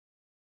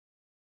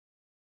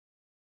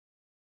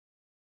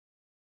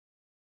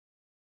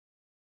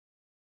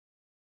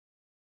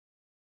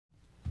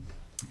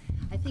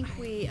think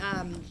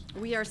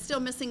we are still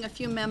missing a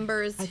few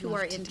members who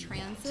are in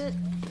transit,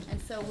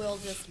 and so we'll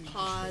just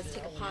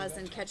take a pause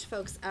and catch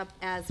folks up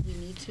as we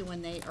need to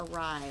when they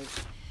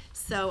arrive.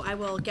 So I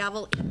will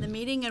gavel in the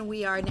meeting, and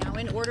we are now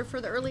in order for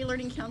the Early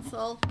Learning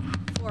Council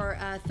for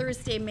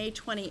Thursday, May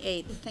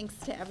 28th. Thanks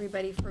to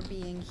everybody for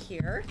being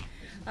here.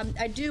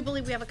 I do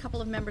believe we have a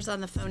couple of members on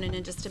the phone, and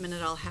in just a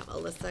minute I'll have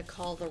Alyssa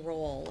call the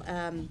roll.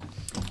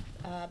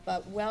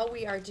 But while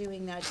we are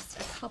doing that, just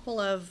a couple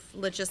of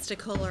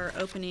logistical or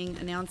opening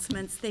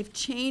announcements. They've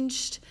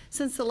changed,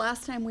 since the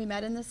last time we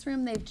met in this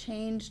room, they've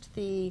changed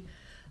the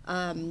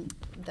PA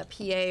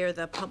or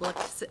the public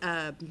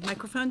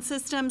microphone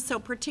system. So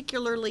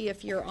particularly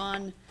if you're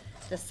on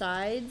the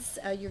sides,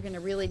 you're going to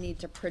really need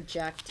to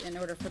project in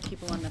order for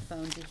people on the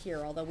phone to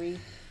hear, although we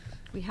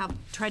have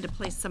tried to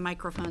place some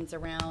microphones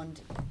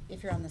around.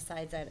 If you're on the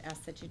sides, I'd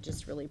ask that you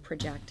just really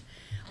project.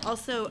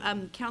 Also,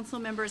 council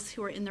members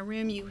who are in the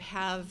room, you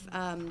have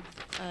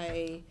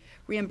a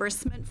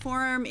reimbursement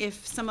form.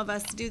 If some of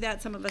us do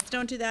that, some of us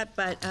don't do that,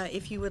 but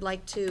if you would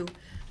like to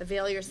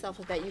avail yourself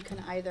of that, you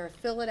can either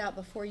fill it out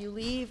before you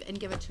leave and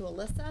give it to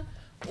Alyssa,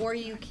 or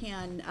you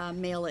can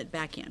mail it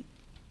back in.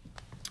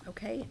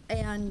 Okay,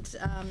 and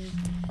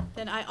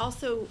then I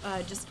also,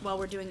 just while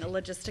we're doing the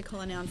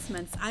logistical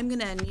announcements, I'm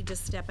gonna need to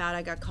step out.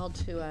 I got called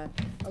to a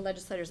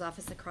legislator's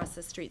office across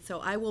the street, so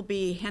I will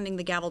be handing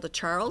the gavel to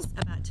Charles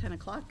about 10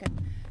 o'clock, and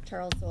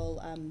Charles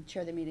will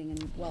chair the meeting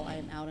and while I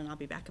am out, and I'll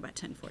be back about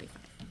 10:45.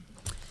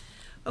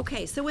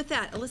 Okay, so with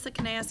that, Alyssa,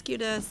 can I ask you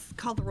to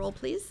call the roll,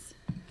 please?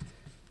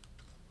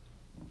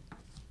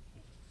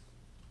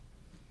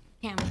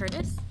 Pam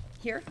Curtis.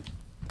 Here.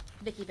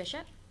 Vicki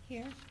Bishop.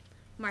 Here.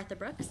 Martha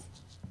Brooks.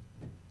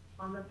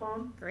 On the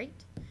phone. Great.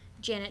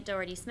 Janet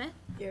Doherty Smith.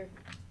 Here.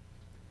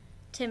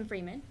 Tim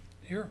Freeman.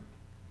 Here.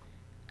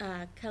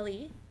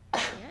 Khalid.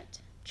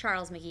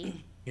 Charles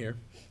McGee. Here.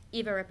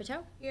 Eva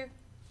Ripito. Here.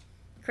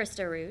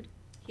 Krista Rude.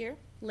 Here.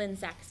 Lynn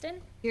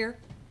Saxton. Here.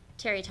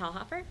 Terry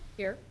Tallhofer.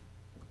 Here.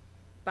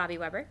 Bobbie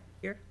Weber.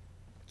 Here.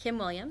 Kim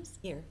Williams.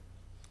 Here.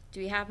 Do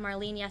we have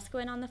Marlene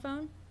Yeskowin on the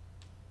phone?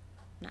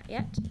 Not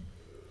yet.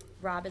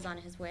 Rob is on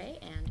his way,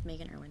 and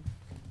Megan Irwin.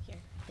 Here.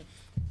 Thanks.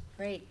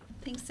 Great.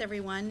 Thanks,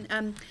 everyone.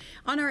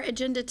 On our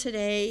agenda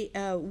today,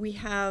 we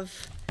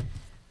have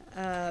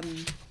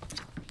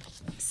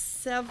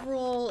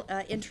several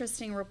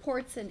interesting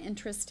reports and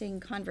interesting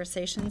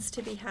conversations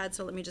to be had.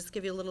 So let me just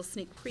give you a little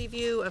sneak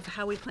preview of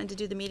how we plan to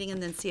do the meeting,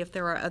 and then see if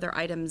there are other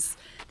items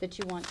that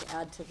you want to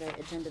add to the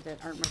agenda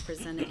that aren't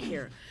represented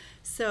here.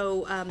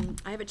 So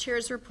I have a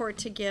chair's report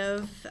to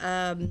give,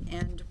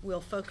 and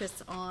we'll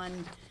focus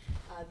on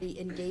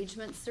the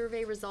engagement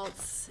survey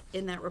results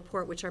in that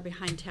report, which are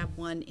behind tab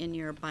 1 in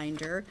your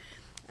binder.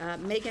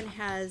 Megan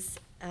has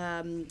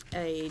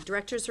a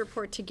director's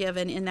report to give,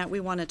 and in that we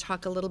want to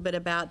talk a little bit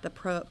about the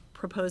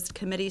proposed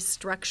committee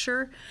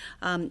structure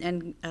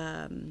and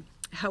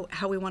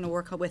how we want to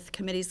work with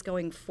committees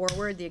going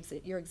forward.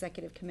 Your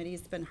executive committee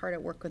has been hard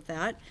at work with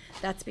that.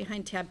 That's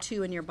behind tab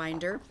 2 in your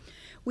binder.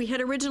 We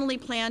had originally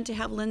planned to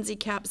have Lindsey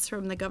Capps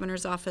from the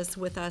governor's office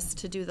with us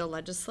to do the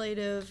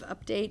legislative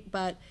update,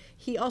 but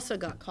he also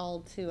got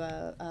called to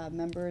a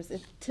members,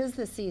 'tis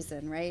the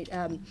season, right,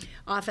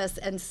 office,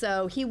 and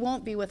so he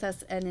won't be with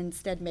us, and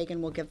instead Megan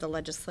will give the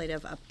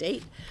legislative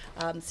update.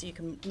 So you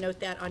can note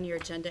that on your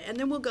agenda, and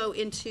then we'll go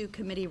into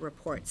committee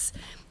reports.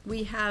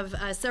 We have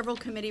several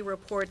committee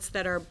reports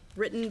that are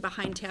written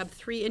behind tab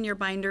 3 in your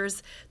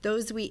binders.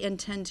 Those we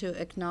intend to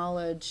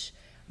acknowledge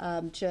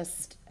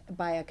just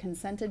by a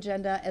consent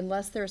agenda,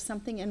 unless there's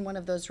something in one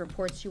of those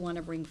reports you want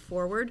to bring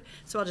forward.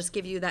 So I'll just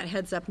give you that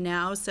heads up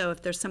now. So if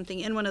there's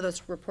something in one of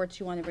those reports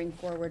you want to bring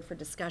forward for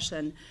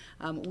discussion,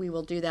 we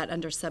will do that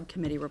under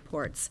subcommittee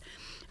reports.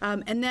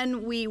 And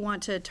then we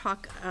want to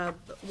talk,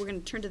 we're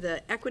going to turn to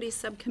the equity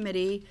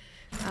subcommittee,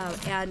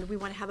 and we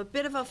want to have a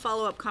bit of a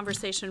follow-up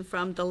conversation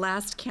from the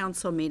last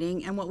council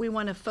meeting. And what we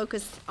want to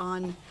focus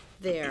on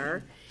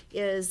there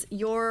is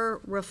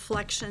your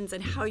reflections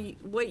and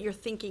what your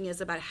thinking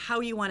is about how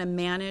you want to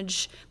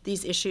manage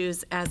these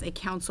issues as a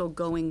council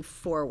going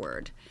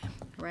forward,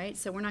 right?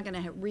 So we're not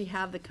going to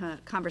rehab the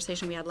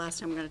conversation we had last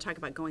time. We're going to talk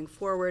about going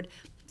forward.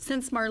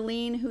 Since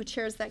Marlene, who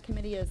chairs that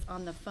committee, is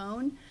on the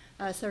phone,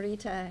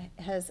 Sarita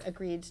has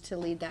agreed to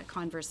lead that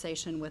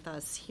conversation with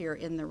us here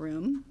in the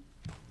room.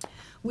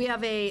 We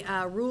have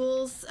a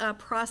rules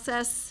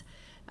process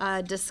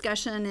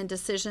discussion and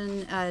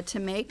decision to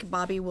make.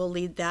 Bobbie will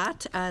lead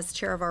that as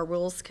chair of our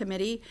rules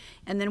committee.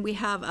 And then we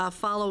have a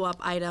follow-up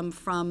item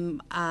from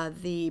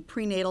the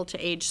prenatal to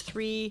age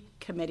 3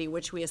 committee,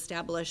 which we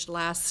established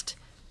last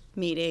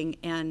meeting,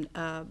 and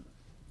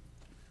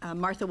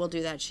Martha will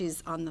do that.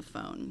 She's on the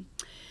phone.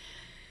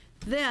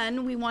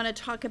 Then we want to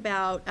talk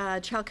about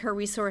child care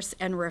resource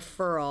and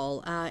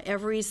referral.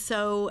 Every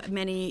so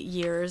many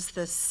years,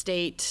 the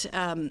state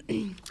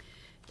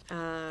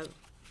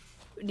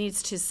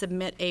needs to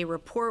submit a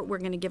report. We're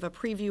going to give a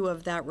preview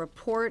of that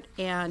report,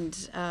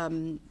 and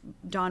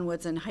Dawn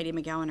Woods and Heidi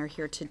McGowan are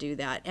here to do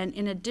that. And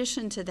in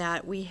addition to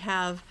that, we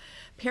have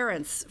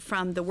parents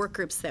from the work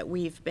groups that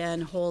we've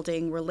been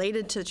holding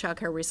related to Child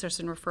Care Resource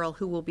and Referral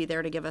who will be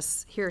there to give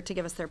us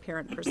their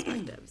parent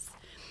perspectives.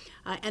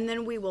 And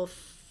then we will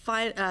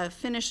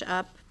finish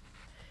up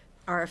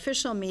our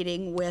official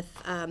meeting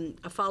with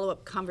a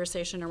follow-up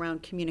conversation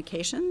around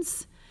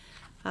communications,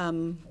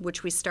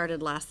 which we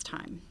started last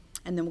time.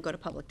 And then we'll go to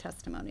public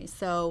testimony.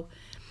 So,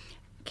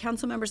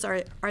 council members,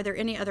 are there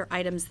any other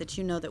items that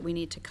you know that we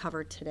need to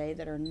cover today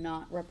that are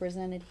not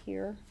represented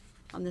here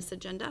on this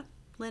agenda?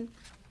 Lynn?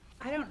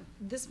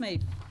 This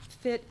may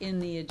fit in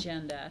the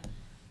agenda,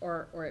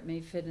 or it may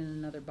fit in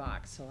another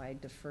box, so I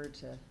defer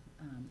to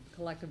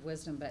collective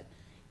wisdom, but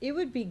it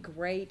would be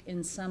great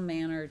in some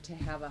manner to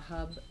have a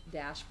hub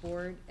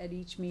dashboard at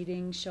each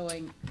meeting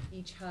showing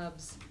each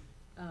hub's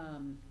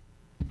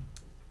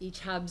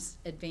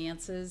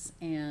advances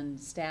and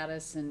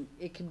status, and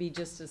it could be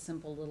just a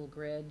simple little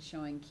grid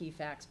showing key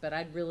facts, but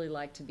I'd really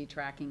like to be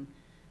tracking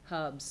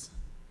hubs.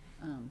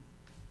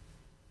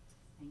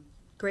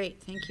 Great,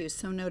 thank you,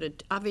 so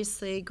noted.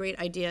 Obviously, great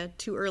idea,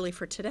 too early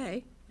for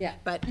today. Yeah.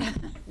 But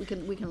we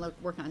can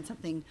work on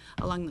something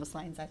along those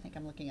lines. I think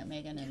I'm looking at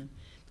Megan and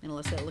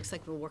Alyssa. It looks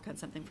like we'll work on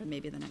something for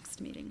maybe the next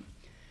meeting.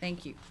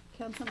 Thank you.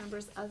 Council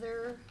members,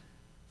 other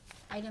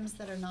items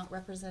that are not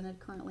represented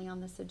currently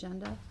on this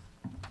agenda?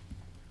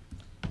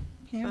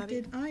 Pam, Bobbie?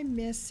 did I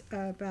miss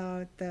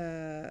about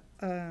the,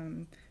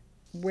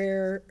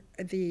 where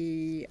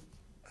the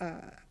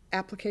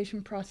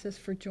application process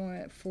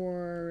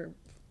for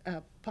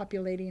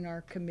populating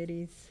our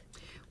committees?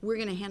 We're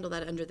going to handle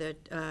that under the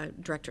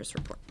director's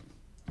report.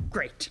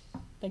 Great.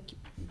 Thank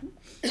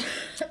you.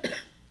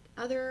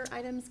 Other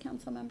items,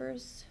 council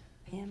members?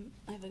 Pam,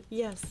 I have a.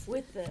 Yes.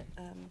 With the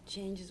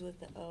changes with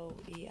the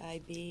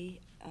OEIB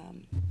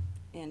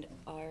and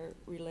our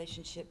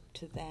relationship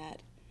to that,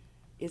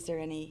 is there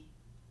any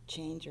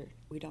change, or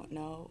we don't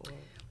know? Or?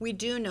 We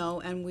do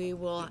know, and we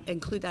will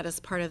include that as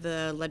part of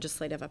the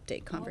legislative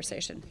update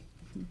conversation.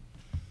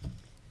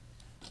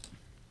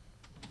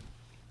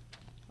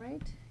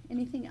 Right?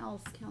 Anything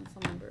else,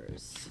 council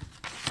members?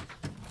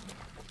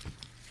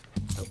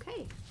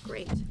 Okay,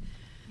 great.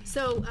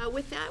 So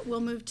with that,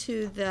 we'll move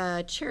to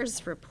the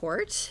chair's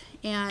report.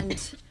 And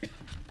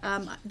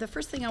the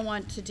first thing I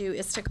want to do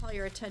is to call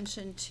your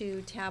attention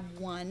to tab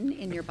 1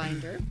 in your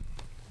binder.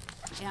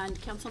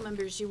 And council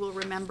members, you will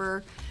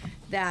remember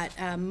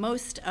that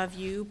most of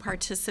you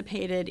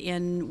participated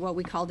in what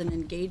we called an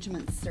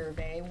engagement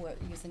survey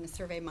using a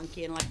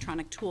SurveyMonkey, an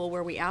electronic tool,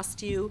 where we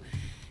asked you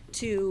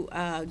to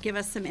give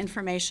us some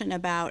information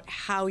about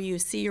how you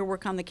see your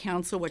work on the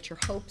council, what your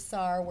hopes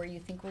are, where you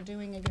think we're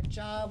doing a good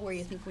job, where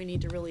you think we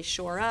need to really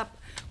shore up,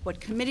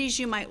 what committees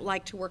you might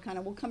like to work on.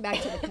 And we'll come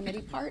back to the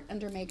committee part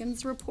under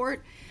Megan's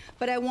report.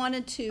 But I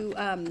wanted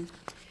to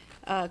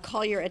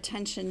call your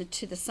attention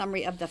to the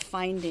summary of the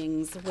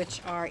findings,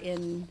 which are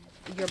in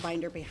your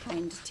binder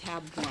behind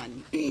tab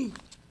 1.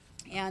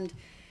 And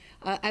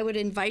I would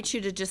invite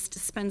you to just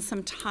spend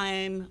some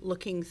time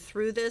looking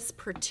through this,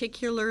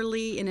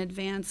 particularly in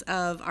advance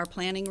of our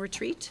planning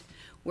retreat,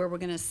 where we're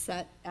going to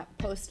set at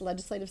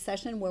post-legislative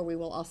session, where we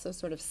will also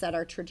sort of set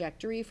our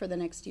trajectory for the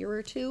next year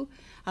or two.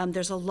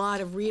 There's a lot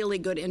of really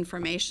good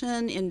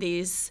information in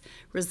these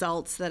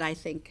results that I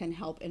think can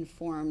help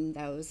inform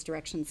those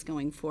directions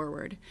going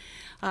forward.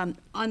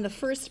 On the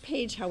first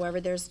page,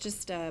 however, there's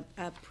just a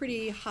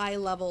pretty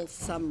high-level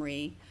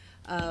summary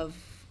of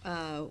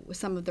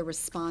some of the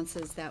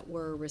responses that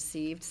were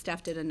received.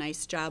 Staff did a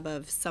nice job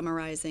of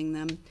summarizing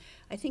them.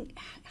 I think,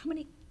 how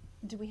many,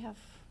 do we have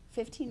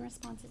 15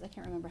 responses? I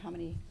can't remember how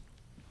many.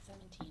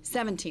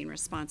 17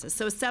 responses.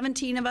 So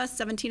 17 of us,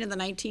 17 of the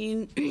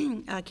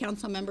 19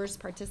 council members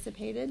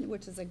participated,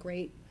 which is a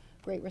great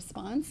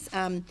response.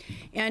 And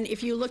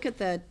if you look at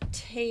the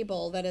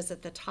table that is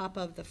at the top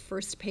of the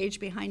first page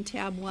behind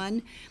tab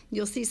 1,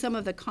 you'll see some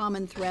of the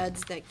common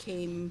threads that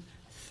came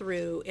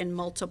through in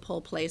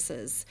multiple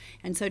places.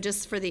 And so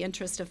just for the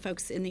interest of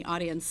folks in the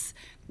audience,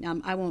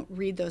 I won't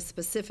read those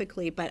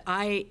specifically, but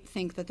I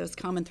think that those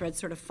common threads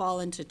sort of fall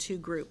into two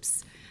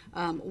groups.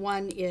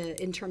 One is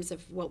in terms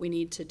of what we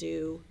need to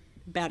do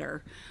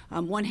better.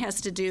 One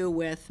has to do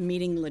with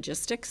meeting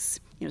logistics,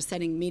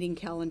 setting meeting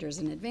calendars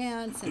in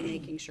advance and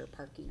making sure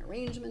parking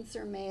arrangements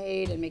are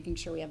made and making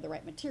sure we have the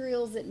right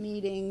materials at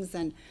meetings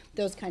and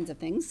those kinds of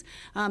things.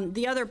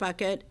 The other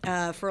bucket,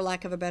 for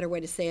lack of a better way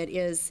to say it,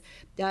 is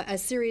a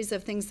series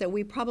of things that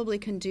we probably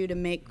can do to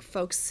make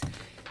folks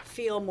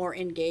feel more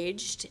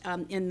engaged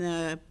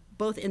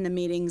both in the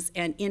meetings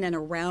and in and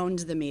around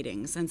the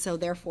meetings. And so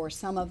therefore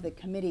some of the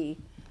committee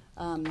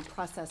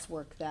process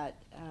work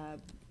that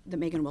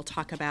Megan will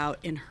talk about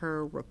in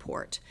her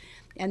report.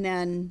 And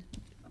then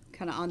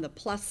kind of on the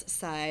plus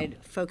side,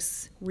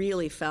 folks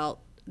really felt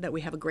that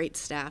we have a great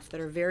staff that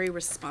are very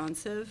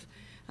responsive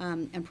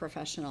and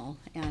professional,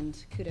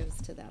 and kudos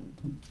to them.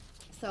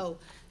 So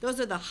those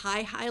are the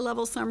high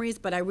level summaries,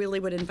 but I really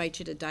would invite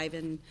you to dive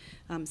in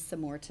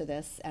some more to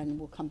this, and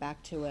we'll come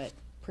back to it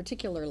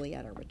particularly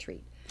at our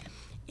retreat.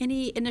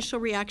 Any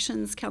initial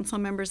reactions, council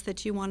members,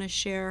 that you want to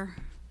share?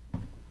 I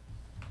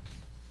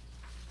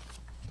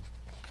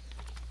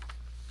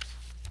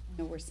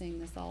know we're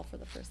seeing this all for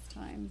the first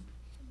time.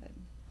 But,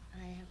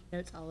 I have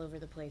notes all over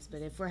the place,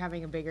 but if we're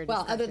having a bigger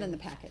well, discussion. other than the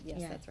packet,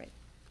 yes, Yeah. that's right.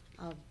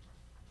 I'll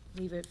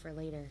leave it for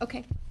later.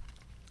 Okay,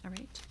 all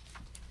right.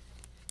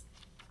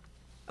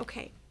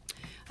 Okay.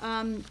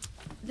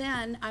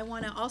 Then I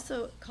want to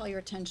also call your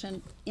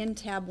attention in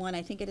tab 1,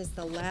 I think it is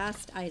the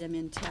last item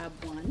in tab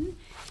 1,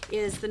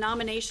 is the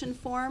nomination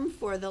form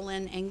for the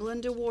Lynne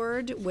Angland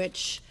Award,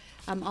 which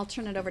I'll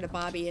turn it over to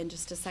Bobbie in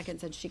just a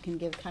second so she can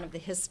give kind of the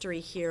history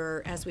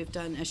here as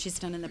she's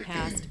done in the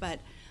past.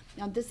 But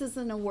this is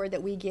an award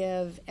that we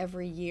give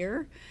every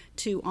year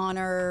to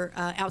honor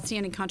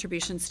outstanding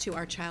contributions to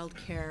our child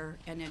care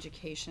and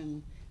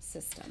education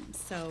system.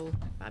 So,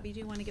 Bobbie, do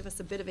you want to give us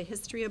a bit of a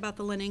history about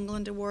the Lynne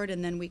Angland Award,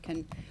 and then we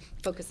can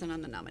focus in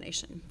on the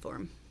nomination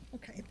form?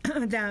 Okay.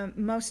 The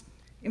most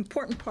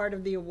important part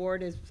of the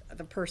award is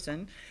the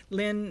person.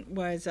 Lynne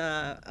was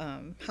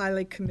a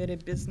highly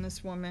committed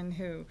businesswoman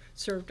who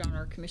served on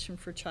our Commission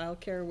for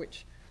Child Care,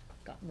 which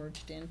got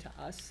merged into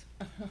us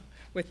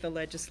with the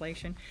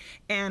legislation.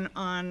 And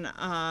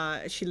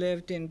she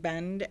lived in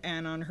Bend,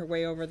 and on her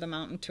way over the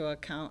mountain to a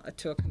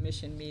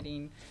commission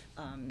meeting,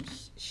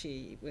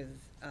 she was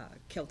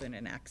killed in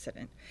an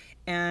accident.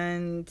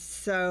 And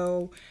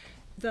so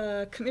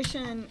the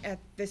commission at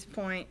this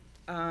point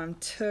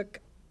took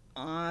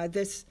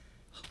this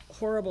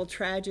horrible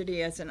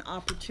tragedy as an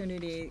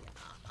opportunity.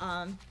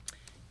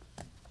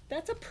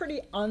 That's a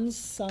pretty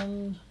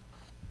unsung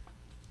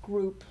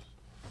group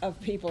of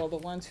people, the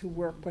ones who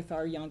work with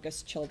our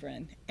youngest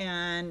children.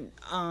 And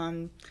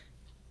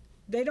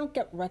they don't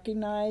get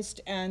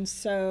recognized, and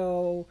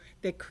so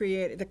the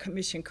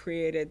commission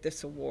created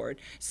this award.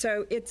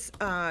 So it's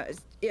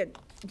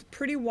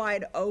pretty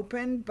wide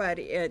open, but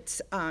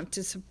it's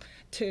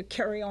to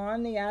carry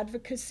on the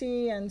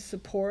advocacy and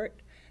support.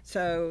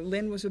 So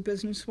Lynne was a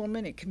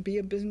businesswoman. It can be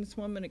a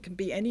businesswoman. It can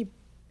be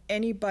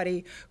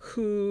anybody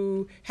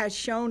who has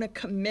shown a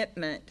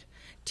commitment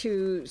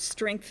to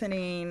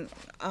strengthening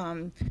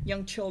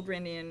young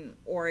children in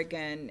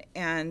Oregon,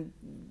 and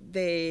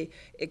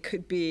it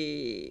could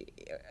be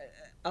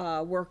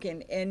work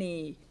in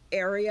any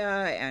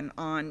area and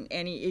on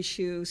any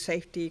issue: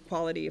 safety,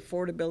 quality,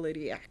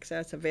 affordability,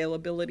 access,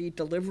 availability,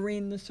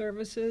 delivering the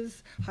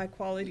services, high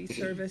quality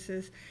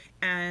services.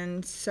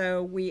 And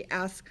so we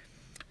ask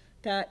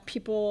that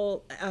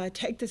people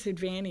take this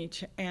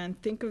advantage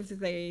and think of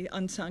the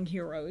unsung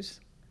heroes,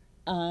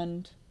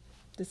 and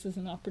this is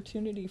an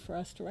opportunity for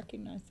us to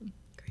recognize them.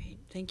 Great,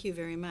 thank you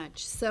very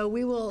much. So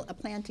we will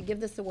plan to give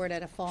this award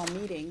at a fall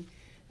meeting.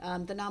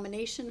 The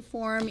nomination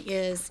form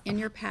is in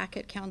your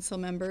packet, council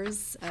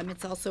members.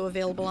 It's also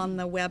available on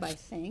the web, I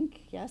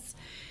think, yes.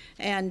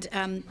 And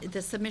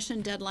the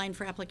submission deadline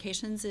for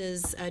applications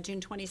is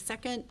June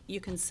 22nd. You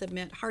can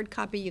submit hard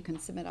copy, you can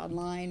submit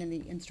online, and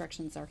the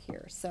instructions are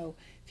here. So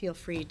feel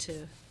free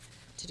to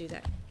do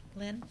that.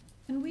 Lynne?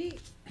 Can we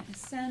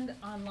send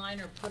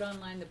online or put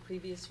online the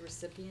previous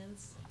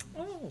recipients?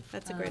 Oh,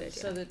 that's a great idea.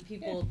 So that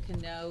people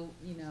can know,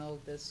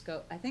 the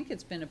scope. I think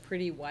it's been a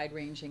pretty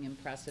wide-ranging,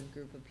 impressive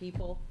group of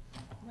people.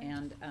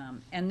 And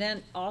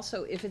then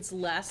also, if it's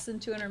less than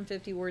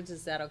 250 words,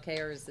 is that okay,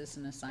 or is this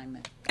an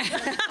assignment?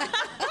 I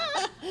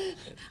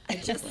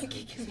just want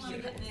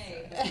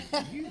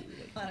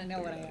to know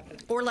what I have to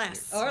do. Or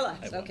less. Or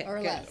less, okay. Or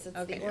good. less. It's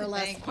Okay, the or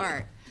less thank you.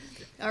 part.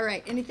 All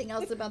right. Anything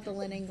else about the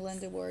Lynne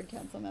Angland Award,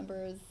 council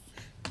members?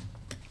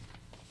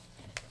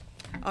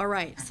 All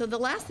right. So the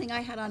last thing I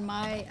had on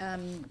my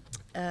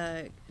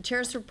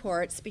chair's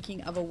report,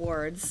 speaking of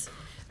awards,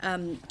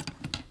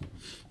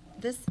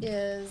 this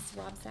is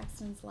Rob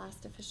Saxton's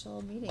last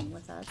official meeting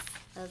with us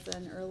as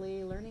an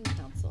early learning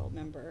council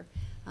member.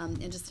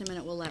 In just a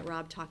minute, we'll let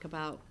Rob talk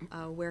about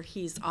where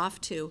he's off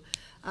to.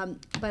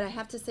 But I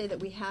have to say that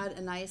we had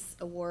a nice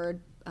award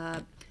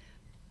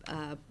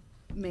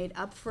made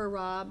up for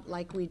Rob,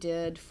 like we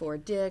did for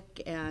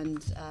Dick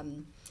and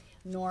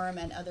Norm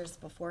and others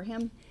before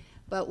him.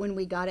 But when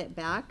we got it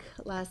back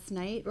last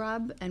night,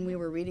 Rob, and we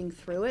were reading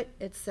through it,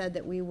 it said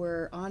that we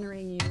were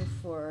honoring you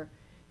for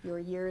your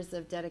years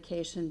of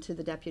dedication to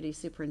the deputy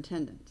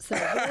superintendent. So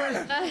we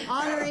were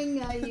honoring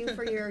you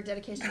for your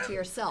dedication to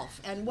yourself.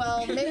 And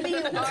well, maybe you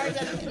are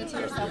dedicated to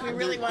yourself. We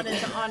really wanted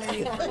to honor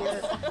you for your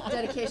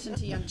dedication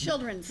to young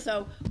children.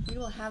 So we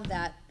will have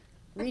that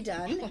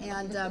redone.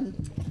 And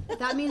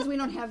that means we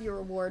don't have your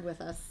award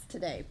with us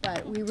today.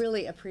 But we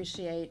really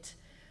appreciate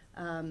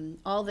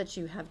all that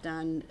you have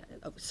done,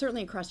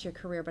 certainly across your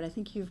career, but I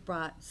think you've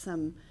brought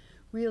some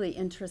really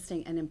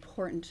interesting and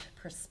important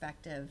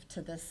perspective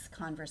to this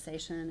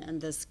conversation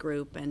and this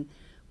group, and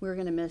we're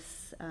going to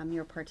miss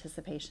your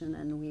participation,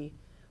 and we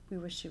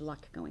wish you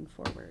luck going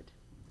forward.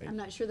 I'm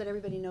not sure that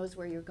everybody knows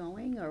where you're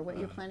going or what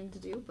you're planning to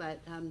do, but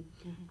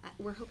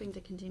we're hoping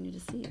to continue to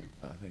see you.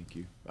 Thank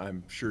you.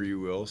 I'm sure you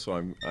will. So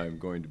I'm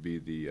going to be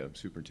the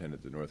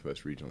superintendent of the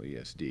Northwest Regional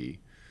ESD,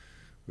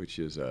 which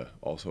is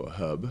also a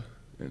hub.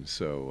 And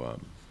so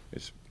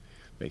it's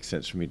makes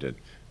sense for me to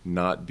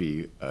not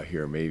be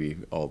here, maybe,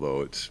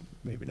 although it's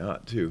maybe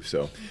not too.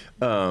 So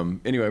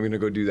anyway, I'm going to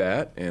go do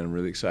that, and I'm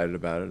really excited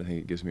about it. I think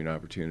it gives me an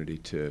opportunity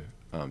to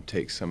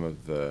take some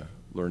of the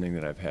learning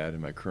that I've had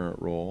in my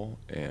current role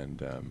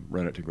and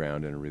run it to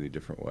ground in a really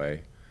different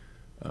way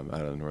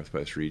out of the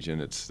Northwest region.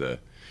 It's the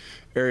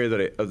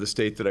area of the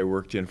state that I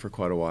worked in for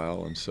quite a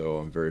while, and so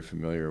I'm very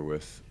familiar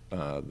with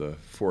the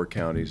 4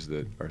 counties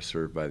that are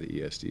served by the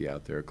ESD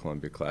out there: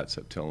 Columbia,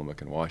 Clatsop,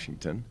 Tillamook, and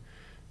Washington,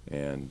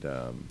 and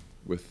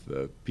with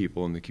the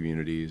people in the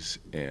communities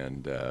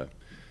and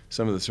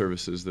some of the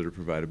services that are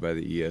provided by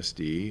the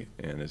ESD.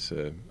 And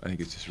I think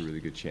it's just a really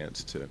good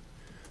chance to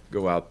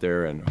go out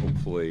there and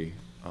hopefully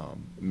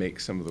make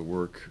some of the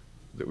work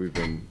that we've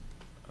been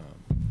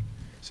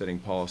setting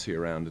policy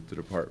around at the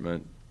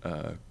department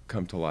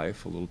come to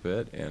life a little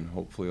bit, and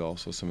hopefully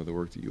also some of the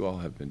work that you all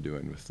have been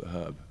doing with the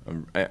hub.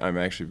 I'm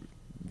actually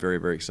very,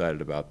 very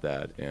excited about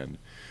that. And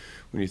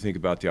when you think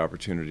about the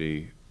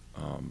opportunity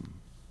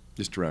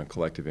just around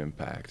collective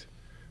impact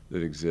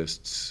that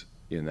exists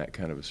in that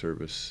kind of a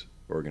service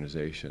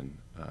organization,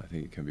 I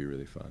think it can be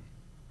really fun.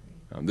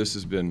 This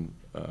has been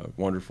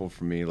wonderful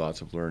for me,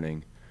 lots of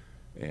learning,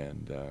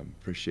 and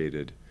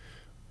appreciated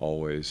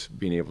always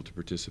being able to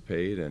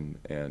participate. And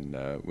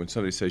when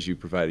somebody says you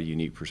provide a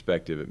unique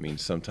perspective, it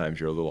means sometimes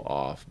you're a little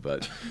off,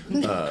 but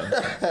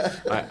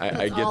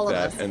I get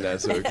that, and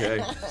that's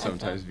okay.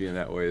 Sometimes being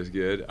that way is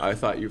good. I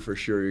thought you for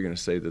sure you're going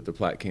to say that the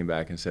plaque came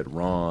back and said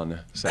Ron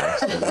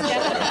Saxton.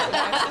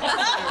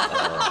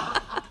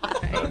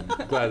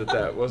 I'm glad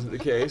that wasn't the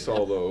case,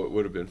 although it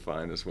would have been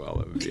fine as well.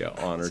 It would be an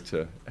honor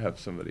to have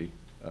somebody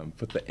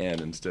put the N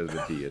instead of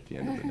the D at the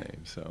end of the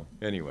name. So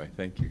anyway,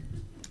 thank you.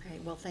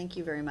 Great. Well, thank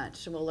you very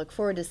much. We'll look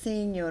forward to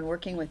seeing you and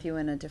working with you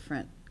in a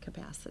different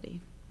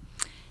capacity.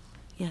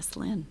 Yes,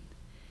 Lynn.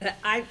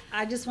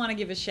 I just want to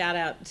give a shout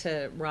out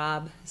to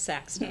Rob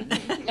Saxton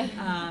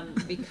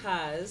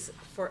because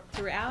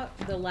throughout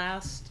the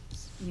last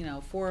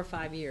 4 or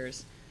 5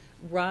 years,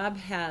 Rob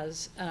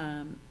has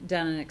done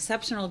an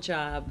exceptional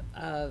job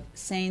of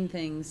saying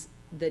things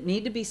that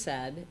need to be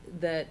said,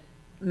 that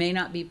may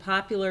not be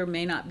popular,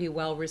 may not be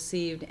well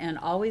received, and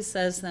always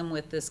says them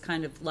with this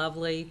kind of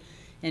lovely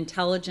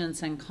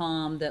intelligence and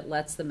calm that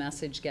lets the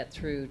message get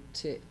through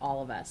to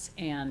all of us.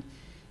 And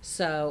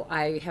so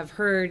I have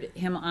heard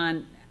him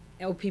on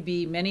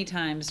OPB many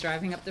times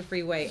driving up the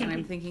freeway, and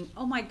I'm thinking,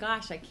 oh my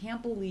gosh, I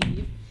can't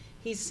believe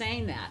he's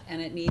saying that,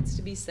 and it needs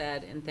to be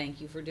said, and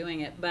thank you for doing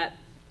it. But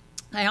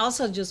I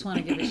also just want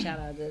to give a shout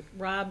out that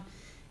Rob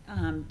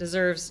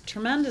deserves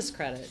tremendous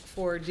credit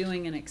for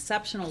doing an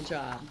exceptional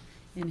job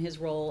in his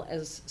role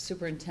as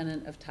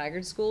superintendent of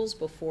Tigard schools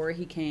before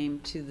he came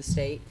to the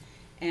state.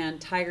 And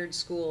Tigard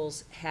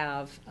schools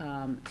have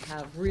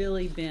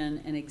really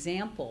been an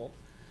example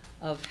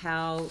of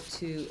how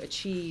to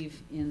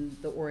achieve in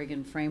the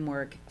Oregon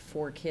framework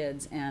for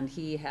kids. And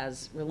he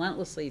has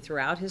relentlessly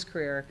throughout his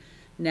career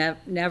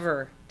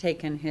never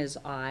taken his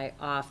eye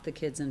off the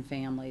kids and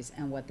families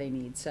and what they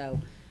need. So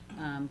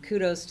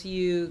kudos to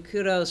you.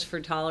 Kudos for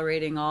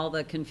tolerating all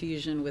the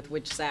confusion with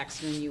which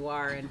Saxton you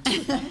are, and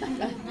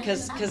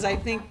because I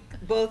think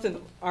both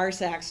of our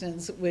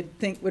Saxtons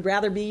would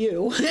rather be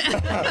you.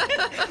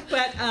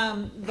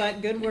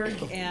 But good work,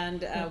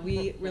 and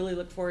we really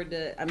look forward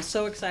to. I'm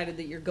so excited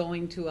that you're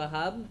going to a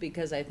hub,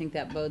 because I think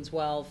that bodes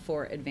well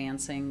for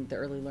advancing the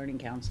Early Learning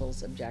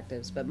Council's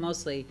objectives. But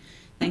mostly,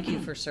 thank you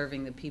for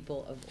serving the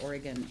people of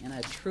Oregon in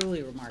a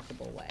truly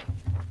remarkable way.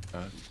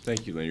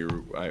 Thank you,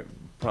 Lynne. I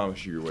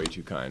promise you're way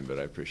too kind, but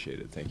I appreciate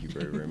it. Thank you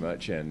very, very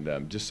much.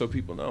 And just so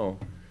people know,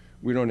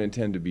 we don't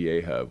intend to be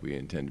a hub. We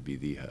intend to be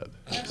the hub.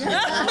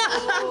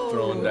 So,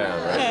 throwing down,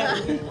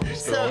 right?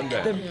 Just throwing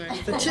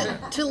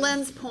down. To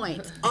Lynn's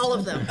point, all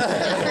of them.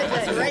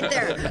 Right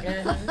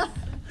there.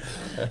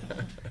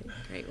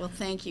 Great. Well,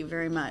 thank you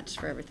very much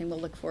for everything. We'll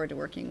look forward to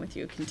working with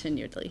you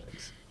continually,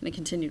 in a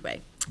continued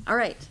way. All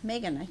right,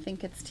 Megan, I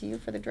think it's to you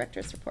for the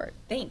director's report.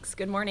 Thanks.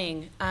 Good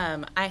morning.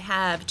 I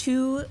have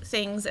 2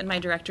 things in my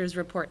director's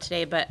report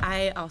today, but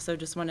I also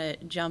just want to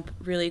jump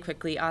really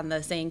quickly on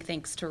the saying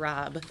thanks to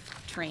Rob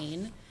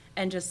train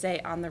and just say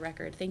on the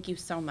record, thank you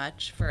so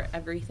much for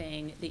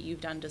everything that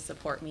you've done to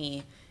support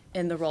me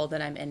in the role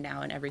that I'm in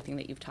now and everything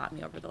that you've taught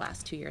me over the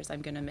last 2 years.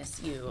 I'm going to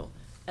miss you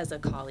as a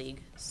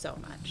colleague so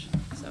much.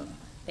 So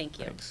thank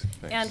you.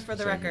 Thanks. And for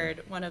the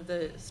record, one of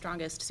the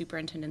strongest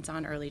superintendents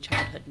on early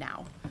childhood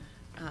now.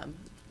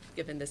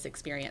 Given this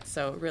experience.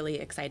 So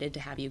really excited to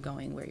have you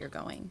going where you're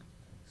going.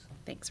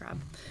 Thanks, Rob.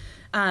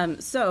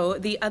 So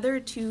the other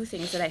 2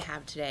 things that I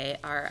have today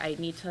are I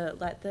need to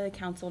let the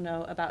council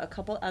know about a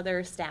couple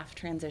other staff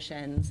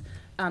transitions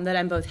that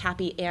I'm both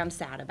happy and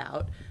sad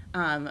about,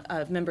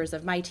 of members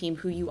of my team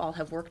who you all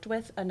have worked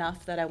with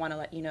enough that I want to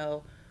let you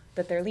know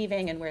that they're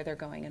leaving and where they're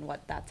going and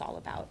what that's all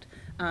about.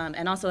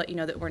 And also let you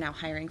know that we're now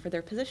hiring for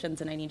their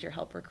positions and I need your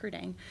help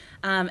recruiting.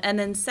 And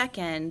then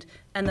second,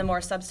 and the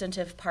more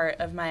substantive part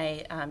of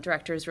my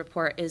director's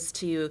report is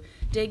to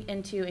dig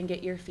into and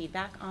get your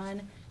feedback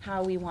on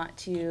how we want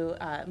to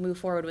move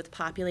forward with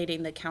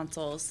populating the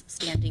council's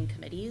standing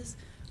committees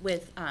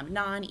with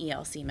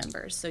non-ELC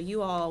members. So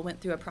you all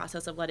went through a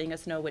process of letting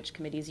us know which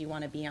committees you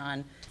want to be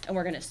on, and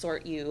we're going to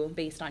sort you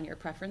based on your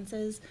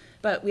preferences.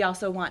 But we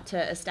also want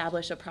to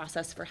establish a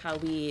process for how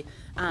we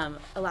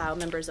allow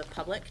members of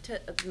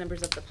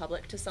the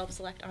public to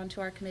self-select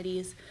onto our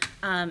committees,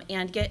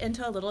 and get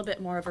into a little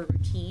bit more of a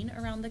routine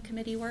around the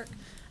committee work,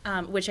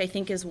 which I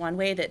think is one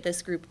way that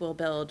this group will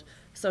build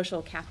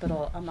social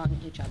capital among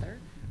each other,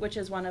 which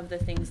is one of the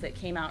things that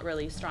came out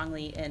really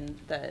strongly in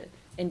the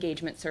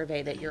engagement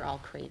survey that you're all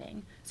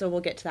creating. So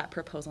we'll get to that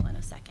proposal in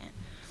a second.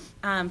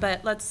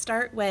 But let's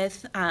start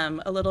with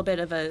a little bit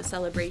of a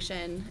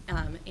celebration,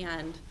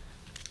 and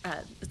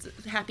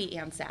it's happy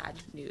and sad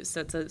news.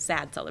 So it's a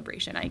sad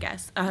celebration, I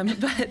guess.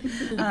 But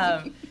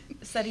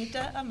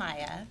Sarita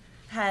Amaya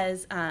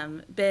has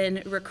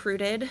been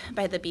recruited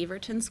by the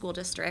Beaverton School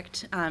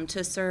District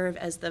to serve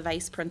as the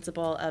vice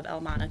principal of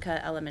El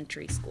Monica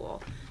Elementary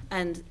School.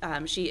 And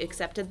she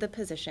accepted the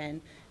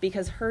position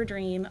because her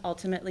dream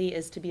ultimately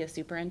is to be a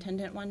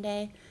superintendent one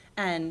day,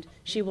 and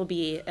she will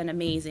be an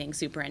amazing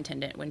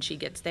superintendent when she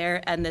gets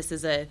there, and this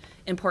is an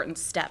important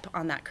step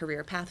on that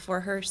career path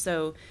for her.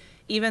 So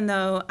even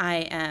though I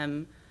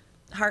am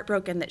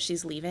heartbroken that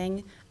she's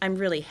leaving, I'm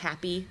really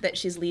happy that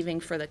she's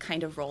leaving for the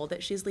kind of role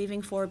that she's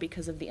leaving for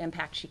because of the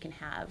impact she can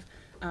have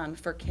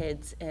for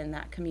kids in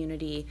that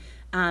community.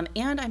 And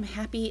I'm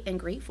happy and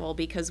grateful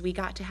because we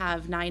got to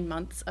have 9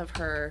 months of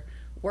her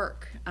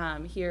work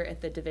here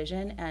at the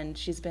division, and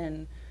she's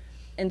been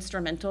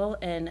instrumental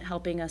in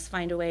helping us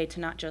find a way to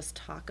not just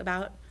talk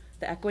about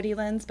the equity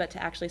lens, but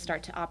to actually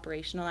start to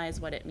operationalize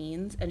what it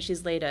means, and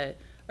she's laid a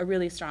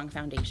really strong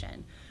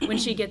foundation. When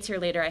she gets here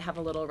later, I have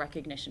a little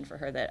recognition for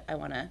her that I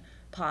want to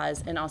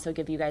pause and also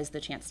give you guys the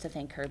chance to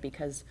thank her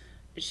because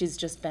she's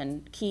just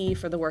been key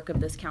for the work of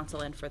this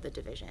council and for the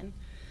division.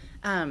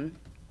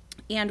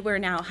 And we're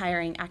now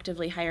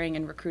actively hiring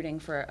and recruiting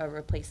for a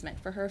replacement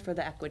for her for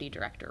the equity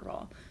director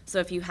role. So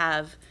if you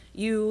have,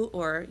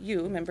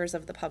 members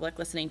of the public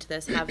listening to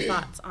this, have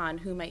thoughts on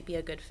who might be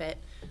a good fit,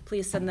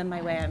 please send them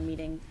my way. I'm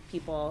meeting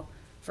people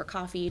for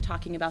coffee,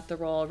 talking about the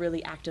role,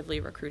 really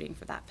actively recruiting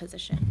for that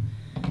position.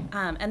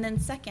 And then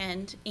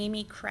second,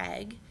 Aimee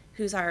Craig,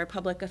 who's our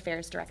public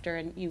affairs director,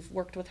 and you've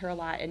worked with her a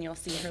lot and you'll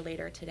see her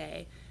later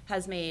today,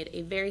 has made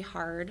a very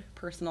hard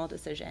personal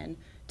decision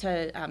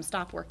to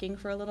stop working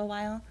for a little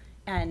while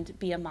and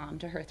be a mom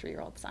to her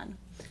 3-year-old son.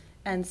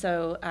 And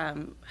so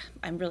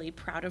I'm really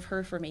proud of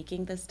her for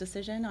making this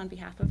decision on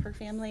behalf of her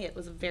family. It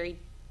was a very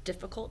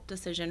difficult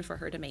decision for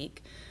her to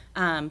make,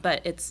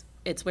 but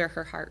it's where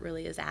her heart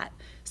really is at.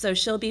 So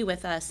she'll be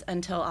with us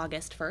until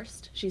August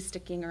 1st. She's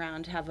sticking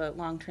around to have a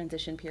long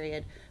transition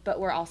period, but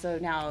we're also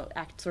now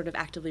sort of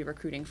actively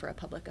recruiting for a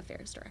public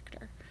affairs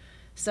director.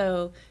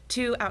 So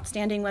 2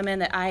 outstanding women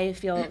that I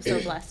feel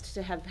so blessed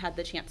to have had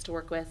the chance to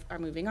work with are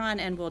moving on,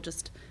 and we'll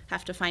just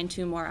have to find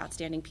 2 more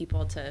outstanding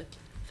people to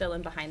fill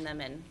in behind them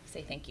and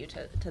say thank you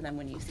to them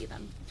when you see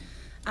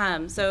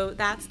them. So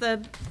that's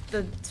the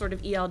sort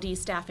of ELD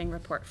staffing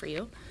report for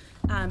you.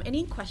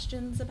 Any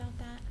questions about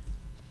that?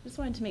 Just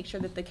wanted to make sure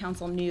that the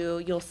council knew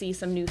you'll see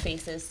some new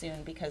faces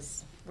soon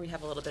because we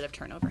have a little bit of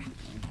turnover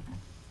happening.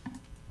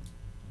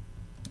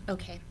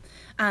 Okay.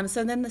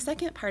 So then the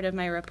second part of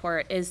my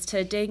report is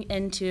to dig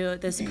into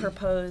this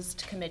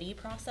proposed committee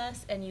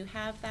process, and you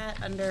have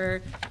that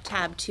under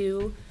tab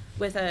 2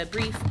 with a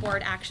brief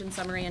board action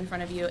summary in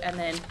front of you, and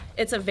then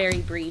it's a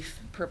very brief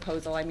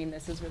proposal. I mean,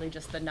 this is really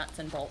just the nuts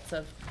and bolts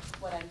of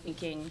what I'm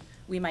thinking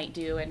we might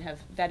do, and have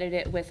vetted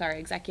it with our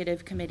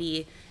executive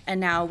committee and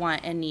now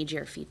want and need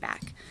your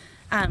feedback.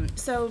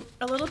 So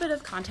a little bit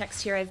of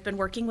context here. I've been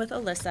working with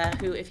Alyssa,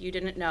 who, if you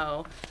didn't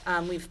know,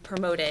 we've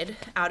promoted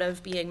out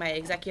of being my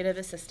executive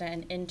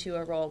assistant into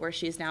a role where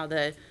she's now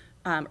the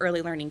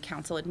Early Learning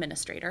Council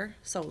Administrator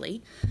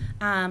solely.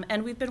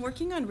 And we've been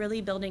working on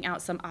really building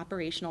out some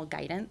operational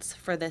guidance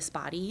for this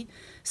body.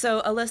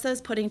 So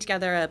Alyssa's putting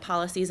together a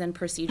policies and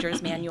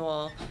procedures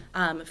manual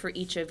for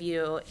each of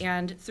you.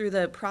 And through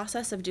the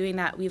process of doing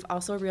that, we've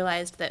also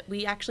realized that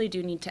we actually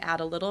do need to add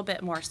a little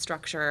bit more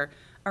structure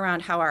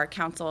around how our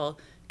council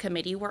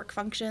committee work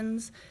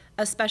functions,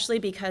 especially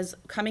because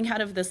coming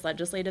out of this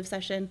legislative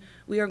session,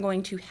 we are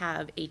going to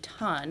have a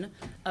ton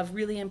of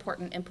really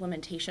important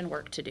implementation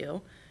work to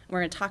do. We're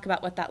going to talk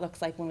about what that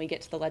looks like when we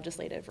get to the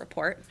legislative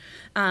report.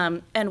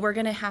 And we're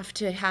going to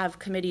have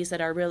committees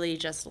that are really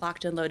just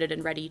locked and loaded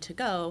and ready to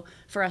go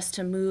for us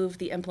to move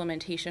the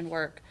implementation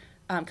work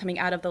coming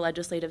out of the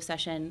legislative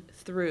session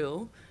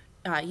through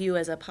you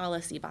as a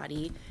policy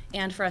body,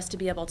 and for us to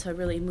be able to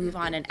really move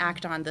on and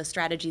act on the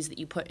strategies that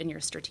you put in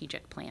your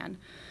strategic plan.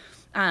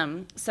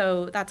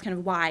 So that's kind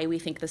of why we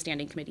think the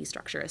standing committee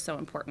structure is so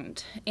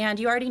important.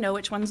 And you already know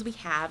which ones we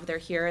have. They're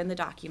here in the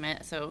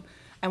document, so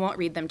I won't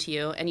read them to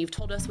you. And you've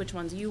told us which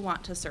ones you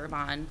want to serve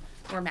on.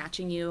 We're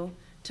matching you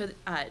to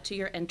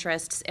your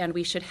interests, and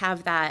we should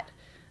have that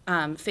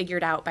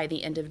figured out by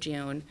the end of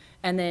June.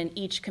 And then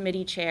each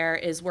committee chair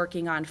is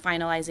working on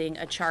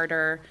finalizing a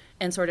charter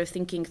and sort of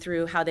thinking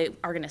through how they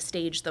are going to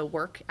stage the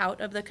work out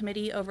of the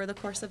committee over the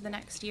course of the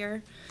next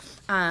year.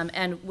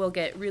 And we'll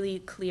get really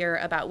clear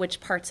about which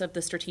parts of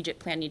the strategic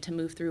plan need to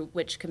move through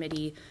which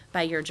committee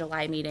by your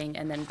July meeting,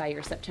 and then by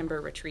your September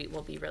retreat,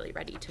 we'll be really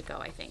ready to go,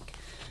 I think.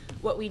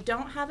 What we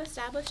don't have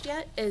established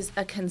yet is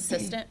a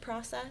consistent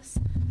process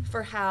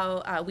for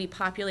how we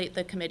populate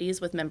the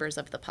committees with members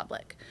of the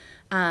public.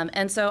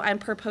 And so I'm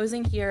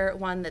proposing here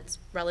one that's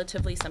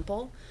relatively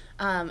simple.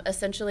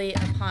 Essentially,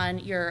 upon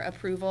your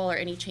approval or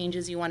any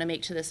changes you want to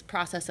make to this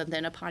process, and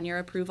then upon your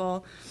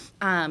approval,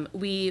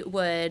 we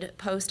would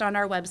post on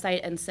our website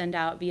and send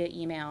out via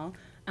email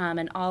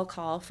an all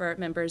call for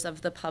members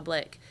of the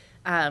public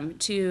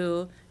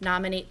to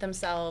nominate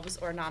themselves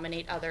or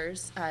nominate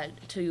others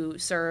to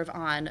serve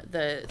on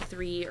the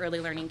 3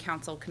 Early Learning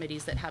Council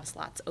committees that have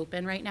slots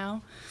open right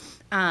now.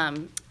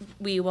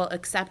 We will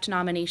accept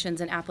nominations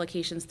and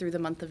applications through the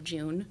month of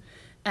June.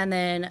 And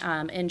then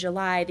in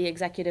July, the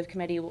executive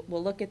committee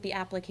will look at the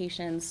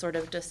applications, sort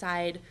of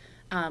decide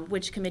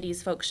which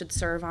committees folks should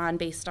serve on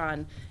based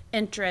on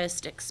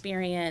interest,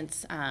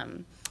 experience,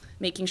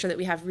 making sure that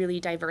we have really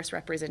diverse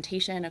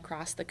representation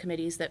across the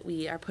committees that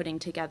we are putting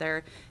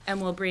together, and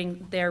we'll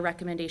bring their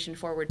recommendation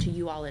forward to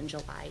you all in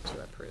July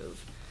to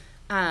approve.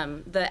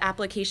 The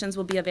applications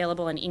will be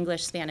available in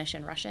English, Spanish,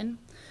 and Russian.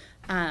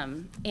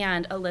 And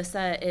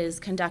Alyssa is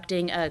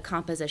conducting a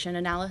composition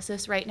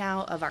analysis right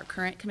now of our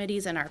current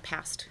committees and our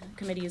past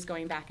committees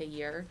going back a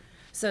year,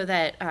 so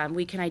that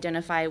we can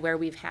identify where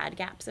we've had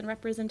gaps in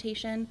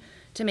representation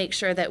to make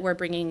sure that we're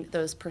bringing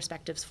those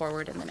perspectives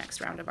forward in the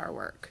next round of our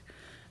work.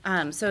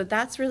 So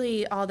that's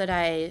really all that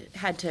I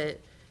had to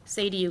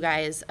say to you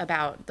guys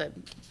about the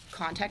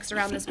context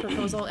around this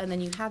proposal, and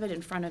then you have it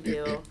in front of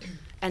you.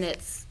 And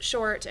it's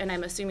short, and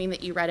I'm assuming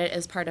that you read it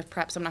as part of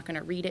prep, so I'm not going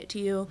to read it to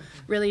you.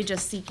 Really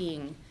just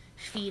seeking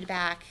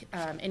feedback,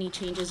 any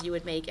changes you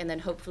would make, and then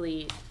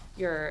hopefully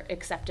your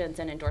acceptance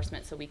and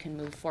endorsement so we can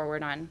move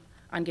forward on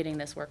getting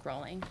this work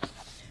rolling.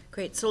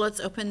 Great, so let's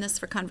open this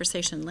for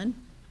conversation. Lynn?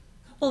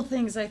 Couple of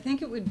things. I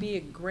think it would be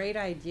a great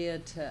idea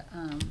to,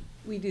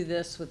 we do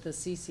this with the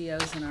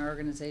CCOs in our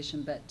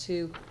organization, but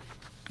to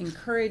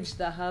encourage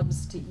the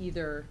hubs to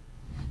either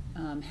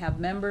have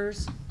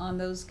members on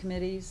those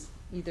committees,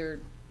 either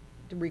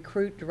to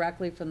recruit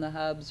directly from the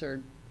hubs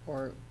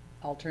or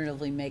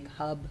alternatively make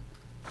hub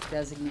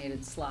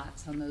designated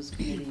slots on those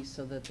committees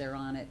so that they're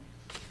on it.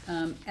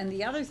 And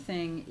the other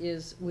thing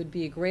would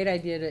be a great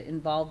idea to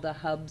involve the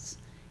hubs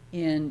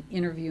in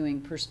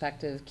interviewing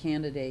prospective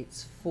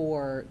candidates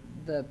for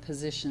the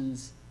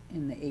positions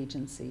in the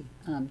agency,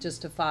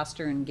 just to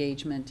foster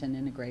engagement and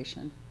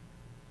integration.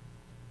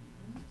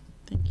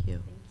 Thank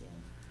you.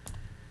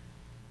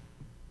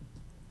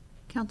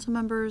 Council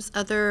members,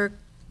 other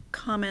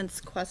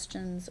comments,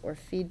 questions, or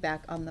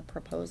feedback on the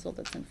proposal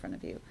that's in front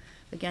of you?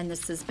 Again,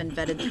 this has been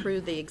vetted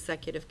through the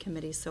executive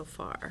committee so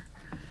far.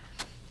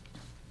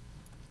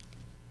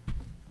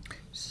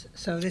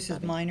 So this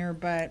is minor,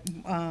 but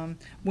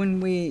when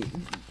we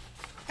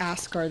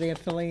ask are they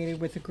affiliated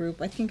with a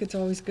group, I think it's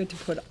always good to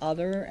put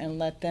other and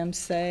let them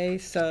say,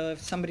 so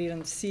if somebody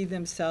doesn't see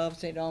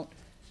themselves, they don't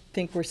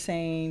think we're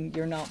saying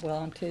you're not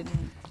wanted.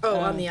 Oh,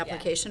 on the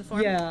application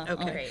form? Yeah.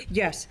 Okay.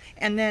 Yes,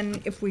 and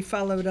then if we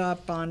followed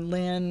up on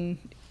Lynn,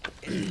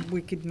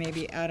 we could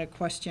maybe add a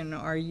question,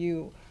 are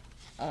you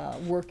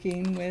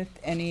working with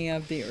any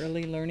of the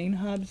early learning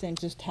hubs, and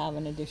just have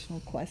an additional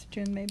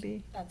question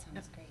maybe? That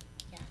sounds great,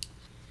 yeah.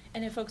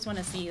 And if folks want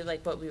to see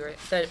like what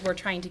we're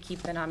trying to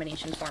keep the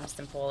nomination forms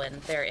simple, and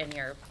they're in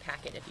your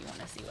packet if you want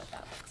to see what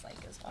that looks like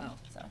as well.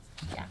 So,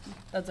 yeah,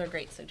 those are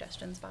great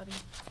suggestions, Bobbie.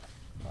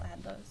 We'll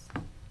add those.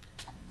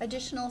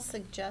 Additional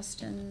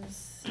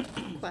suggestions,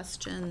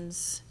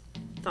 questions,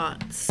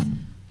 thoughts?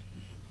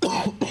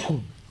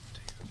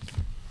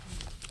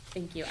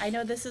 Thank you. I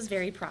know this is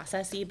very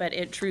processy, but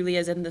it truly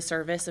is in the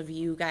service of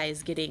you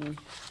guys getting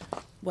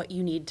what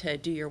you need to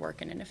do your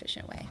work in an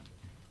efficient way.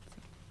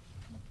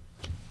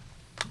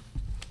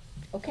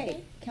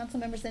 Okay, council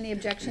members, any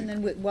objection?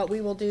 Then what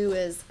we will do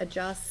is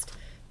adjust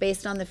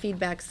based on the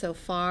feedback so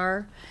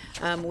far,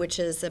 which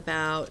is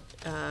about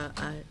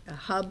a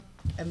hub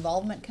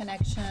involvement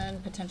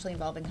connection, potentially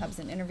involving hubs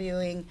in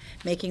interviewing,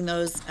 making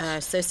those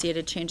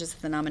associated changes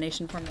to the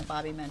nomination form that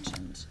Bobbie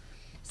mentioned.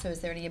 So is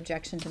there any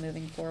objection to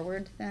moving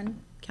forward then,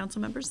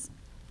 council members?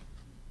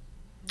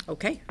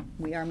 Okay,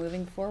 we are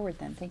moving forward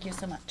then. Thank you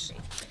so much.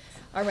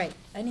 All right,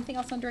 anything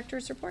else on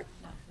director's report?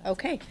 No.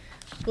 Okay,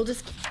 we'll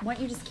just, why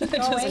don't you just keep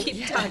going? Just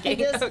keep talking.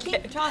 Just Okay.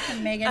 keep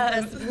talking,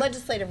 Megan.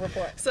 Legislative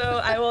report. So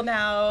I will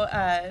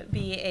now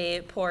be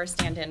a poor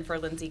stand-in for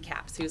Lindsey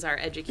Capps, who's our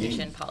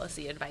education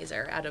policy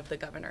advisor out of the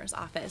governor's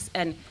office.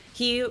 And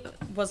he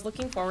was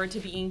looking forward to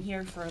being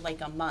here for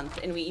like a month,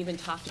 and we even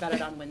talked about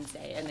it on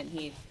Wednesday. And then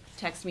he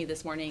texted me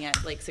this morning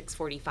at like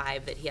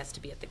 6:45 that he has to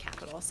be at the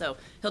Capitol. So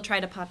he'll try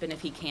to pop in if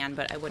he can,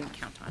 but I wouldn't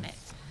count on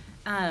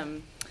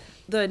it.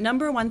 The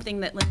number one thing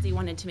that Lindsey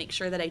wanted to make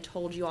sure that I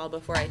told you all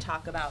before I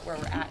talk about where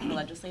we're at in the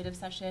legislative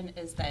session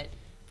is that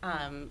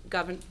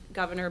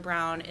Governor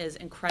Brown is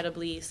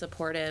incredibly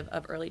supportive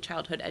of early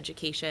childhood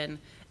education,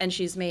 and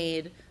she's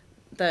made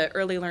the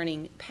early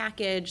learning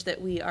package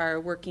that we are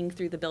working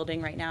through the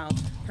building right now,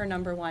 her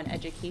 #1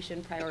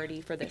 education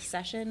priority for this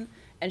session.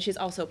 And she's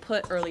also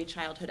put early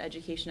childhood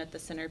education at the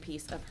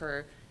centerpiece of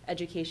her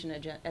education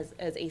agenda,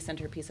 as a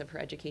centerpiece of her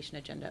education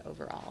agenda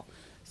overall.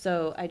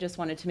 So I just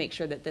wanted to make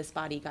sure that this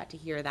body got to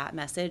hear that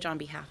message on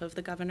behalf of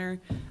the governor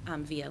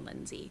via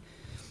Lindsey.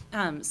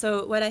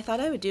 So what I thought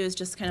I would do is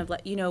just kind of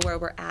let you know where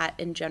we're at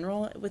in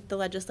general with the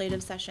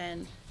legislative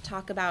session,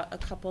 talk about a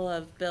couple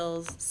of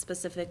bills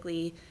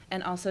specifically,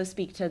 and also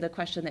speak to the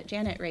question that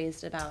Janet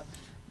raised about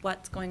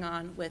what's going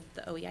on with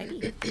the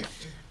OEIB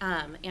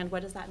and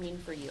what does that mean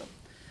for you.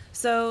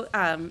 So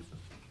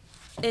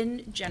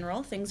in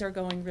general, things are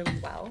going really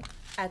well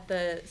at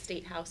the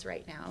State House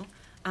right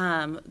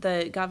now.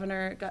 The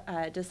governor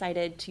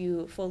decided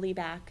to fully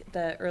back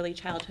the early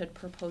childhood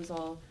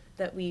proposal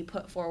that we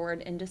put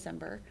forward in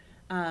December.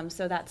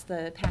 So that's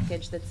the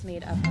package that's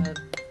made up of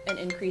an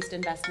increased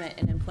investment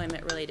in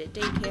employment-related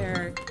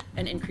daycare,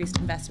 an increased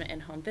investment in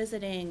home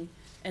visiting,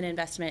 an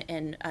investment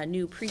in a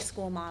new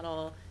preschool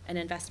model, an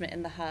investment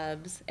in the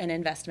hubs, an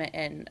investment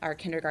in our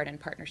kindergarten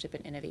partnership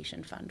and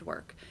innovation fund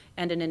work,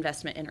 and an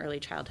investment in early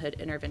childhood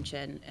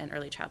intervention and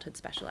early childhood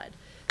special ed.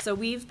 So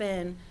we've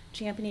been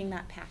championing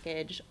that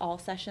package all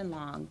session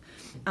long.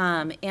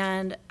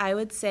 And I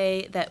would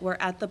say that we're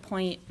at the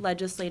point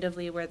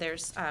legislatively where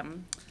there's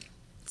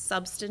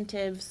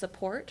substantive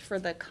support for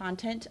the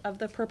content of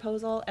the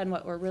proposal, and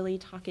what we're really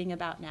talking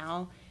about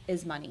now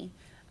is money.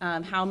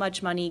 How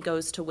much money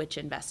goes to which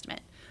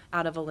investment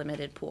out of a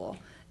limited pool.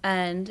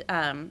 And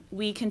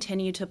we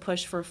continue to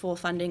push for full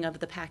funding of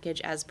the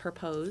package as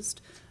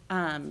proposed.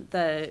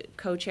 The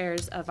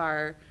co-chairs of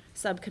our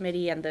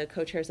subcommittee and the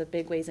co-chairs of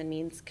Big Ways and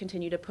Means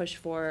continue to push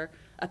for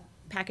a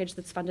package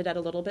that's funded at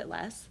a little bit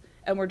less.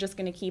 And we're just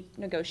going to keep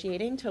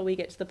negotiating till we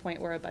get to the point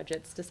where a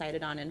budget's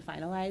decided on and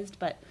finalized.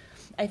 But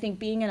I think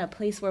being in a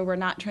place where we're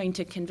not trying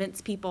to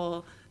convince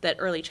people that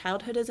early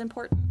childhood is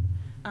important,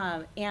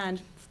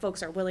 and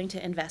folks are willing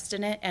to invest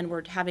in it, and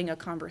we're having a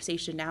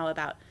conversation now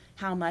about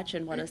how much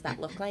and what does that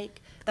look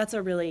like, that's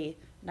a really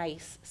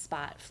nice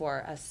spot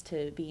for us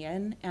to be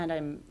in. And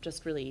I'm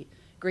just really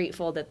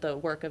grateful that the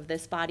work of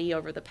this body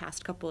over the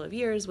past couple of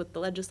years with the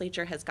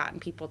legislature has gotten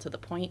people to the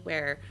point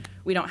where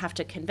we don't have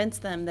to convince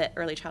them that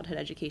early childhood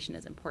education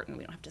is important.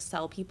 We don't have to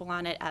sell people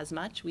on it as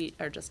much. We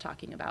are just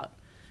talking about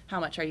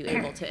how much are you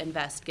able to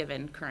invest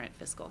given current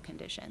fiscal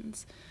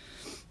conditions.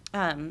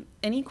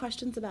 Any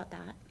questions about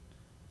that?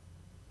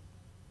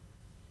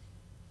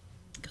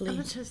 How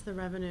much is the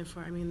revenue for,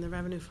 I mean, the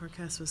revenue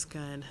forecast was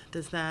good.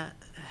 Does that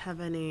have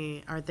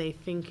any, are they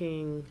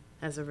thinking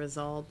as a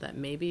result that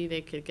maybe they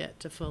could get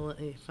to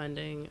fully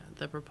funding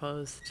the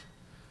proposed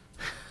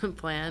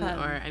plan?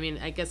 Or, I mean,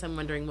 I guess I'm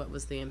wondering what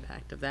was the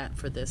impact of that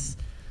for this,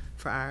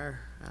 for our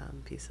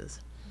pieces?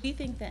 We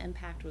think the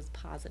impact was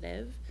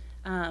positive.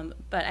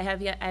 But I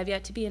have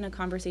yet to be in a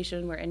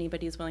conversation where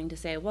anybody's willing to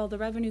say, well, the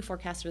revenue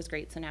forecast was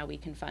great, so now we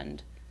can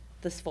fund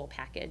this full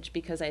package,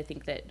 because I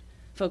think that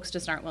folks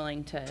just aren't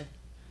willing to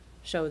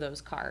show those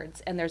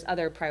cards, and there's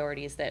other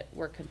priorities that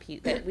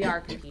we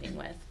are competing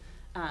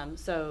with.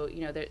 So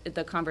you know,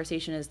 the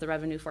conversation is the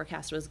revenue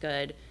forecast was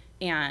good,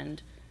 and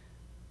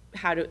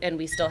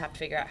we still have to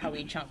figure out how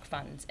we chunk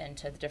funds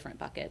into the different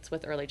buckets,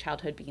 with early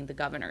childhood being the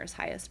governor's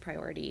highest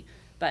priority,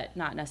 but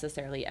not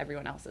necessarily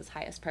everyone else's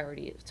highest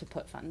priority to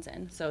put funds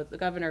in. So the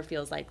governor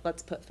feels like,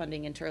 let's put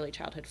funding into early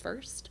childhood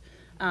first,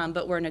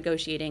 but we're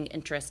negotiating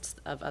interests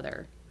of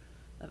other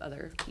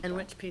people. And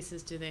which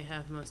pieces do they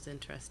have most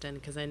interest in?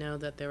 Because I know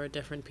that there were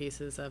different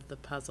pieces of the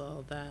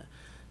puzzle that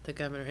the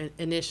governor,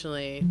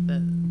 initially,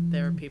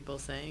 there were people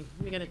saying,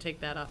 we got to take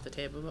that off the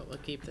table, but we'll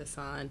keep this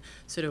on.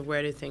 Sort of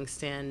where do things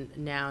stand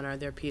now, and are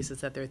there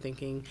pieces that they're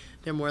thinking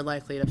they're more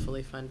likely to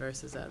fully fund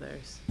versus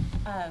others?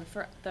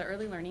 For the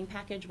early learning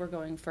package, we're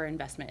going for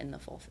investment in the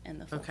full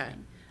Okay.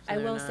 thing. So I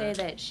will say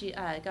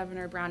that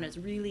Governor Brown is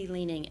really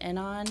leaning in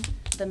on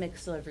the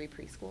mixed delivery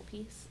preschool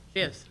piece.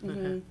 Yes.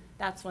 Okay.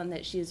 That's one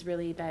that she's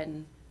really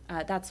been,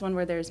 that's one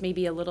where there's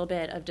maybe a little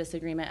bit of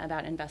disagreement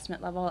about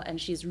investment level, and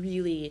she's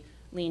really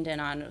leaned in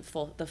on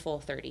the full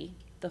 30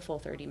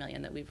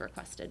 million that we've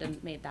requested,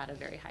 and made that a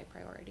very high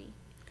priority.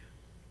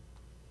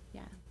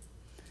 Yeah.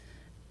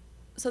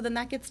 So then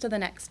that gets to the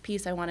next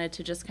piece I wanted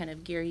to just kind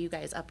of gear you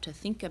guys up to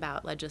think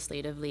about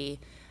legislatively.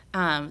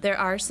 There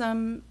are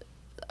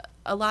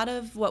a lot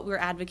of what we're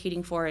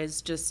advocating for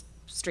is just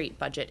straight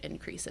budget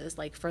increases,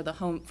 like for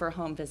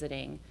home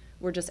visiting,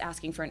 we're just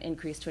asking for an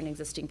increase to an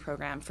existing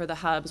program. For the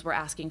hubs, we're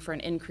asking for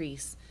an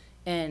increase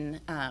in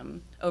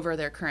over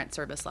their current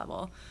service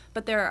level.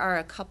 But there are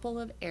a couple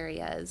of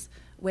areas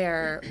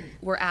where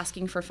we're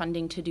asking for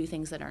funding to do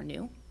things that are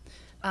new,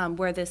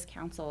 where this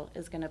council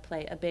is going to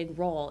play a big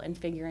role in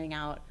figuring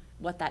out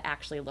what that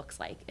actually looks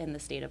like in the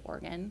state of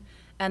Oregon.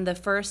 And the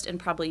first and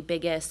probably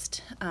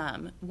biggest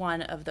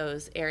one of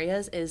those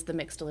areas is the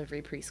mixed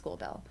delivery preschool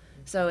bill.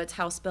 So it's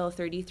House Bill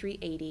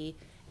 3380.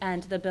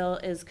 And the bill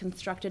is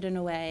constructed in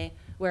a way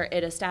where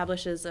it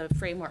establishes a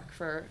framework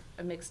for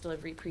a mixed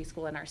delivery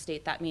preschool in our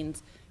state. That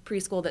means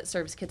preschool that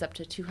serves kids up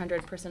to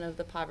 200% of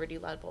the poverty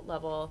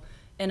level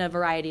in a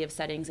variety of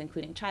settings,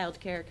 including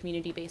childcare,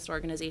 community-based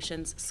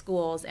organizations,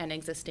 schools, and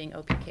existing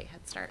OPK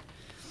Head Start.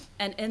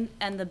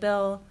 And the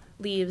bill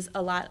leaves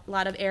a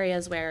lot of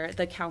areas where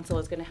the council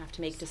is going to have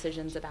to make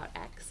decisions about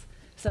X.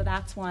 So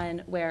that's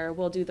one where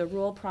we'll do the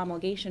rule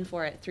promulgation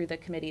for it through the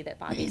committee that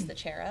Bobbie's the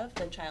chair of,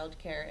 the Child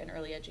Care and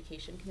Early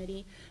Education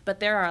Committee. But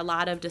there are a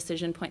lot of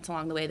decision points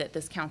along the way that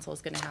this council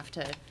is going to have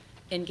to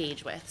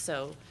engage with.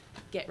 So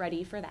get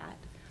ready for that.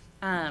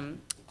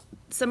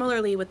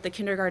 Similarly, with the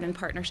Kindergarten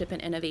Partnership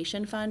and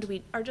Innovation Fund,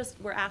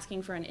 we're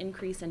asking for an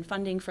increase in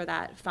funding for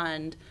that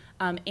fund,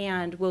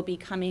 and we'll be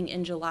coming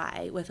in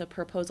July with a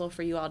proposal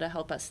for you all to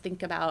help us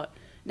think about,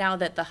 now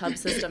that the hub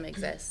system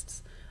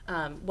exists,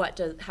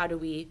 how do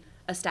we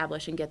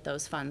establish and get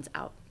those funds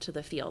out to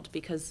the field?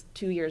 Because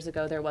 2 years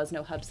ago there was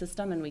no hub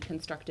system, and we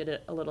constructed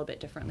it a little bit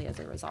differently as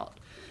a result.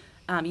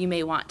 You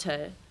may want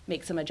to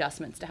make some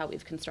adjustments to how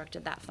we've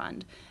constructed that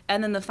fund.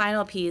 And then the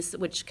final piece,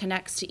 which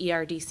connects to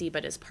ERDC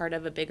but is part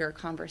of a bigger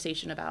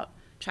conversation about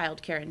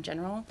childcare in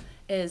general,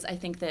 is I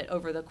think that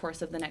over the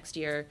course of the next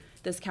year,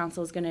 this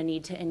council is going to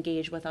need to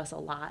engage with us a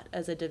lot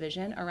as a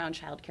division around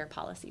childcare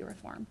policy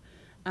reform.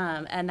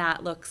 And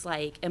that looks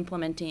like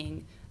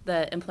implementing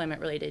the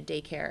employment-related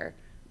daycare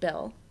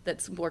bill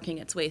that's working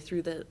its way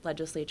through the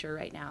legislature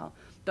right now.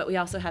 But we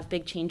also have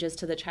big changes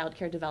to the Child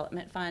Care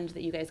Development Fund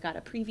that you guys got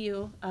a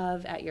preview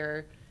of at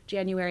your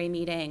January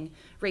meeting.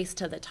 Race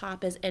to the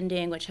Top is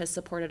ending, which has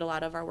supported a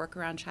lot of our work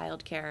around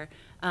childcare.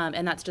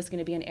 And that's just going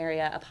to be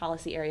a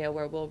policy area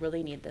where we'll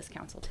really need this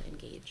council to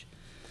engage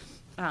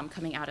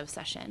coming out of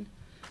session.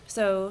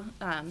 So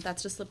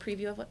that's just a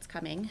preview of what's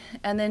coming.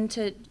 And then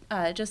to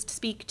just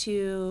speak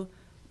to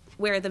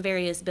where the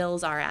various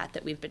bills are at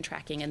that we've been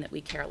tracking and that we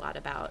care a lot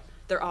about.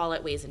 They're all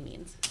at Ways and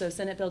Means. So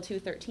Senate Bill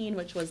 213,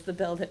 which was the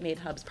bill that made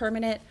hubs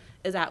permanent,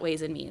 is at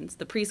Ways and Means.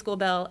 The preschool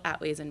bill,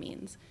 at Ways and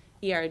Means.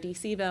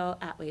 ERDC bill,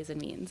 at Ways and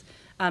Means.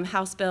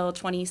 House Bill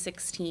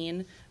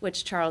 2016,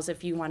 which, Charles,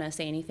 if you want to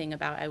say anything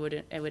about, I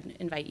would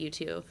invite you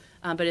to.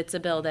 But it's a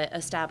bill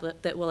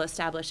that will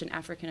establish an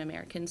African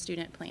American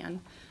student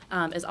plan,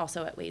 is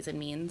also at Ways and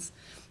Means.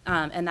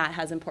 And that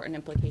has important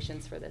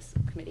implications for this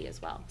committee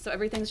as well. So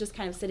everything's just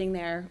kind of sitting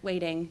there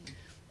waiting.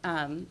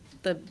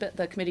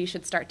 The committee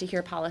should start to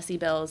hear policy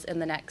bills in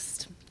the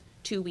next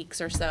 2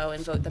 weeks or so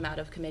and vote them out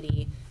of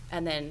committee.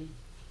 And then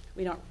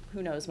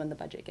who knows when the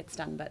budget gets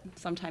done, but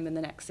sometime in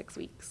the next 6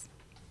 weeks.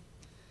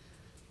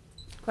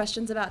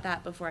 Questions about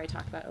that before I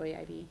talk about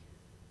OEIB?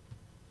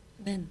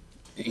 Lynn.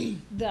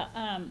 In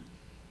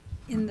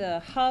the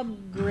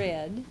hub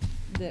grid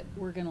that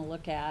we're going to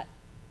look at,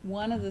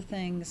 one of the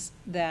things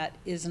that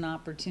is an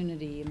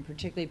opportunity, and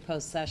particularly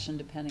post-session,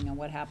 depending on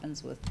what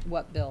happens with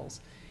what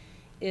bills,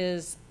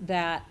 is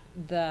that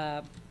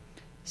the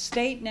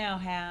state now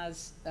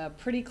has a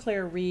pretty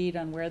clear read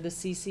on where the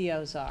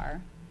CCOs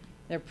are.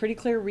 They're pretty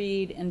clear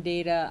read and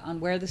data on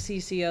where the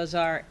CCOs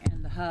are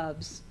and the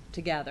hubs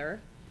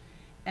together.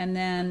 And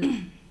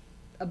then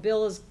a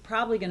bill is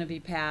probably going to be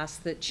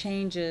passed that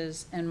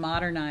changes and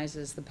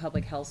modernizes the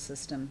public health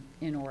system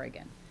in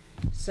Oregon.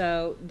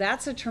 So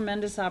that's a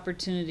tremendous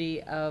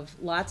opportunity of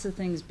lots of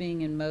things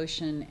being in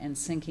motion and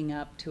syncing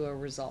up to a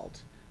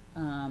result.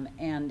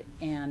 And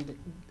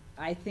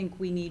I think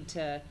we need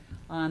to,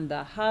 on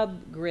the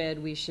hub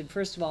grid, we should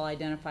first of all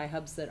identify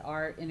hubs that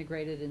are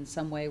integrated in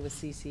some way with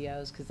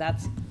CCOs, because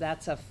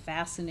that's a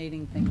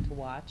fascinating thing to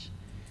watch.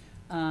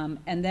 And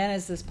then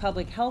as this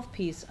public health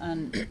piece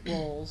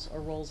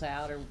rolls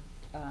out or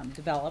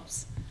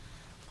develops,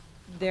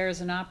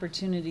 there's an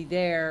opportunity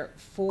there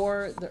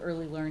for the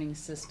early learning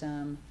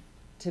system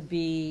to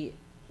be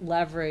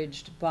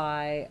leveraged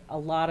by a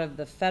lot of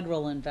the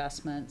federal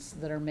investments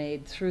that are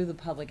made through the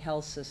public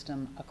health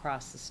system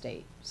across the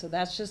state. So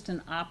that's just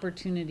an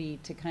opportunity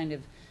to kind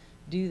of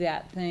do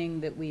that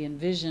thing that we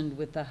envisioned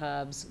with the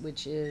hubs,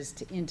 which is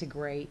to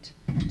integrate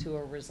to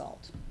a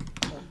result.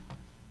 So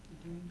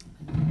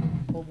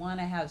we'll want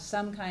to have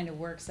some kind of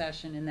work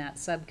session in that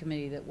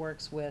subcommittee that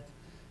works with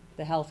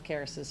the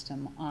healthcare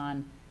system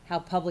on how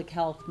public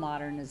health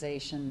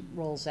modernization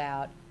rolls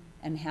out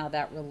and how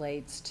that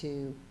relates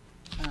to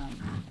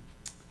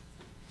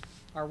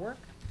our work.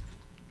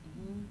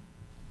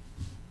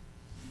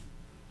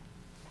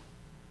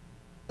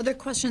 Other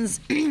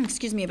questions,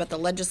 excuse me, about the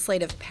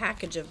legislative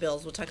package of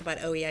bills? We'll talk about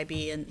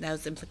OEIB and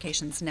those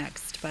implications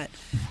next, but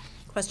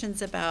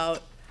questions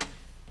about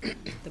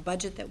the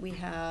budget that we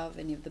have,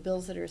 any of the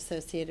bills that are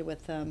associated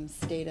with them,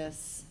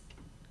 status?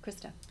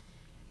 Krista.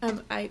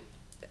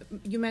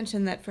 You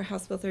mentioned that for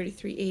House Bill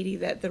 3380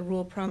 that the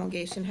rule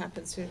promulgation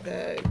happens through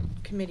the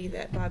committee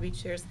that Bobbie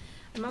chairs.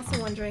 I'm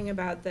also wondering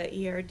about the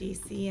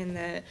ERDC and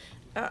the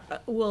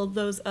will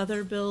those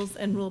other bills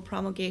and rule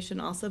promulgation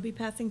also be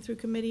passing through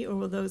committee, or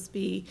will those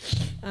be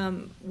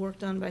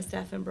worked on by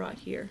staff and brought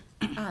here?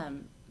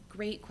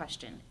 Great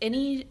question.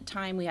 Any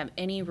time we have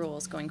any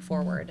rules going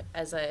forward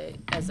as a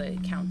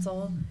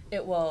council,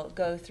 it will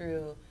go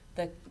through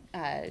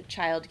the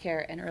Child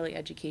Care and Early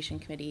Education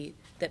Committee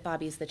that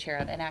Bobbie's the chair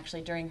of. And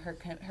actually during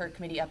her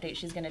committee update,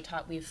 she's going to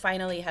talk, we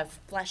finally have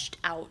fleshed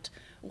out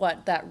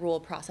what that rule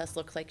process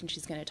looks like, and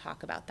she's going to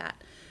talk about that.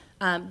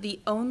 The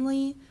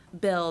only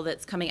bill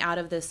that's coming out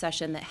of this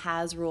session that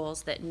has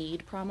rules that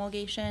need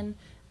promulgation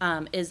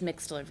is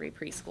mixed delivery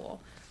preschool.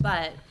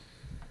 But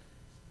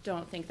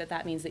don't think that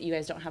that means that you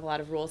guys don't have a lot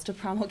of rules to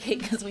promulgate,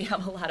 because we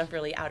have a lot of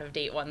really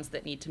out-of-date ones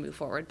that need to move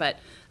forward. But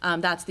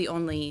that's the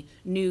only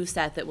new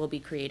set that we'll be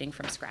creating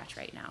from scratch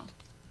right now.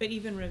 But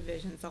even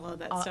revisions, all of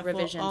that All stuff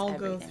revisions, will all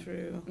everything. go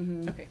through.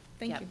 Mhm. Okay,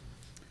 thank Yep. you.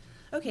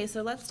 Okay,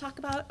 so let's talk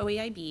about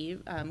OEIB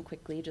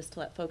quickly, just to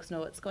let folks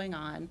know what's going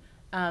on.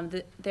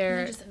 Can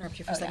I just interrupt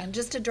you for a Oh, yeah. second,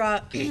 just to draw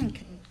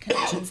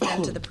connections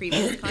then to the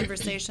previous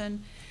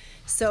conversation?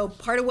 So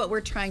part of what we're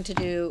trying to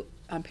do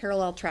on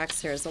parallel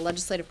tracks here is the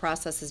legislative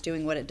process is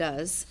doing what it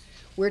does.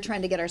 We're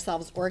trying to get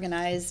ourselves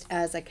organized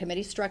as a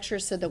committee structure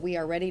so that we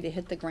are ready to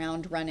hit the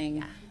ground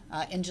running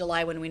in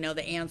July, when we know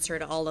the answer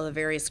to all of the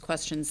various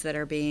questions that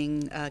are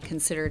being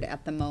considered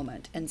at the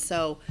moment. And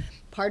so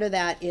part of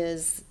that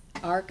is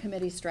our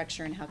committee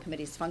structure and how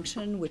committees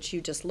function, which you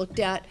just looked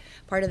at.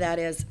 Part of that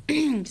is,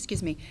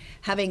 excuse me,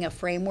 having a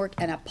framework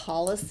and a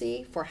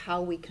policy for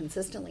how we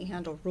consistently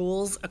handle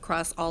rules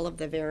across all of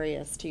the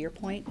various, to your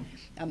point,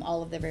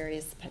 all of the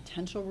various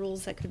potential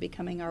rules that could be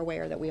coming our way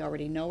or that we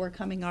already know are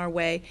coming our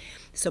way.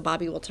 So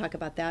Bobbie will talk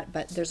about that,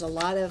 but there's a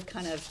lot of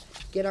kind of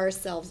get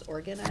ourselves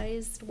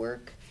organized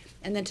work.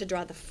 And then to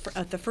draw the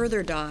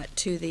further dot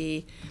to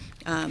the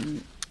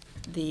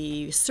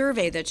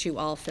survey that you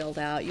all filled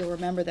out, you'll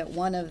remember that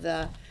one of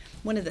the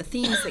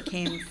themes that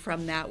came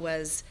from that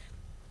was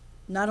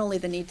not only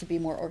the need to be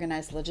more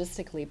organized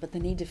logistically, but the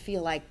need to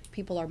feel like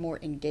people are more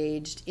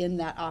engaged in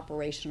that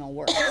operational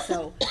work.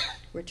 So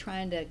we're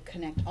trying to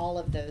connect all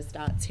of those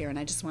dots here, and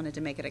I just wanted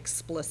to make it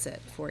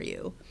explicit for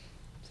you.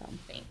 So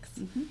Thanks.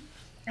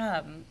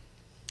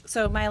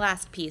 So my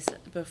last piece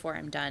before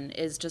I'm done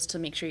is just to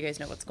make sure you guys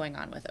know what's going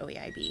on with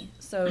OEIB.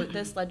 So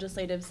this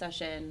legislative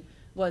session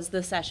was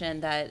the session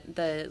that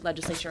the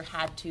legislature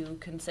had to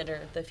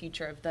consider the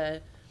future of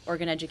the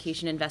Oregon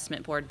Education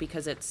Investment Board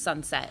because its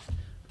sunset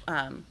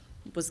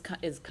was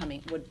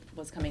coming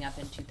up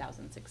in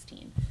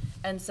 2016.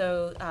 And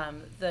so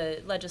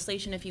the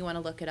legislation, if you want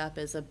to look it up,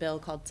 is a bill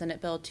called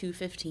Senate Bill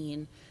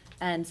 215,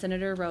 and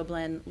Senator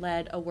Roblin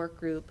led a work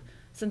group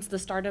since the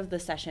start of the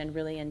session,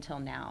 really until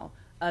now,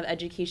 of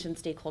education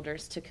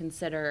stakeholders to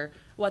consider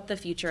what the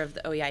future of the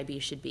OEIB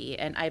should be.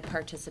 And I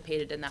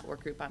participated in that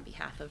work group on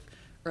behalf of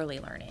early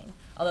learning,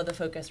 although the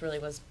focus really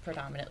was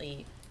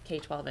predominantly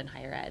K-12 and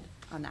higher ed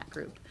on that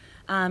group.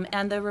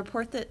 And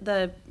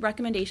the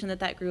recommendation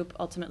that group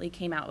ultimately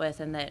came out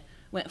with and that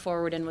went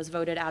forward and was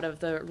voted out of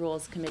the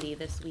Rules Committee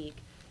this week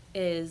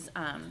is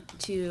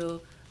to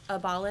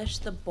abolish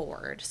the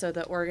board. So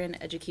the Oregon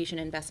Education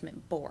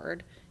Investment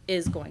Board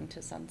is going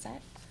to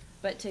sunset,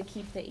 but to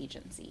keep the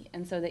agency.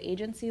 And so the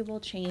agency will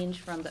change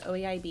from the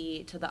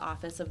OEIB to the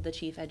Office of the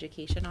Chief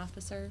Education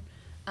Officer,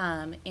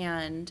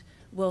 and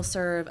will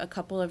serve a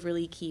couple of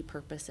really key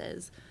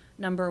purposes.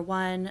 Number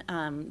one,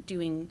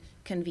 doing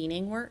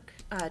convening work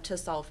to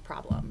solve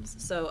problems.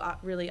 So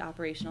really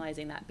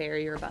operationalizing that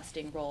barrier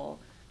busting role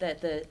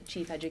that the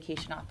Chief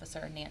Education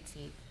Officer,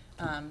 Nancy,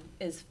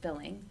 is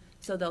filling.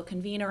 So they'll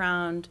convene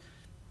around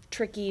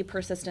tricky,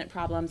 persistent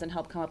problems and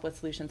help come up with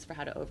solutions for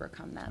how to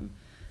overcome them.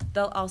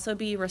 They'll also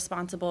be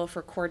responsible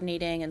for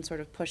coordinating and sort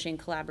of pushing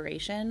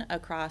collaboration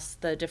across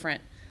the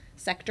different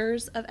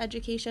sectors of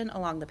education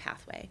along the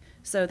pathway.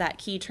 So that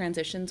key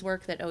transitions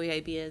work that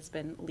OEIB has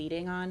been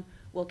leading on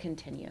will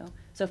continue.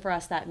 So for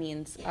us, that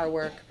means our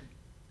work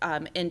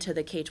into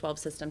the K-12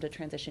 system to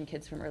transition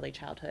kids from early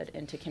childhood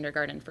into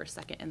kindergarten, first,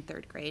 second, and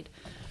third grade.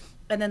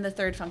 And then the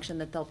third function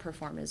that they'll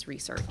perform is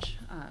research.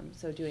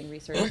 So doing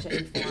research to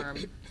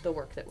inform the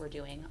work that we're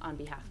doing on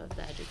behalf of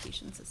the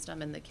education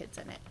system and the kids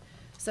in it.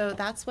 So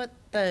that's what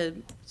the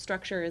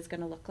structure is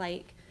going to look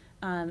like.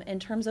 In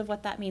terms of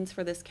what that means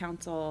for this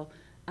council,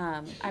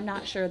 I'm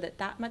not sure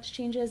that much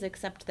changes,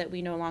 except that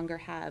we no longer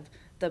have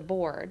the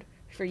board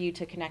for you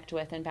to connect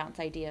with and bounce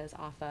ideas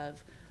off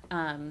of.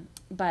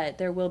 But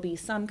there will be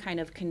some kind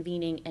of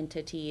convening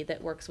entity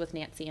that works with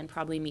Nancy and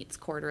probably meets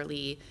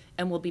quarterly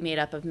and will be made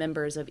up of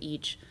members of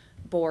each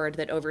board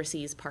that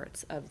oversees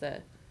parts of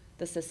the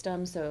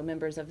system. So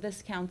members of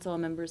this council,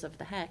 members of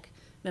the HEC,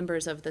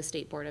 members of the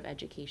State Board of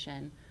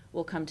Education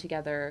will come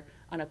together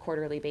on a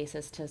quarterly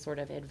basis to sort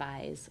of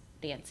advise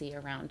Nancy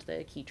around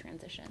the key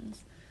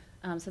transitions.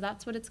 So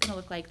that's what it's going to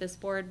look like. This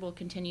board will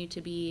continue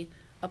to be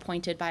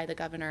appointed by the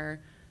governor.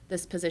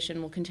 This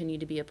position will continue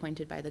to be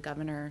appointed by the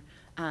governor.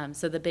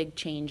 So the big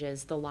change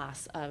is the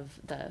loss of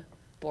the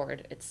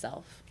board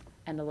itself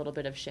and a little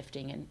bit of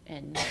shifting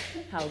in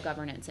how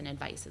governance and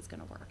advice is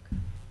going to work.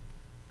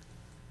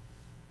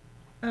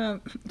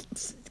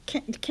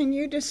 Can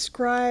you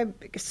describe,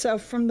 so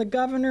from the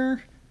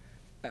governor,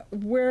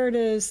 where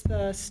does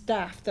the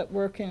staff that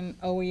work in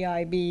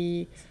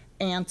OEIB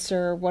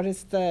answer? What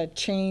is the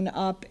chain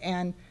up?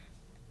 And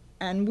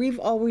and we've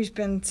always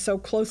been so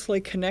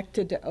closely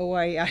connected to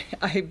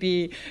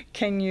OIIB.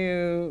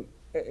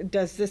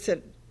 Does this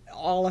at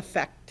all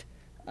affect?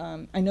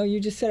 I know you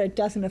just said it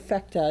doesn't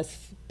affect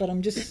us, but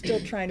I'm just still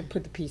trying to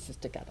put the pieces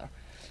together.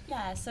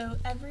 Yeah, so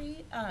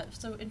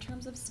so in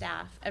terms of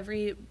staff,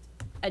 every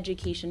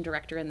education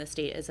director in the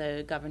state is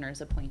a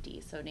governor's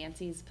appointee. So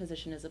Nancy's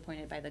position is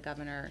appointed by the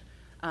governor,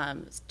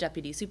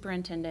 deputy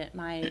superintendent,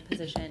 my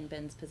position,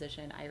 Ben's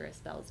position, Iris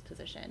Bell's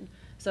position.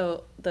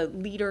 So the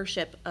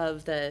leadership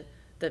of the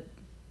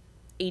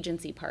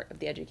agency part of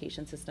the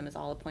education system is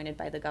all appointed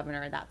by the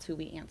governor. That's who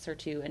we answer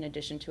to in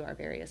addition to our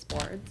various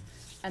boards.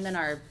 And then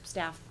our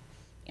staff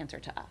answer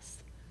to us.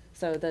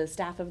 So the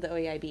staff of the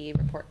OEIB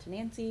report to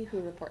Nancy, who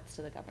reports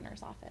to the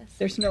governor's office.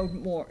 There's no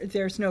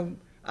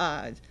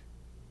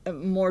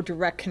more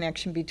direct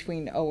connection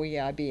between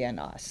OEIB and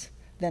us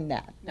than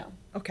that? No.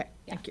 Okay,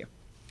 Yeah. thank you.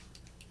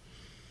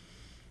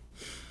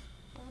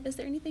 Is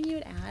there anything you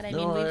would add? I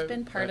No, mean, you've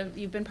been part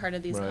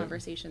of these Right.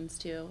 conversations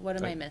too. What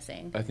am I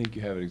missing? I think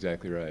you have it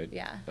exactly right.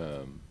 Yeah.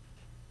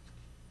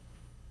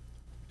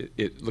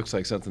 It looks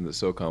like something that's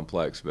so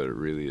complex, but it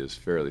really is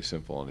fairly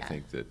simple, and Yeah. I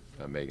think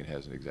that Megan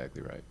has it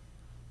exactly right.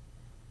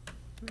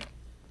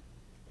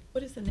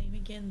 What is the name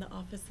again, the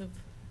Office of?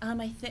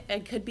 I think I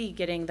could be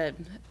getting the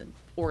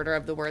order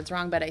of the words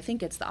wrong, but I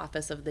think it's the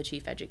Office of the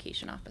Chief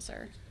Education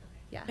Officer.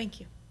 Yeah. Thank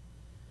you.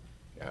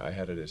 Yeah, I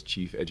had it as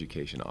Chief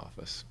Education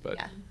Office, but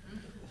Yeah.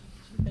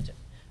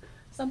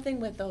 Something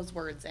with those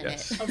words in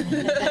yes. it.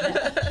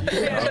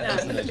 Fair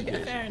enough,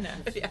 fair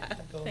enough. Yeah.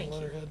 Thank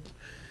you.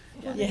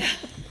 Yeah.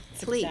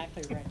 Sleep.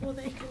 Exactly right. Will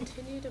they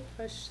continue to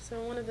push,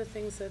 so one of the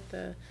things that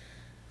the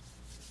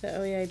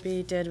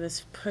OEIB did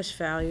was push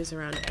values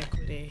around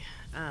equity,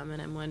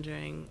 and I'm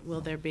wondering,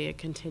 will there be a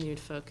continued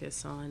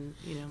focus on,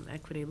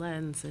 equity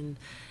lens and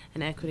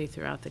equity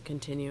throughout the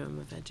continuum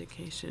of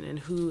education,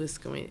 and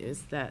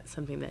is that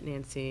something that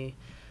Nancy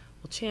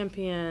will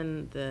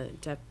champion?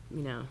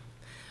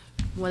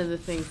 One of the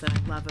things that I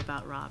love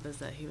about Rob is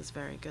that he was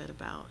very good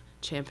about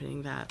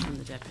championing that from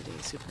the deputy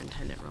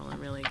superintendent role and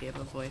really gave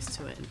a voice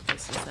to it in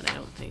places that I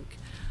don't think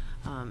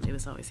it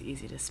was always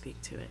easy to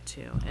speak to it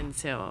too. And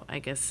so I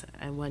guess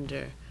I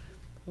wonder,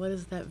 what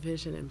is that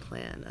vision and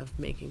plan of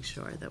making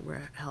sure that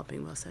we're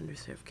helping most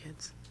underserved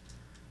kids?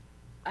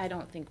 I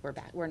don't think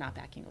we're not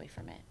backing away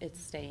from it.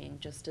 It's staying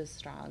just as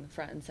strong,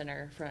 front and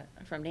center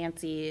from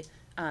Nancy.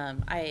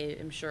 I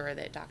am sure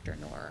that Dr.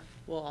 Noor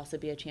will also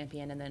be a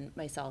champion, and then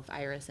myself,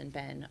 Iris, and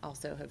Ben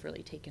also have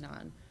really taken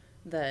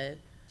the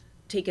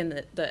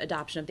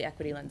adoption of the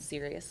equity lens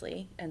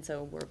seriously, and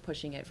so we're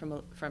pushing it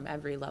from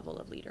every level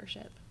of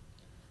leadership.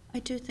 I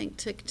do think,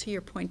 to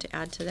your point, to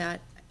add to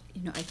that,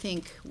 I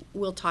think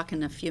we'll talk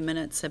in a few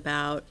minutes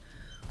about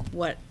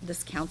what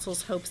this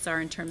council's hopes are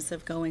in terms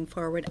of going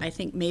forward. I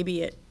think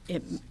maybe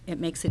it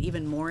makes it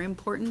even more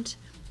important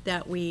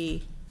that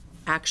we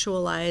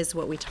actualize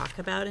what we talk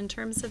about in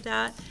terms of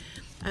that.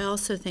 I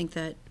also think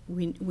that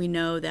we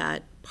know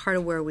that part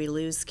of where we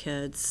lose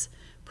kids,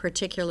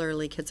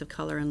 particularly kids of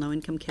color and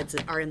low-income kids,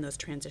 are in those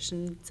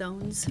transition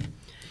zones.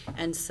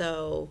 And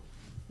so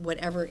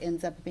whatever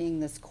ends up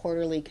being this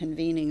quarterly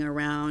convening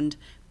around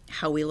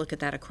how we look at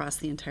that across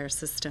the entire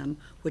system,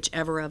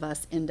 whichever of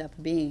us end up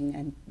being,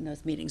 and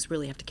those meetings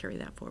really have to carry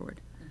that forward.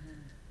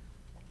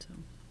 So,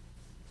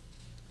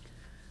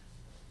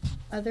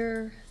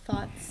 other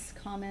thoughts,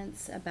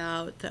 comments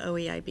about the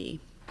OEIB?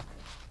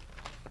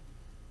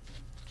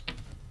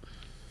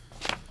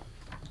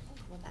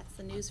 Well, that's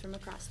the news from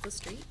across the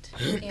street,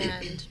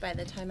 and by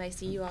the time I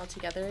see you all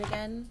together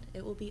again,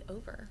 it will be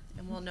over,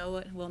 and we'll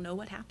know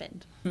what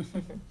happened.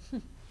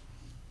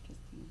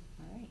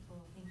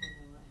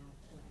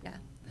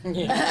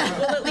 We'll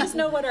at least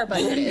know what our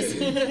budget is.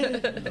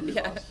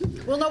 Yeah.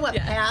 We'll know what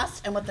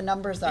passed and what the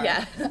numbers are.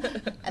 Yeah.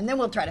 And then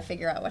we'll try to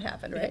figure out what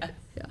happened, right?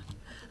 Yeah.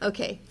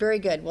 Okay, very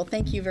good. Well,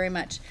 thank you very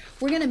much.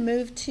 We're going to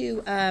move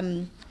to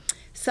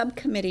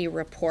subcommittee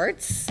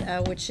reports,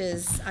 which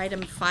is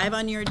item 5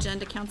 on your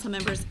agenda, council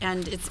members,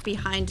 and it's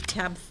behind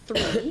tab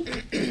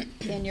 3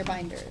 in your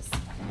binders.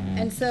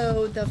 And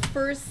so the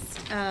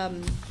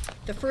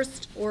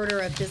first order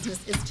of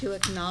business is to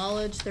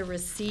acknowledge the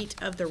receipt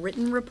of the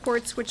written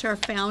reports, which are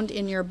found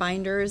in your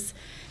binders.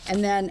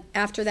 And then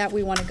after that,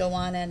 we want to go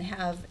on and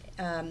have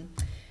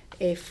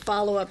a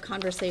follow-up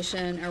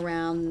conversation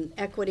around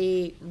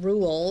equity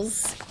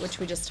rules, which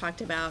we just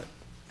talked about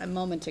a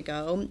moment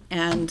ago,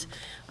 and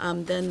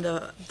then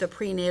the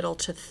prenatal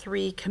to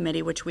 3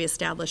 committee, which we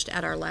established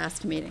at our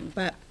last meeting.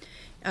 But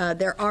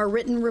there are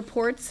written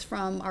reports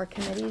from our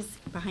committees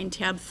behind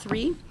tab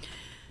 3.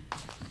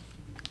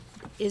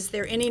 Is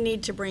there any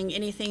need to bring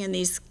anything in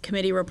these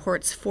committee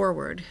reports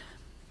forward?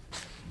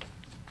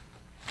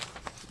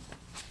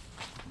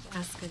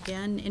 Ask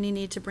again, any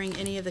need to bring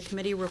any of the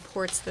committee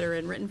reports that are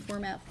in written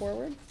format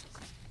forward?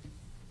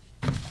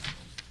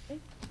 Okay.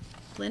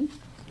 Lynn?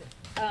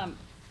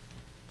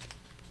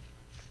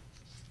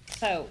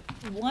 So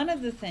one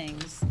of the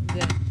things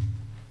that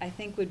I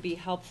think would be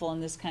helpful,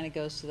 and this kind of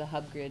goes to the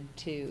hub grid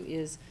too,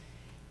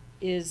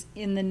 is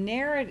in the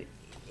narrative,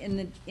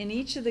 in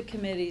each of the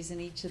committees, in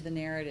each of the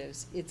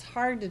narratives, it's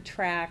hard to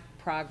track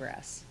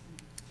progress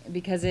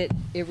because it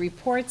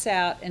reports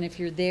out, and if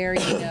you're there,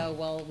 you know,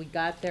 well, we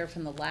got there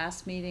from the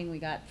last meeting, we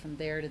got from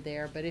there to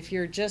there. But if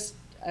you're just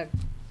a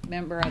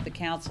member of the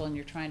council and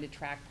you're trying to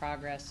track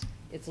progress,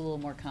 it's a little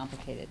more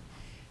complicated.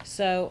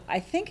 So I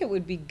think it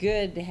would be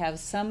good to have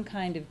some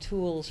kind of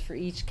tools for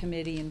each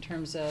committee in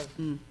terms of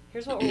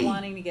here's what we're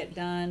wanting to get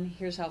done,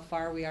 here's how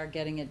far we are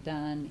getting it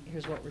done,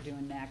 here's what we're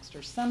doing next,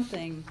 or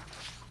something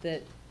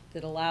that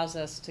allows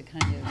us to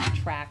kind of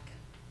track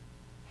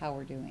how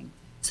we're doing.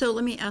 So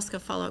let me ask a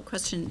follow-up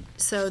question.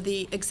 So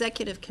the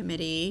executive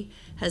committee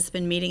has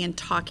been meeting and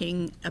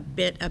talking a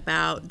bit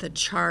about the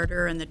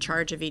charter and the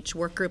charge of each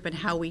work group and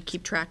how we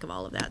keep track of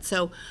all of that.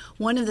 So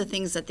one of the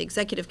things that the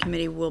executive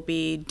committee will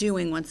be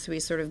doing once we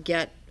sort of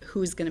get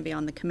who's going to be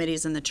on the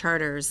committees and the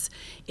charters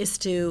is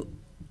to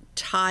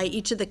tie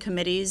each of the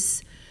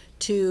committees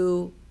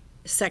to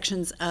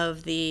sections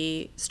of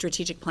the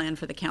strategic plan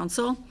for the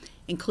council,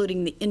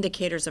 including the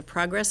indicators of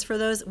progress for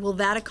those. Will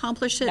that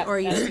accomplish it? That, or are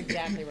you? that's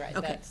exactly right.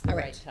 Okay, That's the all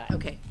right time.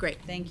 Okay, great.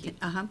 Thank you.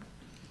 All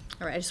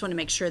right, I just want to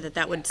make sure that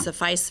that would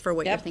suffice for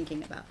what you're Yep.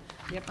 thinking about.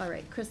 Yep. All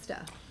right,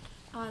 Krista.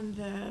 On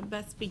the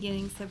Best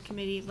Beginnings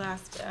Subcommittee,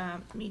 last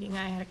meeting,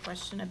 I had a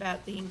question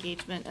about the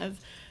engagement of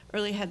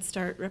early Head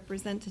Start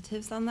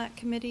representatives on that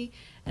committee,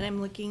 and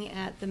I'm looking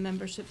at the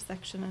membership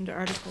section under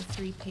Article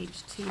 3,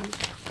 page 2,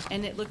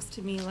 and it looks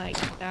to me like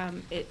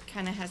it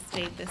kind of has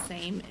stayed the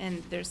same,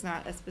 and there's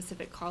not a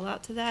specific call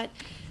out to that.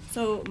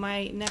 So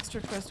my next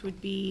request would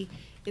be,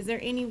 is there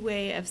any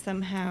way of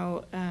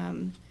somehow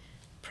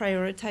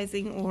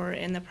prioritizing or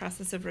in the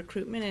process of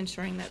recruitment,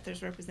 ensuring that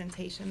there's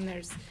representation?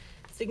 There's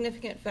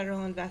significant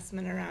federal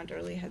investment around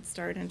early Head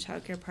Start and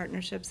childcare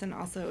partnerships, and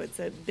also it's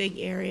a big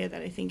area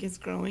that I think is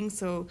growing.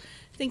 So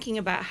thinking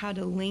about how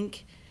to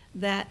link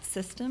that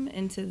system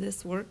into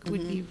this work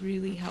would be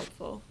really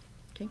helpful.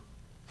 Okay.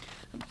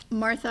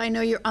 Martha, I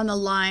know you're on the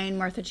line.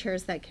 Martha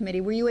chairs that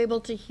committee. Were you able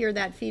to hear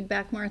that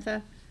feedback,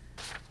 Martha?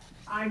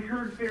 I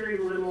heard very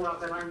little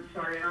of it. I'm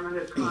sorry. I'm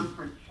at a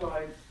conference, so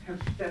I have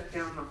stepped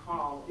down the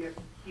hall. If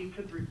you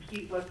could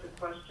repeat what the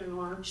question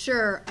was.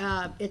 Sure.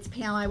 It's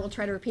Pam. I will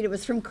try to repeat. It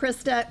was from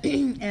Krista,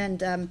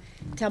 and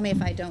tell me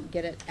if I don't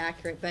get it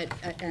accurate, but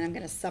and I'm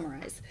going to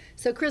summarize.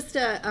 So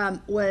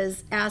Krista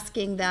was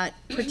asking that,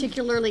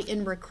 particularly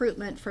in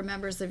recruitment for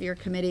members of your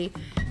committee,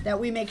 that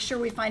we make sure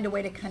we find a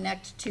way to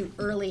connect to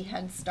early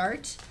Head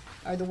Start,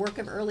 or the work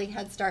of early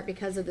Head Start,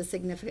 because of the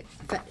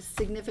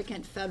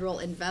significant federal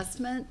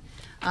investment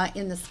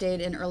in the state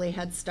in early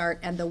Head Start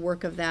and the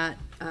work of that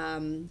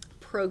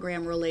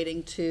program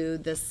relating to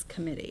this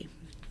committee.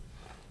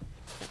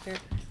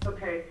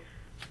 Okay.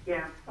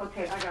 Yeah.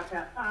 Okay. I got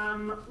that.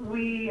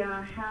 We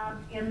have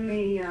in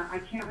the I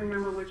can't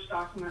remember which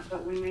document,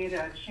 but we made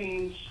a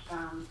change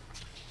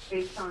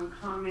based on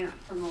comment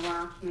from the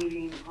last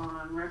meeting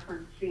on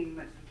referencing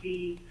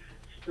McVie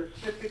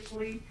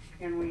specifically,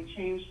 and we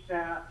changed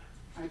that,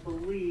 I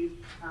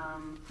believe,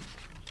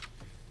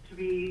 to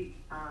be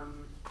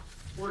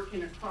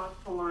working across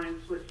the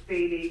lines with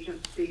state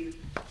agencies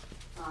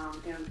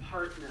and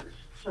partners.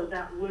 So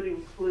that would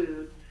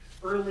include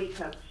early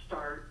Head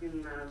Start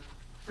in the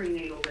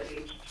prenatal to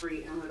age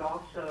 3, and would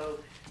also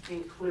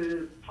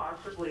include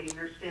possibly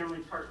Nurse Family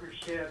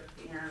Partnership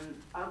and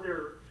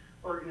other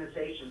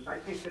organizations. I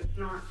think it's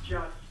not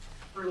just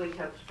early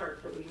Head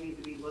Start that we need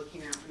to be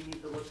looking at. We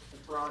need to look at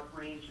the broad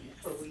range, and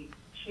so we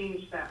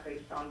changed that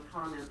based on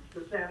comments.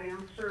 Does that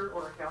answer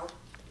or help?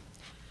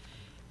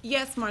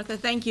 Yes, Martha,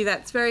 thank you.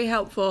 That's very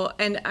helpful.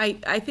 And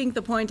I think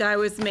the point I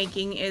was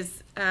making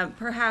is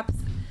perhaps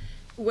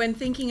when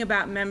thinking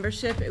about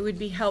membership, it would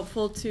be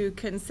helpful to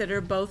consider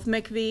both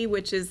McVie,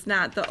 which is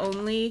not the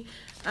only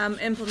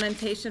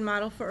implementation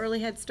model for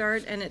early Head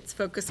Start, and it's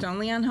focused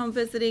only on home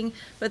visiting,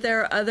 but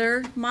there are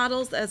other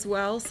models as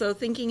well. So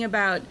thinking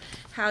about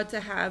how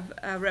to have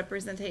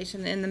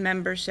representation in the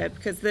membership,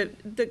 because the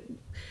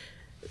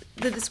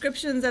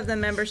descriptions of the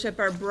membership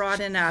are broad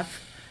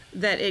enough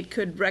that it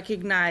could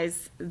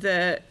recognize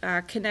the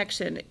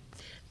connection.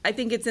 I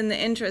think it's in the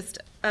interest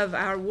of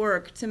our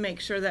work to make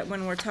sure that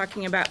when we're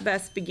talking about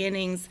Best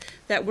Beginnings,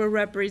 that we're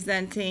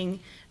representing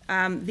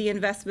the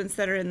investments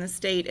that are in the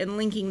state and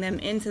linking them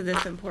into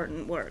this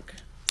important work.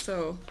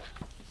 So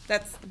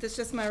that's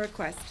just my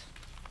request.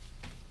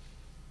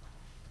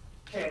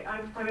 Okay,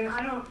 I mean,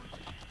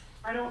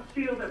 I don't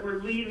feel that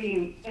we're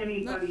leaving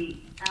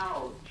anybody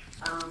out,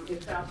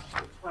 if that's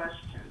the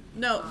question.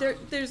 No,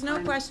 there's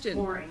no question.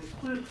 More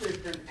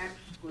inclusive than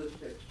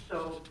exclusive.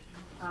 So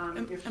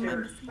if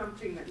there's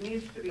something that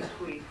needs to be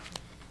tweaked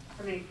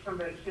to make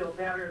somebody feel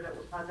better that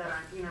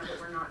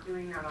we're not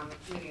doing that on the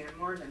committee, I'm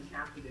more than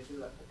happy to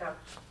do it. But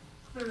that's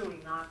clearly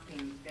not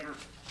being done.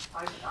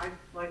 I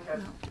like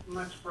a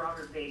much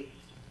broader based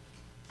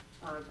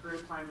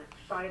group. I'm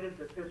excited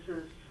that this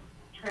is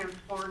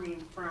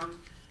transforming from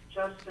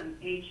just an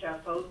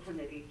HFO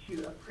committee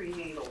to a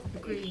prenatal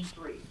to age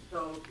 3.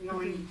 So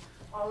knowing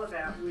all of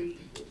that, we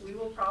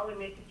will probably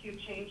make a few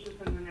changes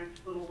in the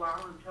next little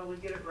while until we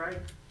get it right.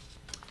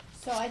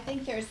 So I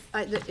think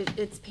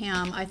it's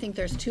Pam, I think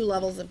there's two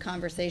levels of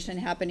conversation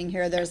happening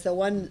here. There's the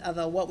one of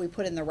what we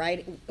put in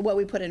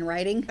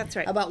writing. That's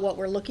right. About what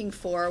we're looking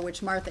for,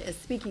 which Martha is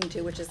speaking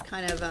to, which is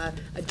kind of a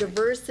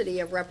diversity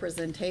of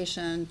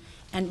representation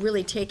and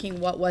really taking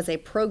what was a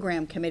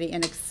program committee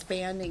and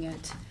expanding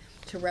it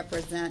to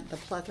represent the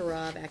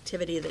plethora of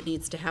activity that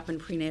needs to happen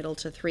prenatal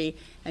to 3.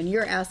 And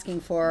you're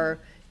asking for,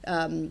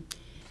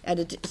 at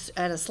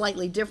a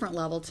slightly different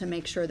level, to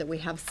make sure that we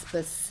have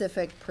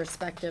specific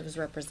perspectives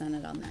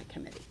represented on that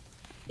committee.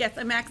 Yes,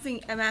 I'm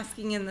asking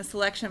in the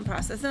selection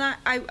process, and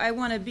I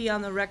want to be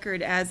on the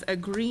record as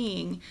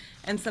agreeing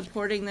and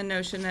supporting the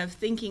notion of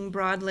thinking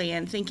broadly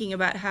and thinking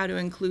about how to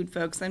include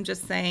folks. I'm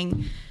just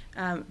saying,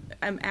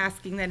 I'm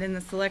asking that in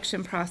the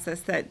selection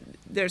process that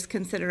there's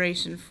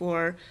consideration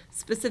for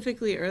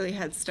specifically early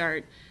Head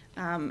Start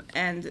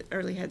and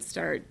early Head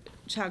Start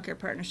child care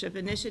partnership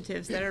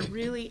initiatives that are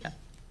really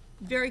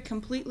very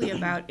completely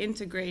about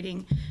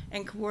integrating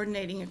and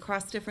coordinating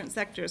across different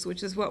sectors,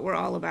 which is what we're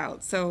all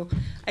about. So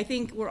I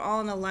think we're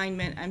all in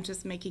alignment. I'm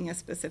just making a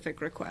specific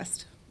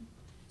request.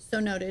 So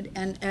noted.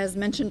 And as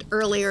mentioned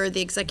earlier, the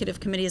executive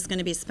committee is going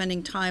to be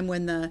spending time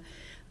when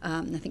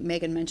I think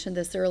Megan mentioned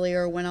this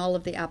earlier, when all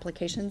of the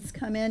applications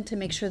come in, to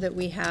make sure that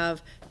we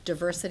have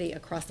diversity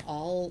across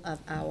all of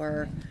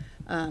our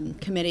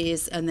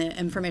committees, and the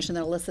information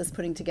that Alyssa's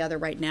putting together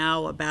right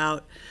now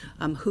about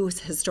who's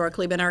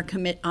historically been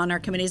on our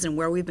committees and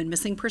where we've been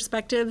missing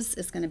perspectives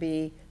is going to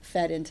be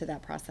fed into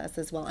that process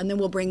as well. And then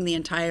we'll bring the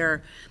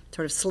entire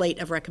sort of slate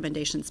of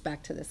recommendations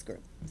back to this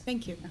group.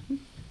 Thank you.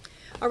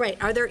 All right,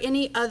 are there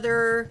any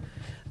other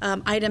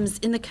items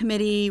in the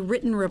committee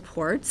written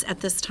reports at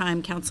this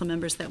time, council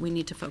members, that we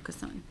need to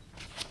focus on?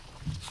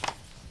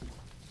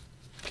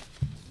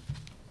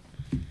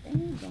 Okay,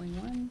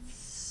 going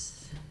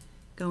once,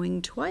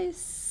 going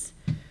twice.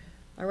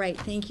 All right,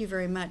 thank you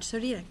very much. So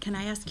Rita, can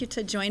I ask you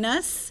to join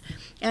us?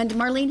 And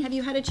Marlene, have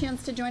you had a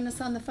chance to join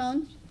us on the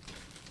phone?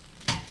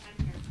 I'm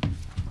here.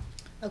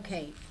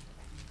 Okay.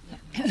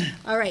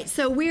 All right,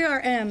 so we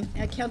are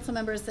council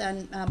members,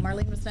 and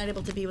Marlene was not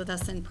able to be with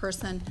us in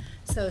person,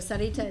 so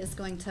Sarita is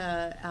going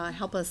to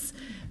help us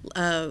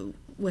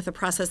with a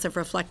process of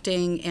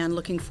reflecting and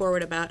looking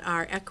forward about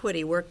our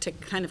equity work, to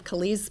kind of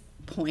Khalid's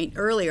point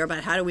earlier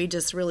about how do we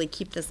just really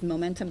keep this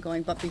momentum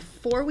going. But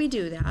before we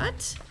do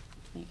that,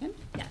 Megan?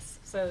 Yes.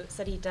 So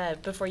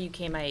Sarita, before you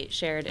came, I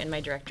shared in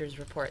my director's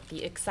report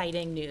the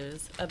exciting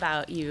news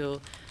about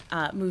you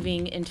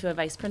moving into a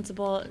vice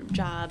principal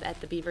job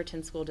at the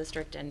Beaverton School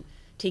District and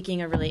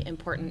taking a really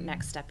important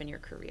next step in your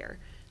career.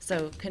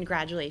 So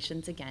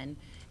congratulations again.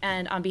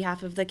 And on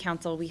behalf of the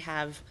council, we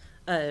have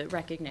a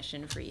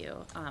recognition for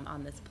you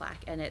on this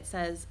plaque. And it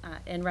says,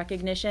 in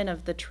recognition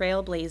of the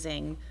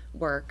trailblazing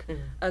work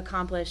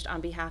accomplished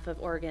on behalf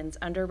of Oregon's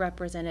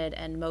underrepresented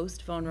and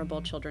most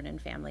vulnerable children and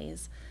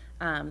families,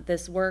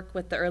 this work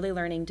with the Early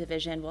Learning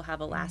Division will have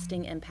a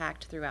lasting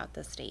impact throughout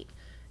the state.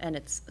 And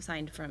it's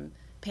signed from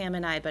Pam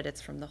and I, but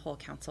it's from the whole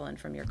council and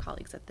from your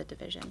colleagues at the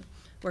division.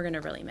 We're going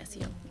to really miss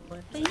you.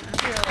 Thank you.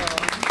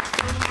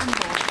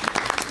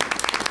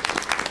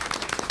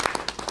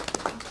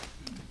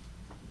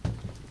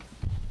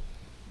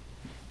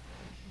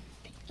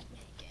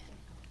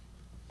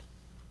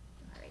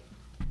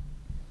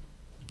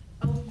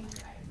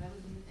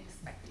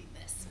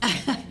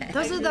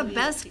 Those are the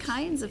best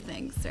kinds of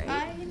things, right?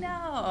 I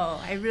know.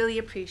 I really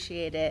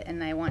appreciate it,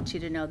 and I want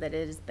you to know that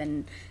it has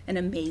been an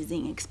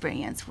amazing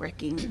experience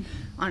working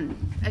on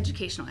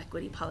educational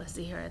equity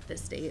policy here at the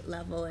state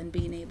level, and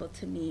being able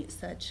to meet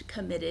such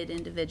committed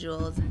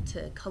individuals and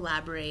to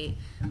collaborate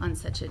on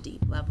such a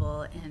deep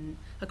level and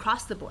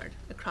across the board,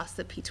 across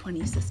the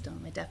P20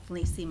 system. I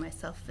definitely see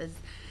myself as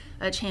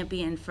a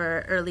champion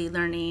for early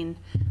learning,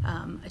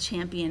 a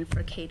champion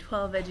for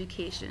K-12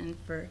 education,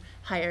 for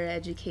higher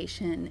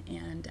education,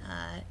 and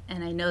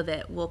I know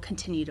that we'll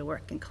continue to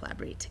work and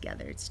collaborate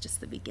together. It's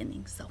just the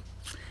beginning. So,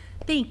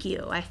 thank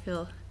you. I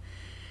feel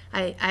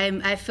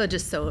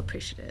just so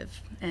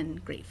appreciative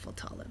and grateful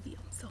to all of you.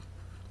 So,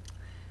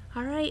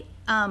 all right.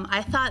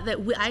 I thought that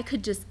I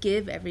could just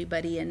give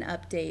everybody an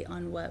update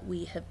on what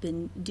we have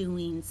been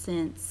doing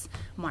since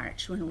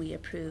March, when we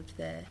approved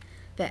the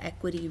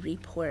equity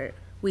report.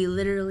 We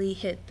literally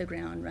hit the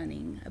ground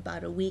running.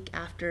 About a week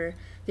after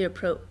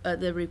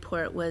the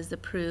report was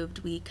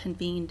approved, we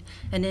convened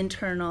an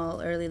internal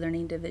Early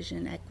Learning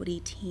Division equity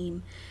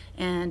team,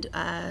 and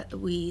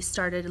we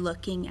started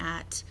looking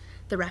at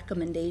the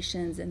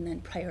recommendations and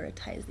then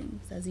prioritizing.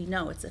 So as you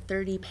know, it's a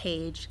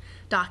 30-page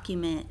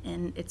document,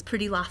 and it's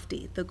pretty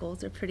lofty. The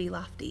goals are pretty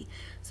lofty.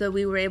 So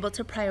we were able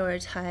to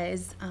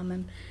prioritize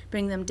and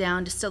bring them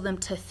down, distill them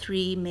to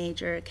 3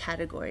 major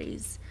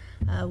categories.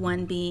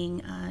 One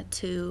being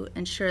to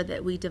ensure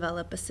that we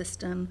develop a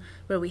system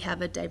where we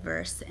have a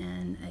diverse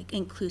and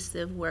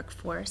inclusive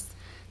workforce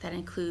that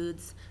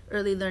includes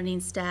early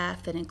learning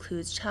staff, that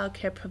includes child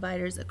care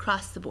providers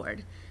across the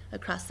board,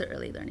 across the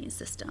early learning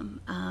system.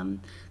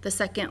 The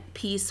second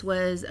piece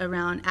was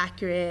around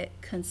accurate,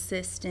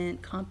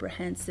 consistent,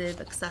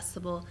 comprehensive,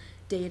 accessible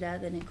data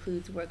that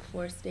includes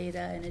workforce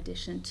data in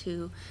addition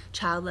to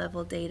child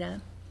level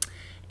data.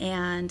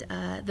 And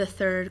the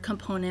third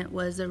component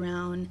was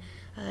around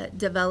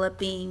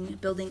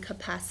building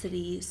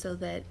capacity so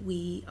that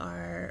we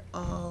are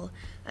all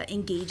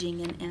engaging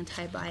in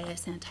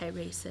anti-bias,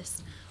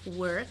 anti-racist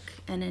work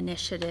and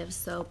initiatives.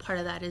 So part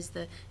of that is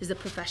the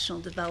professional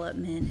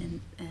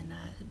development and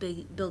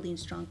building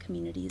strong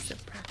communities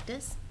of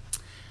practice.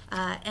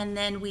 And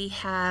then we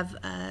have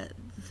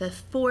the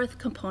fourth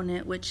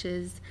component, which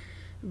is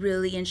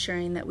really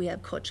ensuring that we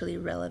have culturally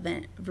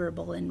relevant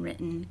verbal and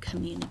written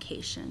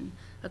communication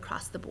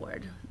across the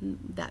board,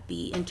 that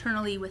be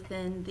internally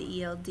within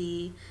the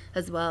ELD,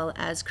 as well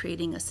as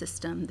creating a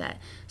system that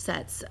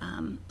sets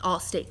all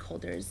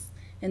stakeholders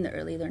in the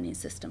early learning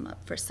system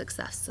up for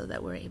success so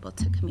that we're able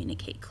to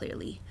communicate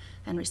clearly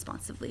and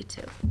responsively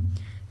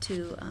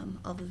to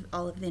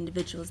all of the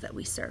individuals that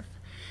we serve.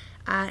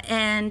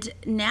 And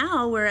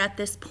now we're at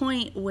this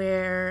point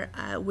where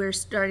we're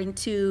starting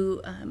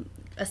to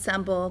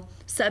assemble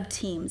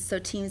sub-teams, so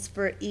teams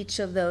for each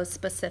of those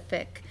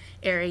specific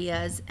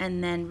areas,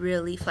 and then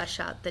really flesh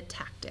out the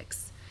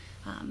tactics.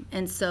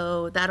 And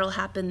so that'll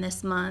happen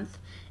this month,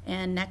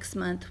 and next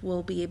month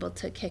we'll be able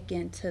to kick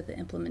into the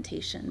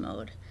implementation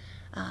mode.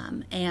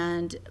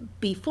 And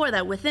before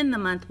that, within the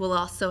month, we'll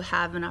also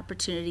have an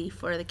opportunity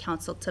for the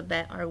council to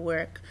vet our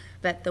work,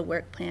 vet the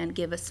work plan,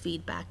 give us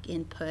feedback,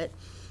 input.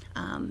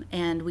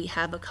 And we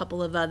have a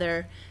couple of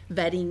other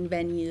vetting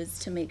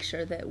venues to make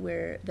sure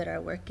that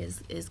our work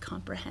is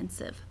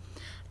comprehensive.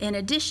 In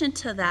addition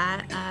to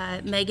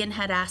that, Megan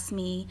had asked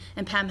me,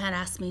 and Pam had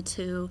asked me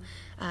to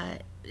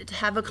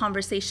have a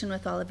conversation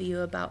with all of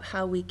you about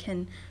how we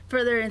can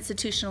further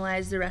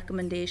institutionalize the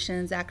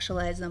recommendations,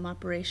 actualize them,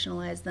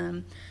 operationalize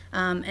them,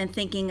 and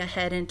thinking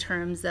ahead in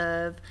terms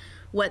of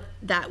what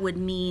that would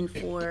mean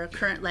for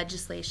current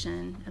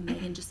legislation.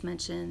 Megan just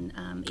mentioned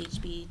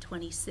HB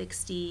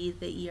 2060,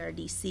 the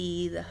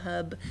ERDC, the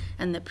hub,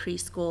 and the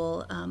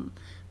preschool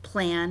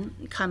plan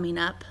coming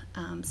up.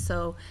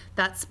 So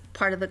that's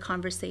part of the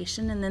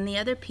conversation. And then the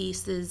other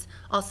piece is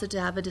also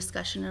to have a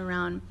discussion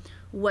around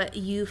what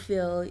you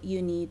feel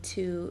you need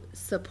to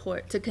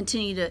support, to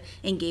continue to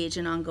engage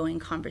in ongoing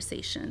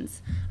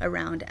conversations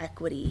around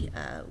equity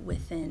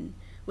within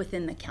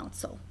the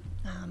council.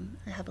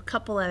 I have a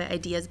couple of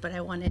ideas, but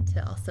I wanted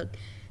to also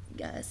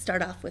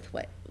start off with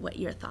what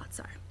your thoughts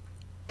are.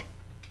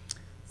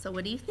 So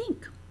what do you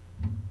think?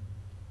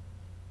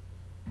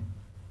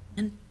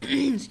 I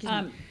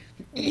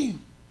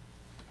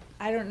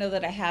don't know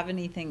that I have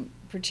anything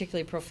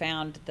particularly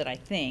profound that I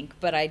think,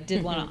 but I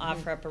did want to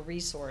offer up a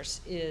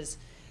resource. Is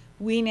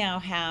we now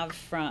have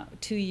from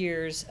 2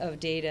 years of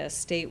data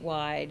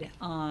statewide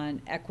on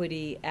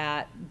equity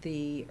at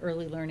the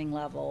early learning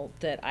level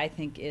that I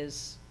think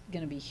is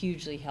going to be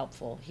hugely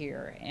helpful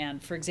here.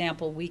 And for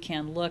example, we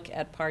can look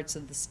at parts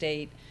of the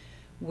state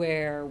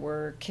where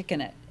we're kicking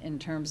it in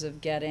terms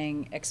of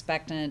getting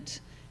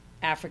expectant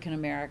African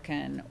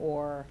American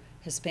or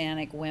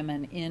Hispanic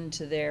women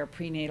into their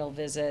prenatal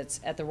visits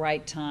at the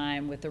right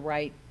time with the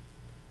right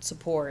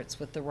supports,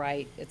 with the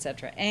right, et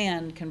cetera.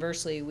 And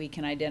conversely, we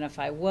can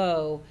identify,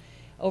 whoa,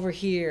 over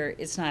here,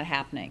 it's not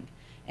happening.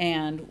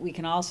 And we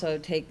can also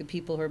take the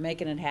people who are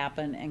making it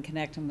happen and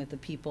connect them with the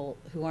people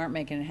who aren't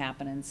making it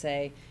happen and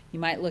say, you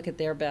might look at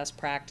their best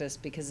practice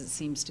because it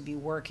seems to be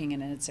working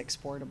and it's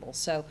exportable.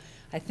 So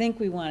I think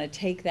we want to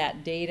take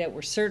that data.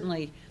 We're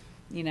certainly,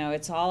 you know,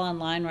 it's all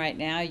online right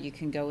now. You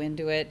can go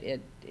into it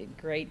in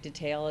great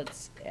detail.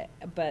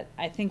 But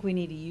I think we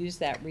need to use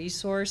that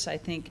resource. I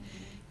think,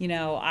 you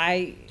know,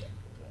 I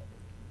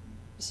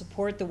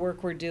support the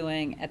work we're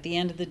doing. At the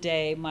end of the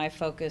day, my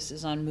focus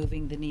is on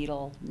moving the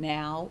needle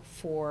now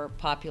for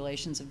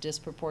populations of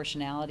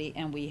disproportionality,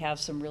 and we have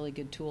some really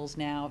good tools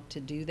now to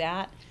do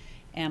that.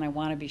 And I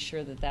want to be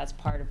sure that that's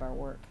part of our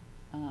work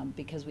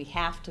because we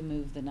have to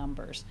move the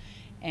numbers.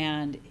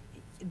 And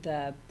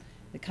the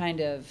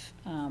kind of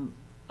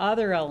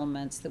other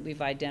elements that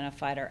we've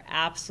identified are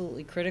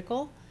absolutely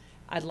critical.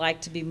 I'd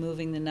like to be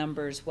moving the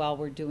numbers while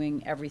we're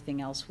doing everything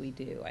else we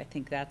do. I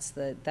think that's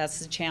the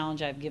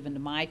challenge I've given to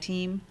my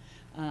team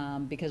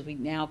because we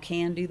now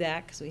can do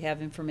that because we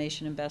have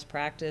information and best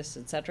practice,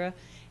 et cetera.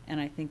 And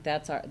I think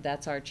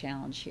that's our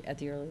challenge at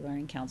the Early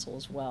Learning Council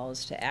as well,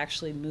 is to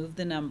actually move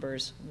the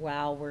numbers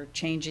while we're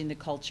changing the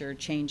culture,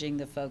 changing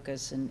the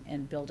focus,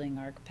 and building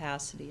our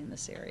capacity in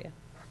this area.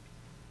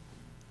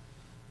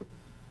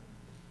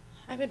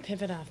 I would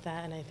pivot off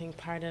that, and I think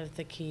part of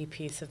the key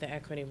piece of the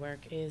equity work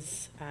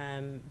is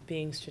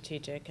being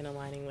strategic and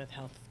aligning with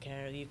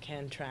healthcare. You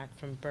can track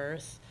from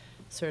birth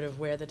sort of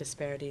where the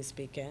disparities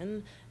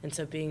begin, and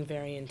so being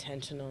very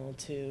intentional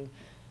to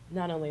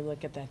not only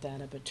look at that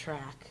data, but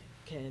track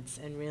kids,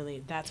 and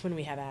really that's when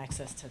we have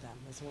access to them,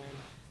 is when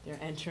they're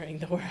entering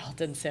the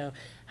world. And so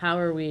how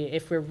are we,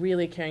 if we're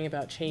really caring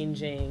about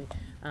changing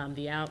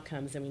the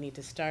outcomes, then we need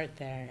to start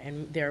there.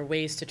 And there are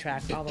ways to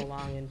track all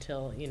along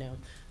until, you know,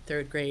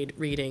 third grade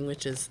reading,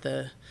 which is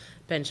the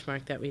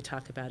benchmark that we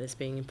talk about as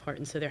being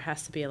important. So there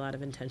has to be a lot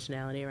of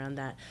intentionality around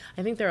that.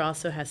 I think there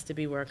also has to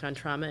be work on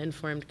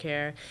trauma-informed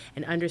care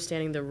and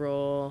understanding the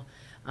role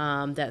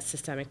that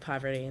systemic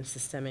poverty and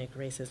systemic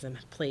racism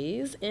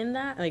plays in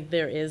that. Like,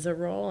 there is a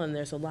role, and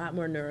there's a lot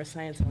more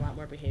neuroscience and a lot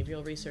more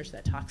behavioral research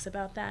that talks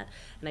about that,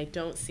 and I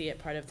don't see it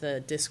part of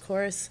the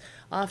discourse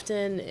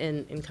often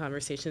in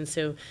conversations.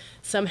 So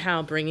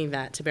somehow bringing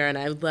that to bear, and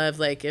I would love,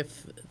 like,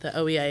 if the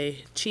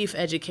OEI Chief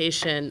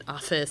Education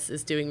Office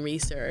is doing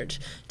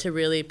research, to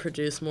really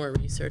produce more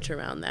research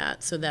around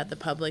that so that the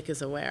public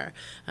is aware,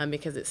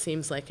 because it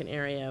seems like an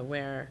area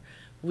where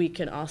we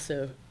can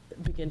also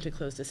begin to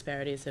close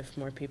disparities if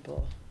more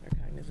people are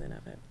cognizant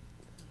of it.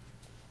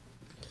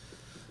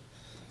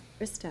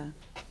 Krista.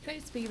 Can I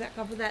just piggyback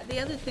off of that? The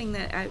other thing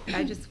that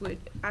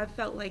I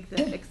felt like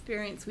the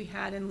experience we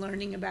had in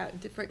learning about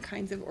different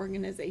kinds of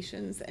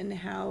organizations and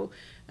how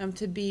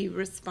to be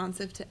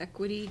responsive to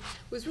equity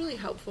was really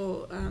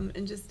helpful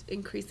in just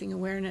increasing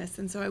awareness.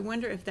 And so I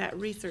wonder if that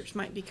research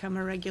might become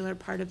a regular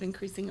part of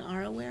increasing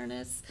our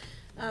awareness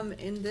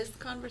in this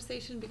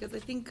conversation, because I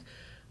think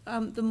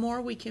the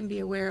more we can be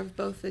aware of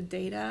both the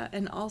data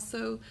and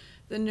also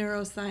the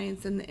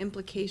neuroscience and the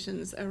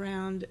implications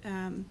around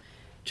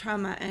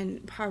trauma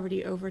and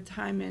poverty over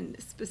time, and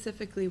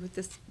specifically with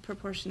this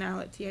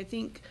proportionality, I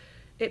think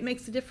it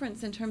makes a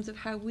difference in terms of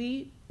how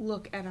we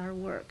look at our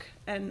work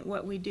and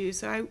what we do.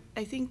 So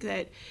I think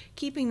that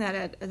keeping that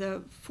at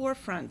the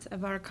forefront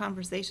of our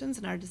conversations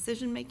and our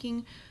decision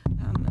making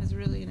is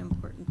really an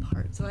important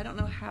part. So I don't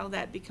know how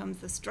that becomes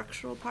the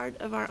structural part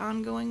of our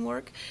ongoing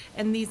work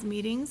and these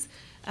meetings,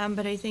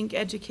 but I think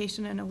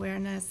education and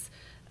awareness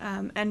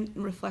and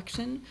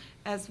reflection,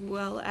 as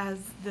well as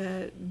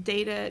the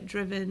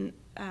data-driven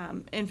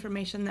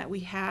information that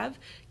we have,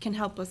 can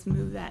help us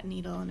move that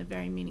needle in a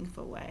very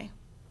meaningful way.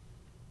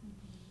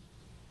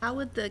 How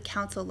would the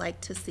council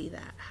like to see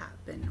that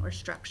happen or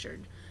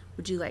structured?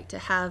 Would you like to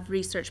have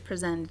research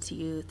presented to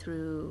you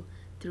through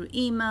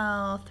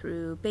email,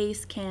 through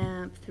base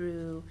camp,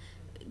 through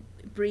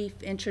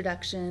brief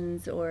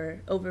introductions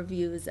or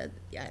overviews at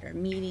our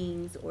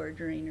meetings or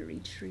during a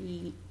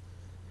retreat?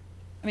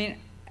 I mean,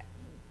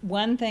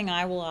 one thing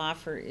I will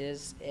offer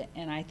is,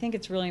 and I think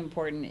it's really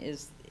important,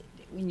 is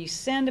when you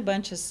send a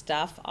bunch of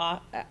stuff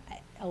off,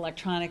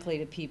 electronically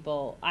to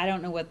people, I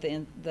don't know what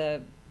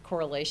the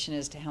correlation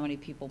is to how many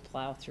people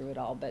plow through it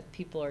all, but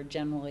people are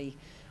generally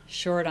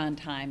short on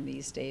time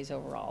these days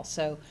overall.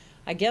 So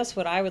I guess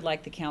what I would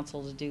like the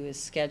council to do is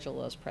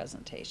schedule those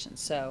presentations.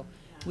 So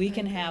we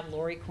can have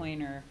Lori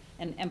Coiner,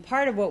 and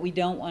part of what we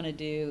don't want to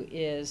do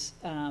is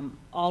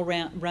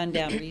run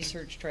down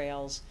research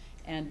trails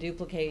and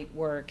duplicate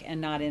work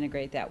and not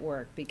integrate that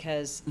work,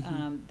 because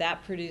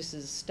that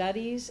produces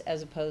studies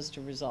as opposed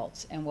to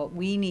results. And what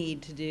we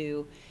need to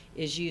do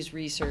is use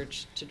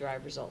research to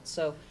drive results.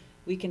 So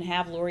we can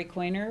have Lori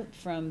Coiner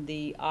from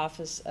the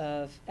Office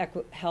of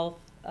Health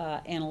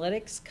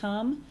Analytics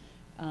come,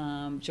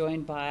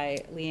 joined by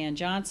Leanne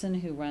Johnson,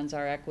 who runs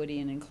our Equity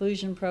and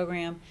Inclusion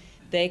program.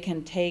 They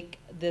can take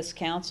this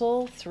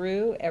council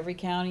through every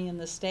county in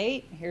the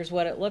state. Here's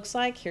what it looks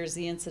like. Here's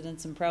the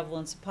incidence and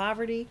prevalence of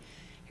poverty.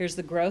 Here's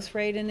the growth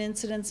rate in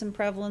incidence and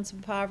prevalence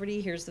of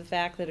poverty. Here's the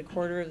fact that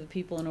 1/4 of the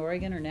people in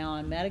Oregon are now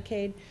on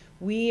Medicaid.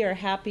 We are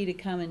happy to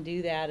come and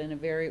do that in a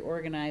very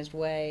organized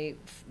way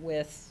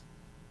with,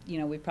 you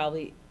know, we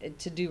probably,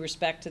 to do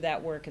respect to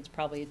that work, it's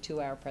probably a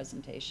 2-hour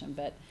presentation,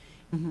 but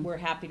we're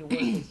happy to work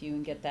with you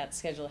and get that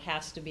scheduled. It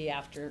has to be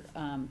after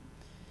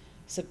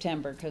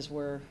September, because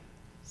we're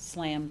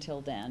slammed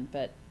till then,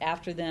 but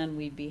after then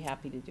we'd be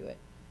happy to do it.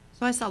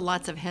 So I saw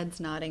lots of heads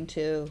nodding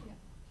too.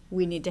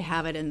 We need to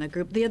have it in the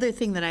group. The other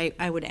thing that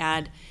I would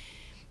add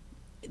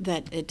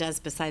that it does,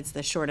 besides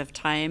the short of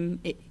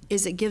time,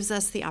 is it gives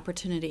us the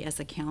opportunity as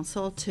a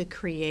council to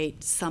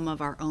create some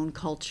of our own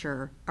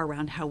culture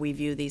around how we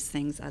view these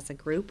things as a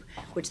group,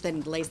 which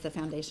then lays the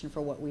foundation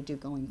for what we do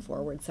going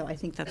forward. So I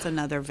think that's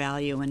another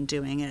value in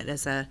doing it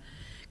as a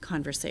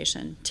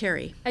conversation.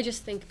 Terry. I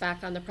just think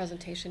back on the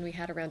presentation we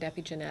had around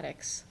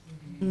epigenetics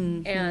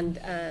and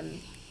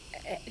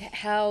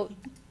how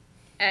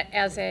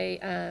as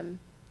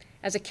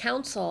a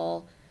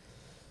council,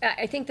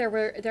 I think there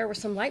were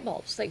some light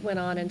bulbs that went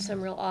on and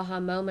some real aha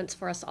moments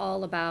for us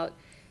all about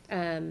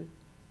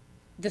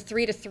the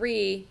 3 to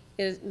 3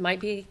 might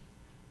be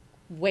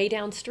way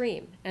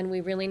downstream, and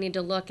we really need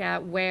to look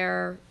at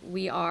where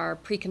we are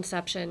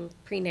preconception,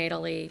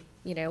 prenatally,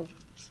 you know.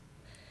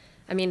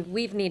 I mean,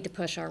 we need to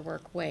push our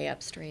work way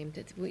upstream.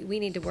 We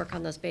need to work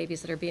on those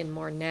babies that are being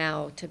born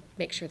now to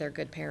make sure they're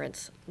good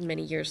parents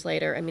many years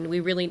later. I mean,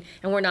 we really,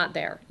 and we're not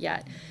there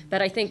yet.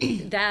 But I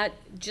think that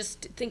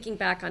just thinking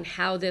back on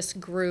how this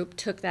group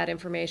took that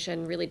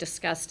information, really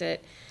discussed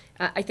it,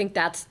 I think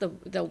that's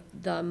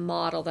the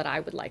model that I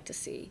would like to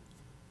see.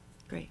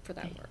 Great. For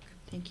that work.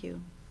 Thank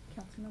you.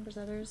 Council members,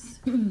 others?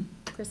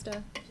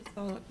 Krista?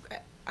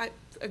 I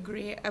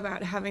agree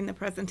about having the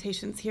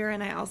presentations here,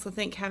 and I also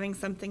think having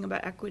something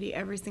about equity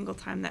every single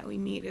time that we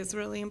meet is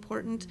really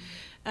important.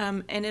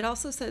 And it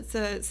also sets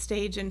a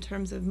stage in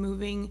terms of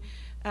moving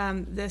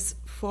this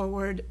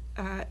forward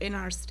in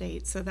our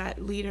state, so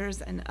that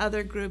leaders and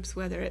other groups,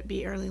 whether it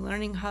be Early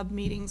Learning Hub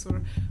meetings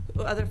or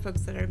other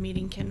folks that are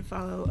meeting, can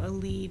follow a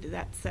lead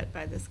that's set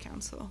by this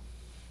council.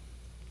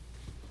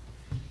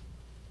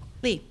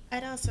 Lee.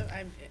 I'd also,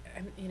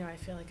 you know, I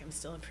feel like I'm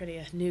still a pretty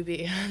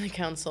newbie on the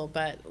council,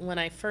 but when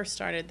I first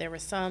started, there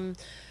was some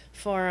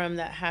forum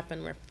that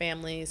happened where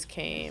families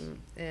came,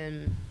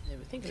 and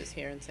I think it was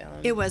here in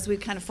Salem. It was. We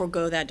kind of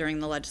forego that during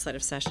the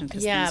legislative session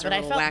because yeah, things are but a I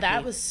little felt wacky.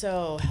 that was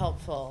so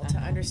helpful to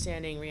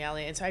understanding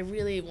reality, and so I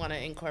really want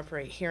to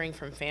incorporate hearing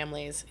from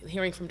families,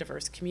 hearing from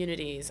diverse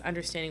communities,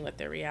 understanding what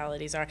their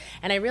realities are,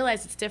 and I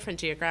realize it's different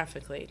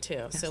geographically too.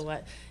 Yes. So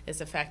what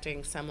is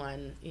affecting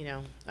someone, you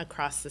know,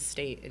 across the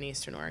state in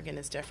Eastern Oregon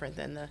is different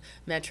than the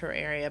metro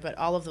area, but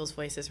all of those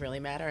voices really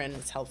matter, and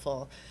it's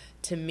helpful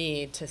to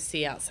me to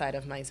see outside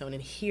of my zone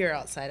and hear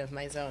outside of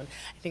my zone.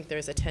 I think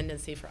there's a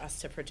tendency for us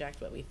to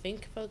project what we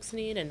think folks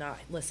need and not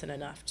listen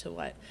enough to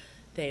what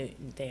they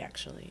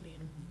actually need.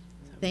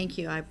 So. Thank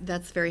you.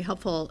 That's very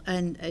helpful.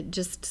 And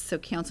just so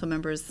council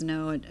members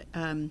know,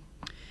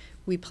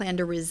 we plan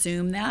to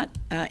resume that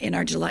in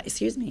our July,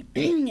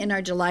 in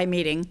our July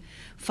meeting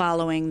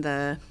following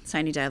the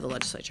signing day of the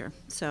legislature.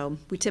 So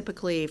we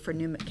typically, for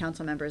new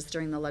council members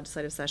during the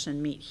legislative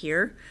session, meet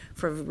here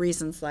for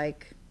reasons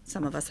like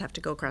some of us have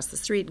to go across the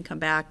street and come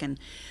back, and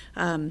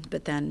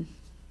but then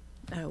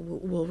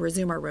we'll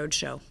resume our road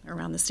show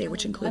around the state,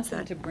 which includes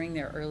that. To bring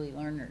their early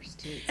learners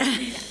too.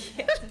 Yes.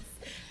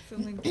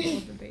 Something to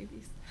hold the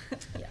babies.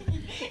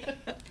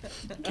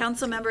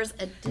 Council members,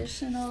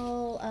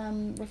 additional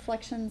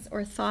reflections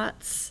or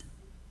thoughts?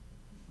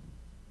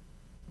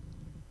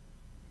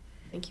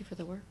 Thank you for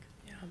the work.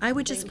 Yeah. I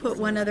would just put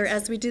one other,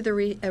 as we do the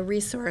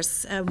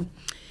resource,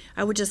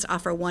 I would just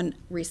offer one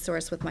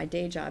resource with my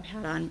day job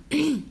hat on.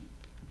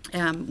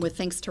 With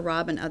thanks to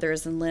Rob and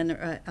others, and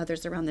Lynne,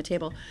 others around the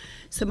table.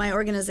 So my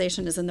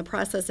organization is in the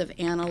process of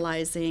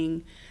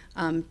analyzing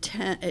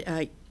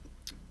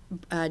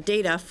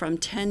data from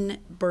 10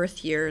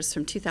 birth years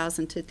from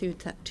 2000 to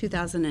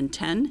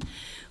 2010.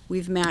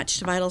 We've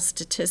matched vital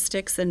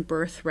statistics and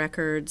birth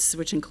records,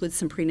 which includes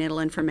some prenatal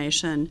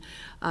information,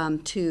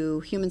 to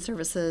Human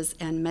Services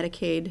and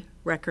Medicaid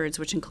records,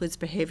 which includes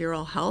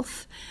behavioral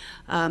health,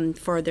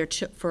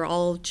 for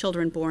all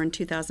children born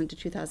 2000 to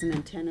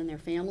 2010 and their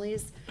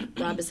families.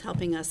 Rob is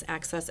helping us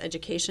access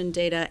education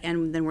data,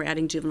 and then we're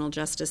adding juvenile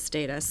justice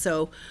data.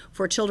 So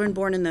for children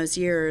born in those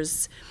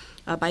years,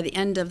 by the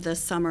end of the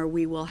summer,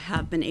 we will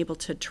have been able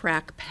to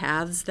track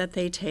paths that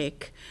they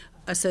take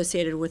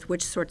associated with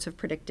which sorts of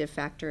predictive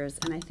factors,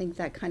 and I think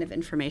that kind of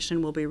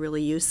information will be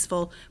really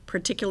useful,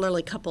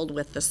 particularly coupled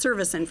with the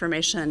service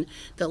information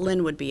that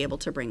Lynne would be able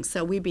to bring.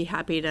 So we'd be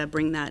happy to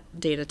bring that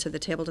data to the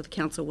table to the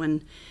council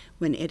when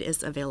it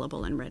is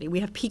available and ready. We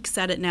have peaks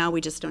at it now,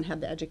 we just don't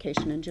have the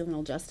education and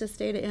juvenile justice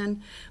data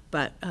in,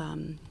 but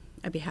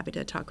I'd be happy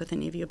to talk with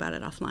any of you about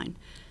it offline.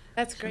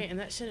 That's great, and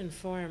that should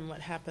inform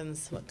what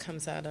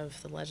comes out of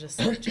the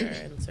legislature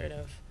and sort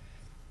of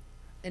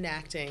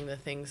enacting the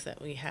things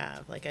that we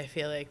have. Like, I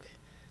feel like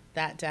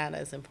that data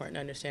is important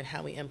to understand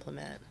how we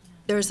implement.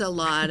 There's a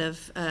lot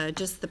of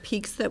just the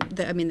peaks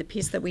the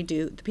pieces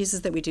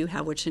that we do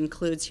have, which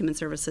includes Human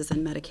Services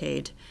and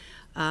Medicaid,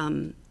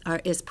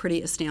 is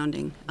pretty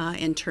astounding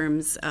in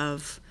terms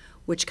of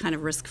which kind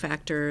of risk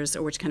factors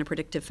or which kind of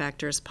predictive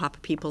factors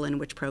pop people in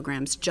which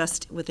programs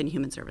just within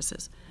Human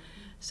Services.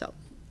 So,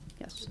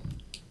 yes.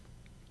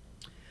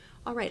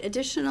 All right,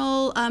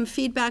 additional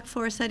feedback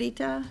for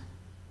Sarita?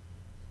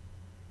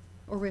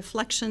 Or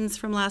reflections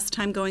from last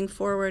time going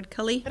forward,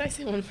 Kali? Could I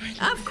say one more thing?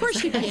 Of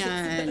course you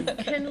can.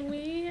 Can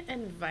we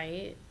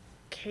invite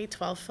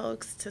K-12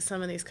 folks to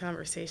some of these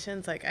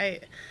conversations? Like,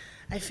 I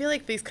feel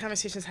like these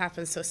conversations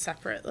happen so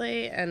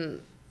separately,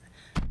 and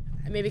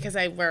maybe because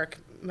I work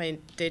my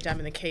day job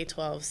in the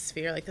K-12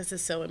 sphere, like, this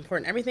is so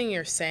important. Everything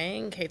you're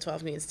saying,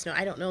 K-12 needs to know.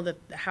 I don't know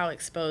how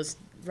exposed,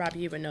 Rob,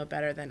 you would know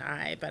better than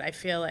I, but I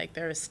feel like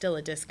there is still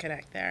a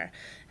disconnect there.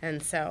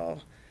 And so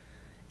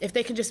if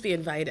they can just be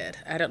invited,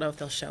 I don't know if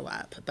they'll show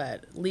up,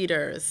 but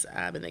leaders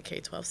in the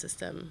K-12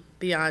 system,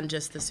 beyond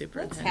just the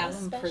superintendent. Let's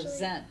have them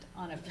present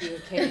on a few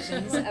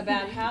occasions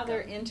about how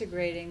they're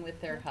integrating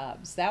with their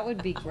hubs. That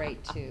would be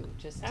great too,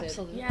 just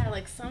Absolutely. Yeah,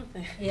 like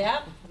something.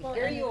 Yep, well,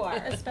 here you are.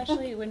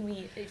 Especially when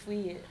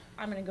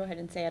I'm gonna go ahead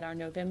and say at our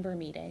November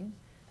meeting,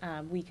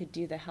 we could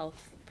do the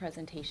health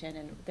presentation,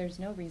 and there's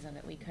no reason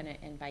that we couldn't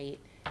invite,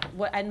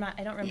 I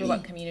don't remember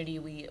what community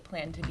we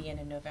plan to be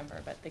in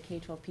November, but the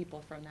K-12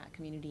 people from that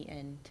community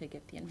in to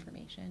get the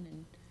information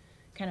and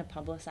kind of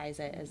publicize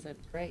it as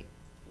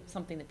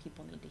something that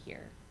people need to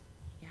hear.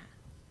 Yeah.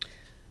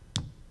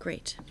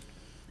 Great.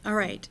 All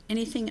right.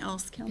 Anything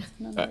else,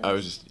 Councilmember? I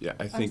was just,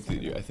 I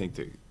think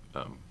that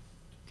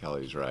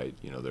Callie's right.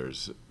 You know,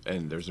 there's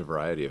a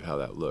variety of how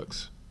that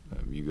looks.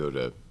 You go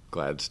to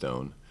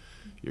Gladstone,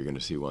 you're going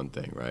to see one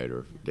thing, right?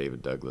 Or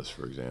David Douglas,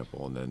 for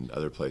example, and then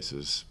other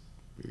places,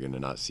 you're going to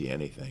not see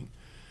anything.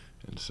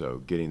 And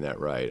so getting that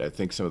right, I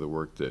think some of the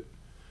work that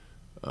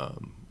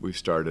we've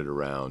started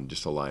around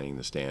just aligning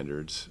the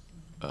standards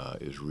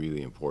is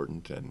really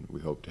important, and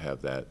we hope to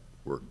have that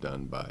work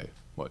done by,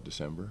 what,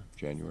 December,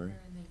 January?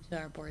 To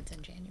our boards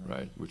in January.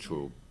 Right, which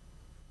will,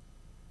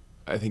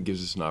 I think,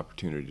 gives us an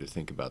opportunity to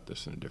think about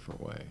this in a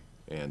different way,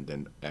 and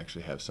then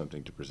actually have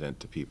something to present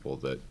to people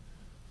that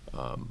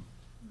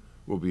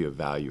will be of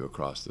value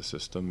across the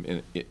system,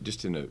 and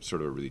just in a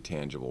sort of a really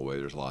tangible way.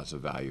 There's lots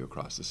of value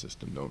across the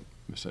system. Don't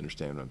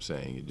misunderstand what I'm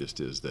saying. It just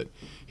is that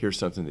here's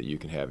something that you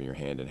can have in your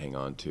hand and hang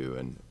on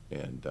to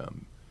and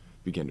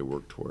begin to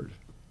work toward.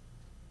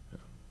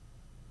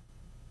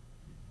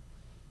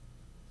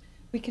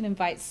 We can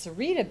invite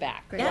Sarita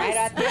back Yes. right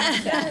at the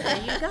end.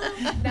 There you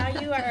go.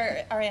 Now you are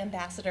our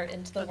ambassador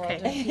into the world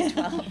of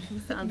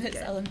K-12. Sounds Miss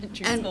good.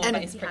 Elementary School Vice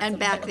Principal. And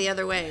back the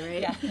other way,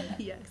 right? Yeah.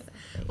 Yes.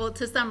 Well,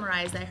 to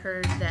summarize, I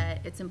heard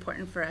that it's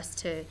important for us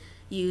to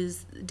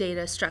use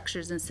data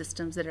structures and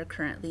systems that are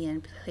currently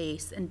in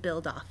place and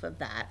build off of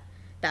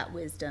that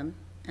wisdom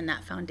and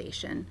that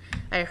foundation.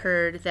 I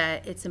heard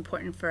that it's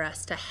important for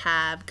us to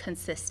have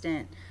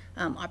consistent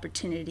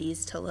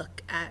opportunities to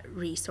look at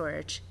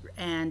research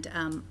and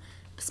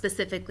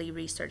specifically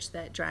research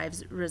that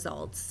drives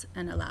results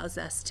and allows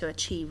us to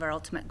achieve our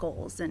ultimate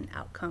goals and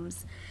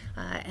outcomes.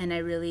 And I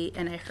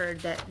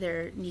heard that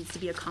there needs to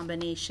be a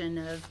combination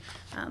of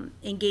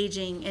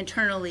engaging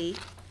internally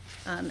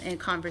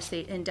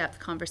in-depth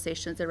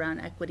conversations around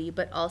equity,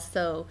 but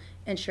also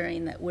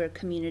ensuring that we're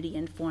community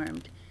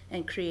informed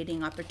and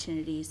creating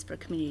opportunities for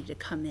community to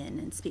come in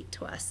and speak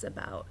to us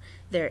about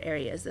their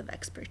areas of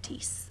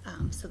expertise,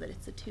 so that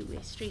it's a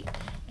two-way street,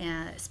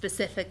 and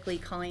specifically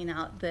calling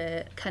out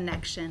the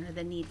connection or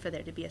the need for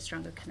there to be a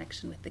stronger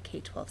connection with the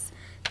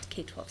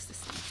K-12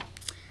 system.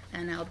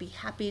 And I'll be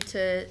happy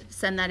to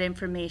send that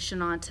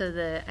information on to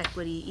the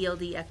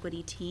ELD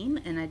equity team,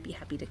 and I'd be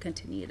happy to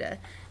continue to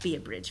be a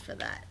bridge for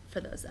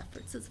those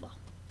efforts as well.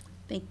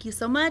 Thank you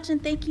so much,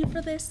 and thank you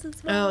for this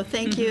as well. Oh,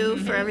 thank you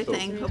for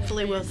everything.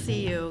 Hopefully we'll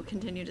see you,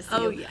 continue to see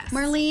you. Oh, yes.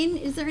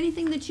 Marlene, is there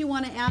anything that you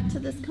want to add to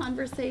this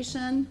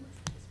conversation?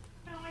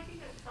 No, I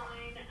think that's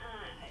fine.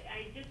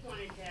 I just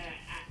wanted to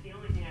add, the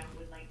only thing I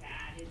would like to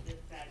add is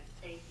just that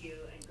thank you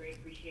and great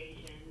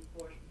appreciation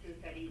to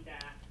Sarita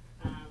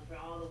for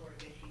all the work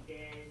that she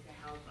did to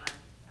help us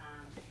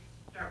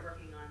start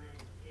working on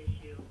this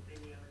issue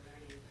in the early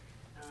learning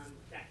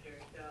sector.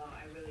 So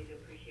I really do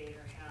appreciate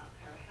her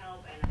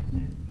help, and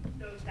I'm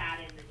so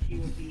saddened that she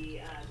will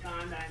be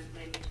gone, but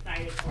I'm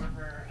excited for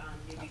her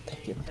new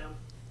beginning. So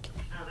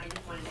I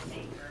just wanted to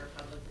thank her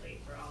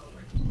publicly for all the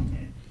work she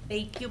did.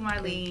 Thank you,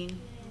 Marlene.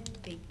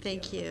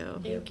 Thank you.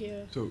 Thank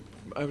you. So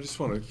I just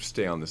want to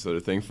stay on this other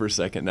thing for a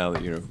second now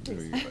that you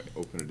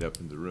open it up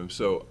in the room.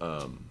 So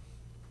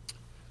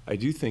I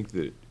do think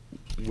that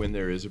when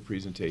there is a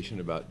presentation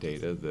about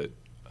data that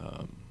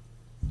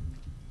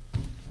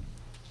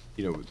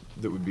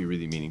that would be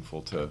really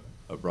meaningful to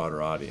a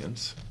broader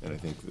audience, and I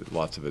think that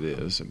lots of it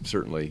is. And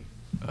certainly,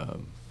 I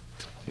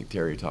think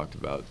Terry talked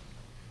about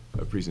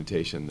a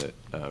presentation that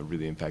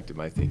really impacted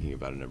my thinking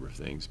about a number of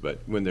things.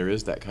 But when there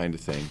is that kind of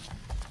thing,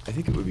 I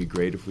think it would be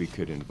great if we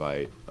could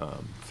invite,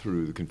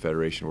 through the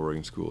Confederation of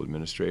Oregon School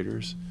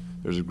Administrators,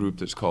 there's a group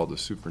that's called the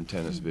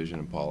Superintendent's Vision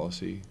and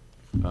Policy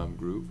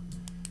Group.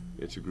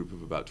 It's a group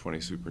of about 20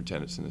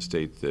 superintendents in the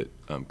state that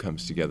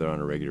comes together on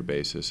a regular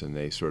basis, and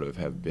they sort of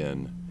have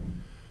been,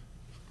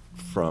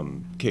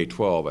 from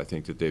K-12, I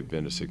think that they've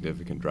been a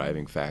significant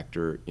driving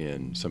factor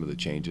in some of the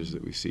changes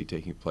that we see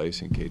taking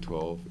place in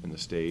K-12 in the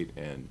state,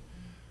 and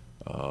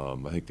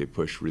I think they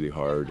push really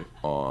hard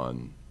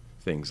on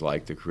things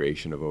like the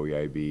creation of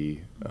OEIB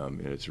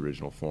in its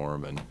original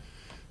form,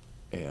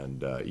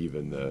 and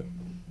even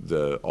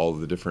all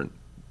of the different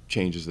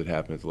changes that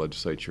happened at the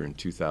legislature in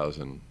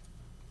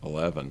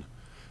 2011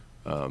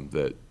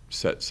 that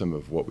set some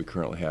of what we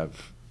currently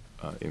have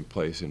in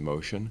place in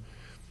motion.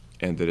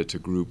 And that it's a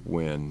group,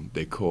 when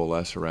they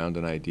coalesce around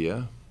an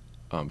idea,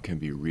 can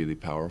be really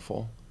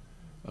powerful.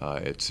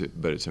 But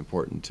it's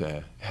important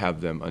to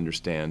have them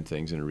understand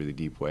things in a really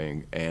deep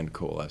way and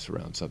coalesce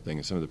around something.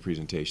 And some of the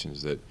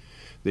presentations that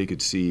they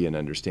could see and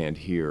understand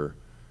here,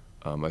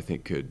 I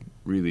think could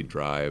really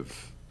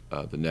drive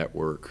the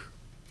network,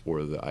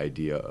 or the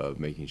idea of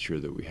making sure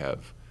that we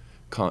have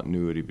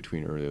continuity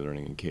between early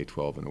learning and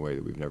K-12 in a way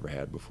that we've never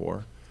had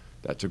before.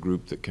 That's a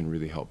group that can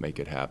really help make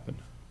it happen.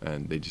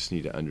 And they just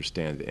need to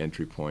understand the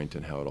entry point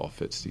and how it all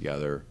fits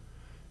together,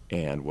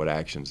 and what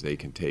actions they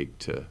can take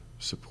to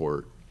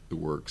support the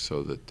work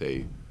so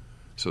that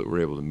we're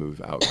able to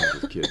move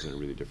outcomes with kids in a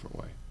really different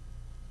way.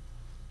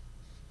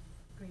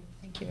 Great,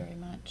 thank you very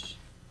much.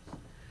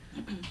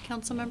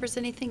 Council members,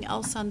 anything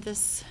else on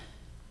this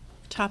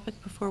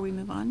topic before we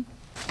move on?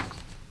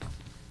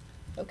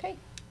 Okay.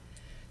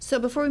 So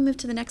before we move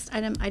to the next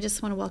item, I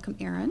just want to welcome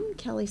Erin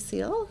Kelly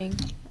Seal.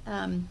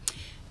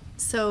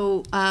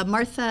 So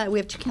Martha, we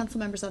have two council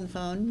members on the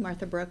phone,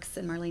 Martha Brooks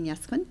and Marlene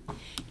Yesquin.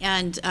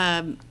 And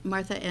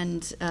Martha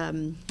and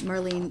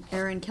Marlene,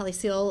 Erin Kelly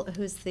Seal,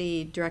 who's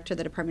the director of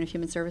the Department of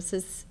Human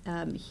Services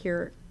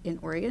here in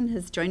Oregon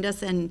has joined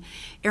us, and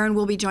Aaron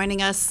will be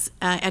joining us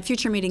at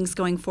future meetings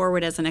going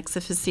forward as an ex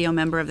officio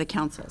member of the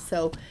council.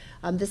 So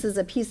this is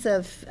a piece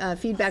of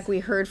feedback we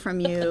heard from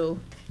you,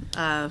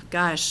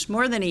 gosh,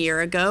 more than a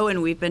year ago,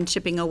 and we've been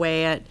chipping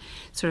away at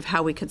sort of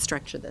how we could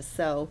structure this.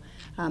 So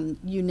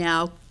you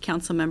now,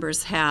 council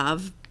members,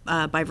 have,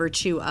 by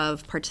virtue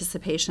of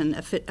participation,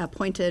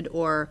 appointed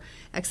or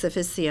ex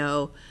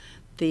officio,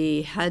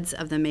 the heads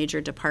of the major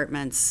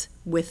departments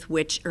with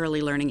which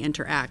early learning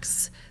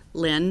interacts.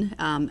 Lynne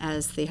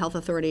as the Health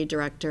Authority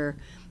Director,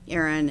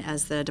 Aaron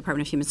as the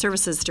Department of Human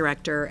Services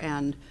Director,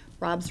 and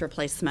Rob's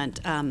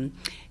replacement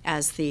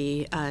as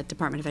the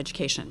Department of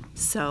Education.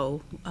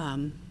 So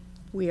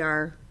we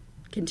are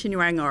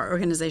continuing our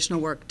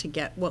organizational work to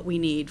get what we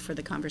need for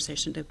the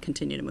conversation to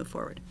continue to move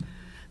forward.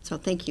 So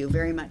thank you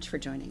very much for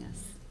joining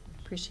us.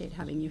 Appreciate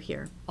having you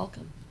here.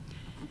 Welcome.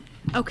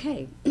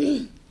 Okay.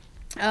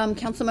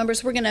 Council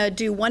members, we're going to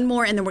do one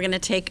more and then we're going to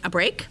take a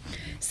break.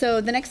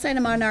 So the next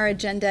item on our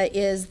agenda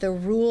is the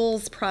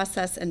rules,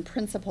 process, and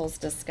principles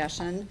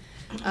discussion.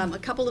 A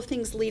couple of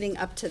things leading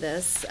up to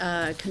this,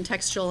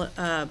 contextual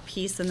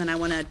piece, and then I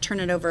want to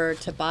turn it over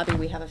to Bobbie.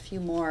 We have a few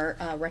more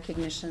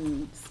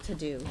recognitions to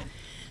do.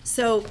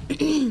 So,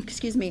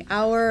 excuse me,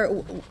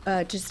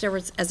 just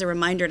as a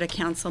reminder to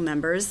council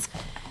members,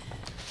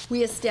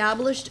 we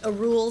established a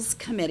rules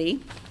committee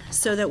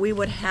so that we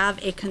would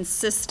have a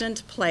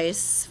consistent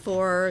place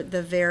for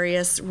the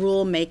various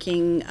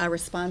rule-making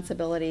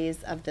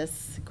responsibilities of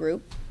this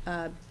group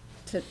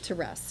to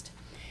rest.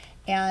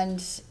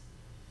 And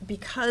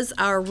because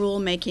our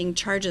rule-making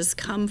charges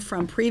come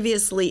from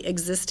previously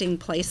existing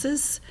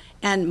places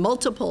and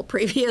multiple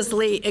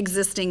previously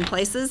existing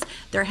places,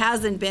 there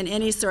hasn't been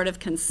any sort of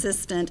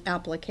consistent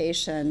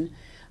application.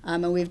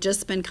 And we've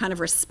just been kind of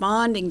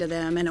responding to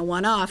them in a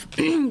one-off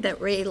that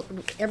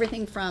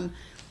everything from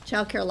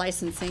child care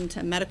licensing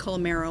to medical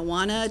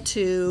marijuana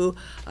to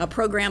a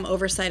program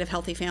oversight of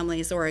Healthy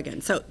Families Oregon,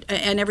 so,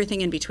 and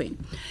everything in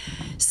between.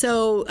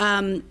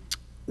 So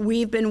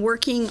we've been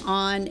working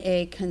on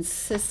a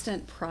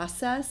consistent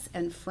process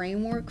and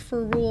framework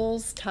for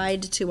rules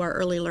tied to our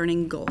early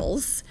learning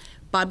goals.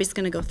 Bobbie's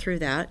going to go through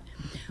that.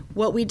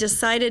 What we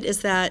decided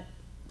is that,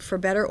 for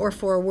better or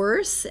for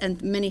worse,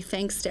 and many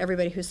thanks to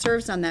everybody who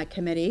serves on that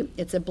committee,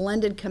 it's a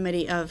blended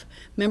committee of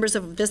members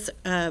of this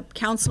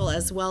council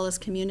as well as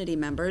community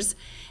members,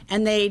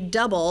 and they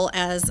double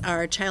as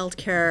our child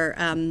care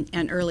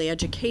and early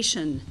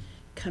education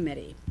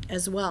committee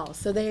as well.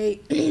 So they,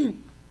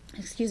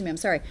 excuse me, I'm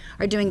sorry,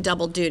 are doing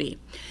double duty.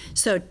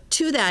 So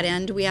to that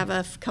end, we have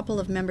a couple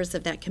of members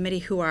of that committee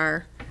who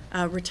are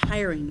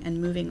retiring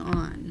and moving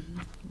on.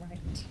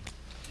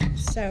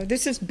 So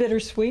this is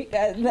bittersweet,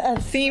 a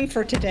theme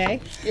for today.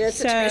 Yeah,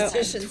 it's a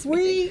transition.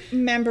 Three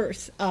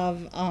members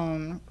of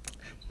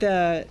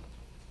the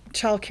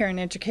Child Care and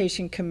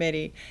Education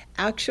Committee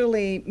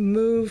actually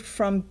moved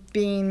from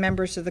being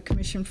members of the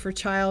Commission for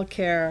Child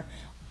Care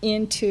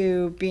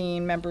into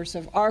being members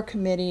of our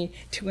committee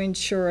to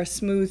ensure a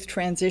smooth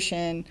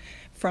transition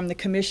from the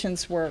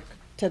Commission's work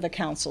to the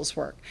Council's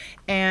work.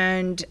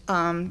 And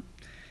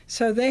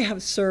so they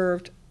have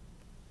served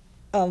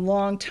a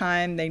long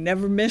time. They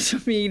never miss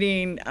a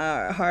meeting,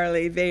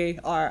 hardly. They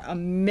are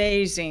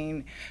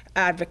amazing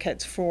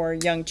advocates for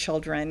young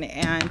children.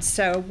 And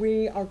so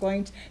we are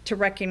going to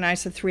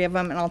recognize the three of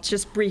them, and I'll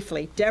just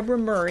briefly. Deborah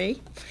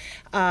Murray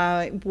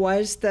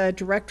was the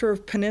director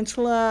of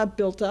Peninsula,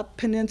 built up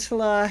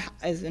Peninsula,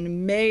 is an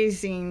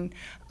amazing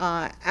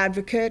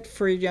advocate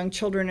for young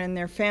children and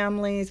their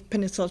families,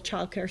 Peninsula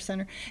Child Care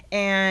Center,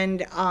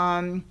 and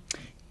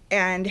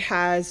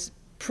has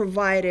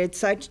provided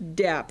such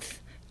depth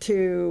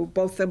to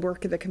both the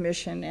work of the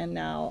Commission and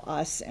now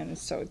us, and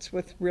so it's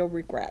with real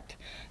regret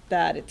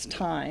that it's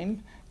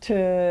time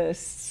to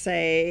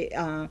say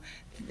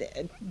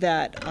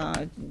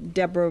that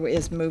Deborah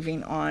is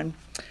moving on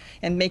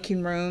and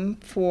making room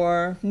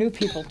for new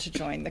people to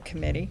join the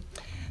committee.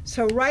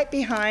 So right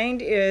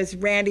behind is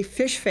Randy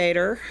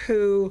Fishfader,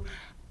 who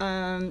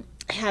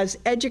has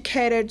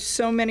educated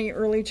so many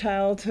early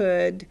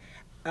childhood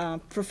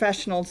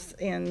professionals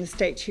in the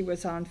state. She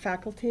was on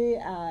faculty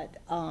at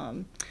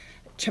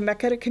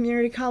Chemeketa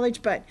Community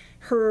College, but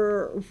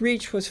her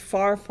reach was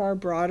far, far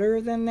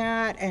broader than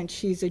that, and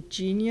she's a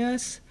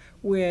genius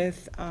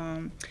with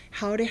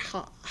how to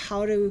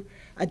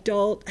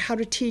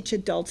teach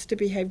adults to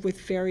behave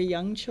with very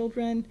young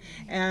children,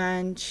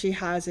 and she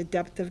has a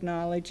depth of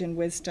knowledge and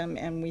wisdom,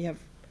 and we have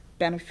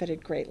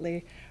benefited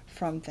greatly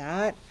from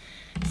that.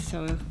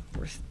 So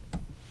we're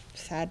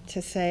sad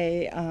to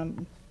say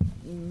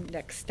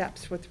next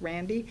steps with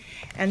Randy.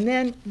 And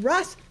then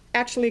Russ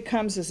actually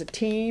comes as a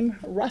team.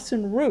 Russ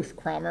and Ruth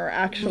Cromer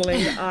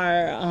actually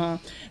are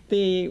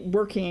the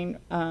working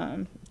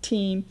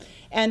team.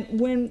 And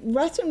when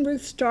Russ and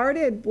Ruth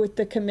started with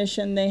the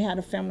commission, they had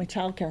a family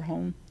child care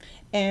home.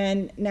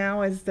 And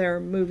now as they're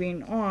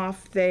moving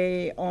off,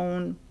 they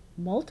own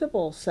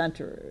multiple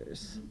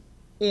centers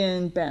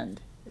in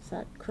Bend. Is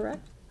that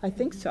correct? I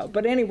think so.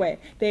 But anyway,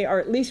 they are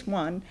at least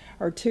one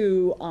or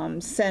two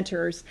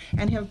centers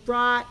and have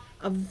brought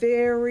a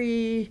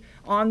very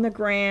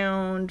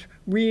on-the-ground,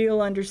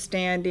 real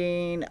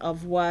understanding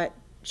of what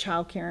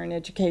childcare and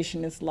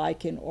education is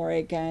like in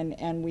Oregon,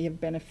 and we have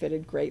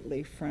benefited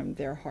greatly from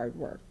their hard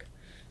work.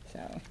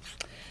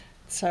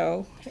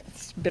 So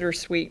it's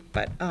bittersweet,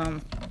 but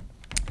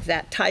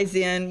that ties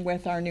in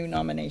with our new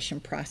nomination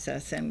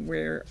process, and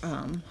we're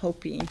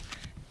hoping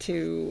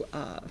to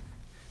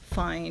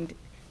find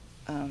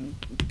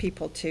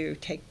people to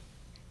take,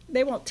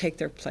 they won't take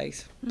their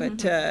place, but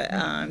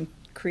to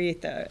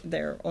create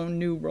their own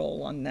new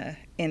role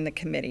in the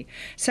committee.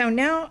 So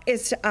now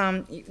it's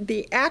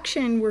the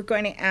action we're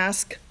going to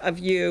ask of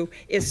you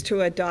is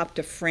to adopt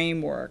a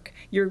framework.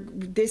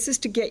 This is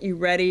to get you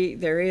ready.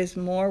 There is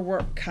more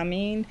work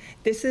coming.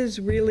 This is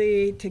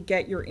really to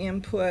get your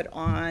input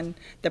on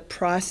the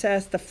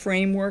process, the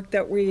framework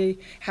that we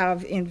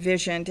have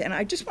envisioned. And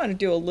I just want to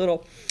do a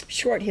little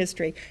short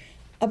history.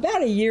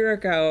 About a year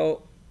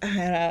ago,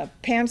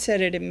 Pam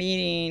said at a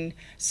meeting,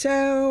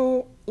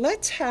 so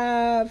let's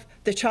have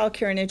the Child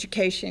Care and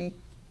Education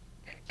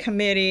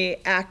Committee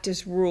act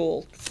as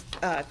the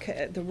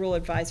Rule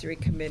Advisory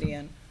Committee.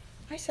 And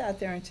I sat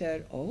there and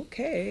said,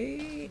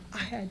 okay, I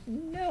had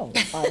no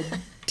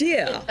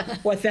idea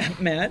what that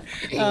meant.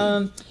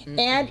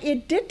 And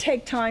it did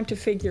take time to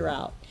figure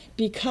out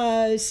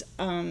because,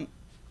 and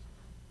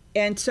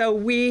so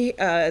we,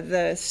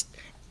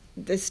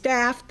 the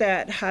staff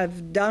that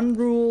have done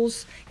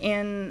rules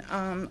in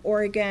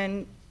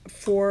Oregon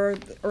for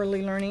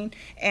early learning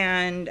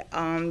and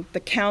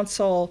the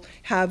council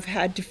have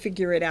had to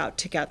figure it out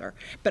together.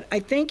 But I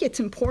think it's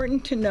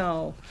important to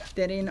know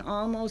that in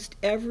almost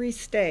every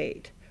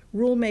state,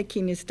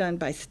 rulemaking is done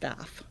by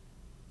staff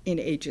in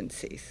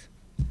agencies.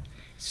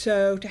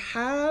 So to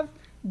have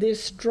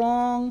this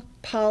strong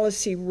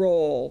policy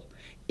role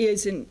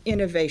is an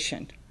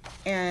innovation.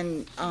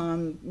 And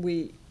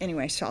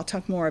anyway, so I'll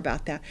talk more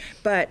about that.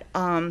 But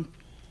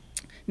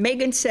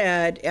Megan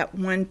said at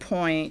one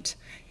point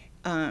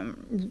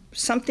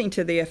something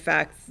to the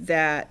effect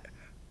that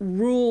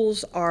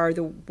rules are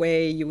the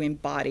way you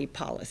embody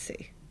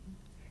policy.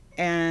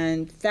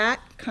 And that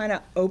kind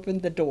of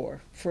opened the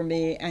door for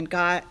me and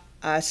got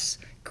us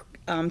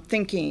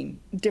thinking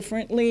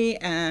differently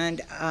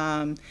and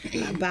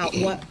about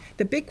what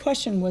the big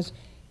question was.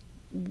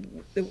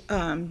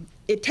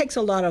 It takes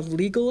a lot of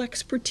legal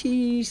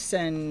expertise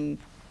and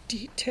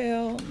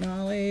detail,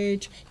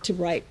 knowledge to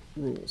write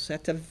rules.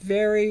 It's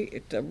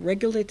a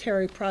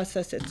regulatory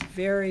process. It's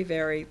very,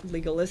 very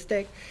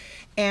legalistic.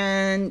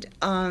 And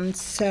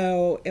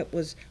so it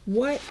was,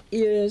 what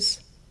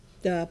is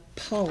the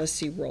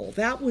policy role?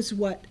 That was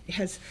what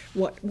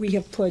we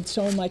have put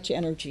so much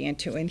energy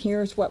into. And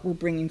here's what we're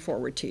bringing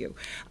forward to you.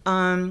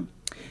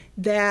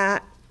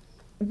 That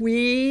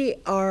we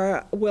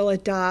will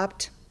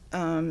adopt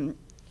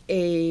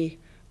a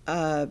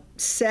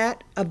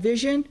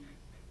vision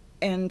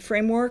and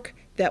framework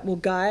that will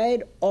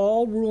guide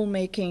all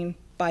rulemaking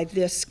by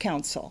this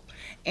council,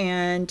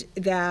 and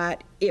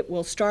that it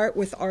will start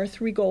with our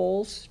 3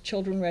 goals: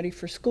 children ready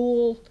for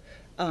school,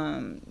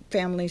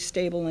 families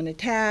stable and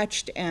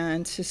attached,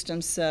 and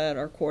systems that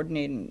are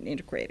coordinated and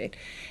integrated.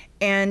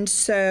 And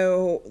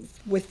so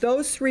with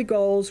those 3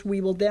 goals,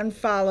 we will then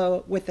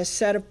follow with a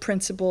set of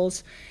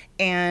principles,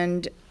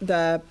 and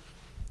then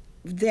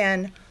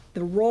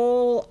the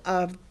role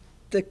of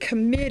the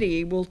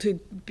committee will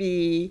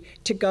be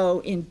to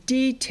go in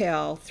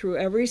detail through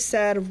every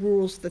set of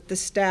rules that the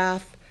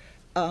staff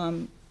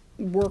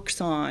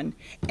works on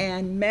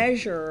and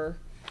measure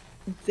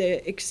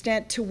the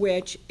extent to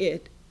which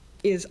it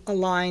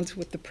aligns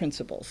with the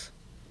principles.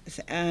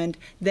 And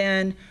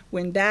then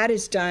when that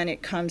is done,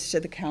 it comes to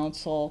the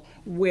council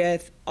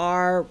with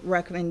our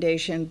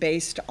recommendation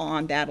based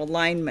on that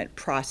alignment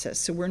process.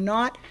 So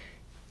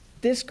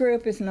this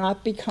group is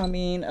not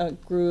becoming a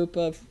group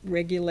of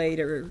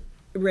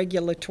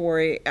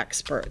regulatory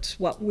experts.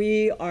 What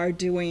we are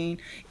doing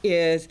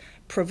is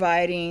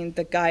providing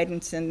the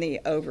guidance and the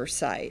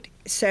oversight.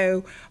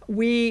 So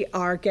we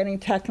are getting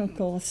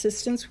technical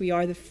assistance. We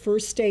are the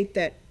first state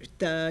that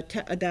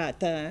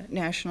the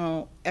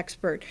national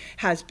expert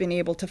has been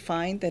able to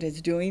find that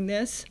is doing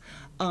this.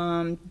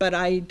 But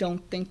I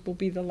don't think we'll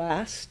be the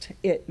last.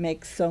 It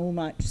makes so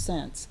much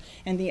sense.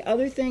 And the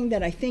other thing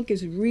that I think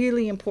is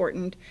really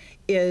important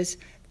is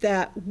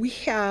that we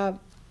have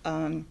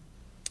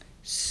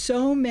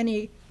so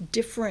many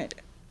different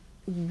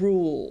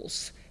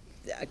rules,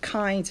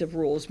 kinds of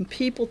rules.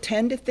 People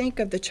tend to think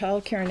of the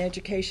child care and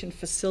education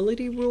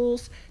facility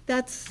rules.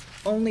 That's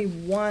only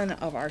one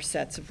of our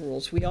sets of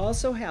rules. We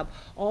also have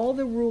all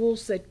the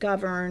rules that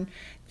govern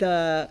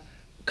the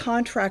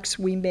contracts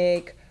we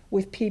make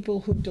with people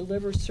who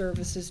deliver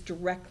services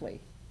directly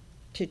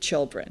to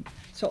children.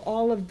 So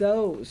all of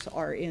those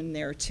are in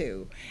there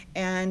too.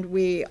 And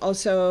we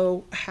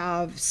also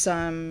have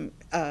some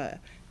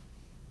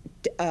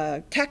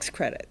tax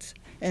credits,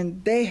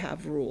 and they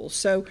have rules.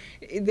 So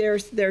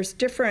there's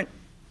different,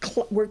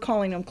 we're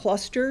calling them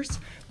clusters,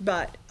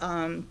 but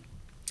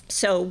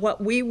so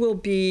what we will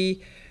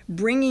be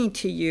bringing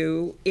to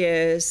you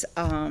is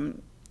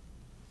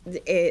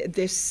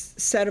this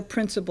set of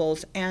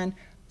principles, and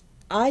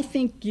I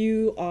think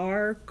you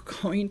are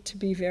going to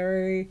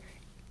be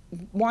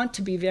want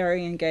to be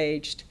very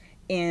engaged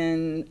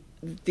in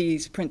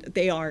these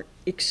they are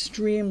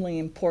extremely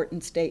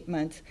important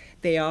statements.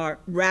 They are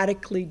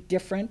radically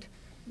different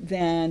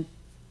than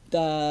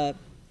the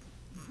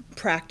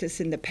practice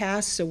in the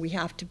past, so we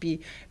have to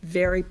be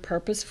very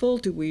purposeful.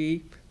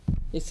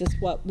 Is this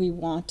what we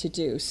want to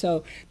do?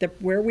 So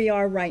where we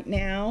are right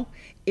now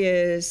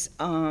is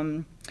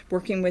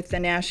working with the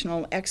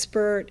national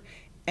expert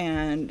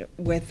and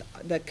with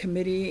the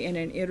committee in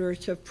an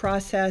iterative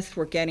process.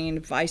 We're getting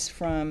advice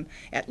from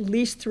at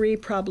least 3,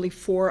 probably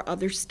 4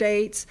 other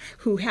states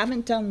who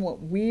haven't done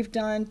what we've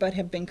done but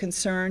have been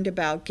concerned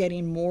about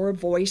getting more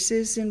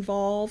voices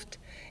involved,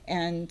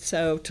 and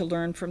so to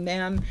learn from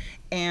them.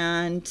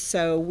 And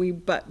so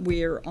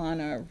we're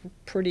on a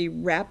pretty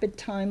rapid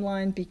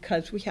timeline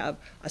because we have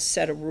a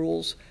set of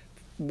rules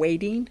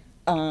waiting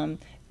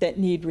that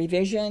need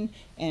revision,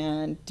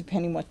 and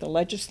depending what the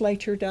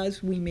legislature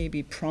does, we may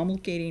be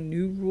promulgating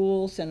new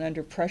rules and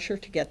under pressure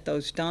to get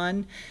those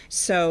done.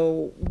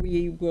 So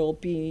we will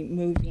be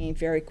moving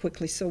very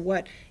quickly. So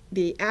what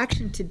the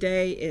action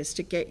today is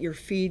to get your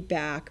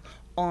feedback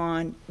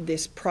on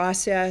this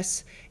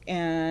process,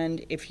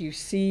 and if you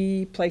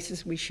see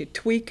places we should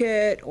tweak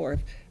it or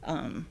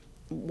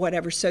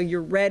whatever, so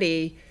you're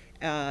ready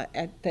I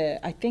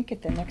think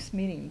at the next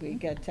meeting we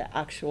get to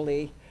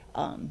actually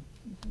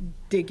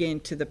dig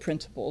into the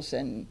principles,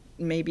 and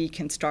maybe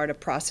can start a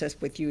process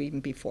with you even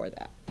before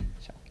that.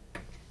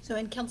 So,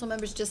 and council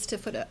members, just to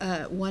put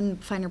one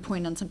finer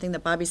point on something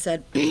that Bobbie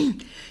said,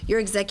 your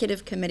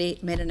executive committee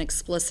made an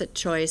explicit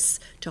choice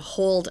to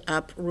hold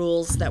up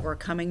rules that were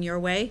coming your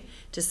way,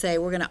 to say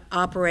we're going to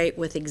operate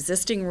with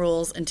existing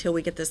rules until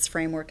we get this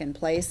framework in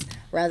place,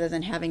 rather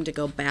than having to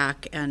go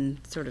back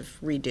and sort of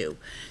redo.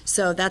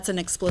 So that's an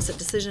explicit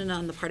decision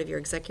on the part of your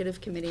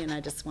executive committee, and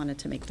I just wanted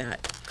to make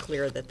that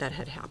clear that that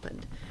had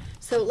happened.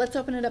 So let's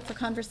open it up for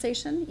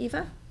conversation.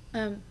 Eva?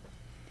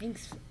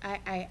 Thanks.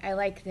 I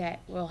like that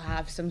we'll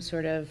have some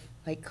sort of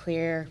like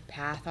clear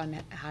path on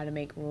how to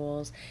make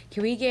rules.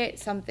 Can we get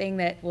something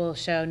that will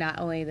show not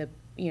only the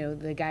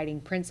the guiding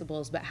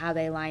principles, but how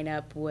they line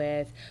up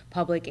with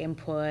public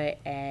input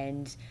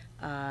and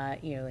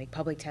like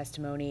public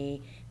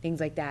testimony,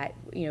 things like that?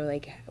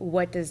 Like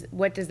what does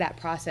that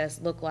process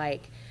look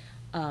like,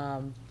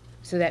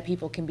 so that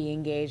people can be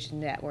engaged,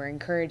 and that we're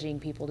encouraging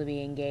people to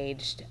be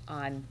engaged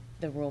on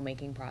the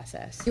rulemaking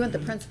process. You want the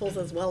principles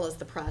as well as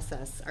the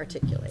process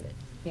articulated.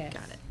 Yes.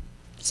 Got it.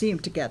 See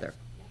them together.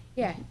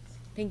 Yeah,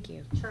 thank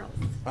you. Charles?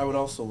 I would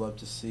also love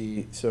to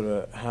see sort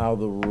of how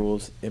the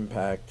rules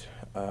impact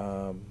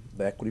the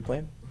equity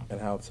plan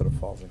and how it sort of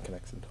falls and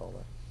connects into all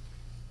that.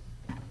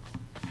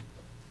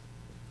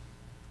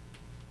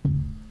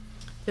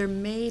 There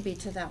may be,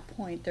 to that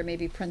point, there may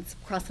be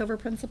crossover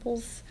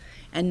principles,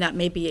 and that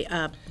may be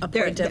a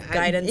point of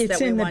guidance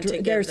that we want to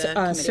give there's the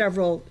committee.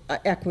 Several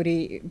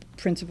equity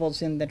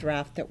principles in the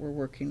draft that we're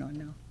working on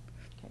now.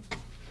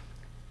 Okay.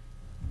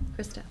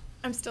 Krista?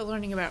 I'm still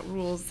learning about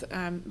rules,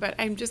 but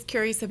I'm just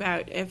curious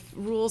about if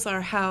rules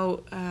are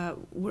how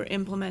we're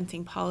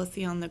implementing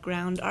policy on the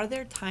ground. Are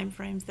there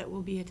timeframes that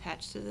will be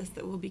attached to this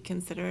that will be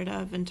considerate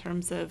of in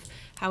terms of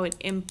how it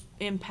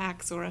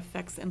impacts or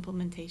affects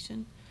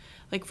implementation?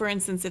 Like, for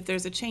instance, if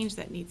there's a change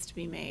that needs to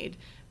be made,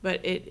 but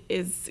it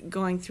is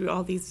going through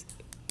all these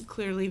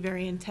clearly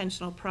very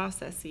intentional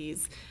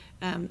processes,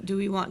 do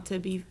we want to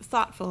be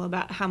thoughtful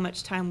about how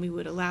much time we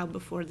would allow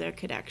before there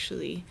could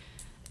actually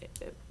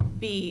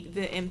be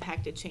the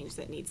impacted change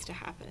that needs to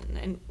happen,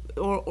 and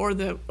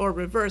or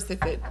reverse,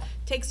 if it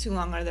takes too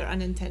long, are there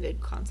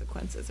unintended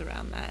consequences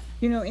around that?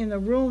 In the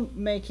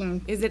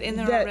rulemaking, is it in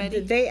there already?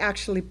 They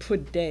actually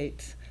put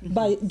dates. Do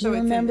So you it's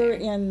remember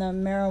in the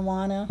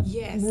marijuana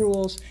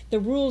rules? The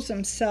rules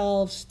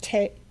themselves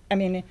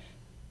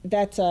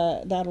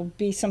that'll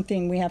be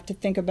something we have to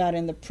think about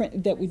in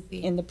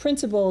the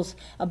principles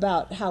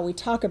about how we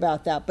talk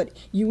about that. But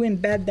you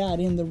embed that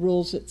in the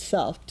rules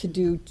itself to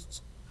do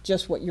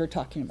just what you're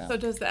talking about. So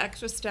does the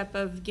extra step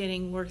of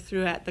getting worked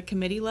through at the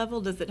committee level,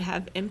 does it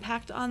have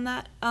impact on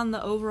that, on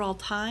the overall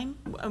time?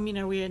 I mean,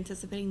 are we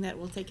anticipating that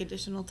will take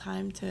additional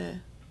time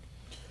to?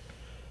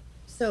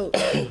 So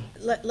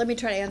let me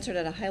try to answer it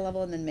at a high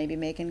level, and then maybe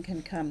Megan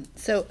can come.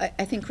 So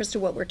I think, Krista,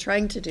 what we're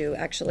trying to do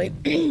actually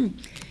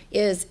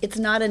is it's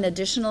not an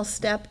additional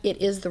step,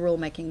 it is the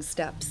rulemaking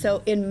step.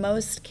 So in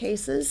most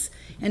cases,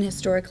 and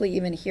historically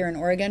even here in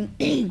Oregon,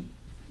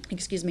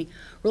 excuse me,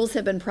 rules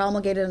have been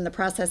promulgated and the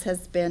process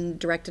has been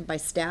directed by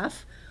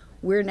staff.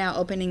 We're now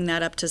opening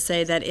that up to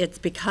say that it's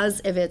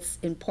because of its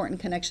important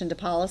connection to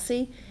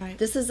policy. Right.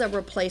 This is a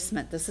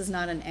replacement. This is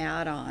not an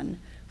add-on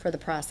for the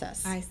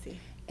process. I see.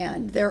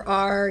 And there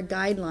are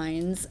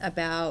guidelines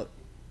about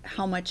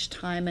how much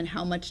time and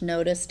how much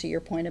notice, to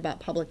your point about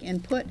public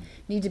input,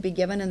 need to be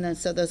given, and then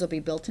so those will be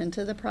built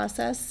into the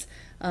process.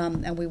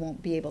 And we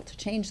won't be able to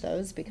change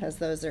those because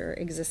those are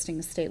existing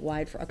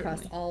statewide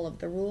across all of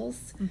the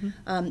rules.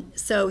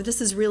 So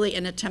this is really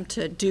an attempt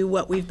to do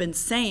what we've been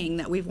saying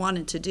that we've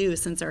wanted to do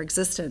since our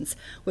existence,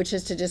 which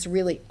is to just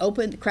really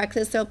crack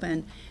this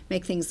open,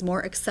 make things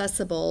more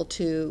accessible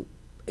to,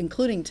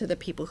 including to the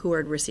people who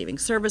are receiving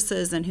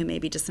services and who may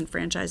be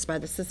disenfranchised by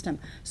the system,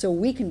 so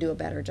we can do a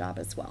better job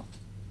as well.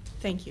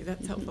 Thank you,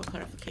 that's helpful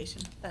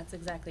clarification. That's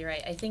exactly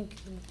right. I think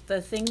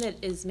the thing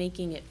that is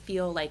making it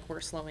feel like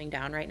we're slowing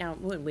down right now,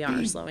 when we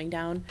are slowing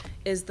down,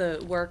 is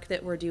the work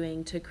that we're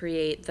doing to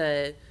create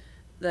the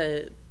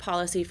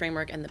policy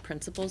framework and the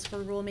principles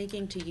for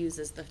rulemaking to use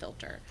as the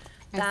filter.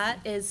 That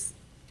is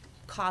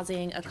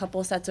causing a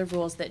couple sets of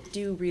rules that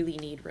do really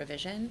need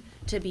revision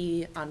to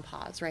be on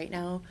pause right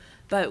now.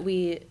 But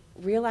we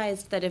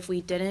realized that if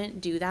we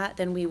didn't do that,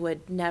 then we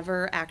would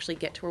never actually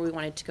get to where we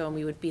wanted to go, and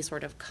we would be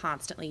sort of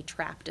constantly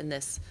trapped in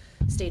this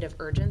state of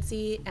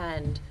urgency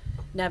and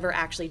never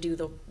actually do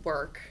the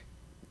work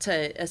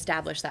to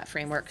establish that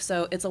framework.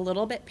 So it's a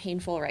little bit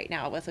painful right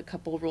now with a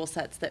couple rule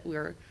sets that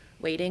we're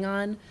waiting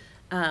on.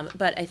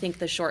 But I think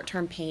the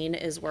short-term pain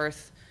is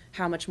worth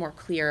how much more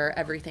clear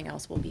everything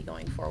else will be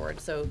going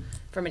forward. So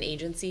from an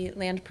agency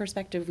land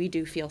perspective, we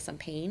do feel some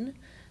pain.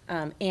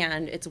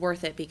 And it's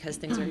worth it because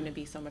things are going to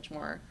be so much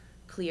more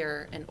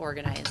clear and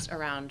organized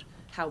around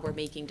how we're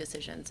making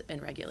decisions in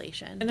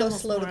regulation. And go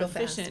slow to go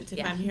efficient, fast.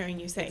 if I'm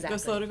hearing you say. Exactly.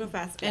 Go slow to go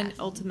fast, and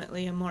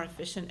ultimately a more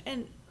efficient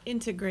and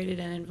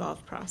integrated and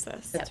involved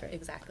process. That's right.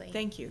 Exactly.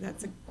 Thank you.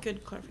 That's a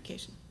good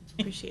clarification.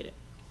 Appreciate it.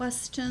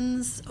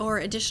 Questions or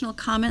additional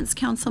comments,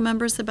 council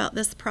members, about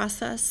this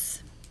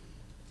process?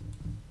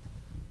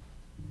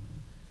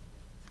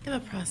 I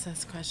have a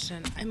process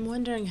question. I'm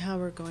wondering how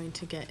we're going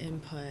to get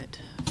input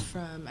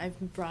from, I've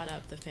brought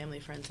up the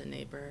family, friends, and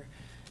neighbor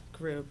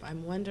group.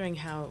 I'm wondering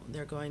how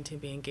they're going to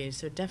be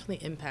engaged. They're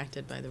definitely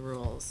impacted by the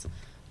rules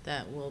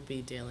that we'll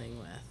be dealing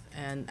with.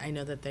 And I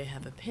know that they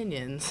have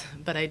opinions,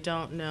 but I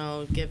don't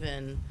know,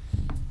 given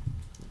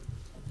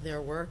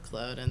their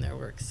workload and their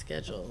work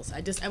schedules.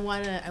 I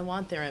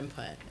want their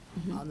input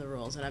on the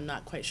rules, and I'm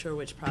not quite sure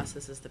which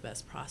process is the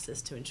best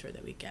process to ensure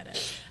that we get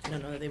it. I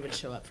don't know that they would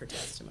show up for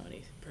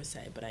testimony per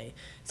se, but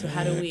so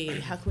how can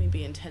we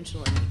be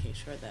intentional in making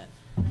sure that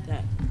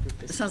that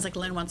group is. It sounds like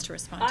Lynne wants to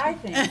respond. I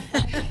think,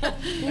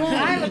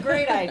 I have a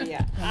great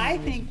idea. I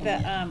think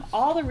that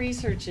all the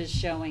research is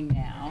showing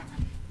now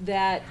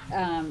that,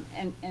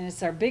 and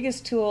it's our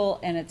biggest tool,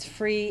 and it's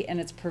free, and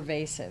it's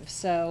pervasive.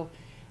 So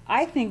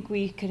I think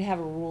we could have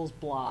a rules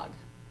blog.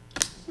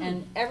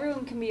 And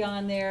everyone can be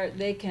on there,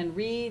 they can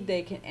read,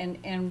 they can,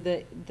 and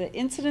the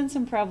incidence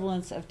and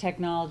prevalence of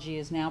technology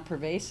is now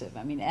pervasive.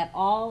 I mean, at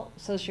all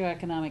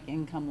socioeconomic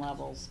income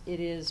levels,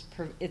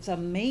 it's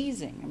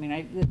amazing. I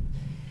mean,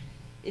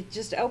 it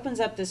just opens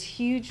up this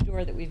huge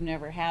door that we've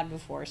never had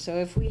before. So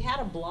if we had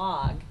a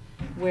blog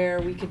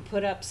where we could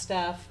put up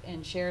stuff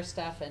and share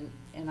stuff, and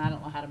I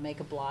don't know how to make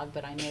a blog,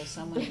 but I know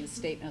someone in the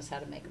state knows how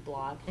to make a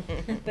blog.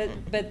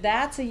 But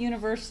that's a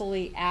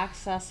universally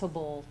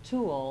accessible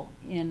tool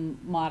in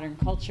modern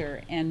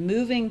culture, and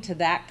moving to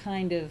that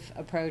kind of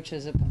approach,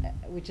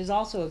 which is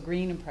also a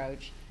green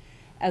approach,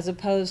 as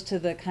opposed to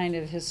the kind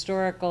of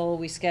historical,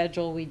 we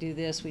schedule, we do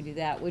this, we do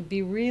that, would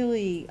be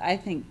really, I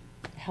think,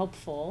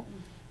 helpful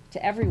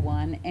to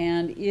everyone,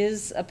 and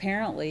is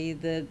apparently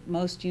the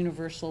most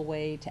universal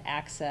way to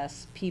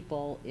access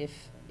people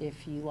if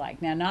you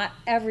like. Now, not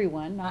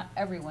everyone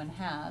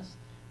has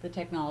the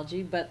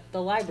technology, but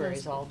the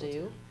libraries all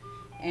do,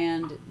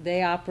 and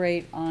they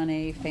operate on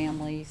a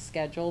family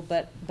schedule,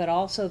 but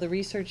also the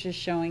research is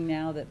showing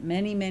now that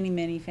many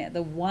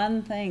the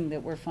one thing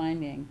that we're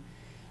finding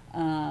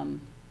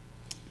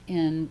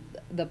in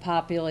the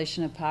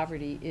population of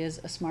poverty is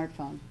a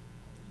smartphone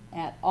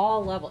at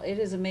all levels. It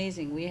is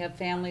amazing. We have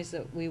families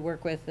that we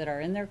work with that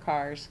are in their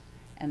cars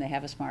and they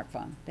have a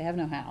smartphone. They have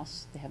no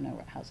house, they have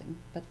no housing,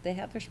 but they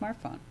have their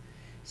smartphone.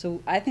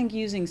 So I think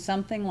using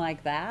something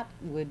like that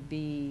would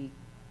be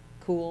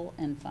cool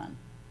and fun.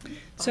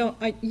 So,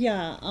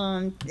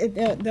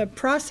 the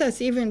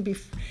process, even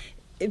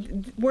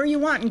where you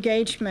want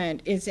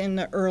engagement is in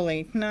the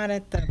early, not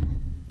at the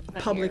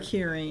public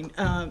hearing.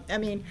 I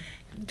mean,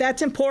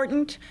 that's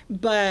important,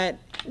 but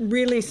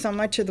really so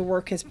much of the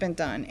work has been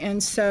done.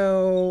 And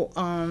so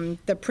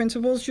the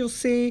principles you'll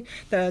see,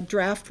 the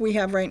draft we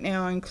have right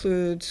now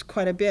includes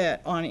quite a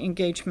bit on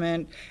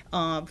engagement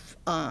of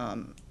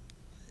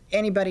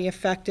anybody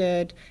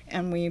affected,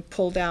 and we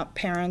pulled out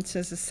parents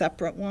as a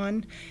separate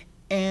one.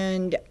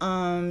 And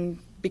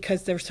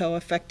because they're so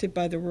affected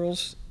by the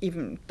rules,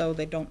 even though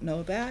they don't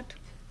know that,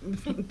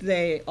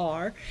 they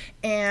are.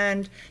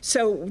 And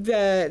so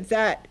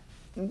the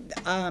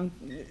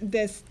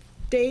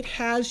state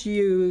has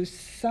used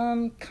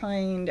some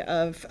kind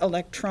of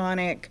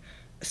electronic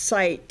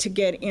site to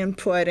get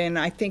input, and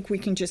I think we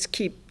can just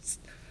keep,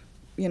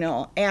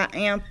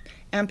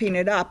 amping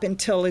it up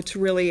until it's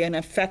really an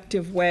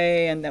effective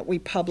way and that we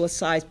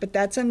publicize. But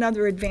that's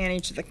another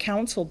advantage of the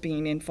council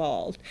being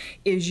involved,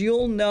 is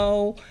you'll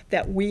know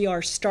that we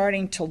are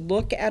starting to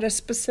look at a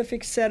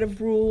specific set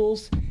of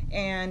rules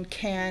and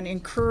can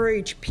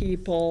encourage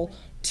people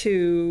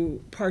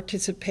to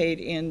participate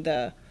in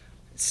the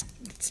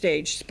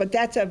stage. But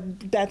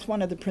that's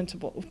one of the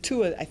principles,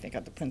 two, I think,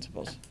 of the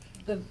principles.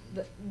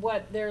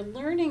 What they're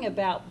learning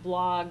about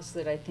blogs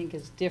that I think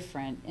is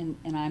different,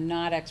 and I'm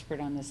not expert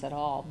on this at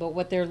all, but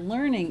what they're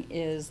learning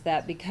is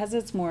that because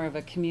it's more of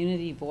a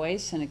community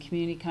voice and a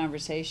community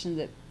conversation,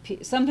 that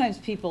sometimes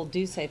people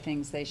do say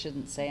things they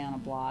shouldn't say on a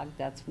blog.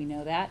 We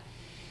know that.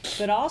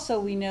 But also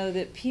we know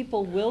that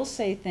people will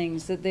say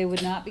things that they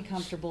would not be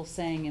comfortable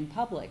saying in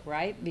public,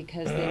 right?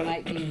 Because they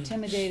might be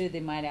intimidated, they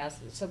might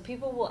ask. So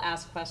people will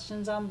ask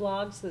questions on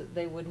blogs that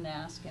they wouldn't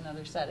ask in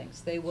other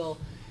settings. They will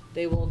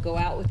go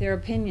out with their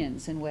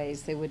opinions in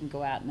ways they wouldn't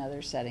go out in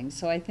other settings.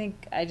 So I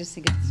just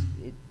think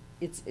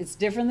it's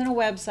different than a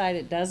website.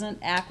 It doesn't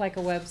act like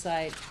a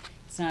website.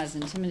 It's not as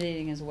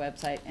intimidating as a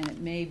website, and it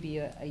may be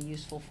a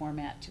useful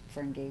format for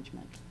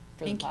engagement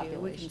for the population. Thank you.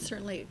 We can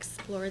certainly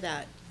explore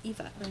that.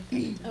 Eva.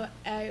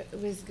 I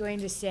was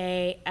going to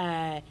say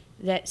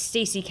that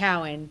Stacy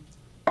Cowan,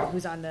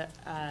 who's on the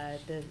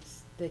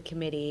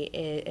committee,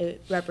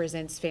 it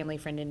represents family,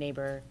 friend, and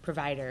neighbor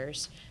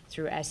providers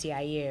through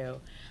SEIU.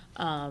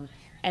 And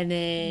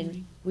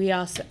then we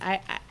also,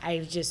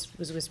 I just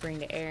was whispering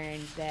to Erin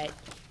that,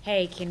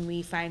 hey, can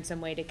we find some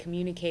way to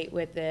communicate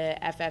with the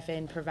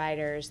FFN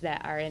providers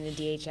that are in the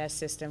DHS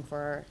system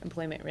for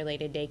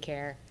employment-related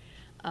daycare,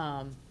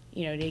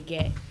 to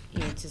get,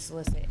 to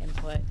solicit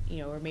input,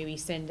 or maybe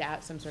send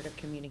out some sort of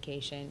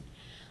communication.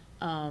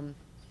 Going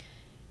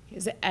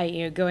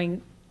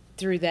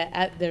through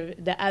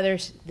the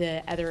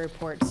other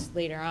reports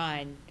later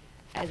on,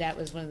 that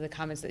was one of the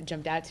comments that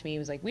jumped out to me. It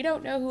was like, we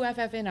don't know who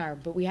FFN are,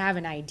 but we have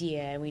an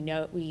idea, and we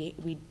know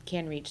we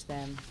can reach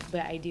them.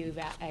 But I do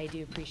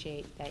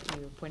appreciate that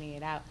you were pointing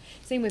it out.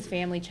 Same with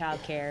family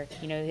child care.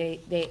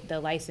 The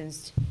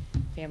licensed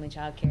family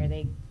child care,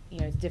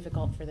 it's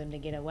difficult for them to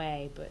get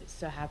away. But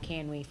so how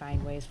can we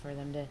find ways for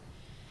them to?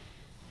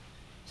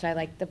 So I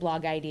like the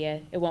blog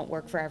idea. It won't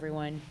work for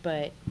everyone,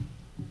 but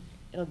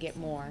it'll get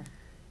more.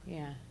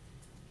 Yeah.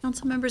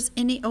 Council members,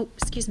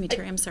 excuse me,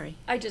 Terry. I'm sorry.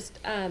 I just.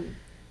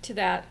 To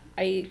that,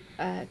 I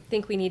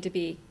think we need to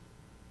be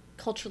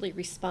culturally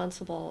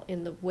responsible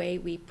in the way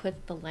we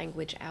put the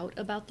language out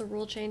about the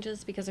rule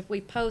changes, because if we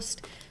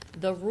post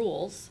the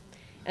rules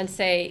and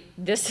say,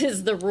 this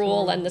is the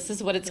rule and this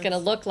is what it's going to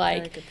look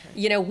like,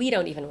 we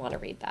don't even want to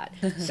read that.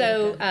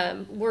 So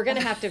we're going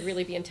to have to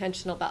really be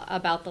intentional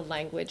about the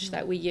language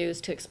that we use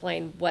to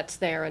explain what's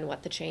there and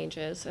what the change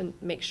is, and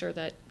make sure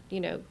that,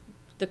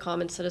 the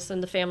common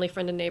citizen, the family,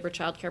 friend, and neighbor,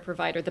 child care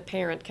provider, the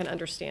parent can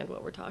understand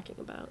what we're talking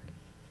about.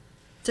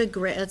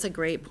 That's a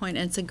great point,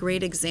 and it's a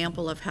great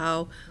example of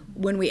how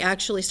when we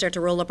actually start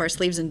to roll up our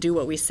sleeves and do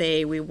what we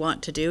say we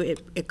want to do,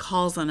 it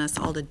calls on us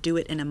all to do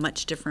it in a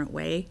much different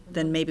way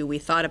than maybe we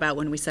thought about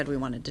when we said we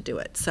wanted to do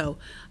it. So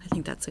I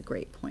think that's a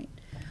great point.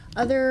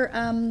 Other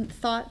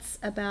thoughts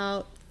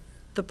about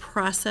the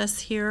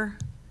process here,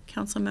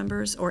 council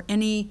members, or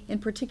any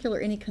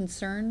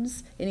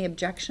concerns, any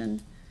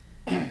objection?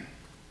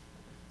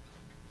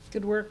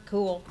 Good work,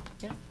 cool.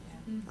 Yeah.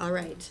 All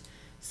right.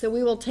 So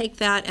we will take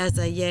that as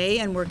a yay,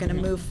 and we're going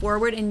to move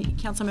forward. And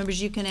council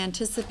members, you can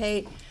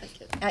anticipate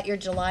at your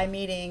July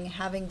meeting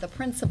having the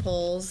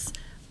principles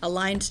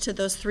aligned to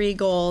those 3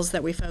 goals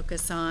that we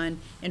focus on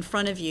in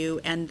front of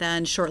you, and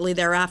then shortly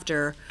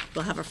thereafter,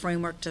 we'll have a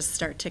framework to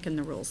start ticking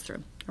the rules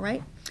through. All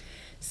right?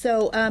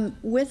 So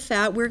with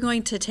that, we're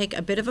going to take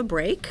a bit of a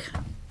break.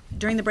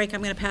 During the break,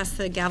 I'm going to pass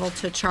the gavel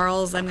to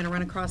Charles. I'm going to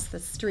run across the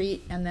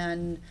street, and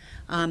then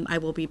I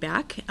will be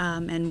back,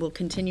 and we'll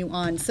continue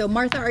on. So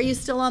Martha, are you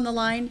still on the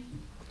line?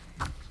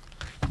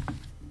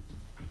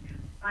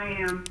 I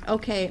am.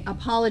 Okay,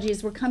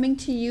 apologies. We're coming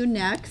to you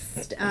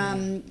next,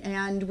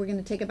 and we're going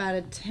to take about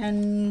a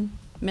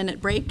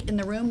 10-minute break in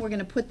the room. We're going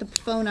to put the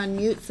phone on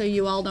mute so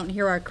you all don't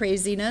hear our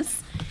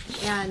craziness,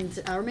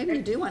 and or maybe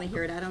you do want to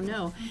hear it. I don't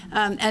know.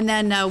 And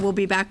then we'll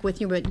be back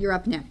with you, but you're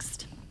up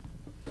next.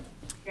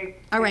 Okay.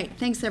 All right.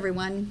 Thanks,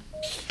 everyone.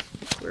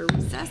 We're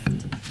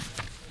recessed.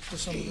 For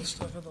some of the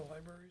stuff in the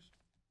libraries.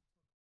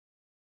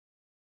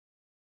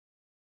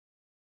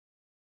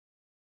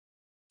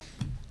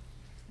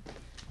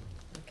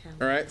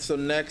 All right, so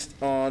next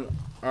on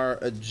our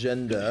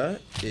agenda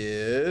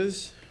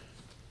is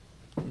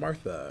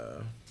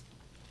Martha,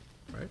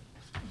 right?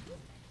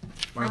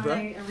 Martha?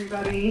 Hi,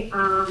 everybody,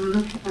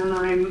 and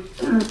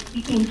I'm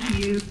speaking to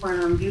you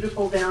from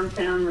beautiful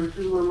downtown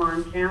Missoula,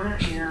 Montana,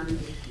 and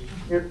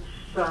it's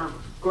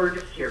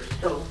gorgeous here,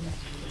 so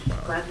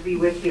glad to be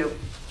with you.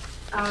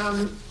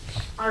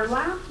 Our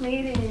last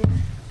meeting,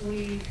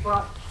 we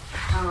brought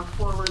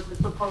forward the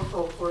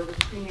proposal for the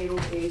prenatal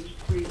age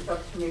 3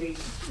 subcommittee,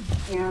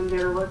 and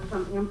there was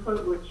some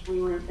input which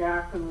we went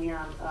back and we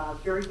had a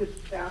very good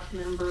staff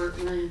member,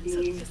 Erin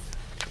Dean,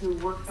 who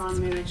worked on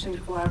this in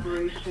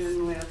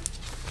collaboration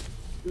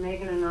with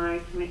Megan and I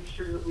to make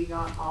sure that we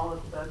got all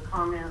of the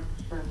comments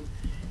and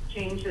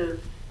changes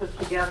put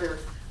together.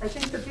 I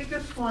think the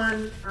biggest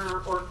one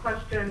or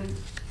question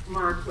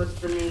mark was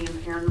the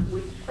name, and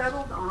we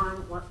settled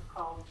on what's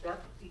called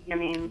Best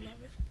Beginnings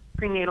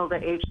Prenatal to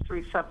Age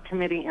 3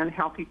 Subcommittee and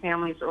Healthy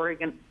Families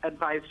Oregon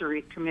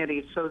Advisory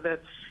Committee. So the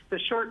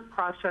short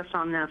process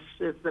on this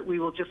is that we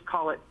will just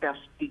call it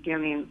Best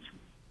Beginnings.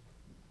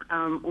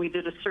 We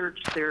did a search.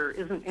 There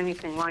isn't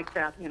anything like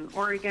that in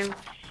Oregon,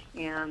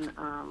 and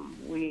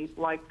we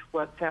liked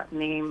what that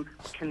name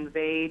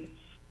conveyed.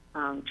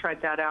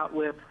 Tried that out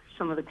with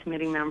some of the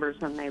committee members,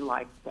 and they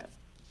liked it.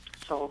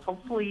 So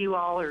hopefully you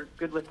all are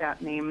good with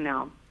that name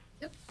now.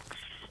 Yep.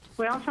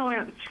 We also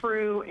went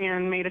through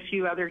and made a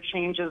few other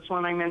changes.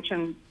 One I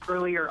mentioned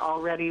earlier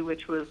already,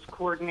 which was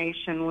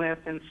coordination with,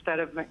 instead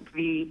of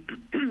McVie,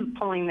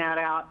 pulling that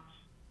out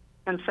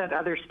and said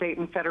other state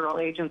and federal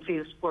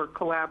agencies for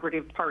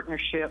collaborative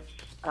partnerships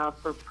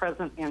for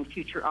present and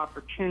future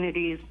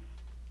opportunities.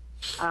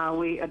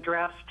 We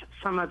addressed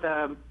some of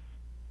the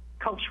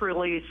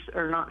culturally,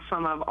 or not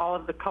some of, all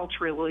of the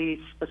culturally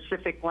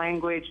specific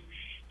language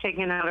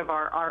taken out of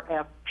our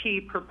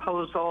RFP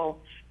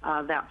proposal,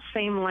 that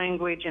same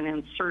language and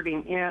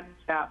inserting it.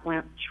 That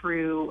went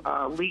through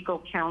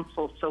legal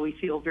counsel, so we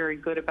feel very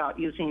good about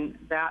using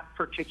that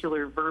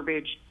particular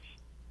verbiage.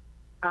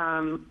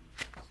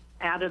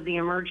 Added the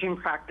emerging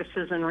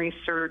practices and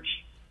research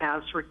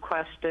as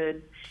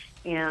requested,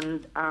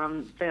 and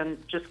then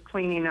just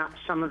cleaning up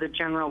some of the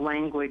general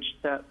language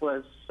that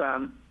was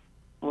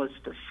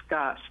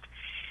discussed.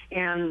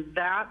 And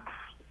that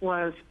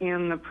was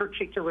in the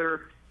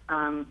particular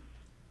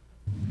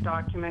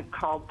document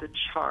called the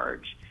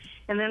charge.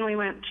 And then we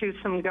went to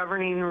some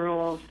governing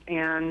rules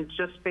and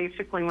just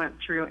basically went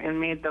through and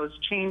made those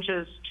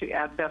changes to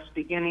add Best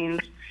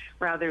Beginnings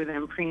rather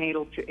than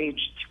prenatal to age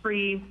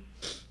 3.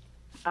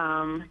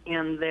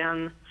 And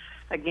then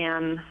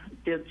again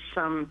did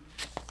some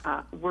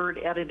word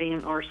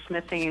editing or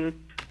smithing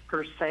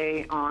per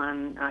se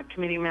on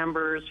committee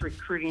members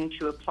recruiting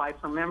to apply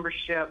for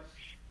membership.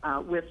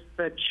 With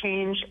the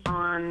change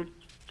on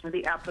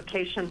the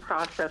application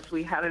process,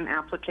 we had an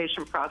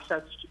application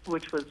process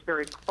which was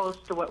very close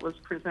to what was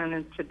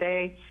presented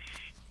today,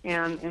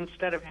 and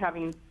instead of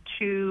having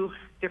 2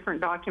 different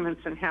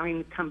documents and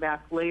having to come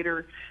back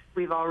later,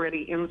 we've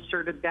already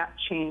inserted that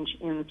change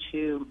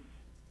into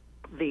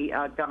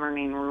the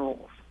governing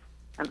rules.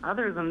 And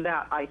other than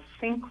that, I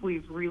think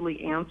we've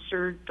really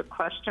answered the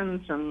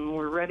questions and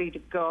we're ready to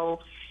go.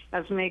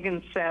 As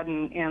Megan said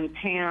and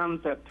Pam,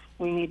 that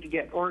we need to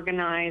get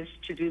organized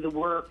to do the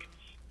work.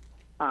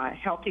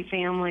 Healthy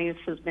Families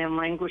has been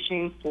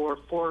languishing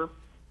for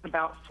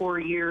about 4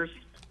 years,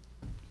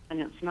 and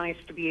it's nice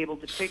to be able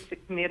to take the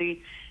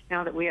committee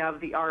now that we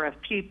have the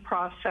RFP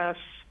process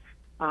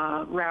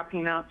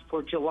wrapping up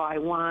for July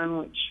 1,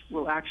 which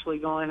will actually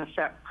go in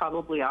effect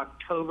probably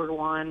October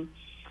 1,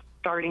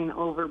 starting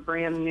over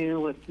brand new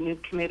with new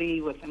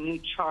committee, with a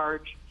new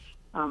charge.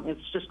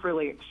 It's just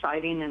really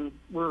exciting, and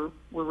we're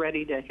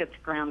ready to hit the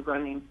ground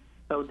running.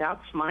 So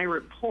that's my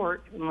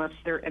report, unless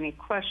there are any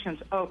questions.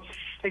 Oh,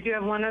 I do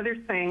have one other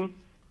thing,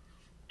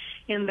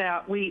 in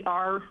that we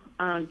are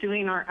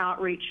doing our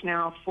outreach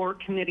now for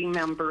committee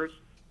members,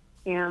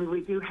 and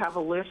we do have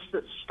a list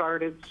that's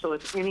started. So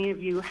if any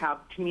of you have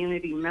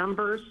community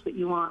members that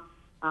you want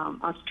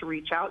us to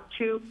reach out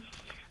to,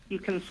 you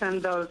can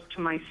send those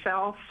to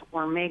myself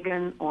or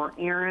Megan or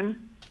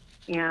Aaron,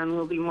 and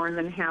we'll be more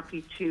than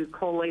happy to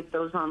collate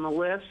those on the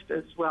list,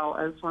 as well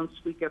as once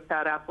we get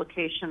that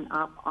application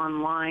up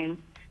online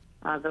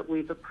that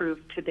we've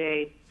approved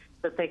today,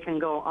 that they can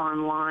go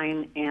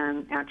online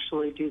and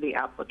actually do the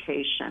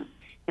application.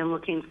 And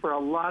looking for a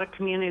lot of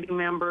community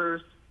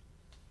members.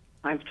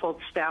 I've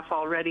told staff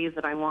already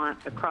that I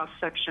want a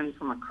cross-section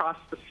from across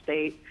the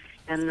state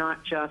and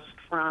not just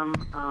from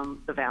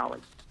the valley.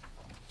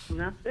 And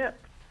that's it.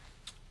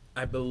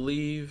 I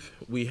believe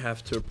we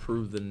have to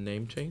approve the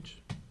name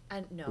change.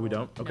 No, we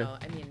don't. Okay. No,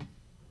 I mean,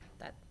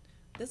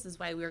 this is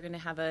why we were going to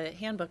have a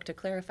handbook to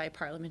clarify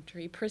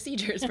parliamentary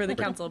procedures for the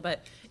council,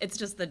 but it's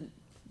just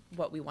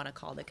what we want to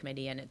call the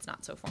committee, and it's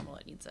not so formal.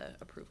 It needs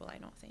approval, I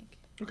don't think.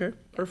 Okay,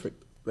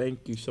 perfect.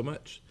 Thank you so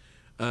much.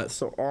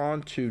 So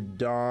on to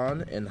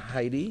Dawn and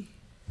Heidi.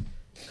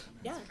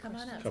 Yeah, come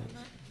on up.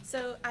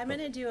 So I'm going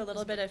to do a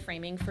little bit of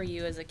framing for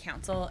you as a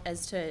council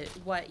as to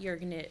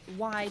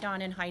why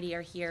Dawn and Heidi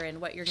are here and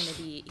what you're going to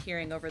be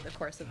hearing over the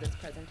course of this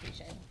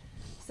presentation.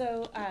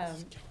 So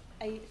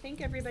I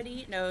think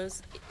everybody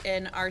knows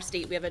in our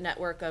state we have a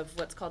network of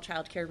what's called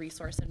child care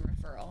resource and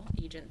referral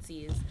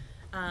agencies,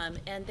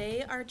 and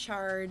they are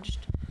charged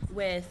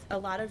with a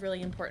lot of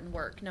really important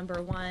work.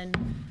 Number one,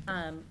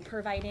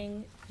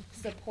 providing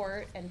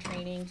support and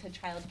training to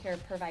child care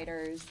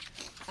providers,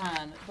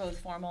 both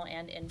formal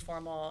and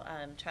informal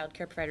child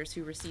care providers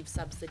who receive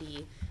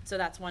subsidy. So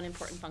that's one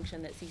important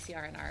function that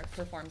CCR&R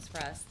performs for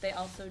us. They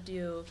also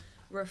do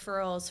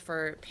referrals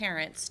for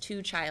parents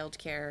to child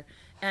care,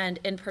 and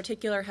in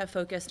particular have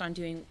focused on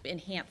doing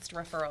enhanced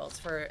referrals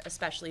for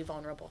especially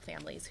vulnerable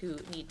families who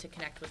need to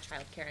connect with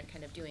child care, and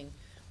kind of doing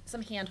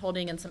some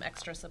hand-holding and some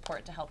extra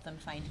support to help them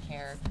find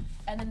care.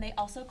 And then they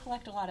also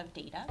collect a lot of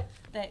data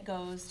that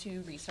goes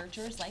to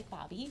researchers like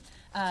Bobbie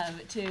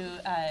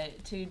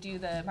to do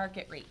the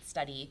market rate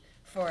study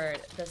for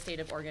the state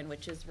of Oregon,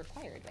 which is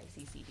required by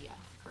CCDF,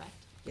 correct?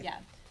 Yeah.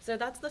 So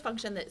that's the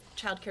function that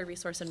Child Care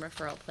Resource and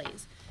Referral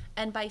plays.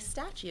 And by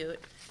statute,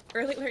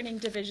 Early Learning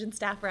Division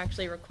staff are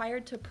actually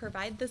required to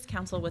provide this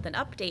council with an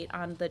update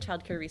on the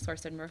Child Care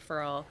Resource and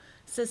Referral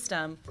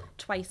system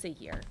twice a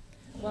year.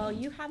 Well,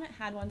 you haven't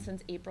had one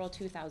since April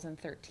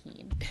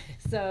 2013.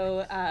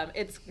 So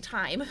it's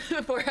time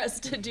for us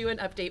to do an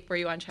update for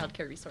you on Child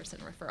Care Resource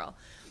and Referral.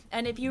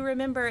 And if you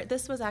remember,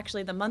 this was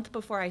actually the month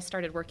before I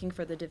started working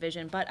for the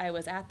division, but I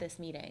was at this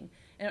meeting.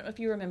 I don't know if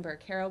you remember,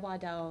 Kara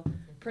Waddell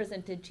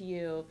presented to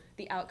you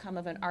the outcome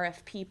of an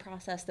RFP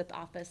process that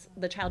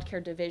the Child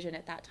Care Division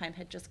at that time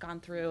had just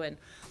gone through, and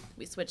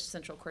we switched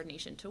central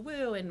coordination to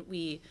WU, and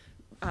we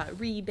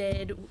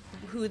rebid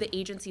who the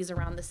agencies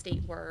around the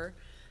state were.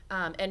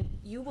 And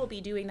you will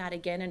be doing that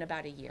again in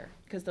about a year,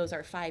 because those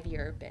are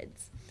 5-year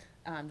bids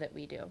that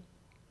we do.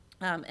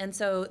 And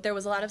so there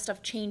was a lot of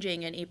stuff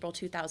changing in April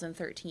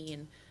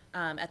 2013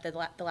 at the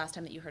last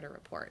time that you heard a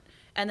report.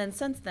 And then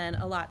since then,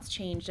 a lot's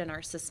changed in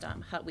our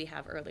system. We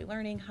have early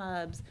learning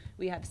hubs,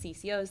 we have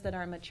CCOs that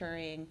are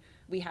maturing,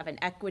 we have an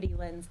equity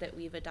lens that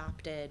we've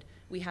adopted,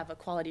 we have a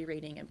quality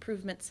rating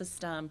improvement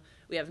system,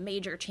 we have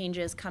major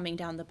changes coming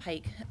down the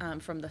pike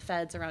from the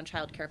feds around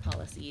child care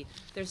policy.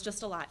 There's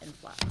just a lot in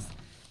flux.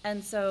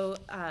 And so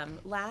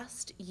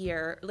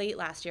late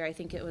last year, I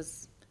think it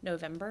was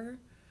November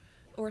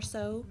or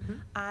so,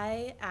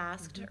 I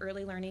asked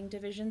Early Learning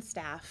Division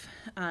staff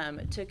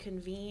to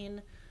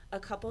convene a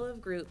couple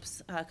of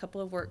groups, a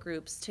couple of work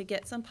groups, to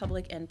get some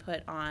public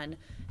input on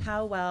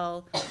how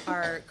well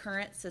our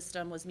current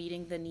system was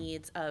meeting the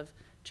needs of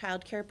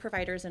child care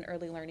providers and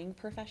early learning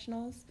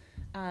professionals,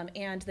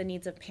 and the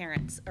needs of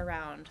parents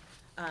around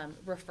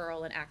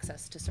referral and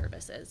access to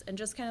services. And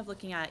just kind of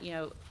looking at,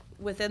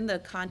 within the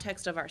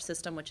context of our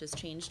system, which has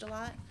changed a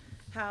lot,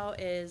 how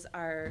is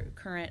our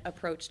current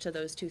approach to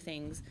those two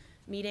things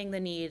meeting the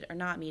need or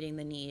not meeting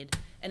the need?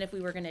 And if we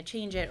were going to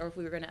change it, or if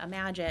we were going to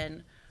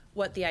imagine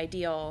what the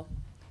ideal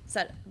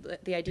set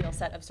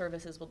of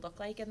services would look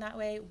like in that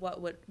way, what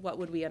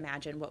would we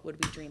imagine? What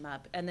would we dream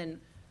up? And then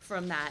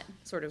from that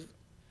sort of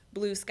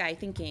blue sky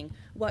thinking,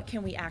 what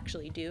can we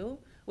actually do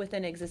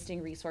within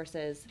existing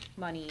resources,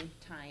 money,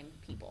 time,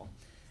 people?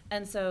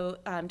 And so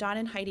Dawn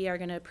and Heidi are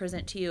going to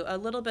present to you a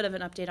little bit of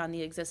an update on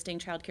the existing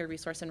Child Care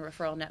Resource and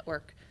Referral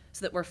Network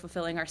so that we're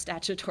fulfilling our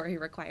statutory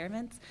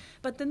requirements.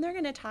 But then they're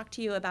going to talk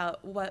to you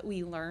about what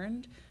we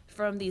learned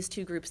from these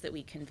two groups that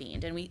we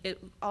convened. And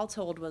it all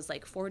told was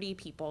like 40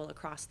 people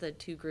across the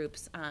two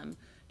groups,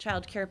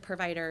 child care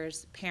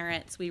providers,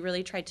 parents. We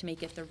really tried to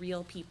make it the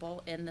real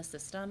people in the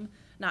system,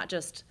 not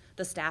just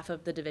the staff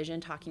of the division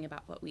talking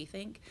about what we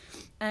think.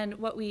 And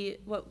what we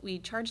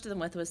charged them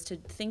with was to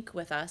think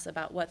with us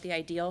about what the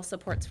ideal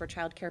supports for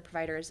child care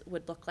providers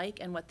would look like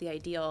and what the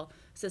ideal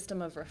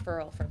system of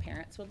referral for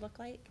parents would look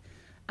like.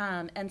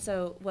 And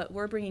so what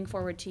we're bringing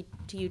forward to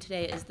you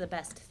today is the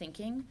best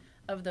thinking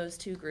of those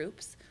two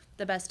groups,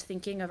 the best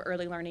thinking of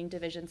Early Learning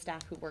Division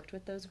staff who worked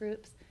with those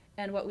groups.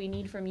 And what we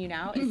need from you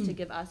now is to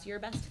give us your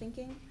best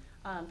thinking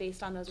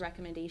based on those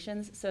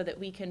recommendations so that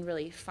we can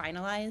really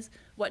finalize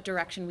what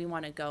direction we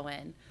want to go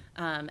in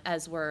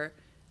as we're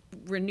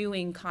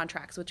renewing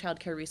contracts with Child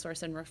Care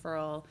Resource and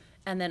Referral,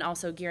 and then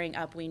also gearing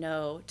up, we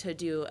know, to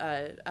do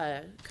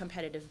a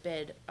competitive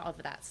bid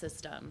of that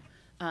system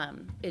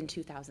in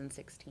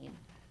 2016.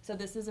 So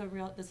this is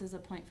a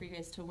point for you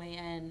guys to weigh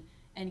in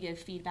and give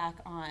feedback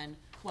on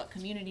what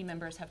community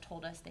members have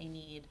told us they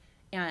need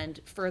and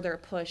further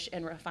push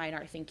and refine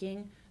our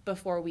thinking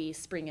before we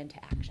spring into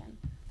action.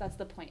 That's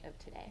the point of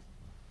today.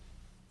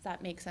 Does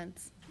that make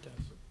sense? It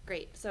does.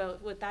 Great. So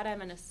with that,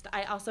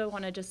 I also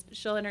want to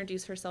she'll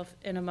introduce herself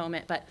in a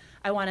moment, but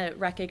I want to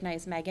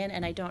recognize Megan,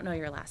 and I don't know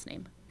your last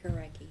name.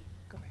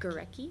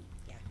 Gurecki?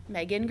 Yeah.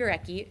 Megan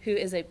Gurecki, who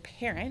is a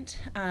parent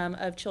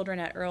of children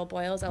at Earl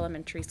Boyles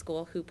Elementary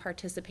School, who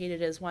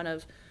participated as one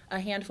of a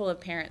handful of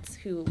parents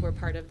who were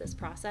part of this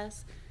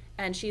process.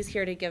 And she's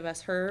here to give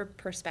us her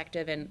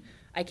perspective, and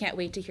I can't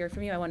wait to hear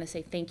from you. I want to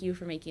say thank you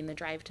for making the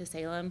drive to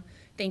Salem.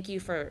 Thank you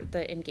for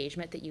the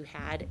engagement that you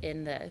had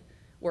in the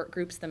work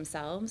groups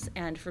themselves,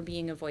 and for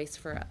being a voice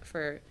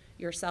for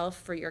yourself,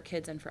 for your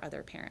kids, and for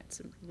other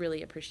parents.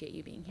 Really appreciate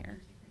you being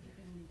here.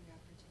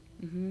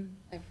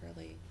 I've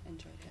really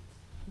enjoyed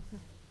it.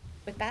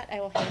 With that, I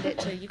will hand it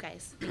to you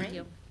guys. Thank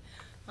you.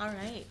 All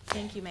right.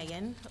 Thank you,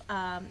 Megan.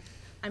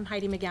 I'm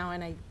Heidi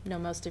McGowan. I know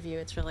most of you.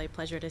 It's really a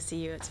pleasure to see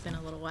you. It's been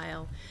a little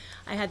while.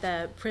 I had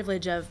the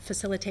privilege of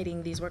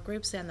facilitating these work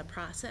groups and the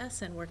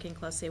process and working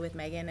closely with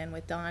Megan and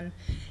with Dawn,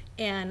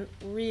 and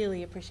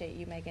really appreciate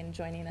you, Megan,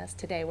 joining us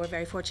today. We're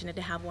very fortunate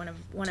to have one of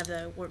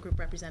the work group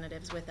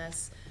representatives with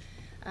us.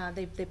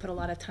 They put a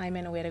lot of time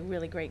in, and we had a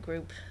really great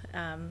group.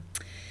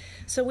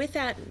 So with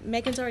that,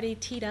 Megan's already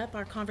teed up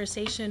our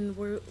conversation.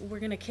 We're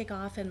going to kick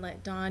off and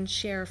let Dawn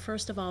share,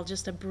 first of all,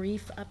 just a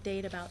brief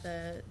update about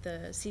the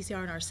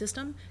CCR in our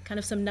system, kind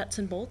of some nuts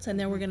and bolts, and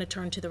then we're going to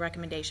turn to the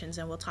recommendations,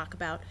 and we'll talk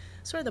about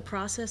sort of the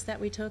process that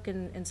we took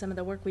and some of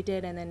the work we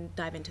did, and then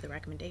dive into the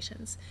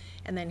recommendations.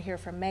 And then hear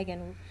from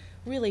Megan,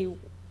 really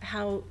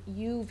how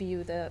you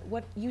view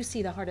what you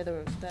see the heart of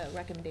the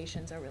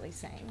recommendations are really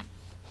saying.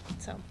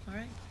 So, all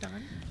right,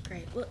 Dawn?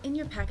 Great. Well, in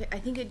your packet, I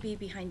think it'd be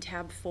behind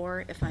tab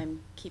 4, if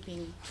I'm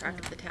keeping track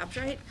of the tabs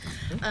right,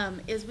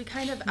 is we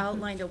kind of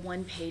outlined a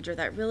one-pager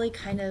that really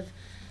kind of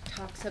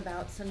talks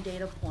about some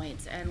data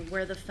points and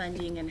where the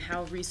funding and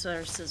how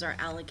resources are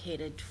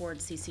allocated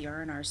towards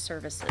CCR and our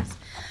services.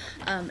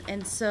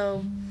 And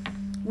so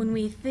when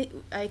we think,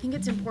 I think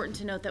it's important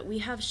to note that we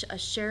have a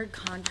shared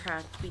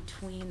contract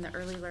between the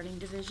Early Learning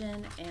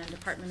Division and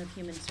Department of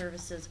Human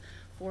Services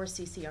for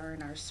CCR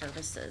and our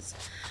services.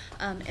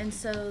 And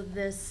so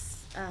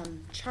this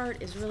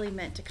chart is really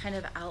meant to kind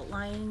of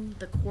outline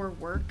the core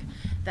work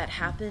that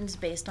happens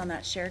based on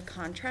that shared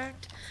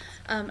contract.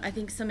 I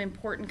think some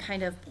important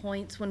kind of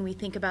points when we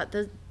think about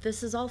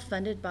this is all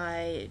funded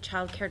by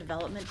Child Care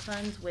Development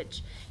Funds,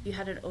 which you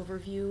had an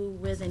overview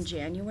with in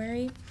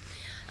January.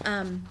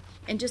 And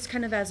just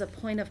kind of as a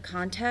point of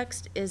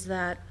context is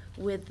that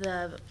with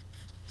the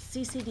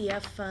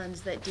CCDF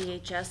funds that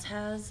DHS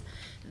has,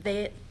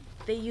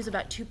 they use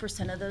about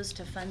 2% of those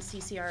to fund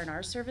CCR and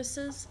our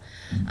services.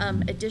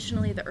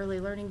 Additionally, the Early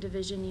Learning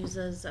Division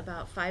uses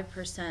about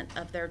 5%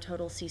 of their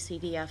total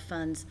CCDF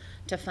funds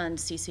to fund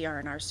CCR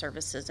and our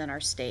services in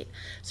our state.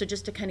 So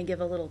just to kind of give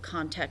a little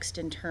context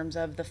in terms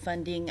of the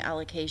funding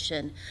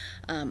allocation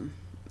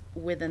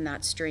within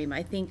that stream.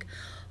 I think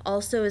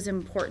also is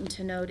important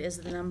to note is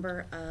the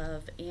number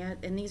of,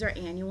 and these are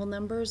annual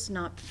numbers,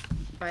 not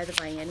by the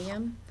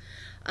biennium,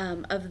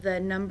 of the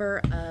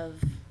number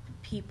of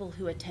people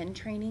who attend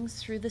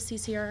trainings through the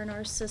CCR in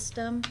our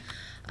system,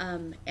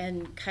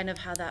 and kind of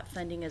how that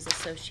funding is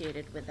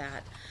associated with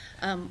that.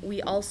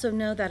 We also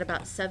know that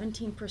about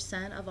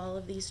 17% of all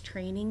of these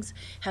trainings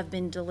have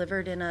been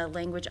delivered in a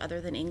language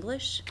other than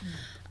English.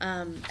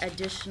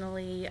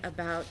 Additionally,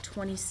 about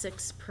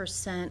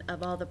 26%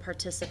 of all the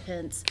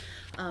participants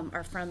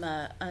are from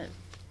a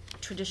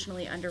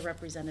traditionally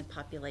underrepresented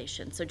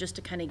population. So just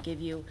to kind of give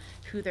you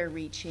who they're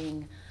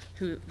reaching,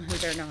 who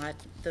they're not,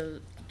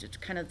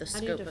 kind of the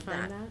scope of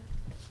that.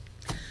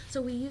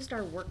 So we used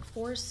our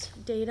workforce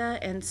data,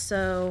 and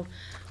so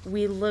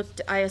we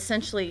looked, I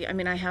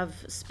have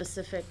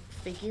specific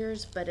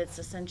figures, but it's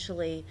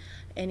essentially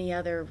any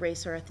other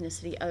race or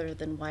ethnicity other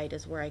than white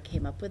is where I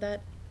came up with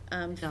that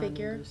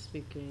figure. Non-English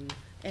speaking.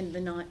 And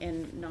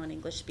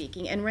non-English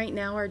speaking. And right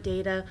now our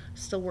data,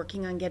 still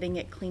working on getting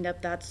it cleaned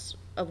up, that's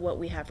of what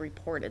we have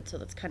reported, so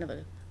that's kind of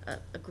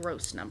a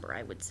gross number,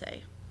 I would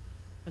say.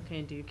 Okay,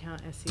 and do you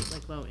count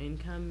like low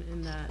income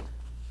in that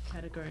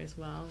category as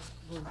well?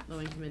 Low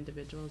income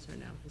individuals, or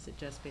no? Is it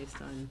just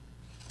based on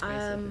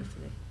race,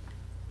 ethnicity?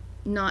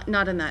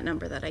 Not in that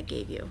number that I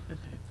gave you.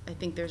 Okay. I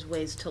think there's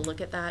ways to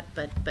look at that,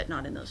 but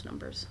not in those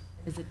numbers.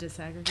 Is it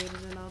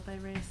disaggregated at all by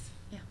race?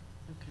 Yeah.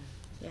 Okay.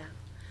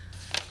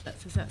 Yeah.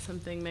 Is that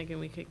something, Megan,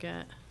 we could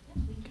get?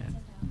 Okay.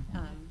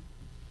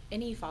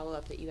 Any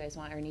follow-up that you guys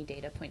want or any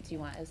data points you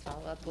want as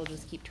follow-up, we'll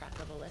just keep track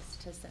of a list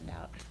to send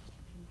out.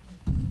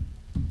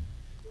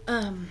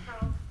 Question,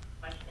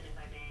 if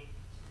I may.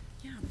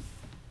 Yeah.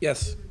 Yes.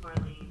 This is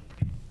Marlene.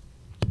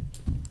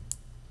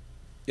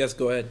 Yes,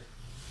 go ahead.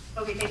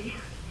 Okay, thank you.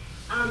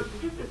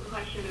 Just a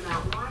question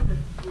about why the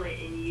split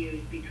in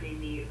use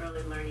between the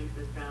early learning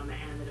system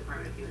and the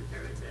Department of Human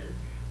Services?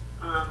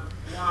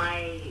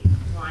 Why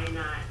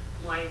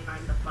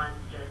aren't the funds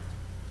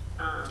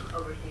just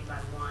overseen by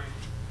one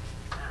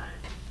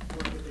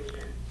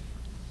division?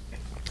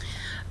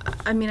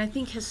 I mean, I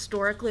think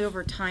historically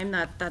over time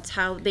that's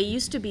how they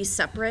used to be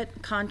separate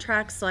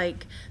contracts,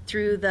 like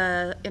through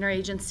the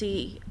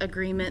interagency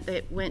agreement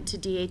that went to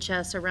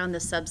DHS around the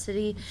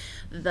subsidy,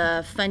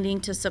 the funding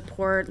to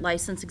support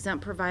license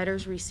exempt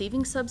providers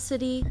receiving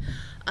subsidy.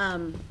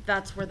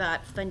 That's where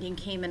that funding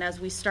came, and as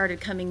we started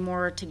coming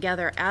more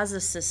together as a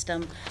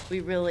system,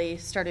 we really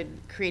started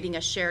creating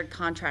a shared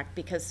contract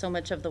because so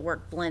much of the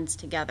work blends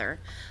together.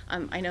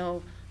 I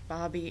know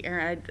Bobbie,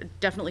 Aaron, I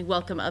definitely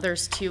welcome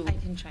others to. I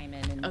can chime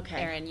in, and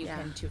okay. Aaron, you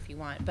can too if you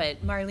want.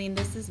 But Marlene,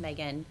 this is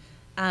Megan.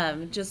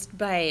 Just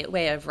by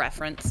way of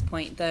reference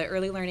point, the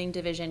Early Learning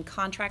Division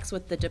contracts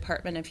with the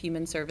Department of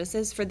Human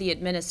Services for the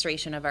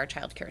administration of our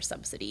child care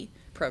subsidy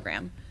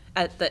program.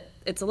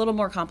 It's a little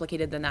more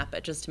complicated than that,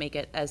 but just to make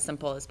it as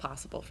simple as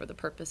possible for the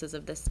purposes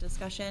of this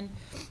discussion.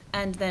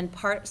 And then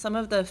some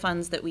of the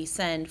funds that we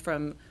send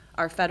from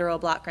our federal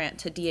block grant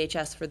to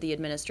DHS for the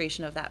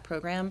administration of that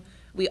program,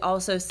 we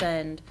also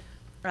send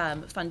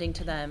funding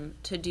to them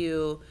to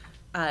do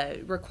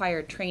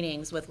required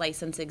trainings with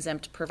license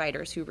exempt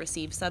providers who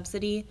receive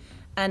subsidy.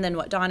 And then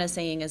what Dawn is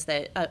saying is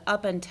that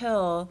up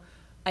until,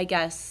 I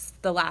guess,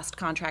 the last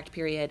contract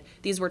period,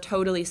 these were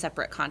totally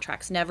separate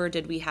contracts. Never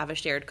did we have a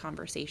shared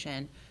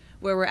conversation.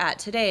 Where we're at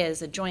today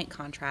is a joint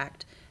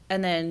contract.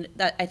 And then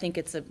that, I think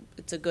it's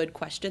a good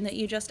question that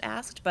you just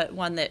asked, but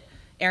one that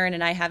Erin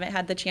and I haven't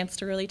had the chance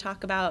to really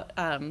talk about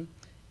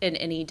in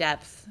any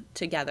depth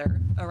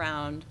together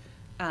around,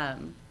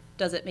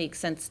 does it make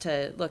sense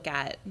to look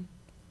at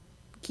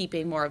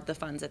keeping more of the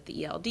funds at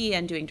the ELD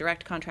and doing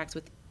direct contracts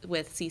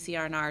with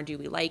CCR&R? Do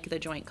we like the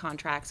joint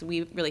contracts?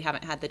 We really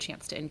haven't had the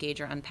chance to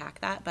engage or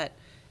unpack that, but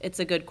it's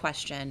a good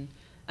question.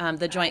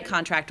 The joint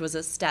contract was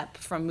a step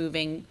from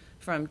moving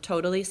from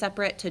totally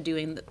separate to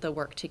doing the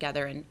work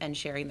together and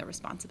sharing the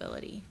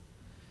responsibility.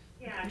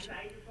 Yeah, I just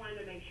wanted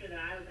to make sure that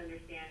I was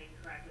understanding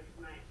correctly.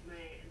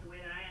 The way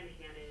that I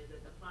understand it is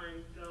that the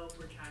funds go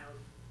for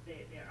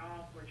they're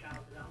all for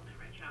child development,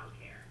 right, child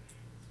care.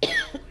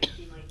 So it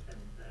seemed like the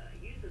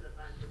use of the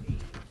funds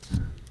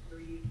were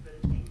used for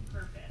the same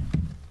purpose.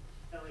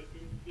 So I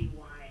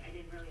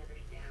didn't really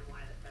understand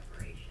why the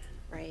separation.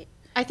 Right.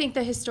 I think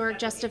the historic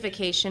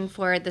justification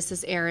for it, this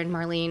is Erin,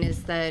 Marlene,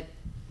 is that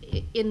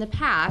in the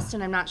past,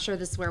 and I'm not sure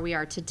this is where we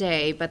are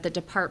today, but the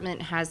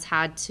department has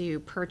had to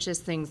purchase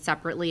things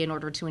separately in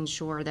order to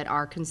ensure that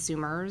our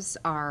consumers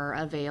are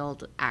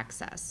availed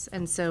access.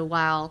 And so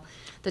while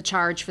the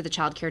charge for the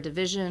child care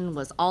division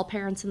was all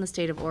parents in the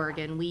state of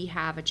Oregon, we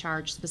have a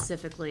charge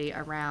specifically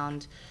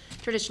around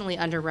traditionally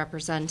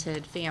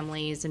underrepresented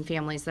families and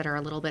families that are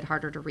a little bit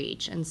harder to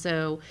reach. And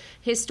so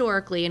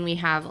historically, and we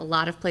have a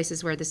lot of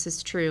places where this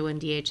is true in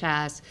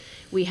DHS,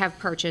 we have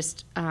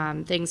purchased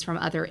things from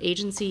other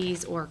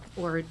agencies or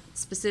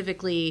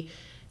specifically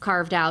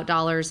carved out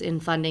dollars in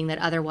funding that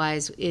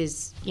otherwise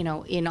is,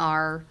 in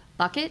our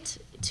bucket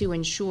to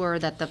ensure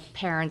that the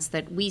parents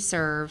that we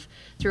serve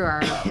through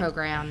our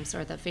programs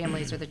or the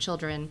families or the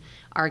children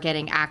are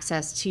getting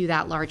access to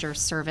that larger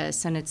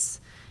service. And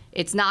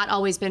it's not